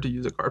told her to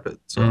use a carpet,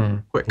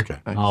 so quick. Okay.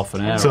 Half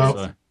an hour.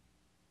 So-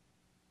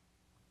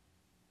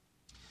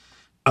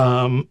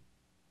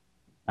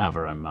 Have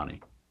our own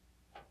money.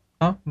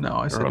 Huh? No,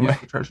 I said use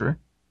the treasury.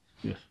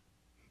 Yes.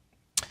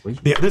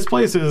 Yeah, this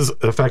place is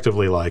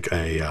effectively like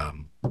a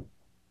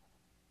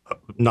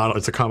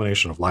it's a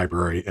combination of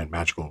library and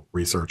magical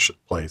research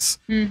place.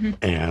 Mm-hmm.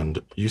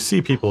 And you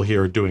see people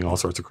here doing all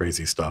sorts of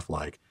crazy stuff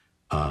like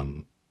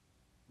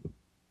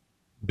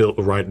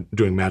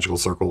doing magical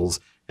circles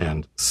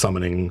and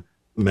summoning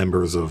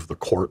members of the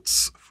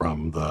courts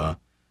from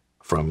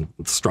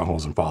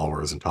strongholds and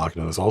followers and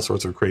talking to us, all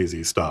sorts of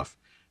crazy stuff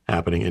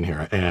happening in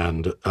here.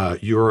 And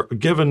you're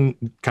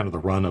given kind of the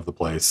run of the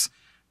place,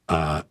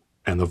 and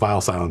the vial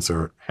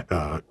silencer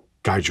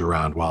guides you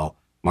around while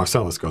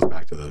Marcellus goes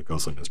back to the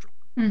ghostly minstrel.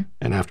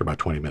 And after about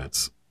 20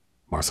 minutes,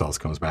 Marcellus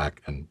comes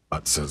back and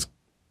Butts says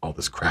all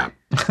this crap.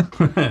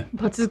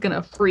 Butts is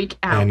gonna freak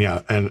out.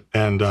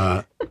 And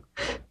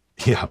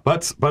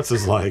Butts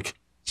is like,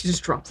 she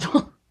just drops it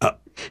all.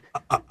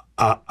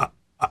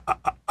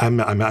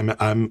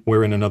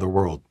 we're in another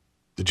world.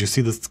 Did you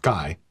see the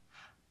sky?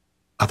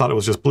 I thought it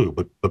was just blue,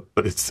 but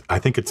I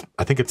think it's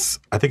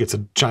a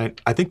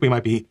giant. I think we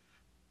might be,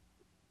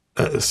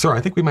 sir.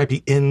 I think we might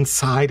be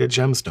inside a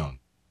gemstone.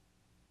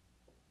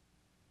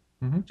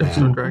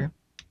 Gemstone dragon.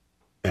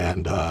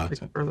 And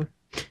Take it further.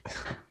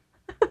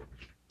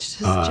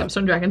 Just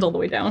gemstone dragons all the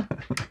way down.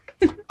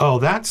 oh,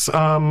 that's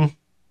a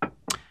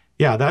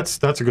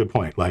good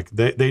point. Like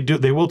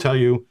they will tell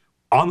you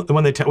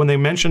when they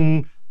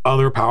mention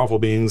other powerful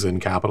beings in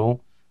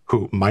capital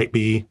who might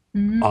be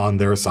on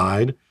their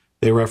side.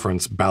 They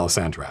reference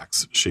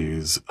Balisantrax.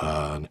 She's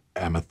an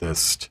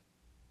amethyst.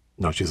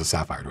 No, she's a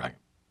sapphire dragon.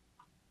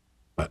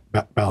 But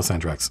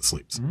Balisantrax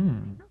sleeps.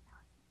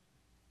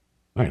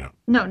 I know.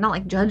 No, not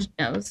like Judge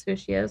knows who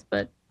she is,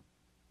 but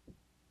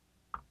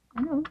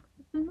I know.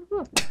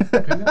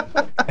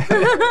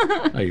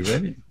 Are you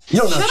ready? You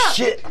don't know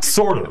shit.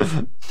 Sort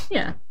of.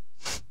 Yeah.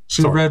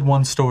 She read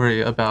one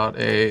story about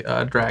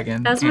a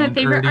dragon. That's one of and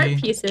my favorite Erde,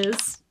 art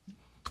pieces.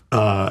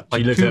 Like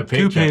She looked two, at a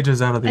two picture.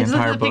 pages out of the I just looked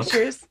entire at the book.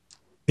 pictures.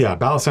 Yeah,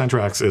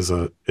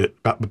 Balisantrax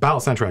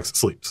Balisantrax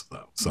sleeps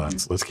though. So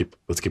let's keep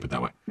it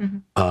that way.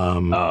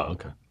 Oh,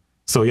 okay.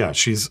 So yeah,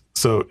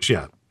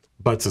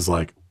 Butts is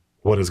like,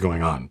 what is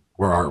going on?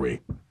 Where are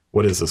we?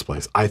 What is this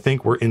place? I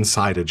think we're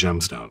inside a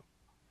gemstone.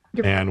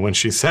 And when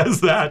she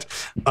says that,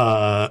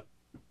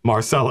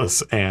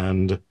 Marcellus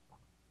and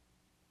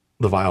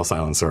the vial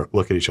silencer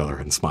look at each other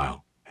and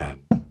smile.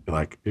 And you're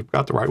like, you've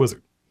got the right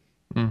wizard.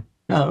 Oh,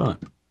 right.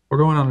 We're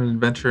going on an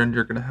adventure, and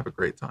you're going to have a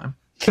great time.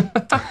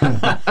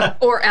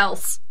 Or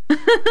else.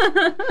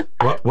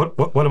 What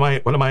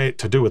am I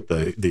to do with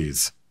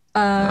these?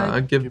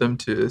 Give them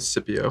to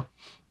Scipio.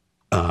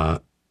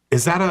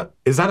 Is that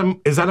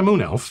a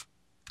moon elf?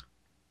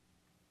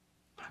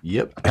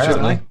 Yep.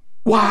 Apparently.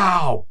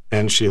 Wow!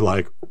 And she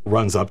like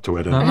runs up to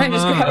it and I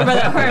just grab her by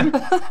the arm.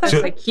 I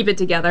just like keep it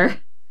together.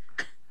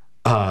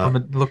 I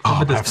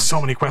have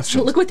so many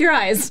questions. Look with your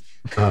eyes.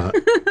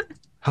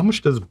 How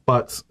much does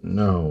Butts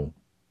know?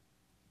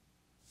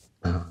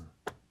 A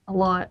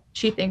lot.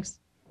 She thinks.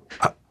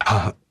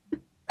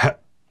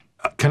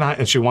 Can I?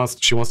 And she wants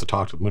to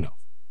talk to the Moon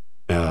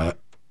Elf.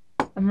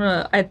 I'm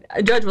gonna.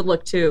 A judge would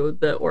look to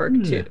the orc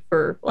too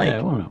for like. Yeah,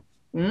 I don't know.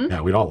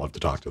 Yeah, we'd all love to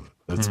talk to them.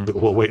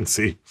 We'll wait and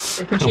see.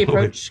 Can she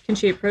approach? Can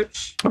she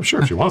approach? I'm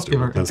sure if she wants to.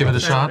 Give it a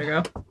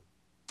shot.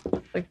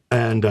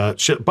 And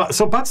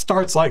so Butts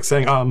starts like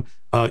saying,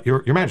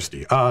 Your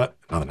Majesty,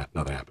 nothing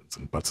happens.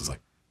 And Butts is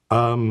like,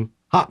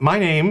 hi, my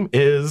name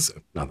is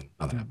nothing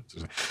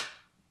happens.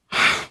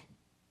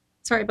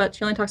 Sorry, but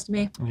she only talks to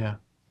me. Yeah.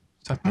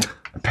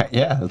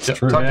 Yeah, that's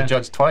true. Talk to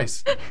Judge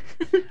twice.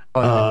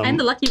 I'm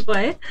the lucky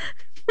boy.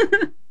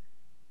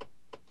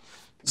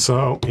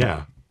 So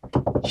yeah,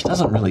 She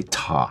doesn't really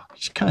talk.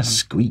 She kind of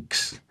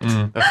squeaks.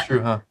 That's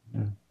true, huh?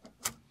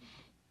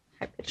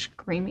 High pitched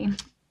screaming.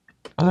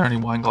 Are there any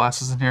wine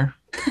glasses in here?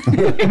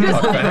 You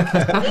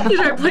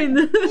start playing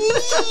the.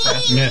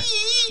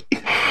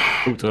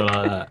 Talk to her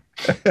like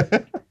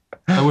that.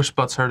 I wish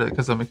Butts heard it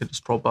because then we could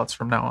just troll Butts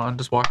from now on.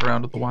 Just walk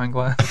around with the wine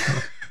glass.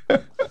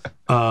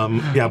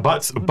 Yeah,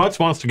 Butts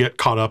wants to get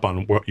caught up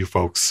on what you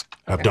folks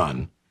have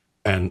done,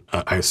 and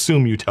I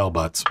assume you tell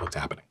Butts what's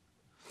happening.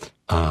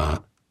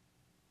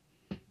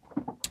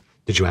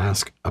 Did you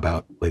ask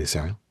about Lady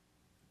Sariel?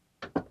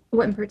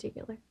 What in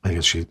particular? I think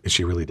is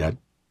she really dead?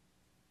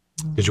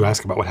 Did you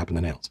ask about what happened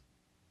to Nails?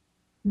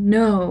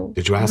 No.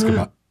 Did you ask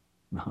about?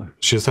 No.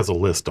 She just has a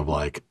list of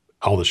like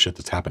all the shit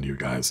that's happened to you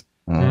guys.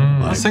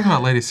 I was thinking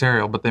about Lady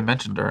Sariel, but they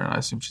mentioned her, and I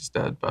assume she's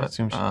dead. But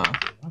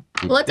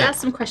Let's ask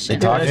some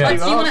questions. talked- Do you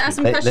want to ask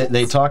some questions?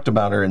 They talked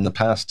about her in the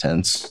past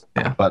tense.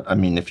 Yeah. But I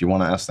mean, if you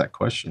want to ask that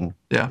question,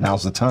 yeah,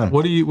 now's the time.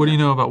 what do you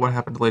know about what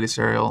happened to Lady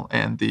Sariel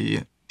and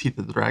the teeth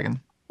of the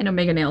dragon? And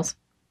Omega nails.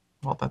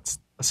 Well, that's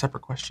a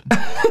separate question.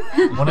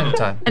 One at a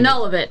time. And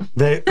all of it.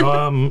 They,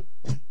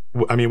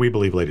 I mean, we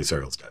believe Lady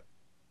Sariel's dead.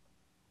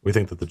 We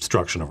think that the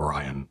destruction of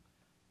Orion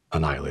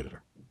annihilated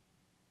her.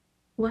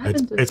 What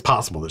happened to It's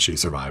possible that she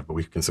survived, but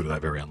we consider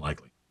that very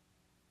unlikely.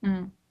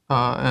 And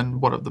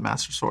what of the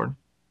Master Sword?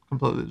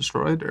 Completely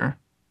destroyed, or?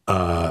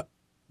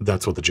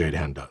 That's what the Jade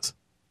Hand does.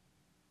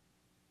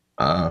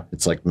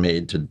 It's like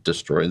made to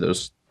destroy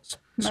those.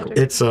 magic?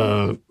 It's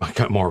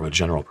more of a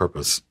general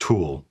purpose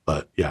tool,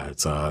 but yeah,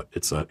 it's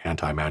an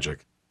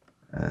anti-magic.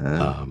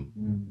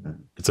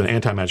 It's an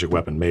anti-magic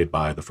weapon made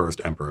by the first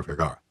Emperor of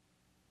Hirgara.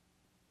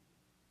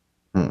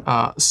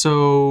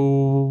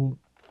 So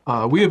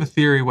we have a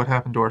theory. What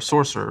happened to our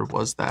sorcerer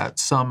was that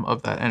some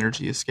of that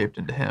energy escaped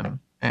into him,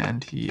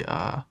 and he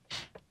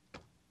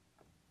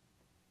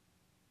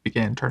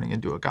began turning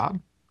into a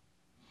god.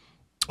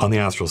 On the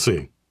Astral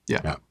Sea.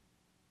 Yeah.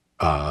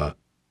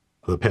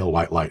 The pale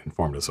white light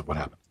informed us of what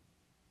happened.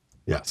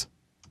 Yes.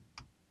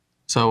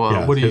 So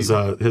yeah, what do you...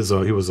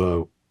 he was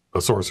a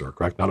sorcerer,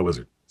 correct? Not a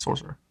wizard.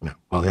 Sorcerer. No.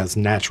 Well, his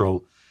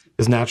natural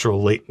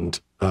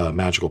latent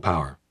magical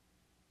power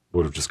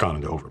would have just gone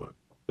into overload.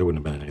 There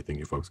wouldn't have been anything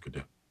you folks could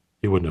do.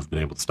 He wouldn't have been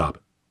able to stop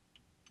it.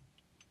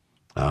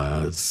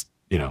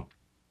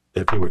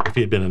 If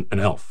he had been an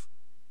elf,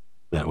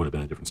 that would have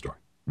been a different story.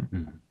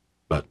 Mm-hmm.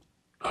 But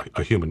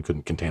a human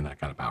couldn't contain that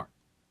kind of power.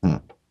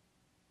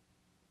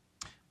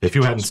 If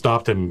you hadn't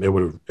stopped him, it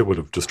would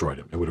have destroyed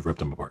him. It would have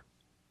ripped him apart.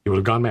 He would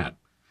have gone mad.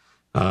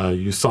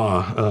 You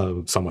saw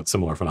a somewhat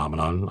similar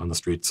phenomenon on the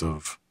streets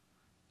of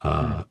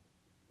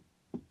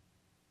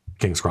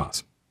King's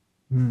Cross.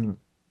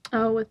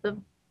 Oh, with the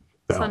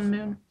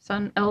sun,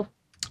 sun elf.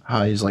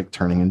 He's like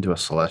turning into a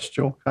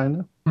celestial,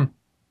 kind of.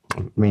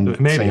 I mean,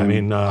 Maybe.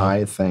 same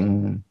eye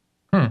thing.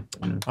 Oh,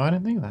 I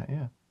didn't think of that.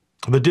 Yeah.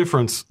 The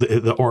difference,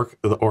 the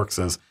orc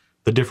says,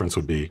 the difference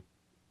would be,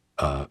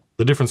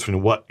 the difference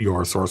between what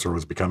your sorcerer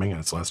was becoming and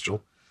a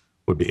celestial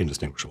would be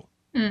indistinguishable.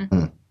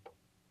 The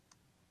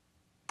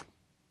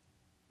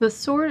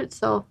sword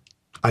itself.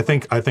 I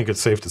think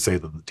it's safe to say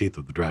that the teeth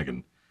of the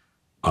dragon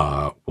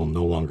will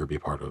no longer be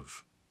part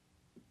of.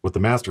 With the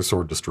Master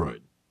Sword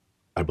destroyed,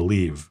 I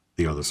believe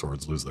the other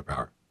swords lose their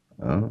power.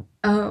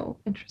 Oh,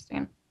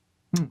 interesting.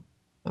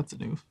 That's a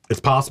new... It's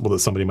possible that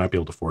somebody might be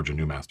able to forge a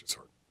new Master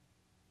Sword.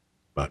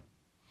 But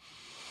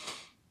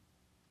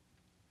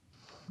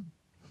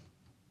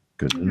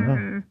Good to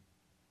know.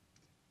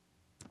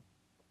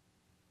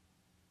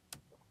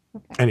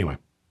 Okay. anyway,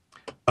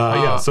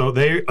 yeah. So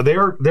they're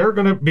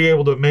going to be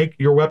able to make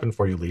your weapon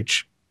for you,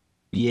 Leech.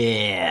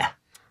 Yeah.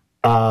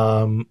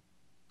 And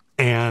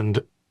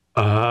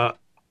they're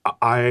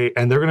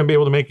going to be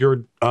able to make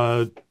your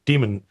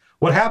demon.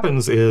 What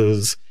happens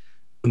is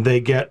they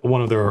get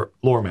one of their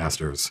lore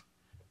masters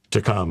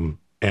to come,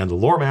 and the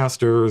lore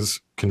masters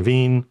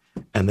convene,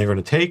 and they're going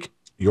to take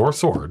your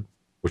sword,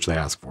 which they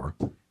ask for,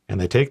 and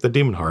they take the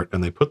demon heart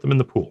and they put them in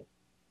the pool.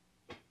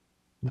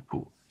 A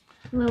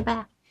little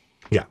bath.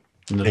 Yeah.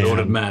 And the Lord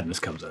of Madness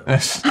comes over.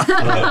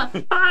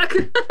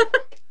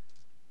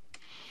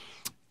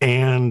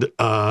 And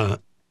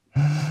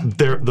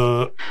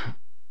The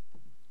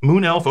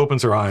moon elf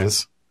opens her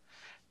eyes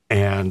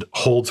and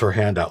holds her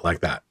hand out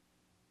like that.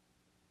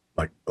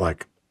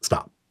 Like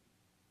stop.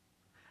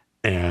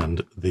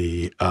 And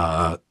the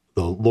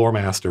lore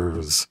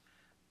masters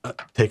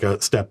take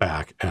a step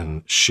back,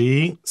 and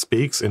she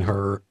speaks in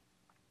her,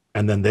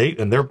 and then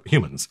they're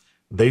humans.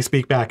 They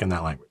speak back in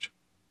that language,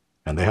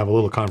 and they have a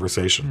little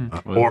conversation.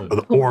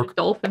 The orc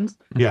dolphins.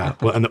 Yeah,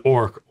 well, and the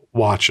orc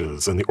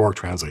watches, and the orc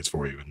translates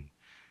for you,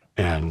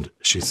 and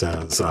she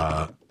says,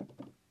 How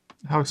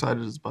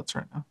excited is Butts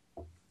right now?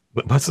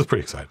 but Butts is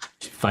pretty excited.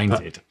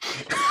 Fainted.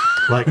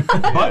 Like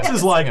Butts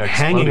is like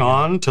hanging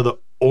on to the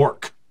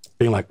orc,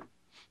 being like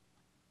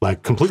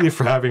completely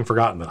for having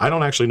forgotten that I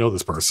don't actually know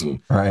this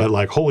person. Right. But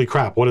like, holy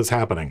crap, what is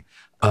happening?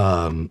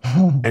 And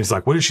it's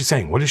like, what is she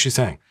saying? What is she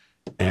saying?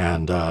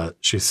 And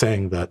she's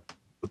saying that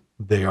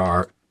they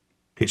are.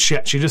 She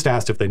just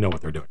asked if they know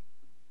what they're doing,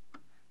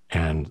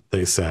 and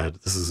they said,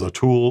 "This is a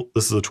tool.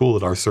 This is a tool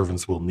that our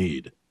servants will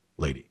need,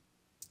 lady."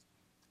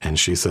 And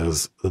she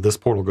says that this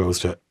portal goes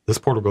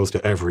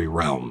to every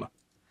realm,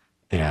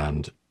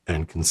 and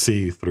can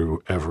see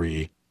through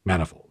every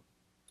manifold.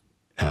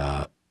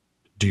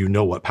 Do you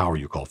know what power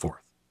you call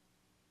forth?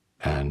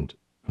 And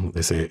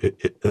they say,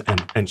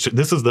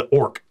 this is the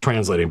orc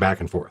translating back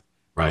and forth,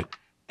 right?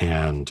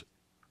 And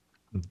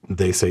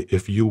they say,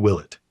 if you will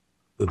it,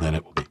 then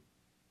it will be.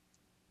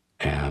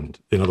 And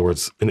in other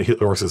words,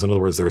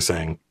 they're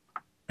saying,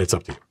 it's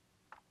up to you.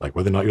 Like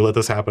whether or not you let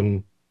this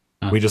happen,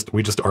 we just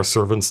our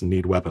servants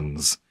need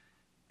weapons,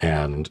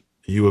 and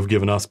you have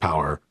given us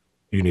power.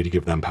 You need to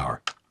give them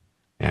power.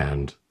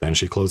 And then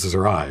she closes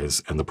her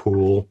eyes, and the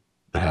pool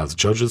that has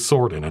Judge's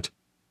sword in it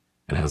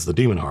and has the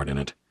demon heart in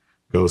it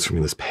goes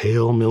from this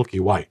pale milky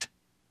white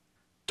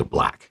to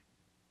black.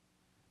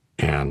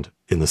 And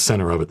in the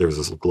center of it, there's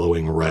this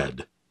glowing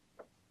red.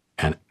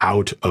 And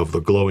out of the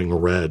glowing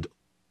red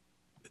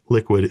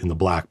liquid in the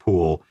black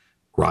pool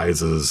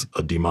rises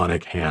a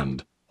demonic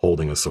hand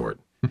holding a sword.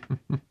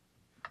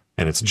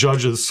 And it's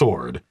Judge's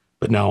sword,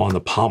 but now on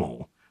the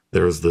pommel,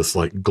 there's this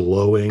like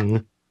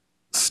glowing,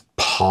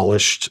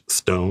 polished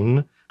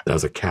stone that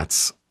has a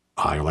cat's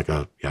eye, or like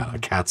a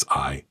cat's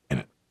eye in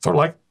it. Sort of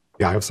like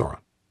the Eye of Sauron.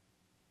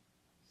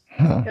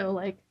 Go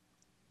like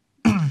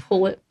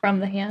pull it from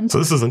the hand. So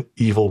this is an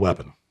evil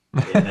weapon.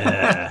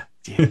 Yeah.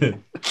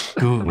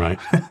 Right?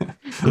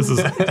 This is...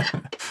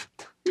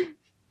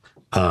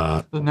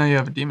 So now you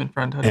have a demon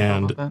friend. How do you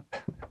feel about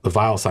that? The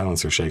vile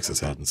silencer shakes his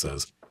head and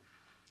says,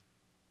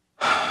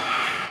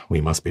 we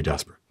must be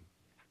desperate.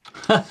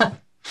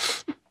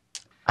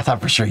 I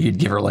thought for sure you'd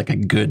give her like a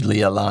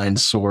goodly aligned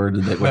sword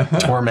that would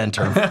torment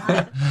her.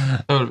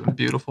 That would have been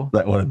beautiful.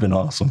 That would have been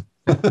awesome.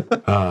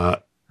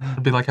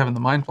 It'd be like having the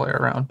Mind Flayer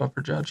around, but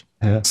for Judge.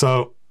 Yeah.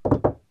 So,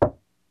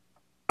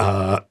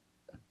 yeah,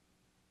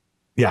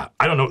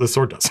 I don't know what this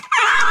sword does.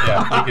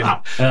 Yeah, we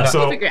can, So,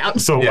 We'll figure it out.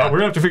 so Yeah. we're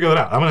gonna have to figure that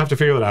out. I'm gonna have to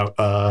figure that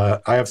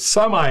out. I have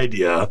some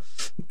idea.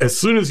 As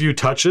soon as you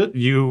touch it,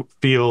 you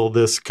feel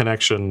this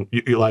connection.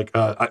 You like,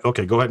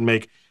 okay, go ahead and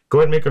make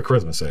a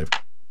charisma save.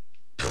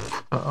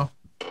 Uh-oh.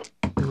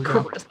 Here we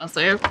go. Charisma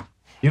save.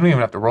 you don't even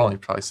have to roll, and you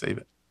probably save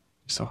it.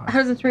 You're so high. How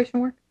does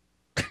inspiration work?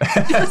 You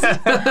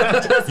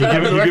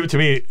give it to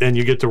me, and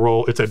you get to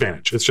roll. It's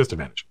advantage. It's just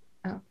advantage.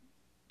 Do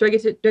I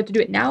have to do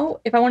it now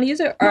if I want to use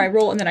it, or I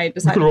roll and then I You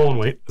decide? can roll and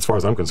wait, as far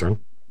as I'm concerned.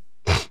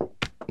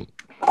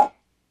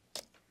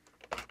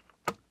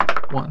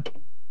 1.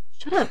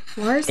 Shut up,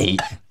 Lars. 8.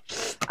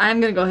 I'm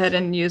gonna go ahead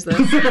and use this.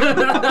 So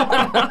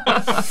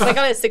I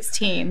got a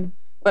 16,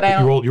 but I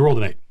don't. You rolled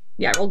an 8.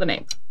 Yeah, I rolled an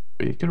 8.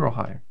 But you can roll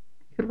higher.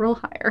 Could roll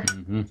higher.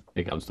 Mm-hmm.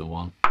 Here comes the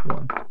 1.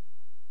 1.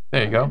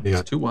 There you go. Yeah.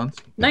 It's 2 1s.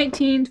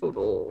 19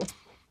 total.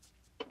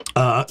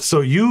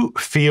 So you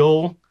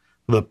feel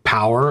the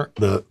power,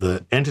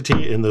 the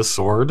entity in this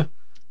sword,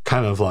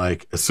 kind of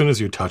like as soon as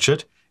you touch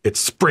it, it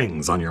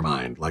springs on your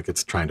mind like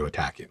it's trying to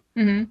attack you.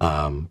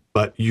 Mm-hmm.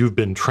 But you've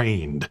been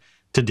trained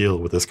to deal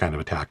with this kind of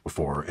attack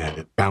before, and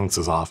it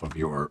bounces off of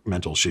your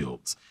mental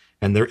shields.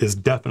 And there is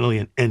definitely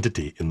an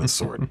entity in this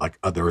sword. Like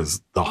there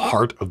is the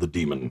heart of the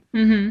demon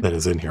that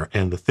is in here.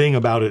 And the thing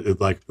about it is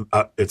like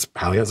it's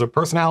probably has a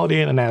personality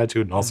and an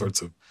attitude and all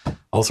sorts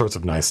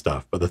of nice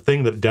stuff. But the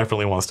thing that it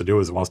definitely wants to do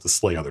is it wants to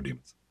slay other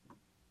demons.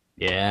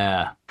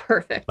 Yeah.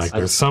 Perfect. Like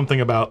there's something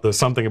about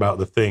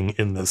the thing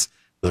in this,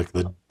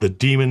 the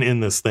demon in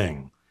this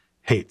thing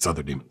hates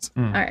other demons.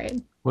 All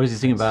right. What does he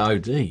think about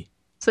OD?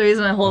 So he's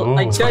gonna hold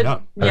let's find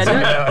out. Yeah,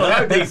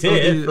 Judge. OD's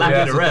here,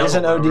 flapping around. He's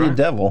an OD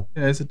devil.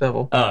 Yeah, he's a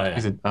devil. Oh, yeah.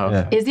 Is it? Oh, Yeah.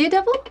 okay. Is he a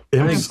devil?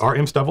 Imps are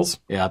imps devils?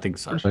 Yeah, I think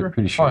so. I'm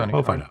pretty sure. Probably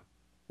We'll find out.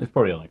 It's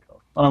probably on the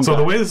call. So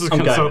the way this is I'm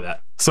going so, with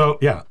that. so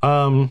yeah,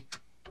 I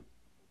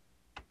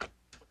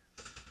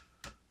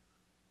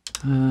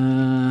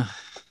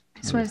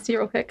just want to see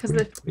real quick because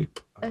the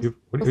Let's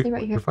see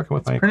right here. you're fucking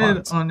with my Printed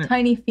cards. on your.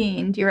 tiny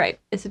fiend. You're right.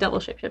 It's a devil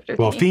shapeshifter.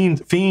 Well,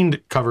 thingy.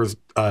 fiend covers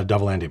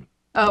devil and demon.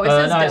 Oh, it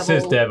says No, devil. it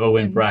says devil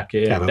in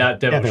bracket. Devil. That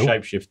devil Devil.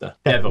 shapeshifter.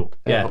 Devil.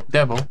 Yeah.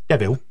 Devil.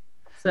 Devil.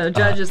 So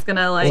Judge is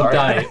gonna like. All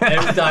day.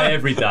 Every day,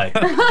 every day.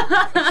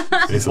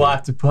 This is what I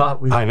have to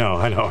part with. I know.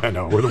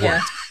 We're the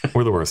Yeah. worst.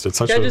 We're the worst. It's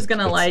such Judge is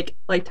gonna like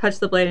touch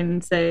the blade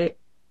and say,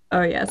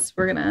 "Oh yes,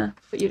 we're gonna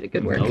put you to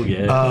good work." Oh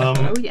yeah.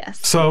 Oh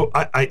yes. So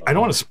I don't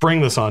want to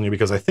spring this on you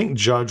because I think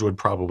Judge would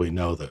probably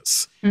know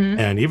this.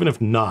 And even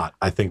if not,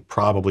 I think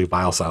probably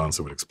Vile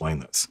Silencer would explain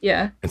this.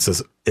 Yeah. It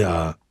says,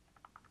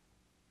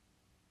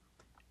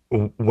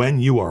 when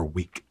you are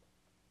weak,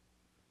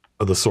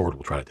 the sword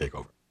will try to take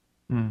over.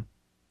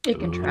 It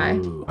can try.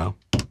 Well,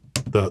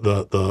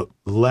 the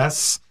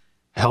less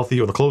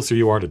healthy or the closer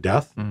you are to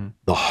death,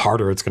 the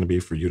harder it's going to be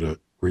for you to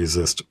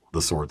resist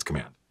the sword's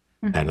command.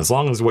 And as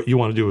long as what you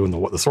want to do and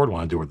what the sword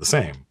want to do are the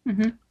same,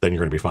 then you're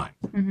going to be fine.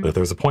 But if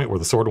there's a point where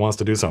the sword wants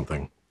to do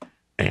something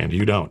and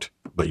you don't,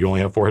 but you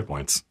only have 4 hit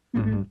points,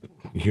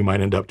 you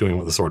might end up doing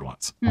what the sword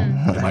wants.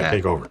 It might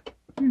take over.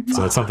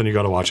 So that's something you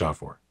got to watch out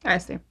for. I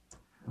see.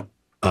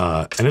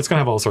 And it's going to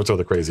have all sorts of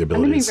other crazy I'm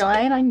gonna be abilities.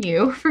 relying on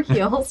you for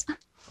heals.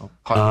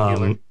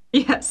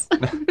 Yes.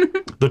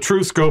 The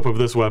true scope of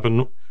this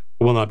weapon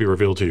will not be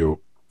revealed to you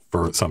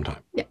for some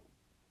time. Yeah.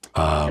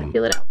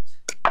 Feel it out.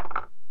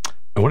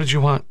 And what did you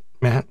want,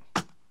 Matt?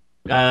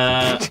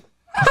 Matt.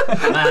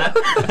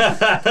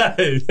 What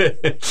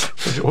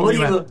do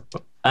you want?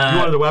 You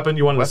wanted a weapon?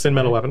 You wanted a sin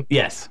metal weapon?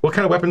 Yes. What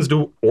kind of weapons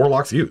do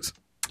Orlocks use?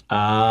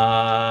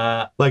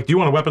 Like, do you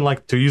want a weapon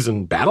like to use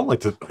in battle,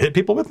 like to hit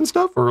people with and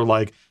stuff, or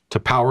like to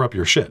power up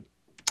your shit?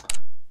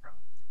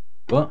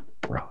 What?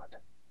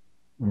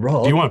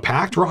 Rod. Do you want a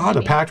packed rod?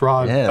 A packed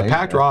rod? Yeah, a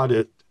packed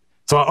rod?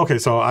 So okay,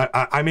 so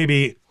I may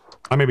be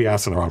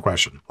asking the wrong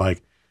question.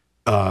 Like,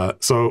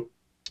 so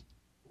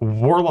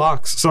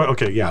Warlocks. So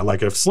okay, yeah.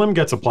 Like if Slim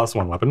gets a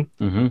 +1 weapon,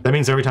 that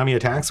means every time he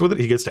attacks with it,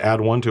 he gets to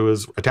add 1 to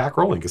his attack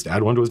roll. And he gets to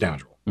add 1 to his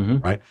damage roll,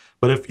 right?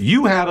 But if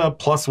you had a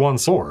 +1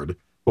 sword,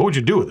 what would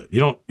you do with it?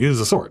 You don't use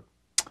a sword,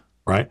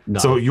 right? No.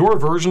 So your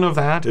version of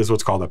that is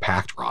what's called a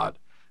packed rod,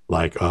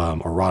 like a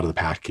rod of the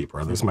Pact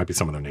Keeper. This might be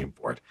some other name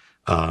for it.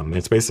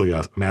 It's basically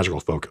a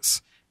magical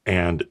focus,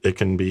 and it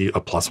can be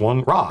a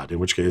 +1 rod. In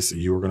which case,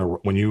 you were gonna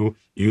when you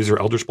use your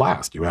Eldritch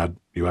Blast, you add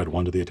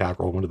 1 to the attack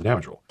roll, 1 to the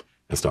damage roll,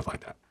 and stuff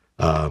like that.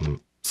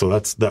 So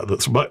that's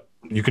that. But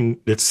you can.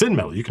 It's sin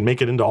metal. You can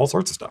make it into all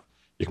sorts of stuff.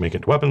 You can make it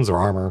into weapons or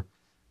armor.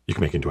 You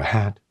can make it into a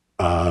hat.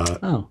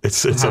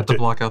 It's Have up to to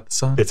block out the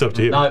sun. it's up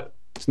to you. No,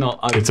 it's not.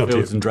 It's up to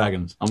Fields you. and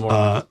Dragons. I'm all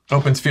right.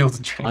 Opens fields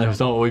and trains. That's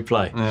not what we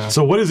play.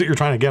 So what is it you're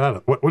trying to get out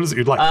of? What is it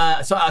you'd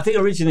like? So I think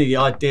originally the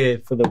idea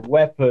for the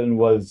weapon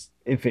was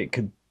if it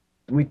could.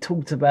 We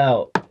talked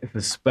about if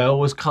a spell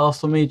was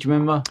cast on me. Do you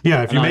remember?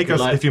 Yeah, if you And I make could,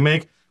 us, like, if you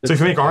make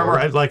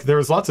armor, like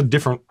there's lots of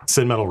different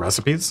sin metal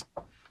recipes,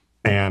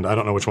 and I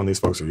don't know which one these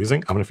folks are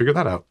using. I'm going to figure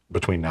that out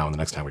between now and the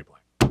next time we play,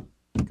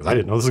 because I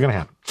didn't know this was going to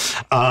happen.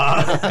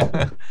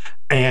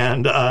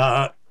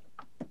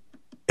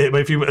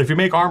 But if you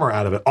make armor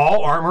out of it,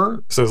 all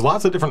armor. So there's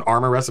lots of different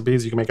armor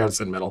recipes you can make out of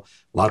sin metal.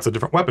 Lots of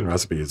different weapon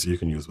recipes you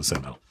can use with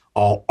sin metal.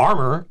 All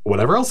armor,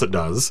 whatever else it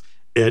does,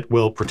 it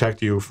will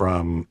protect you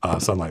from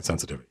sunlight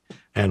sensitivity.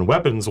 And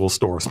weapons will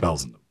store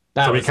spells in them.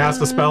 Somebody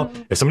casts a spell.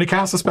 If somebody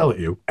casts a spell at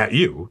you,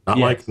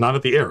 not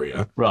at the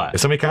area. Right.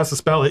 If somebody casts a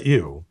spell at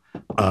you,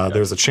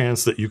 there's a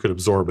chance that you could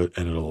absorb it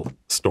and it'll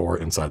store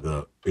inside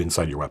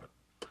your weapon.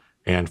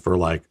 And for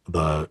like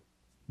the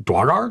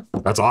Dwagar,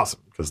 that's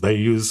awesome because they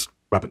use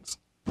weapons,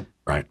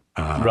 right?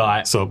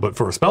 Right. So, but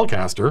for a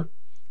spellcaster,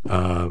 you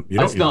don't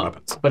use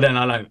weapons. But then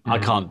I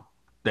can't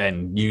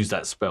then use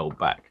that spell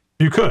back.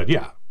 You could,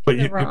 yeah. But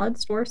The rod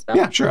store spell.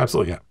 yeah, sure,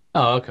 absolutely, yeah.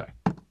 Oh, okay.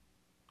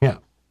 Yeah.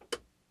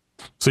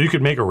 So you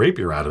could make a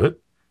rapier out of it,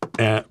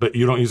 but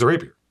you don't use a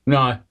rapier.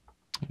 No.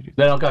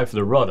 Then I'll go for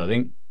the rod, I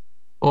think.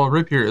 Well,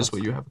 rapier is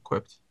what you have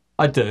equipped.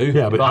 I do.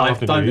 Yeah, but how I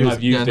often don't do you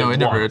think use I've it? used I it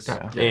never once.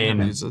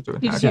 never used it to You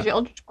just attack. use your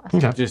Eldritch Blast.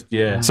 Okay. Just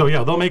yeah. So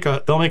yeah, they'll make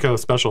a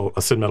special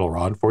sin metal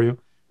rod for you,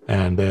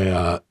 and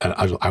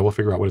I will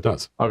figure out what it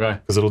does Okay.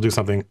 because it'll do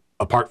something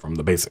apart from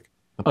the basic.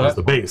 There's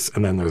the base,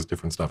 and then there's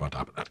different stuff on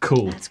top of that.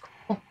 Cool. That's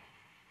cool.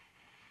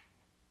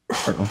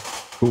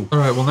 All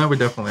right. Well, now we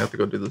definitely have to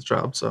go do this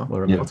job. So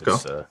Well remembered, let's go.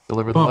 sir.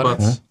 Deliver the Come on,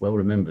 letter. butts. Well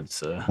remembered,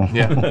 sir.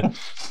 Yeah.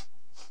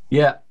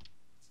 Yeah.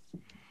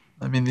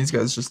 I mean, these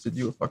guys just did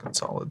you a fucking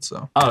solid.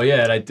 So Oh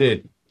yeah, they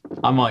did.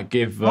 I might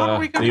give When are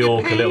we gonna the get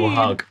orc a little paid?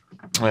 hug.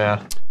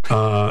 Yeah.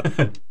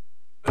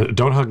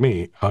 Don't hug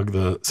me. Hug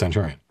the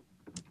centurion.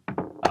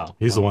 Oh.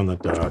 He's the one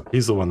that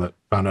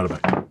found out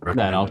about you.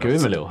 Then I'll give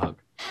him a little hug.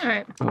 All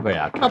right. Oh,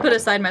 yeah, okay. I'll put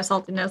aside my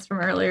saltiness from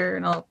earlier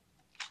and I'll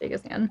shake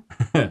his hand.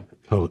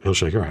 He'll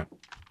shake your hand.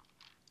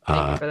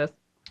 Thank you for this.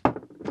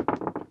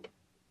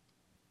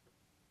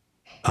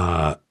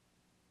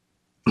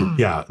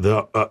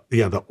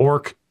 The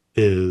orc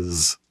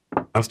is.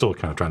 I'm still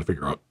kind of trying to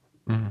figure out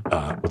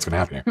what's going to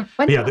happen here.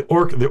 But yeah,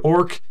 the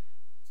orc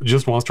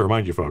just wants to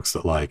remind you folks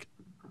that like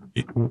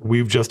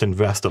we've just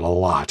invested a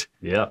lot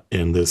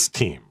in this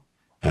team.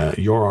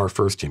 You're our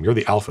first team. You're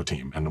the alpha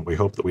team, and we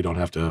hope that we don't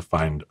have to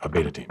find a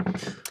beta team.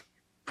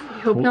 I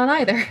hope not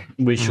either.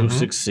 We shall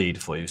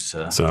succeed for you,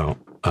 sir. So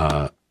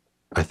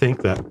I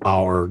think that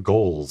our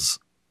goals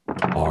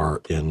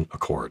are in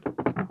accord.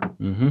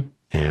 Mm-hmm.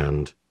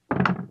 And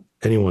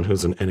anyone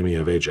who's an enemy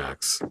of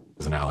Ajax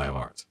is an ally of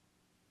ours.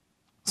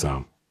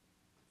 So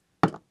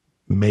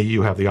may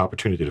you have the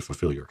opportunity to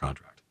fulfill your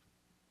contract.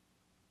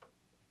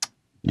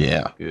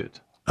 Yeah. Good.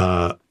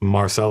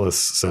 Marcellus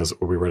says,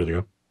 are we ready to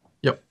go?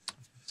 Yep.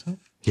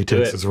 He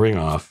takes his ring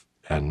off,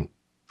 and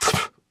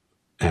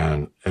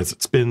as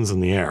it spins in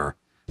the air,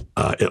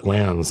 it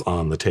lands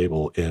on the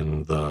table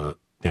in the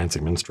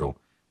Dancing Minstrel,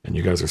 and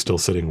you guys are still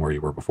sitting where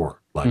you were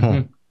before.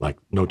 Like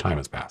no time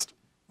has passed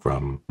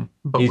from...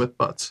 But with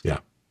butts. Yeah.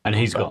 And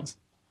he's gone.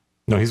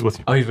 No, he's with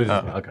you. Oh, he's with you.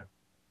 Okay.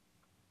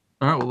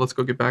 All right, well, let's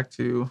go get back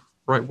to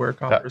right where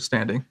Copper is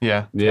standing.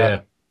 Yeah.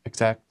 Yeah.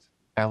 Exact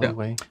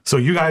alleyway. So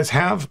you guys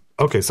have...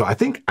 Okay, so I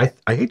think... I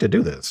hate to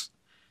do this.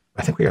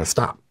 I think we got to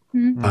stop.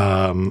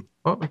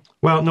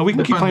 Well, no, we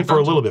can keep playing for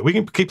a little bit. We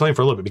can keep playing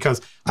for a little bit because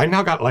I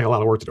now got like a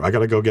lot of work to do. I got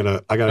to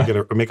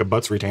go make a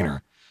butts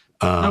retainer.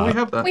 No, we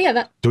have that. We have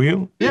that. Do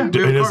you? Yeah. And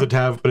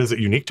is it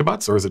unique to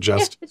butts or is it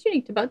just? Yeah, it's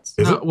unique to butts.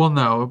 Is No, it? well,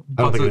 no.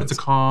 I don't think It's a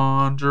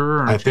conjurer.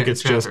 Or I think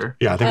it's just. enchanter.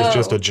 Yeah, I think it's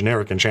just a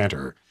generic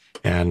enchanter,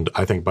 and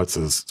I think butts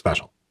is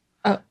special.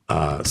 Oh.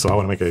 So I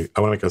want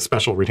to make a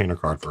special retainer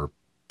card for.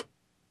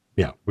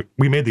 Yeah,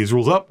 we made these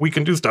rules up. We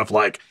can do stuff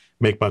like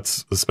make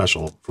butts a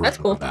special version That's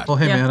cool. of that. Well,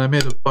 hey, Yeah. man, I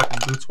made a fucking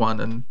boots one,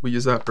 and we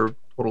used that for a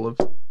total of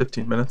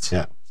 15 minutes.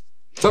 Yeah.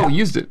 So we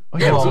used it. Oh,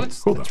 yeah, Well, boots.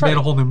 Cool though. Made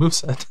a whole new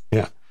moveset.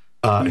 Yeah.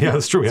 Yeah,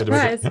 that's true. We had to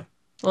make it. Surprise.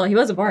 Yeah. Well, he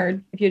was a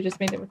bard. If you had just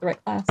made it with the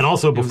right class. And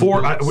also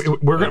before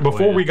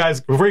you guys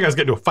get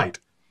into a fight,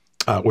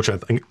 which I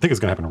think is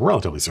going to happen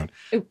relatively soon.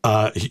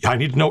 I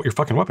need to know what your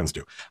fucking weapons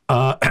do.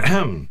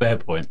 Fair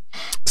point.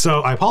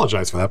 So I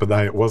apologize for that, but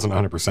I wasn't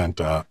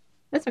 100%.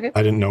 That's okay.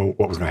 I didn't know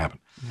what was going to happen.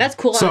 That's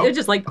cool. So- It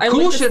just like I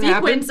Cool liked the shit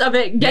sequence of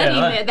it getting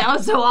Yeah, it. That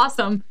was so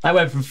awesome. I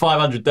went from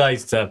 500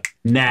 days to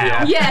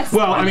now. Yes.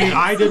 Well, I mean,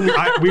 I didn't.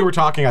 We were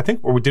talking. I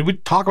think did we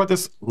talk about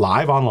this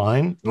live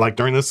online, like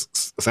during this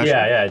session?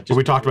 Yeah. Where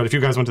we talked about if you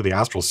guys went to the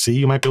Astral Sea,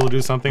 you might be able to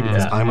do something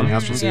because time on the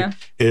Astral Sea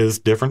is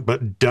different,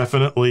 but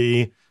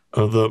definitely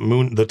the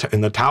moon,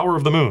 in the Tower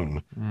of the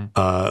Moon,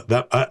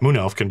 that Moon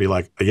Elf can be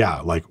like,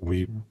 like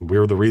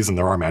we're the reason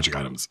there are magic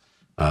items.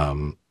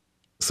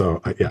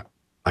 So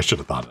I should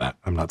have thought of that.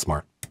 I'm not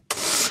smart.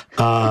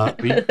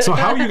 So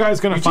how are you guys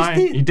going to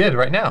find? You did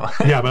right now.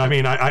 Yeah, but I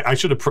mean, I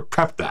should have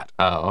prepped that.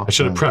 Oh. I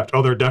should have prepped.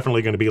 Oh, they're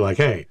definitely going to be like,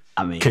 hey,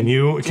 I mean, can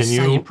you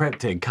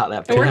prepped it and cut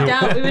that? It worked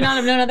out. We would not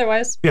have known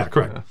otherwise. Yeah,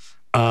 correct.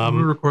 we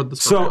record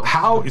this. So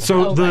how?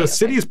 So Oh, the right,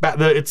 city's back.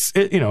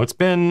 It's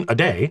been a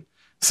day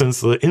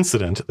since the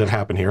incident that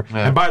happened here.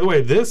 Yeah. And by the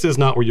way, this is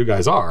not where you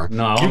guys are.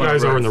 No, you I'm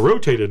guys at are in the rest.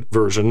 rotated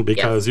version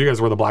because you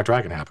guys were where the Black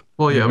Dragon happened.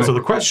 Well, yeah. So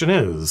the question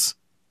is,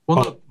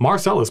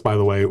 Marcellus, by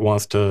the way,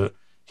 wants to.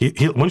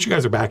 He once you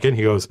guys are back in,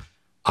 he goes,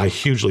 I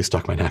hugely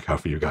stuck my neck out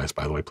for you guys,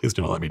 by the way. Please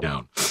do not let me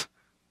down.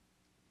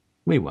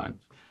 We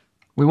won't.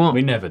 We won't.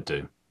 We never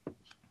do.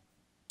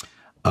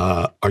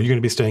 Are you going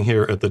to be staying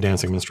here at the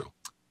Dancing Minstrel?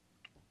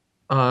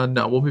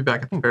 No, we'll be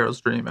back at the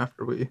Pharaoh's Dream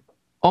after we.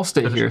 I'll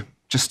stay here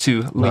just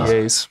to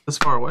liaise. This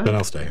far away. Then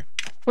I'll stay here.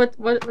 What's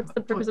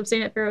the purpose of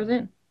staying at Pharaoh's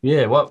Inn?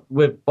 Yeah,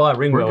 we're by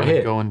We're Ringwell going here.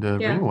 to go into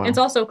Yeah, Ringwell. it's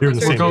also You're in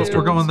the closer same to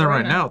We're going there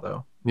right Serena. now,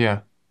 though. Yeah.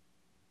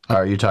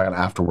 Are you talking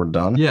after we're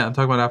done? Yeah, I'm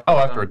talking about after. Oh,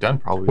 after we're done,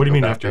 probably. What do you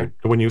we'll mean go after? back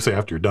When you say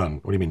after you're done,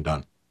 what do you mean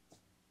done?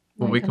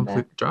 when we Come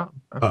complete back. the job.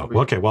 After Oh, we-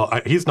 well, okay. Well,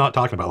 he's not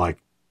talking about like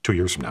 2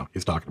 years from now.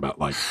 He's talking about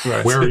like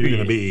Right. where are you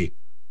going to be?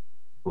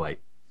 Wait.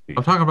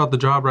 I'm talking about the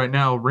job right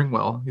now,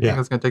 Ringwell. You Yeah. think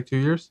that's going to take 2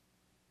 years?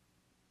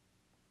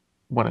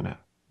 there. 1.5.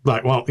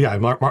 Like, well,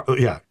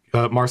 yeah,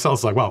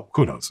 Marcel's like, well,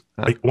 who knows?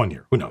 Like 1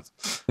 year, who knows?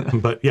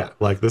 But yeah,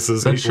 like this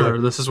is Then sure,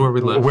 this is where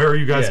we live. Where are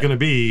you guys Yeah. going to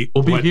be?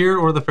 We'll be when- here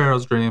or the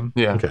Pharaoh's Dream.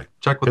 Yeah. Okay,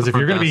 Check with because the if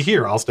you're front going to be desk.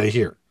 here, I'll stay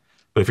here.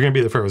 But if you're going to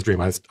be at the Pharaoh's Dream,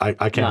 I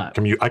can't No.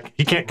 commute.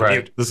 He can't commute.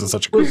 Right. This is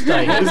such a We'll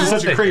stay here. this is such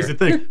a Stay crazy here.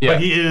 thing. Yeah.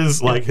 But he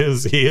is like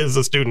he is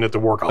a student at the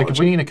War College. Like if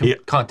we need to Yeah.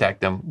 contact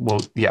them, we'll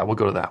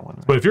go to that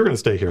one. But if you're going to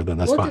stay here, then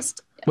that's We'll fine.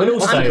 just. We'll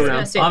all I'm stay just here.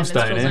 gonna stay I'm in the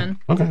staying Minstrel's here. Inn.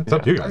 Okay, it's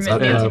up to you guys. Or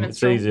maybe It's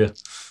Minstrel. easier.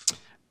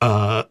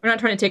 We're not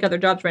trying to take other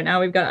jobs right now.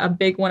 We've got a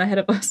big one ahead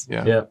of us.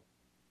 Yeah. Yeah.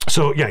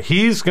 So yeah,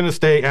 he's going to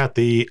stay at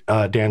the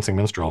Dancing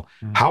Minstrel.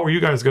 How are you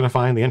guys going to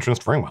find the entrance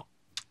to Ringwell?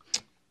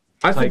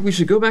 I think we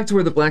should go back to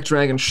where the Black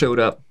Dragon showed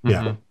up.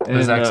 Yeah. The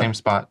exact And, same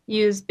spot.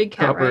 Use big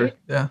cat, Copper. right?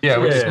 Yeah. Yeah,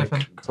 we're just Yeah.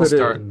 sniffing. Put,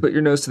 Start. put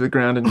your nose to the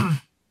ground and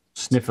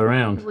Sniff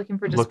around. Looking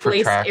for Look for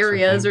displaced tracks or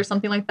areas things. or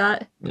something like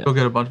that. Go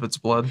get a bunch of its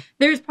blood.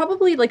 There's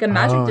probably like a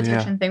magic Oh, yeah.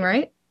 detection thing,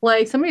 right?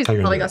 Like somebody's How you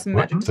gonna probably do got that? some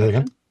What? magic Say that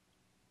again?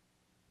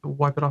 detection.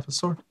 Wipe it off his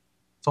sword.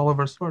 It's all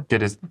over his sword. Get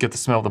the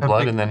smell of the Have blood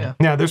big- and then yeah.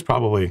 Yeah, there's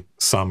probably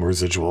some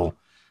residual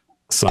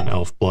Sun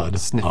Elf blood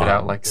Sniff it on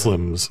out like a-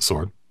 Slim's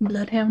sword.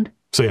 Bloodhound.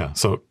 So yeah,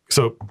 so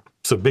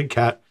Big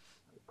Cat,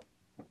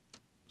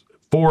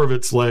 2 of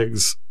its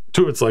legs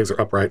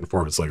are upright and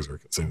 4 of its legs are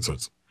sitting. So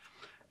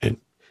and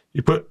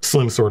you put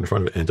Slim's sword in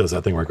front of it and it does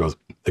that thing where it goes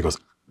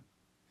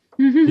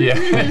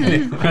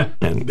yeah.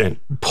 and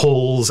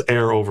pulls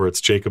air over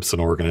its Jacobson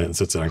organ and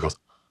sits there and goes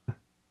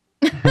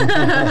and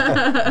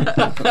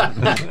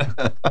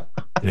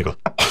it goes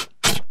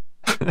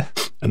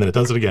and then it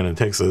does it again and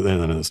takes it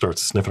and then it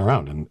starts sniffing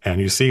around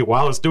and you see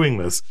while it's doing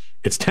this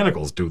its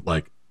tentacles do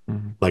like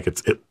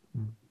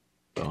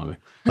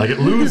Like it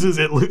loses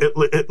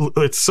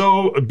it's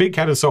so Big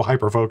Cat is so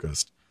hyper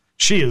focused.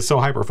 She is so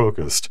hyper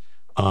focused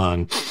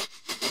on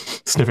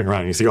sniffing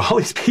around. And you see all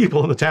these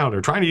people in the town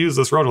are trying to use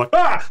this road.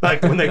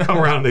 Like when they come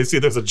around, they see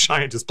there's a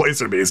giant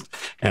displacer beast,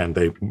 and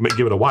they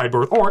give it a wide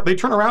berth, or they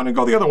turn around and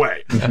go the other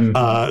way.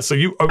 So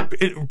you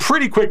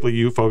pretty quickly,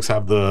 you folks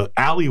have the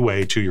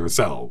alleyway to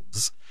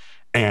yourselves,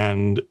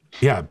 and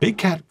yeah, Big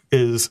Cat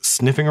is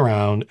sniffing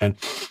around,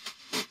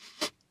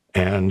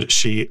 and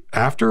she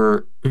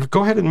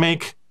go ahead and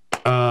make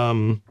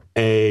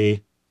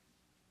a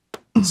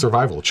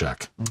survival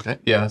check. Okay.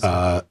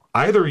 Yeah.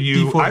 Either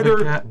you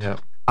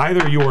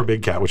or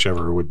Big Cat,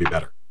 whichever would be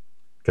better.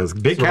 Because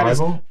Big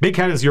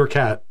Cat is your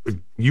cat.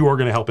 You are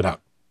going to help it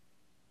out.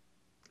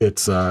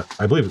 It's I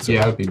believe it's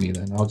survival. Yeah, it'd be me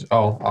then.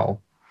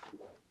 I'll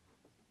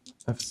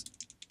have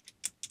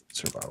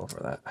survival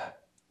for that.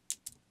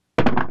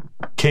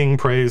 King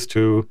prays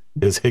to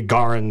his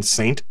Higaran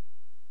saint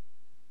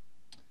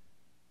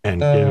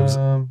and gives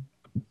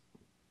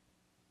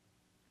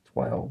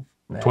 12.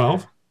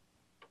 12.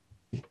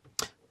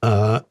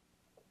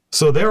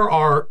 So there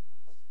are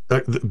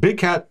the Big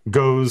Cat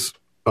goes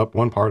up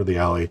one part of the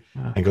alley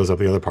and goes up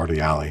the other part of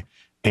the alley,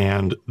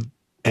 and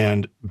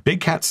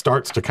Big Cat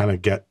starts to kind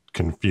of get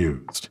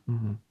confused,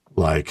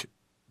 like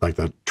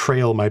the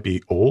trail might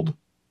be old.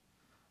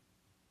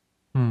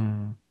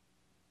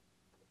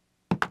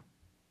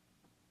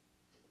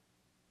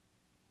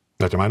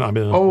 That there might not have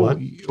been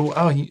blood.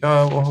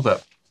 Well, hold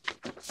up.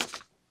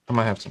 I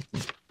might have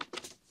something.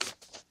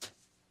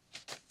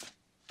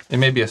 It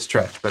may be a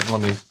stretch, but let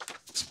me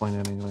explain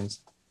it anyways.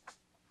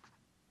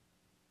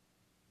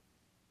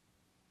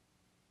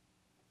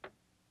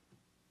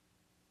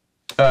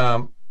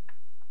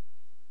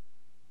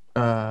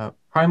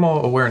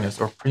 Primal awareness,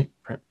 or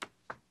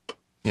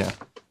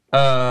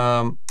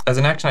as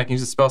an action, I can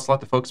use a spell slot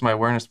to focus my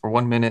awareness for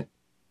 1 minute.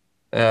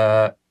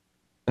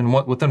 And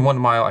within 1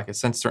 mile, I can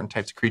sense certain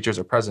types of creatures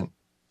are present.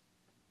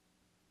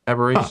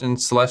 Aberration,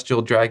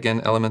 celestial, dragon,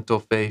 elemental,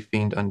 fae,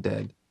 fiend,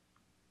 undead.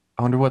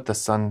 I wonder what the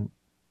sun...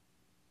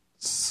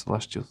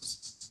 Celestial...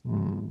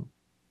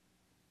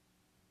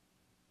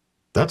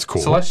 That's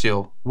cool.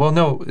 Celestial. Well,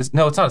 no, it's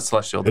not a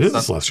celestial. It is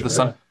a celestial. The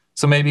sun.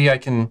 So maybe I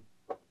can...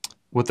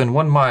 Within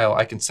 1 mile,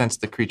 I can sense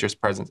the creature's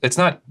presence. It's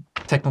not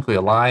technically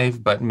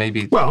alive, but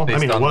maybe... Well, I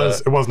mean, it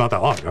was not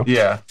that long ago.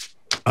 Yeah.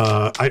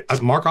 I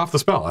mark off the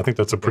spell. I think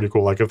that's a pretty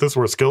cool, like if this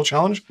were a skill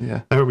challenge,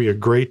 that would be a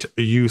great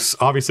use.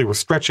 Obviously, we're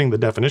stretching the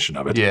definition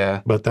of it.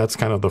 Yeah. But that's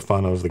kind of the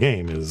fun of the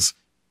game, is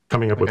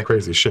coming up with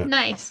crazy shit.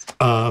 Nice.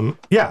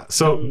 Yeah.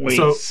 So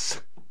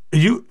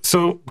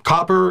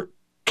Copper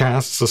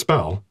casts a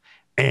spell,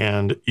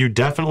 and you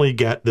definitely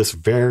get this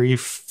very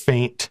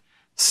faint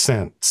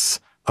sense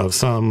of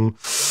some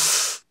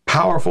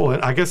powerful,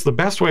 and I guess the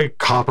best way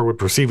Copper would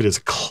perceive it is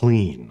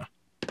clean.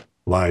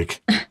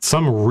 Like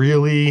some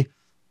really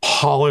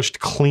polished,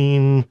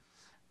 clean,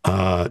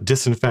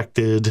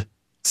 disinfected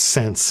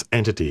sense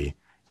entity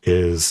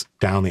is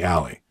down the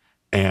alley.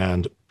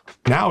 And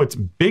now it's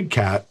Big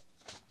Cat.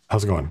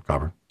 How's it going,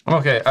 Copper? I'm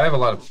okay. I have a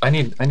lot of... I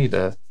need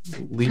a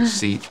leech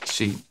sheet.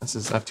 I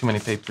have too many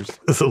papers.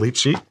 This is a leech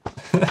sheet?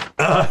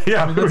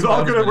 Yeah, we're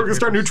gonna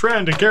start a new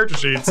trend in character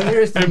sheets.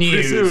 Here's the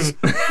news.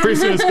 Pretty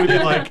soon it's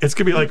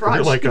gonna be like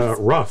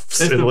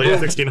roughs in the late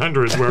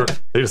 1600s where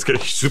they just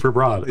get super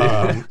broad.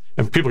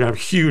 And people can have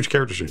huge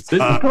character sheets.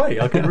 This is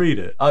great. I can read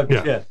it.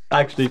 Yeah,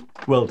 actually,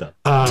 well done.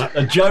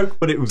 A joke,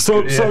 but it was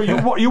so. good. So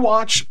you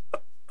watch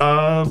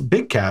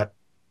Big Cat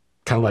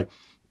kind of like,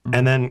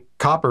 and then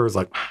Copper is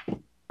like.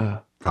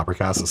 Copper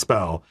casts a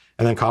spell,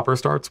 and then Copper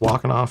starts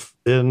walking off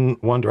in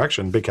one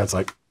direction. Big Cat's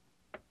like,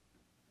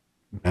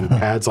 and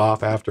pads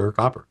off after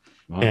Copper.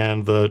 Wow.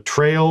 And the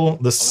trail,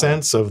 the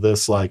sense of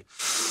this, like,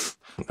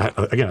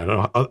 again, I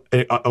don't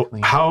know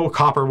how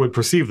Copper would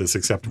perceive this,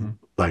 except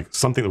like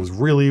something that was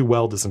really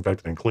well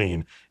disinfected and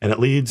clean, and it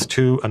leads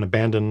to an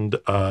abandoned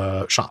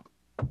shop.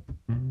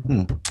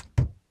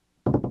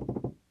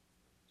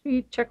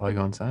 You check. While I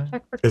go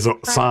inside, There's a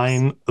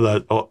sign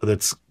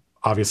that's.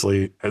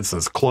 Obviously, it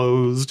says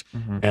closed,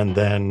 and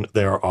then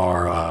there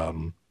are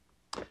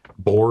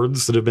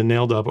boards that have been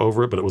nailed up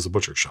over it, but it was a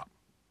butcher shop.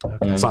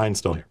 Okay. Sign's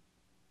still here.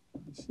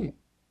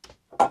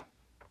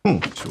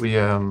 Should we,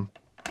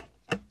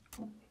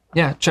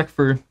 check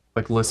for...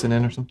 like, listen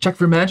in or something? Check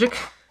for magic.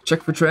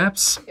 Check for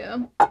traps. Yeah.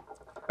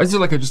 Is there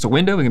like just a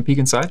window we can peek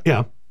inside?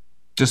 Yeah.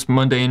 Just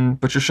mundane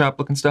butcher shop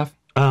looking stuff?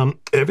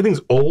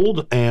 Everything's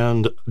old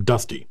and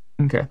dusty.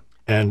 Okay.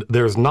 And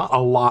there's not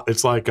a lot.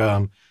 It's like...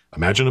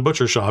 imagine a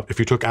butcher shop if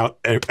you took out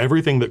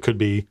everything that could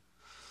be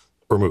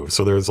removed.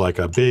 So there's like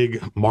a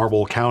big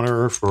marble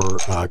counter for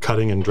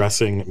cutting and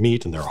dressing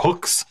meat, and there are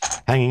hooks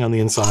hanging on the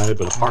inside.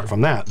 But apart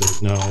from that,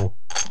 there's no...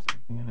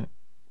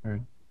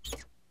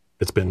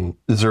 It's been...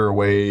 Is there a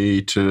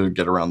way to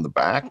get around the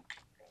back?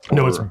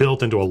 No, it's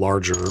built into a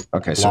larger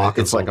Okay, so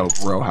it's like a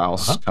row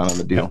house kind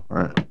of a deal. Yeah.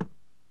 All right.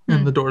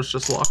 And the door's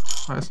just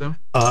locked, I assume.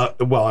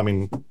 Well, I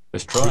mean,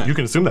 let's try. You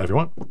can assume that if you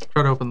want.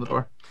 Try to open the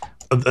door.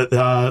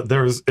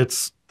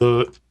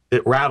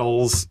 it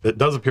rattles. It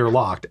does appear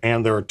locked,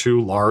 and there are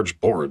 2 large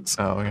boards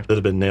that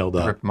have been nailed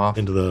up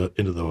into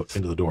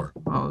the door.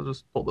 I'll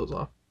just pull those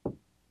off.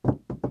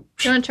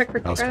 You want to check for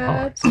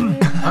traps?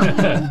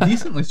 I'm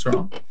decently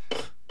strong.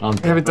 I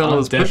haven't done all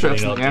those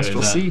push-ups in the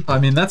Astral Sea. I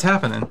mean, that's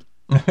happening.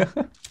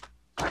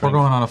 We're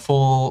going on a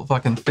full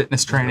fucking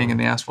fitness training in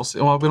the Astral Sea.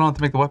 Well, we don't have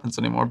to make the weapons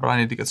anymore, but I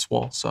need to get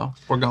swole, so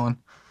we're going.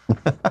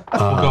 We'll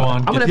go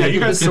on. You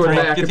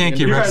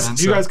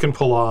guys can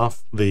pull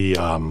off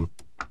the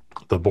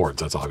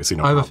boards. That's obviously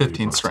no I have a problem.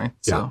 15 strength.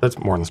 Yeah, So. that's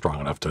more than strong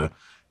enough to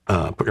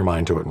put your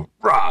mind to it. And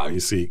rah, you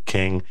see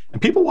King.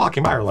 And people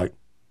walking by are like,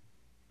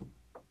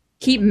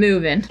 Keep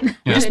moving.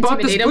 Yeah. Just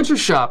bought this butcher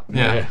shop.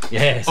 Yeah.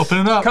 Yes. Open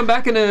it up. Come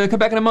back in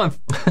a month.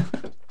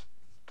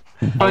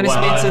 Finest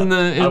meats in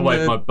I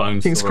wave my the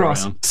bones King's all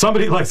Cross. around.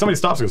 somebody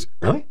stops and goes,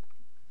 really?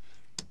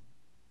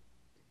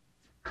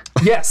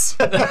 Yes.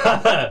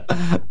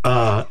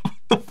 Why?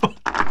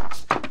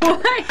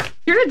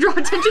 You're gonna draw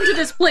attention to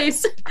this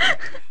place.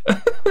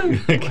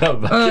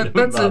 Come back in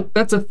a month.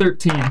 That's a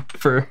 13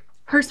 for.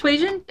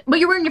 Persuasion? But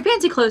you're wearing your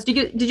fancy clothes. Did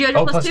you add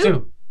your plus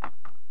 2?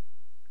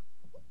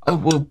 Oh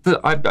well,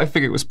 I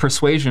figured it was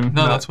persuasion.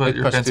 No, that's what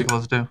your fancy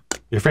clothes do.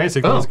 Your fancy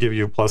clothes give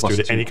you plus 2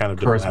 to any kind of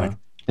Charisma.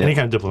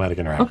 diplomatic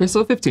interaction. Okay,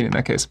 so 15 in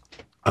that case.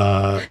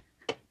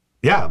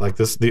 Yeah, like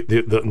this.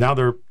 Now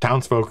there are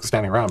townsfolk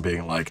standing around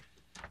being like,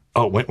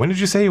 "Oh, when did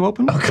you say you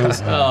opened?"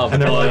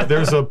 And they're like,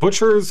 "There's a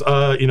butcher's.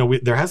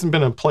 There hasn't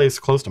been a place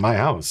close to my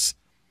house,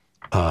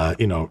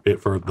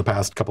 for the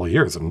past couple of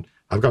years, and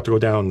I've got to go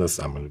down this.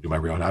 I'm going to do my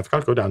real. I've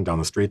got to go down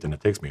the street, and it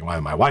takes me. Why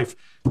my wife?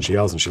 She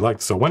yells and she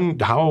likes. So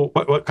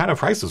what kind of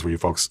prices were you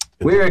folks?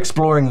 We're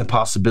exploring the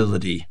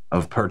possibility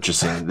of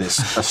purchasing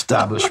this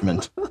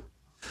establishment.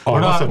 Oh, We're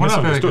not I very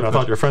misunderstood. good I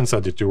thought your friend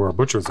said that you were a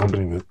butcher's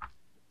opening the.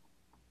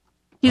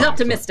 He's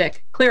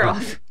optimistic. Clear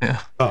off. Yeah.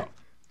 Oh,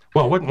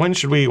 well, when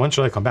should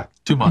I come back?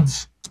 2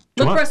 months.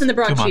 Look for months? us in the 2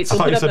 months. broadsheets. I We'll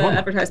thought put you up said an 1 month.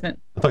 advertisement.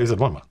 I thought you said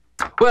 1 month.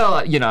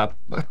 Well,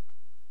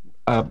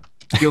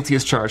 guilty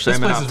as charged. This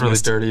I'm an place is really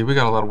optimist. dirty. We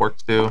got a lot of work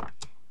to do.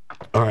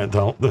 All right,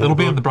 It'll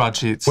be in the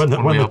broadsheets. when the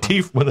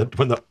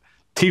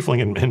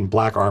tiefling in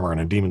black armor and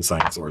a demon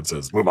sign sword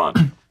says, "Move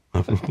on."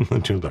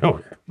 The tune's like,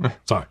 "Oh, yeah.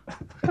 Sorry."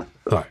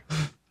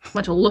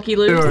 Bunch of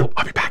looky-loos.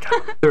 I'll be back.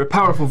 There are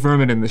powerful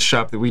vermin in this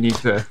shop that we need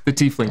the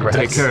tiefling to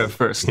take care of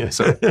first.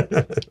 So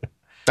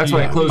that's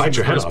why I closed in Bite the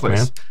your head first off,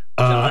 place.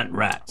 man. Giant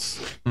rats.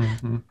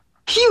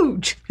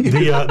 Huge.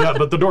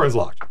 But the door is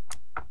locked.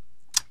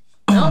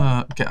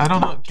 I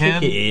don't know.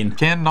 Kick it in.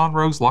 Can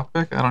non-rogues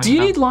lockpick? I don't Do you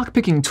even need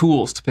lockpicking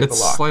tools to pick It's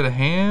the lock? sleight of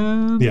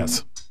hand?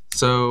 Yes.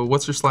 So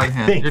what's your sleight of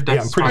hand? think. Your dex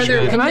Yeah, I'm pretty is sure.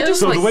 probably Can I just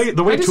So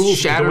the way tools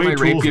shatter my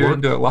rapier work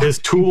into a lock? is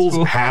tools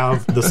tool?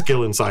 have the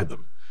skill inside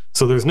them.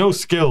 So there's no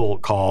skill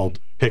called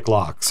pick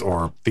locks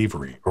or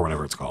thievery or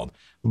whatever it's called.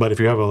 But if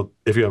you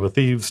have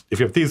thieves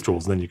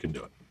tools, then you can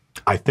do it.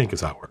 I think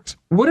is how it works.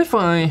 What if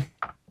I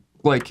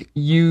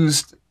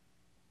used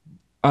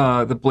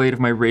the blade of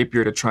my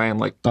rapier to try and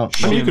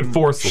You could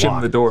force the shim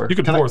lock. the door? You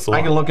could force the I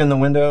lock. can look in the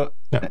window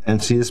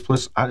and see this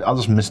place. I'll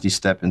just misty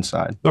step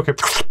inside. Okay.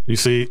 You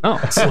see,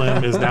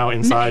 Slim is now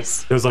inside.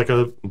 There's like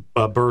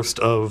a burst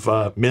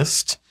of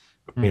mist,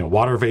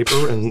 water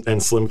vapor,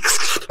 and Slim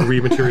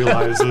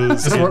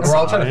rematerializes. We're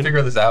all trying to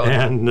figure this out.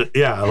 And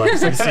yeah, like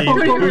so you see,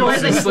 Don't even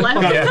realize I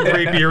slept. got a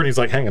rapier, and he's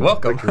like, "Hang on,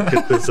 Welcome.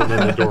 Get this," and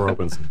then the door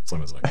opens, and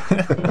Slim is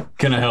like,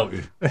 Can I help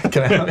you?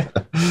 Can I help you?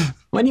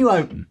 When you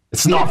open.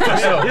 It's not for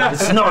sale.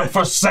 It's not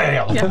for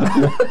sale.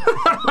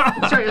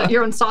 Start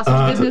your own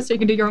sausage business so you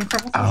can do your own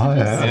caramel Oh,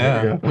 sausages.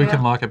 yeah. We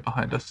can lock it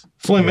behind us.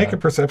 Slim, make a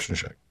perception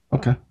check.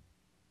 Okay.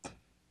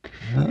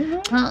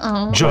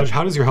 Judge,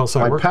 how does your health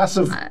side My work?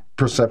 passive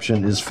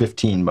perception is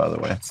 15, by the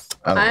way.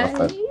 I don't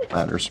know if that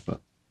matters,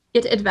 but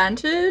Get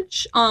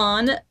advantage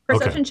on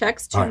perception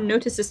checks to Alright.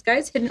 notice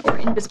disguised, hidden, or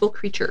invisible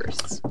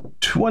creatures.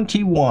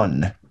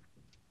 21.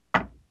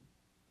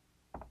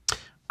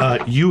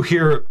 You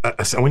hear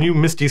so when you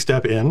misty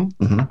step in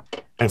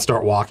and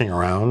start walking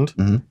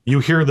around, you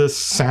hear this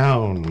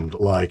sound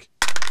like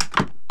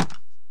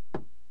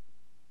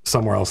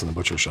somewhere else in the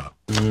butcher shop.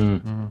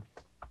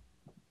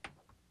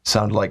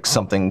 Sound like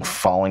something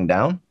falling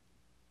down?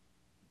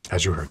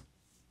 As you heard.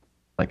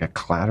 Like a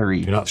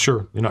clattery. You're not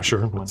sure.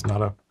 It's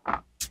not a.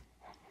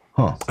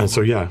 Huh. And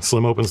so yeah,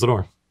 Slim opens the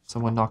door.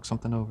 Someone knocked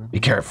something over. Be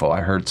careful.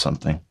 I heard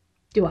something.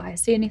 Do I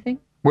see anything?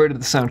 Where did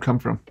the sound come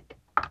from?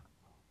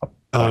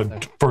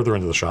 Further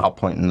into the I'll shop.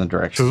 point in the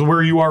direction. So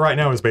where you are right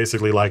now is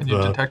basically like Can you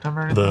detect them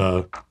or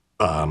anything?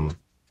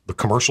 the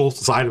commercial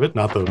side of it,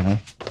 not the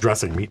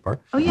dressing meat part.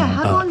 Oh yeah,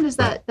 how long does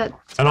that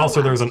And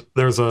also there's 1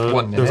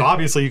 minute. there's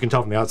obviously you can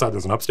tell from the outside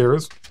there's an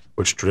upstairs,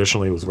 which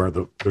traditionally was where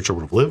the butcher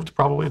would have lived,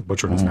 probably. The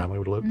butcher and his family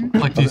would have lived.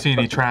 Like, do you see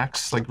any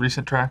tracks, like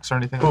recent tracks or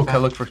anything Oh, like can I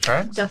that? look for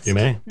tracks? dust You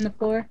may. in the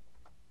floor?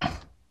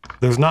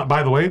 There's not,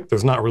 by the way,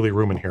 there's not really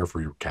room in here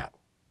for your cat.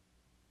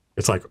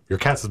 It's like your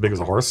cat's as big as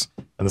a horse,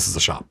 and this is a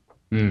shop.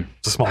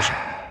 It's a small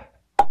shop.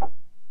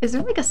 Is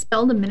there like a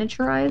spell to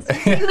miniaturize?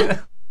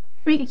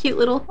 Make a cute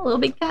little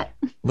big cat.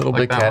 Little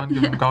Like big that cat. one?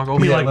 Give him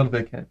goggles? Yeah, like- little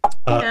big cat.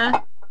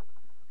 Yeah.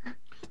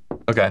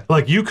 Okay.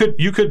 Like you could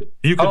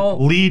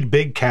lead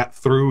Big Cat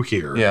through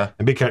here. Yeah.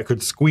 And Big Cat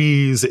could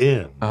squeeze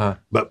in. Uh-huh.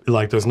 But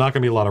like there's not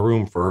gonna be a lot of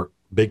room for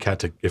Big Cat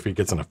to if he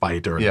gets in a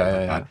fight or anything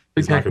like that.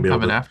 Big He's not Cat gonna can be able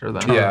come in to after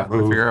them. Yeah. We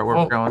figure out where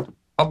Well, we're going.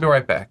 I'll be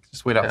right back.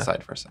 Just wait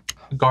outside for a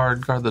second.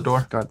 Guard the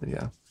door.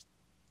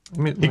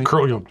 He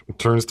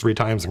turns 3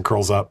 times and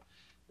curls up.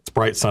 It's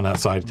bright sun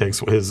outside. Takes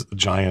his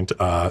giant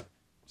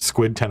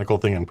squid tentacle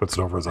thing and puts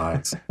it over his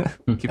eyes.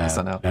 Keep the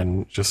sun out.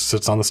 And just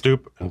sits on the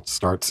stoop and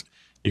starts.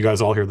 You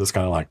guys all hear this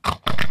kind of like,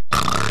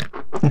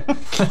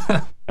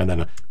 and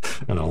then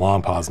a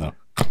long pause now.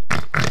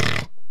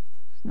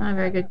 Not a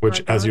very good.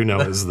 Which, as you know,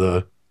 is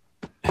the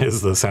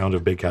sound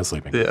of Big Cat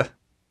sleeping. Yeah.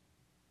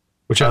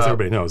 Which, as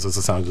everybody knows, is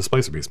the sound a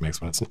displacer beast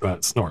makes when it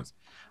snores.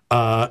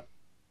 I'm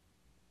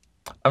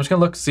just gonna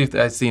look to see if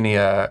I see any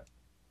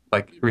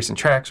like recent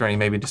tracks or any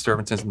maybe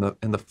disturbances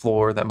in the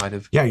floor that might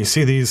have. Yeah, you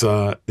see these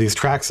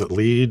tracks that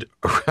lead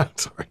around.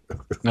 Sorry.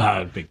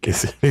 Big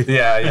Cat.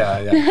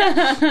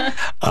 Yeah.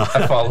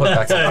 I follow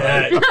back.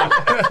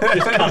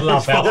 Just cuddle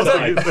up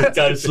outside.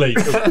 Go to sleep.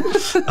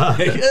 There's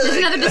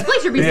another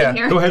displacer beast in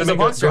here. Go ahead There's a and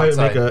monster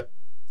outside. go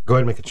ahead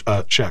and make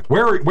a check.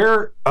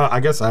 Where? I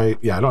guess I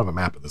don't have a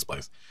map of this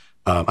place.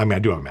 I mean, I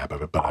do have a map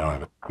of it, but I don't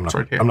have it. I'm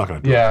not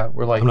going to. Yeah,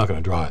 we're like. I'm not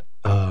going to draw it.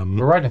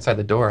 We're right inside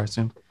the door, I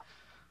assume.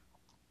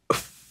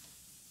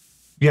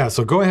 Yeah,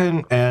 so go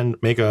ahead and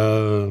make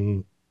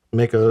a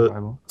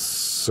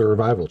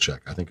survival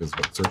check. I think is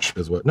what search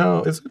is what.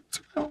 No, is it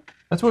survival?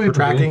 That's what we For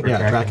tracking.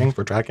 Yeah, tracking.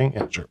 For tracking.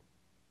 Yeah, sure.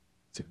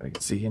 See if I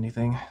can see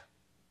anything.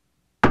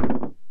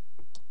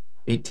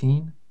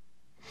 18.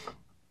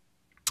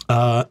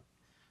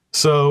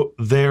 So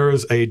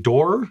there's a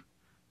door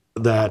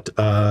and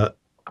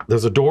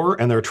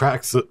there are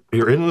tracks that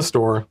you're in the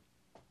store.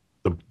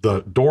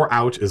 The door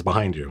out is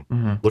behind you.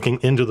 Mm-hmm. Looking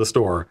into the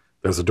store,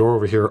 there's a door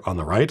over here on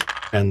the right,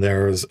 and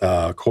there's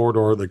a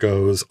corridor that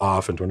goes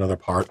off into another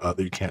part that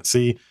you can't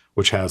see,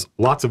 which has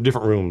lots of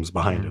different rooms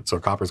behind it. So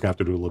Copper's going to have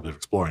to do a little bit of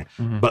exploring.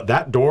 Mm-hmm. But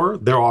that door,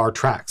 there are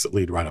tracks that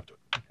lead right up to it.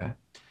 Okay.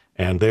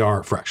 And they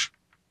are fresh.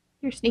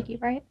 You're sneaky,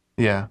 right?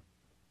 Yeah.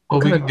 Well,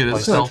 we can get a What kind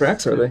of stealth.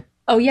 tracks are they?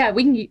 Oh yeah,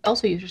 we can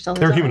also use your stealth.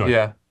 They're humanoid.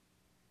 Yeah.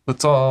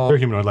 Let's all. They're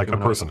humanoid, like a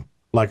person.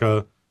 Like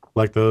the,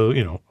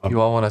 You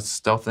all want to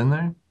stealth in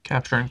there?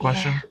 Capturing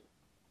question.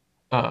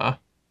 D4.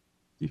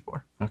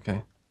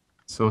 Okay.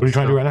 So what are you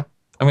trying to do right now?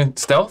 I'm going to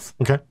stealth.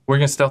 Okay. We're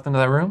going to stealth into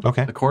that room.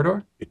 Okay. The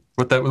corridor.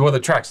 Where the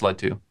tracks led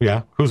to.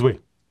 Yeah. Who's we?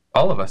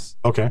 All of us.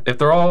 Okay. If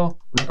they're all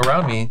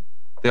around me,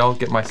 they all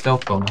get my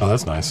stealth bonus. Oh,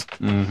 that's nice.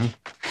 Mm-hmm.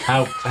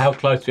 How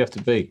close do you have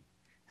to be?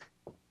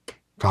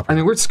 Copper. I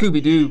mean, we're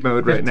Scooby-Doo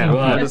mode right now.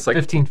 Right. We're just like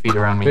 15 feet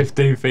around me.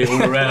 15 feet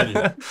all around you.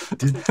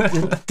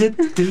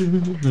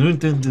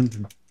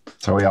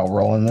 So we all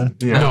rolling then?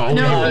 Yeah.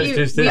 No, it's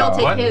just we all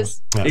take what?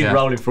 his. He's Yeah.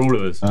 rolling for all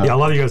of us. Yeah, a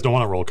lot of you guys don't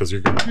want to roll because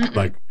you're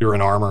like you're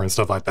in armor and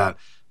stuff like that.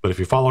 But if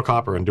you follow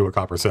Copper and do what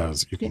Copper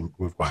says, you can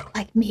move quietly.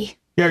 Like me.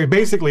 Yeah,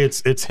 basically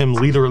it's him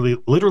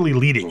literally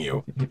leading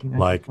you.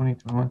 Like 20,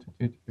 21,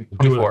 22, 23, Do it.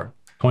 24.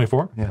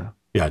 24? Yeah.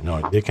 Yeah,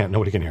 no, they can't.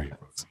 Nobody can hear you,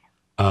 folks.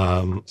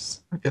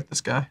 Forget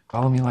this guy.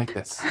 Follow me like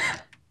this.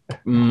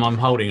 I'm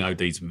holding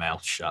OD's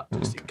mouth shut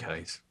just in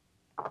case.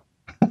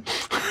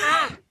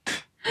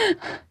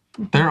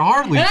 There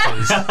are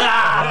leeches.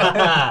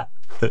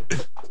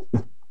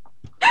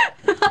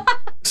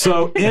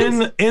 So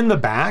in the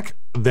back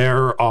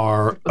there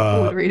are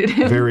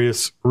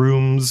various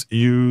rooms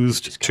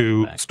used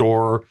to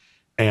store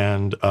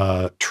and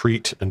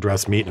treat and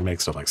dress meat and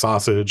make stuff like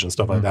sausage and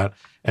stuff like that.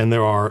 And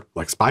there are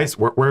like spice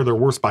where there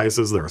were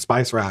spices, there are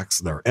spice racks,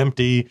 they're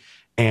empty,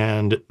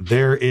 and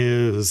there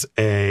is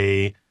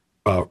there's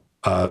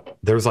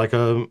like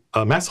a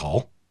mess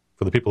hall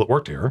for the people that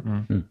worked here.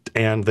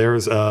 And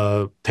there's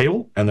a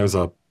table and there's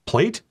a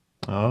plate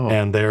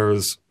and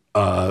there's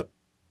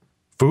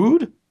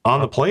food on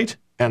the plate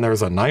and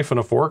there's a knife and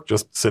a fork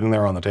just sitting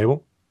there on the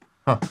table.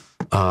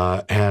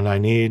 And I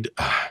need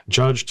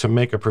Judge to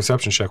make a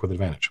perception check with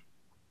advantage.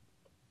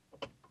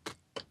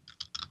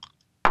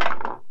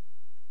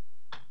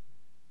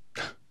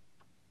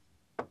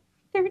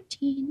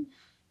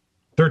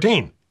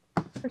 13.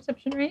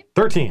 Perception rate.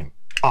 13.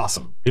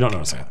 Awesome. You don't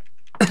notice anything.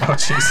 Oh,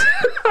 jeez.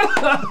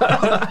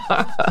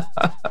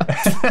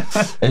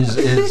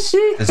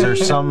 Is there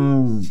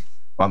some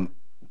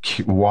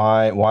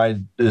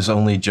why does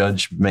only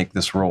Judge make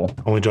this roll?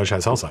 Only Judge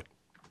has Hellsight.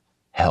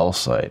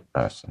 Hellsight.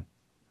 I see.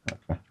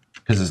 Okay.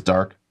 Because it's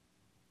dark,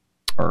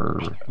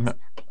 or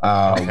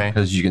Okay.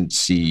 because you can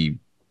see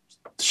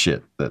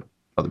shit that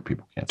other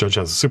people can't. Judge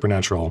has a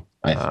supernatural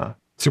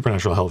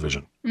hell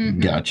vision.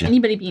 Gotcha.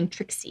 Anybody being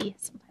tricksy,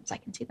 sometimes I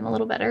can see them a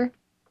little better.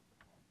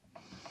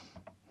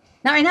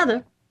 Not right now,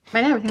 though.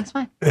 Right now, everything's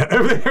fine. Yeah,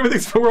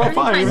 everything's we're all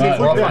fine. Everything's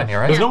We're all fine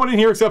here, right? There's no one in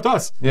here except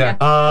us. Yeah.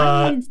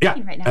 I'm Yeah,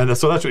 right now. and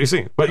so that's what you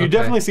see. But you Okay.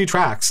 definitely see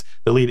tracks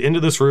that lead into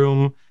this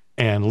room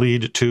and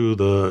lead to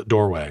the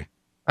doorway.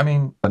 I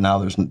mean, But now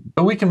there's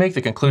but we can make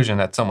the conclusion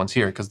that someone's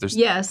here because there's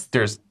Yes.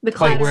 there's The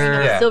clattering plateware.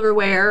 of Yeah.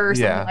 silverware or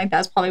something Yeah. like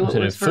that's probably what So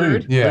was there's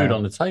heard. food Yeah.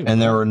 on the table.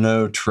 and there were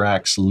no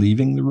tracks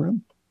leaving the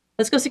room.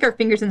 Let's go stick our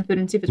fingers in the food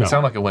and see if it's It warm.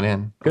 sounded like it went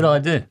in. Good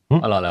idea. I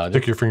like that idea.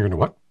 Stick your finger into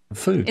what?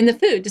 Food. In the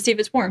food to see if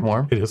it's warm.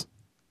 Warm. It is.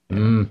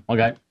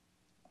 Okay.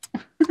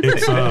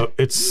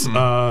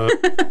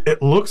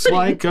 It looks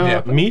like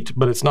meat,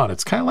 but it's not.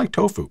 It's kind of like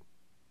tofu.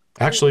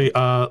 Actually,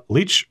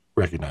 Leech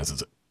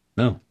recognizes it.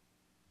 No.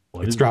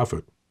 It's drow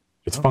food.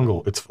 It's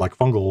fungal. It's like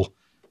fungal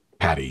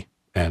patty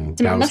and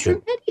It's a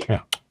mushroom patty?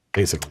 Yeah,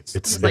 basically,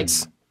 it's like-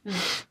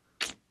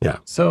 yeah.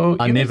 So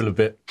I nibble a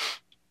bit.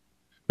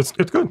 It's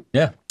good.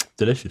 Yeah.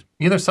 Delicious.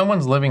 either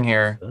someone's living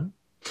here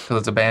because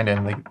it's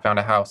abandoned, they found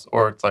a house,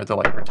 or it's like they're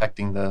like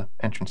protecting the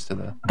entrance to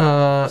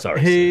the. Sorry,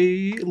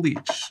 Hey,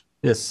 Leech.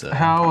 Yes, sir.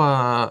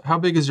 How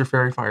big is your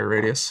fairy fire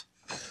radius?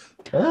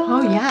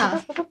 Oh,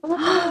 yeah.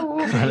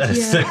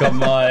 Let's stick on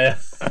my...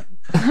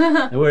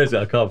 Where is it?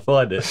 I can't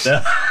find it.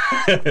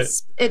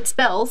 It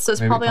spells, so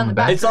it's Maybe probably on the on the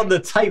back. back. It's on the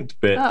taped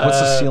bit. Oh. What's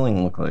the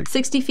ceiling look like?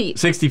 60 feet.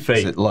 60 Is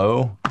feet. it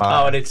low?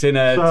 Oh, and it's in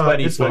a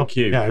It's 20-foot low.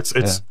 cube. Yeah, it's for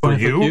 20-foot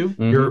you. cube?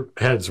 Your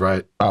head's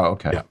right. Oh,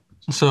 okay. Yeah.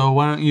 So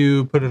why don't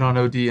you put it on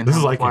OD and This have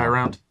is it like fly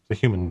around? the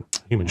human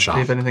See shop.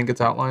 if anything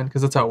gets outlined,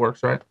 because that's how it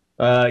works, right?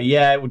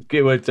 Yeah, it would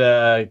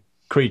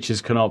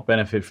creatures cannot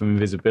benefit from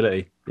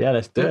invisibility. Yeah,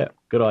 let's do it.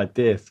 Good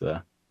idea,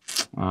 sir.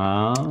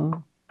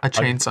 I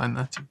chain sign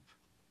that too.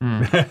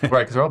 Right,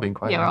 because we're all being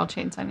quiet. Yeah, we're all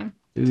chain signing.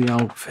 Do the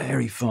old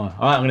fairy fire.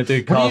 All right, I'm going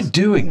to do What are you cast.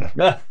 doing?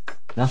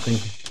 Nothing.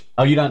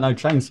 Oh, you don't know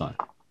chain sign?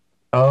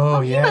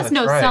 Oh, You yeah. must that's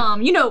know right.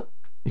 some. You know,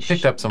 You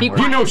picked up some Be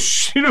words.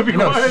 quiet.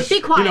 Be quiet.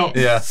 be quiet.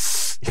 Yeah.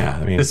 Yeah,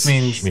 I mean, This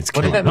means- means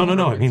what did kill. that mean?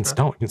 No. It means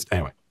don't. It means,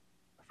 anyway.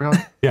 I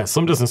forgot. Yeah,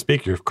 Slim doesn't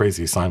speak your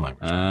crazy sign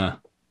language.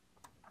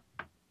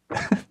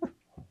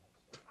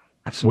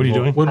 What are you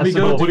doing? When we That's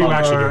go a What are you more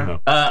actually fun. doing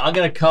though? I'm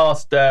going to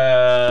cast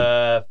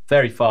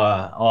fairy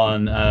fire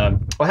on.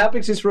 Well, how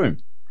big's this room?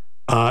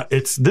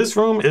 This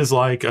room is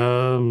like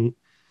 10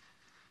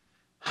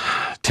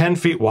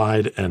 feet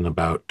wide and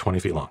about 20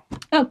 feet long.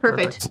 Oh,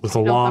 perfect. It's a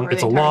long. cover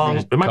It's the a entire long.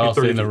 room. It might Cast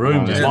be 30 it in the feet room,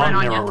 long. It's a yeah. long, Right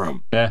on narrow you.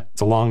 room. Yeah.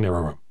 It's a long,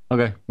 narrow room.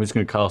 Okay, we're just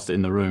going to cast it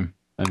in the room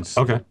and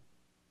Okay.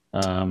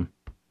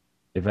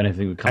 if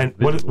anything would come. And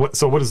what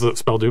does the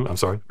spell do? I'm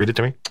sorry. Read it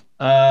to me.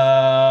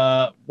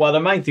 Well, the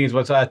main thing is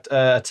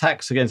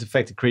attacks against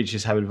affected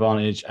creatures have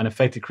advantage, and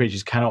affected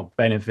creatures cannot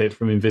benefit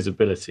from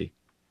invisibility.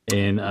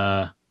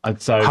 So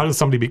How does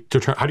somebody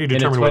how do you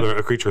determine whether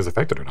a creature is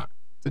affected or not?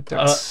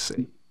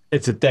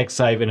 it's a dex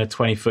save in a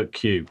 20-foot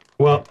cube.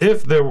 Well,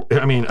 if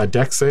a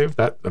dex save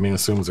that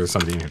assumes there's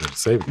somebody in here to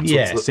save. So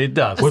Yes, it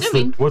does.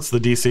 Assuming. What's the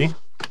DC?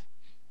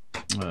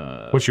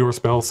 What's your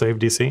spell save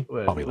DC?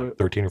 where- Probably like where-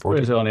 13 or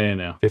Where's 14. it on here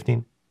now?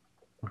 15.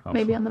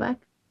 Maybe on the back.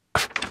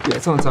 Yeah,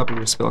 it's on the top of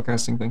your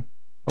spellcasting thing.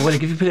 Well,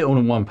 if you put it all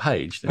on one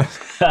page, then.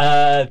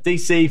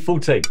 DC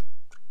 14.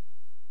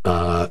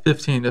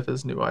 15 if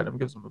his new item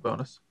gives him a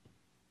bonus.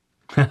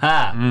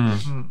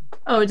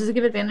 Oh, does it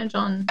give advantage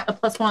on a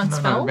 +1 on No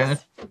spells? advantage.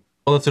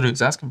 Well, that's what he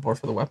was asking for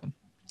the weapon.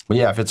 Well,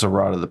 yeah, if it's a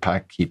Rod of the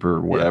Pack Keeper,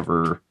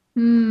 whatever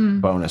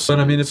bonus. But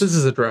I mean, if this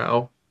is a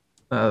drow,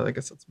 I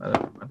guess that's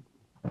meta.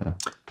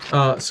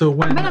 So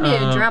when It might not be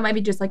a drow, it might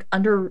be just like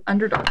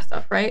underdog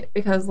stuff, right?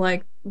 Because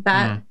like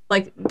that,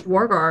 like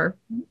Dwargar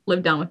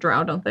live down with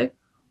drow, don't they?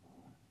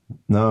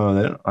 No,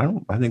 they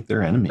don't, I think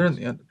they're enemies. they're in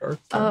the Underdark.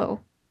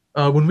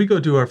 Oh, When we go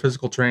do our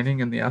physical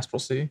training in the Astral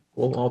Sea,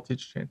 we'll all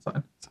teach chain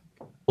sign.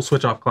 We'll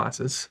switch off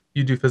classes.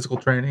 You do physical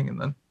training, and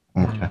then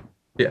Okay.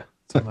 yeah,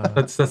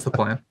 that's the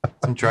plan.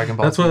 Some Dragon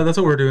Ball. That's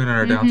what we're doing in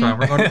our downtime.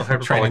 We're going to the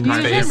hyperbolic Training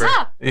time space.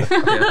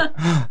 chamber.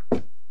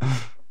 stop!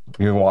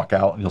 You walk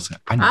out and you'll say,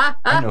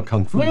 I know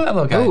Kung Fu. Look at that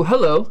little guy. Oh,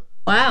 hello.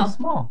 Wow.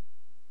 Small.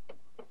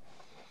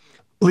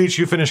 Leech,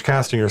 you finish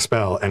casting your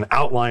spell, and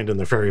outlined in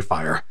the fairy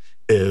fire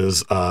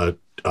is a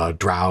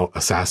drow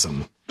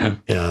assassin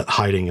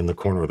hiding in the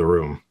corner of the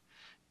room.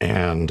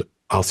 And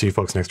I'll see you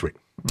folks next week.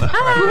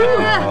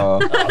 I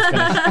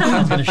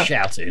was going to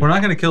shout it. We're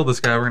not going to kill this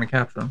guy. We're going to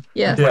capture him.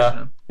 Yeah.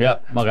 Yeah.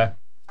 Yep, okay.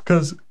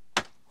 Because,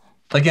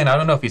 again, I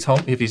don't know if he's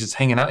home, if he's just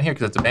hanging out here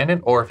because it's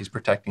abandoned, or if he's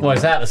protecting. Well,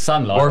 it's out of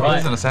sunlight, or if right?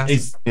 he's an assassin.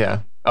 He's- Yeah.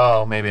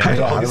 Oh, maybe. Hey,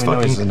 How do He's we know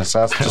he's fucking- an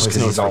assassin? Just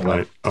because he's all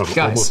right. white. Guys,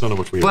 Almost none of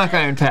which we Black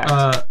Iron Pact.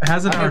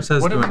 Hazanar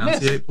says what to did we miss?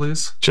 enunciate,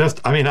 please.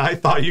 I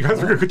thought you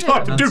guys were going to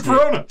talk to Duke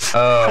Verona.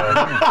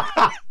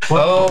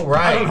 Oh,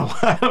 right.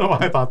 I don't know why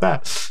I thought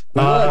that.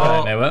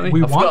 weren't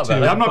we? we I forgot want about to.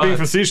 that. I'm not being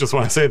but- facetious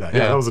when I say that. Yeah,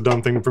 Yeah. that was a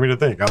dumb thing for me to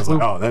think. I was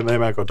like, they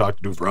might go talk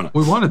to Duke Verona.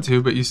 We wanted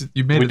to, but you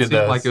made We it did seem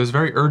this. like it was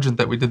very urgent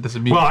that we did this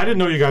Well, immediately. I didn't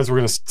know you guys were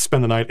going to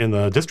spend the night in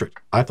the district.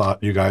 I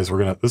thought you guys were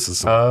going to, this is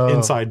some Oh.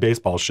 inside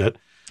baseball shit.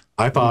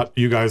 I thought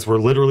you guys were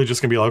literally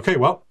just going to be like, okay,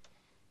 well,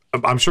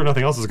 I'm sure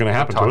nothing else is going to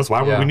happen to us.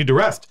 Why would we need to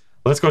rest?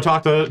 Let's go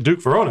talk to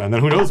Duke Verona. And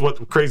then who knows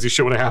what crazy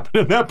shit would have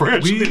happened in that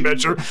branch of the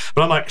adventure.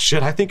 But I'm like,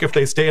 shit, I think if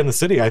they stay in the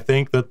city, I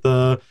think that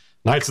the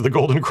Knights of the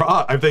Golden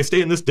Cross, if they stay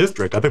in this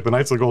district, I think the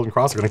Knights of the Golden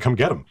Cross are going to come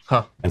get them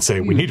and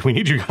say, we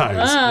need you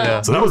guys.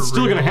 Yeah. So that was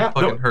still going to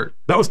happen. Fucking hurt.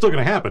 That was still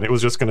going to happen. It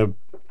was just going to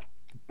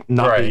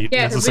not Right. be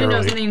Yeah, because we didn't know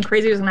necessarily. something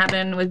crazy was gonna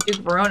happen with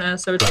Duke Verona,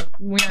 so it's like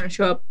we aren't gonna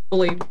show up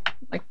fully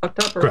like fucked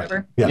up or Correct.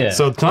 whatever. Yeah. Yeah.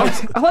 So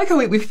tonight's I like how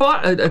we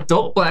fought an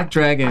adult black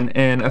dragon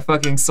and a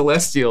fucking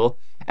celestial,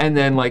 and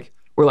then like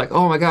we're like,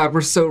 oh my god,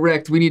 we're so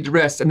wrecked, we need to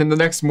rest. And then the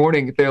next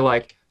morning, they're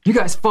like, you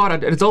guys fought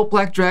an adult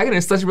black dragon,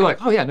 and suddenly we're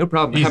like, oh yeah, no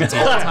problem. It happens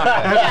all the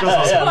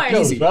time.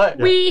 Of course.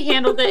 We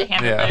handled it.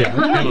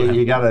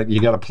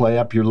 You gotta play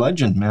up your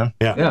legend, man.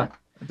 Yeah,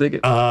 I dig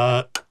it.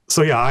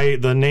 So yeah,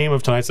 the name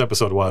of tonight's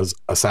episode was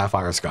A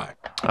Sapphire Sky.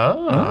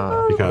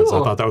 Oh. Because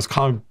cool. I thought that was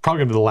probably going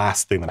to be the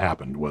last thing that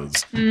happened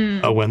was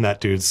when that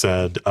dude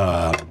said,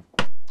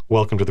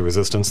 welcome to the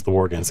resistance, the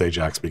war against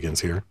Ajax begins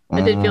here.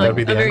 I did feel like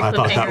a very I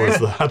thought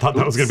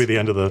that was going to be the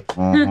end of the...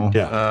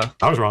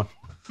 I was wrong.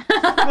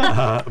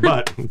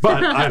 But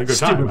I had a good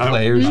time.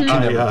 Players.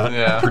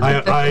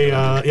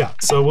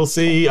 So we'll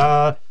see.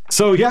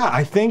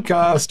 I think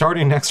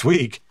starting next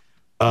week,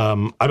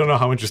 I don't know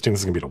how interesting this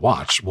is going to be to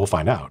watch. We'll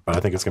find out, but I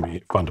think it's going to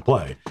be fun to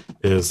play.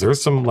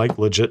 There's some like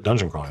legit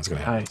dungeon crawling that's going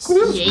to happen.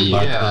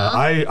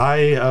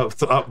 Nice.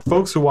 But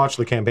folks who watch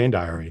the campaign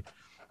diary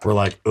were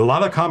like, a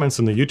lot of comments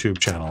in the YouTube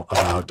channel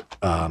about,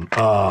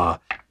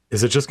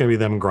 is it just going to be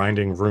them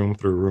grinding room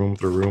through room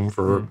through room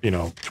for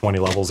 20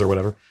 levels or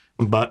whatever?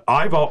 But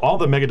all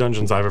the mega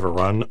dungeons I've ever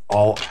run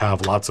all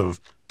have lots of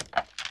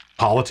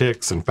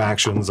politics and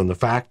factions, and the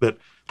fact that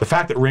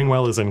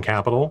Ringwell is in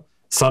capital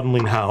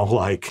suddenly now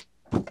like.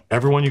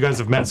 Everyone you guys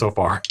have met so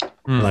far,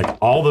 like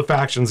all the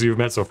factions you've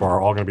met so far,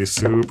 are all going to be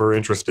super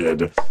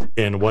interested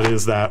in what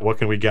is that? What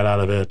can we get out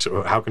of it?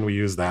 How can we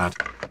use that?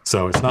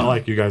 So it's not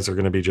like you guys are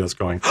going to be just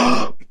going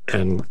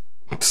and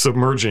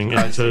submerging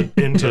into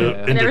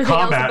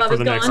combat for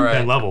the next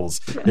 10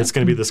 levels. It's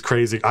going to be this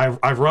crazy.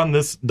 I've run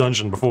this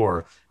dungeon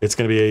before. It's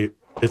going to be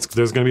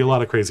there's going to be a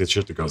lot of crazy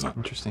shit that goes on.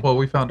 Interesting. Well,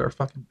 we found our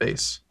fucking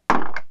base.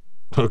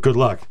 Good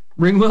luck.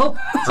 Ringwell?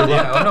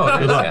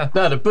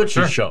 No, the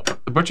butcher shop.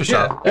 The butcher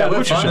shop. Yeah,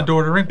 we're finding the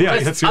door to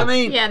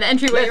Ringwell. Yeah, the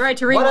entryway right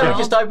to Why don't we Ringwell.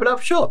 just open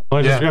up shop?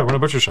 run a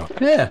butcher shop.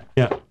 Yeah.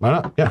 Yeah, why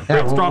not? Yeah,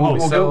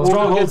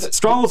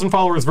 Strongholds and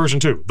Followers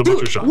version 2, the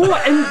butcher shop. Well,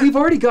 and we've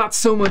already got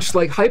so much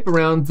like hype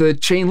around the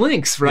chain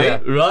links, right?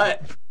 Yeah. Right.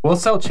 We'll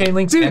sell chain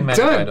links and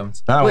magic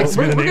items. Like,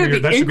 we're going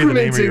to be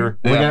incrementing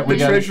the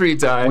treasury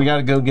die. We got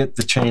to go get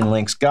the chain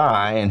links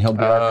guy, and he'll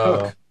be our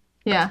cook.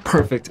 Yeah.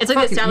 Perfect. It's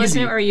like the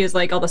establishment where you use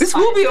like all the This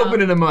will be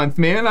open in a month,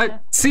 man.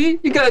 See,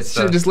 you guys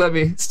should just let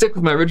me stick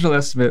with my original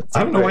estimate.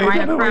 I don't know why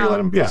you let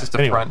him. Yeah, It's just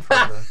a front for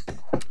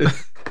the...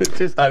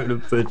 Just open a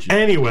butcher.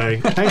 Anyway,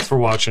 thanks for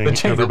watching,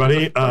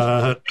 everybody.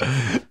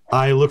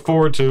 I look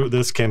forward to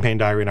this campaign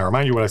diary, and I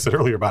remind you what I said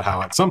earlier about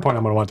how at some point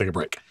I'm going to want to take a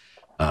break.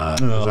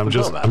 I'm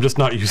just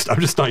not used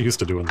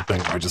to doing the thing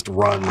where I just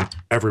run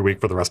every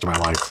week for the rest of my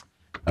life.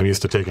 I'm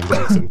used to taking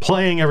breaks and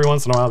playing every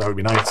once in a while. That would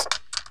be nice.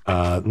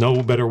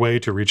 No better way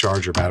to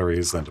recharge your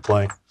batteries than to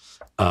play.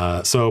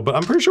 But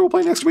I'm pretty sure we'll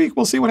play next week.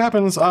 We'll see what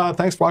happens.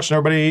 Thanks for watching,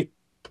 everybody.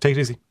 Take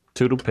it easy.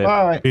 Toodle pip.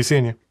 Bye. Be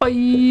seeing you.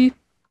 Bye.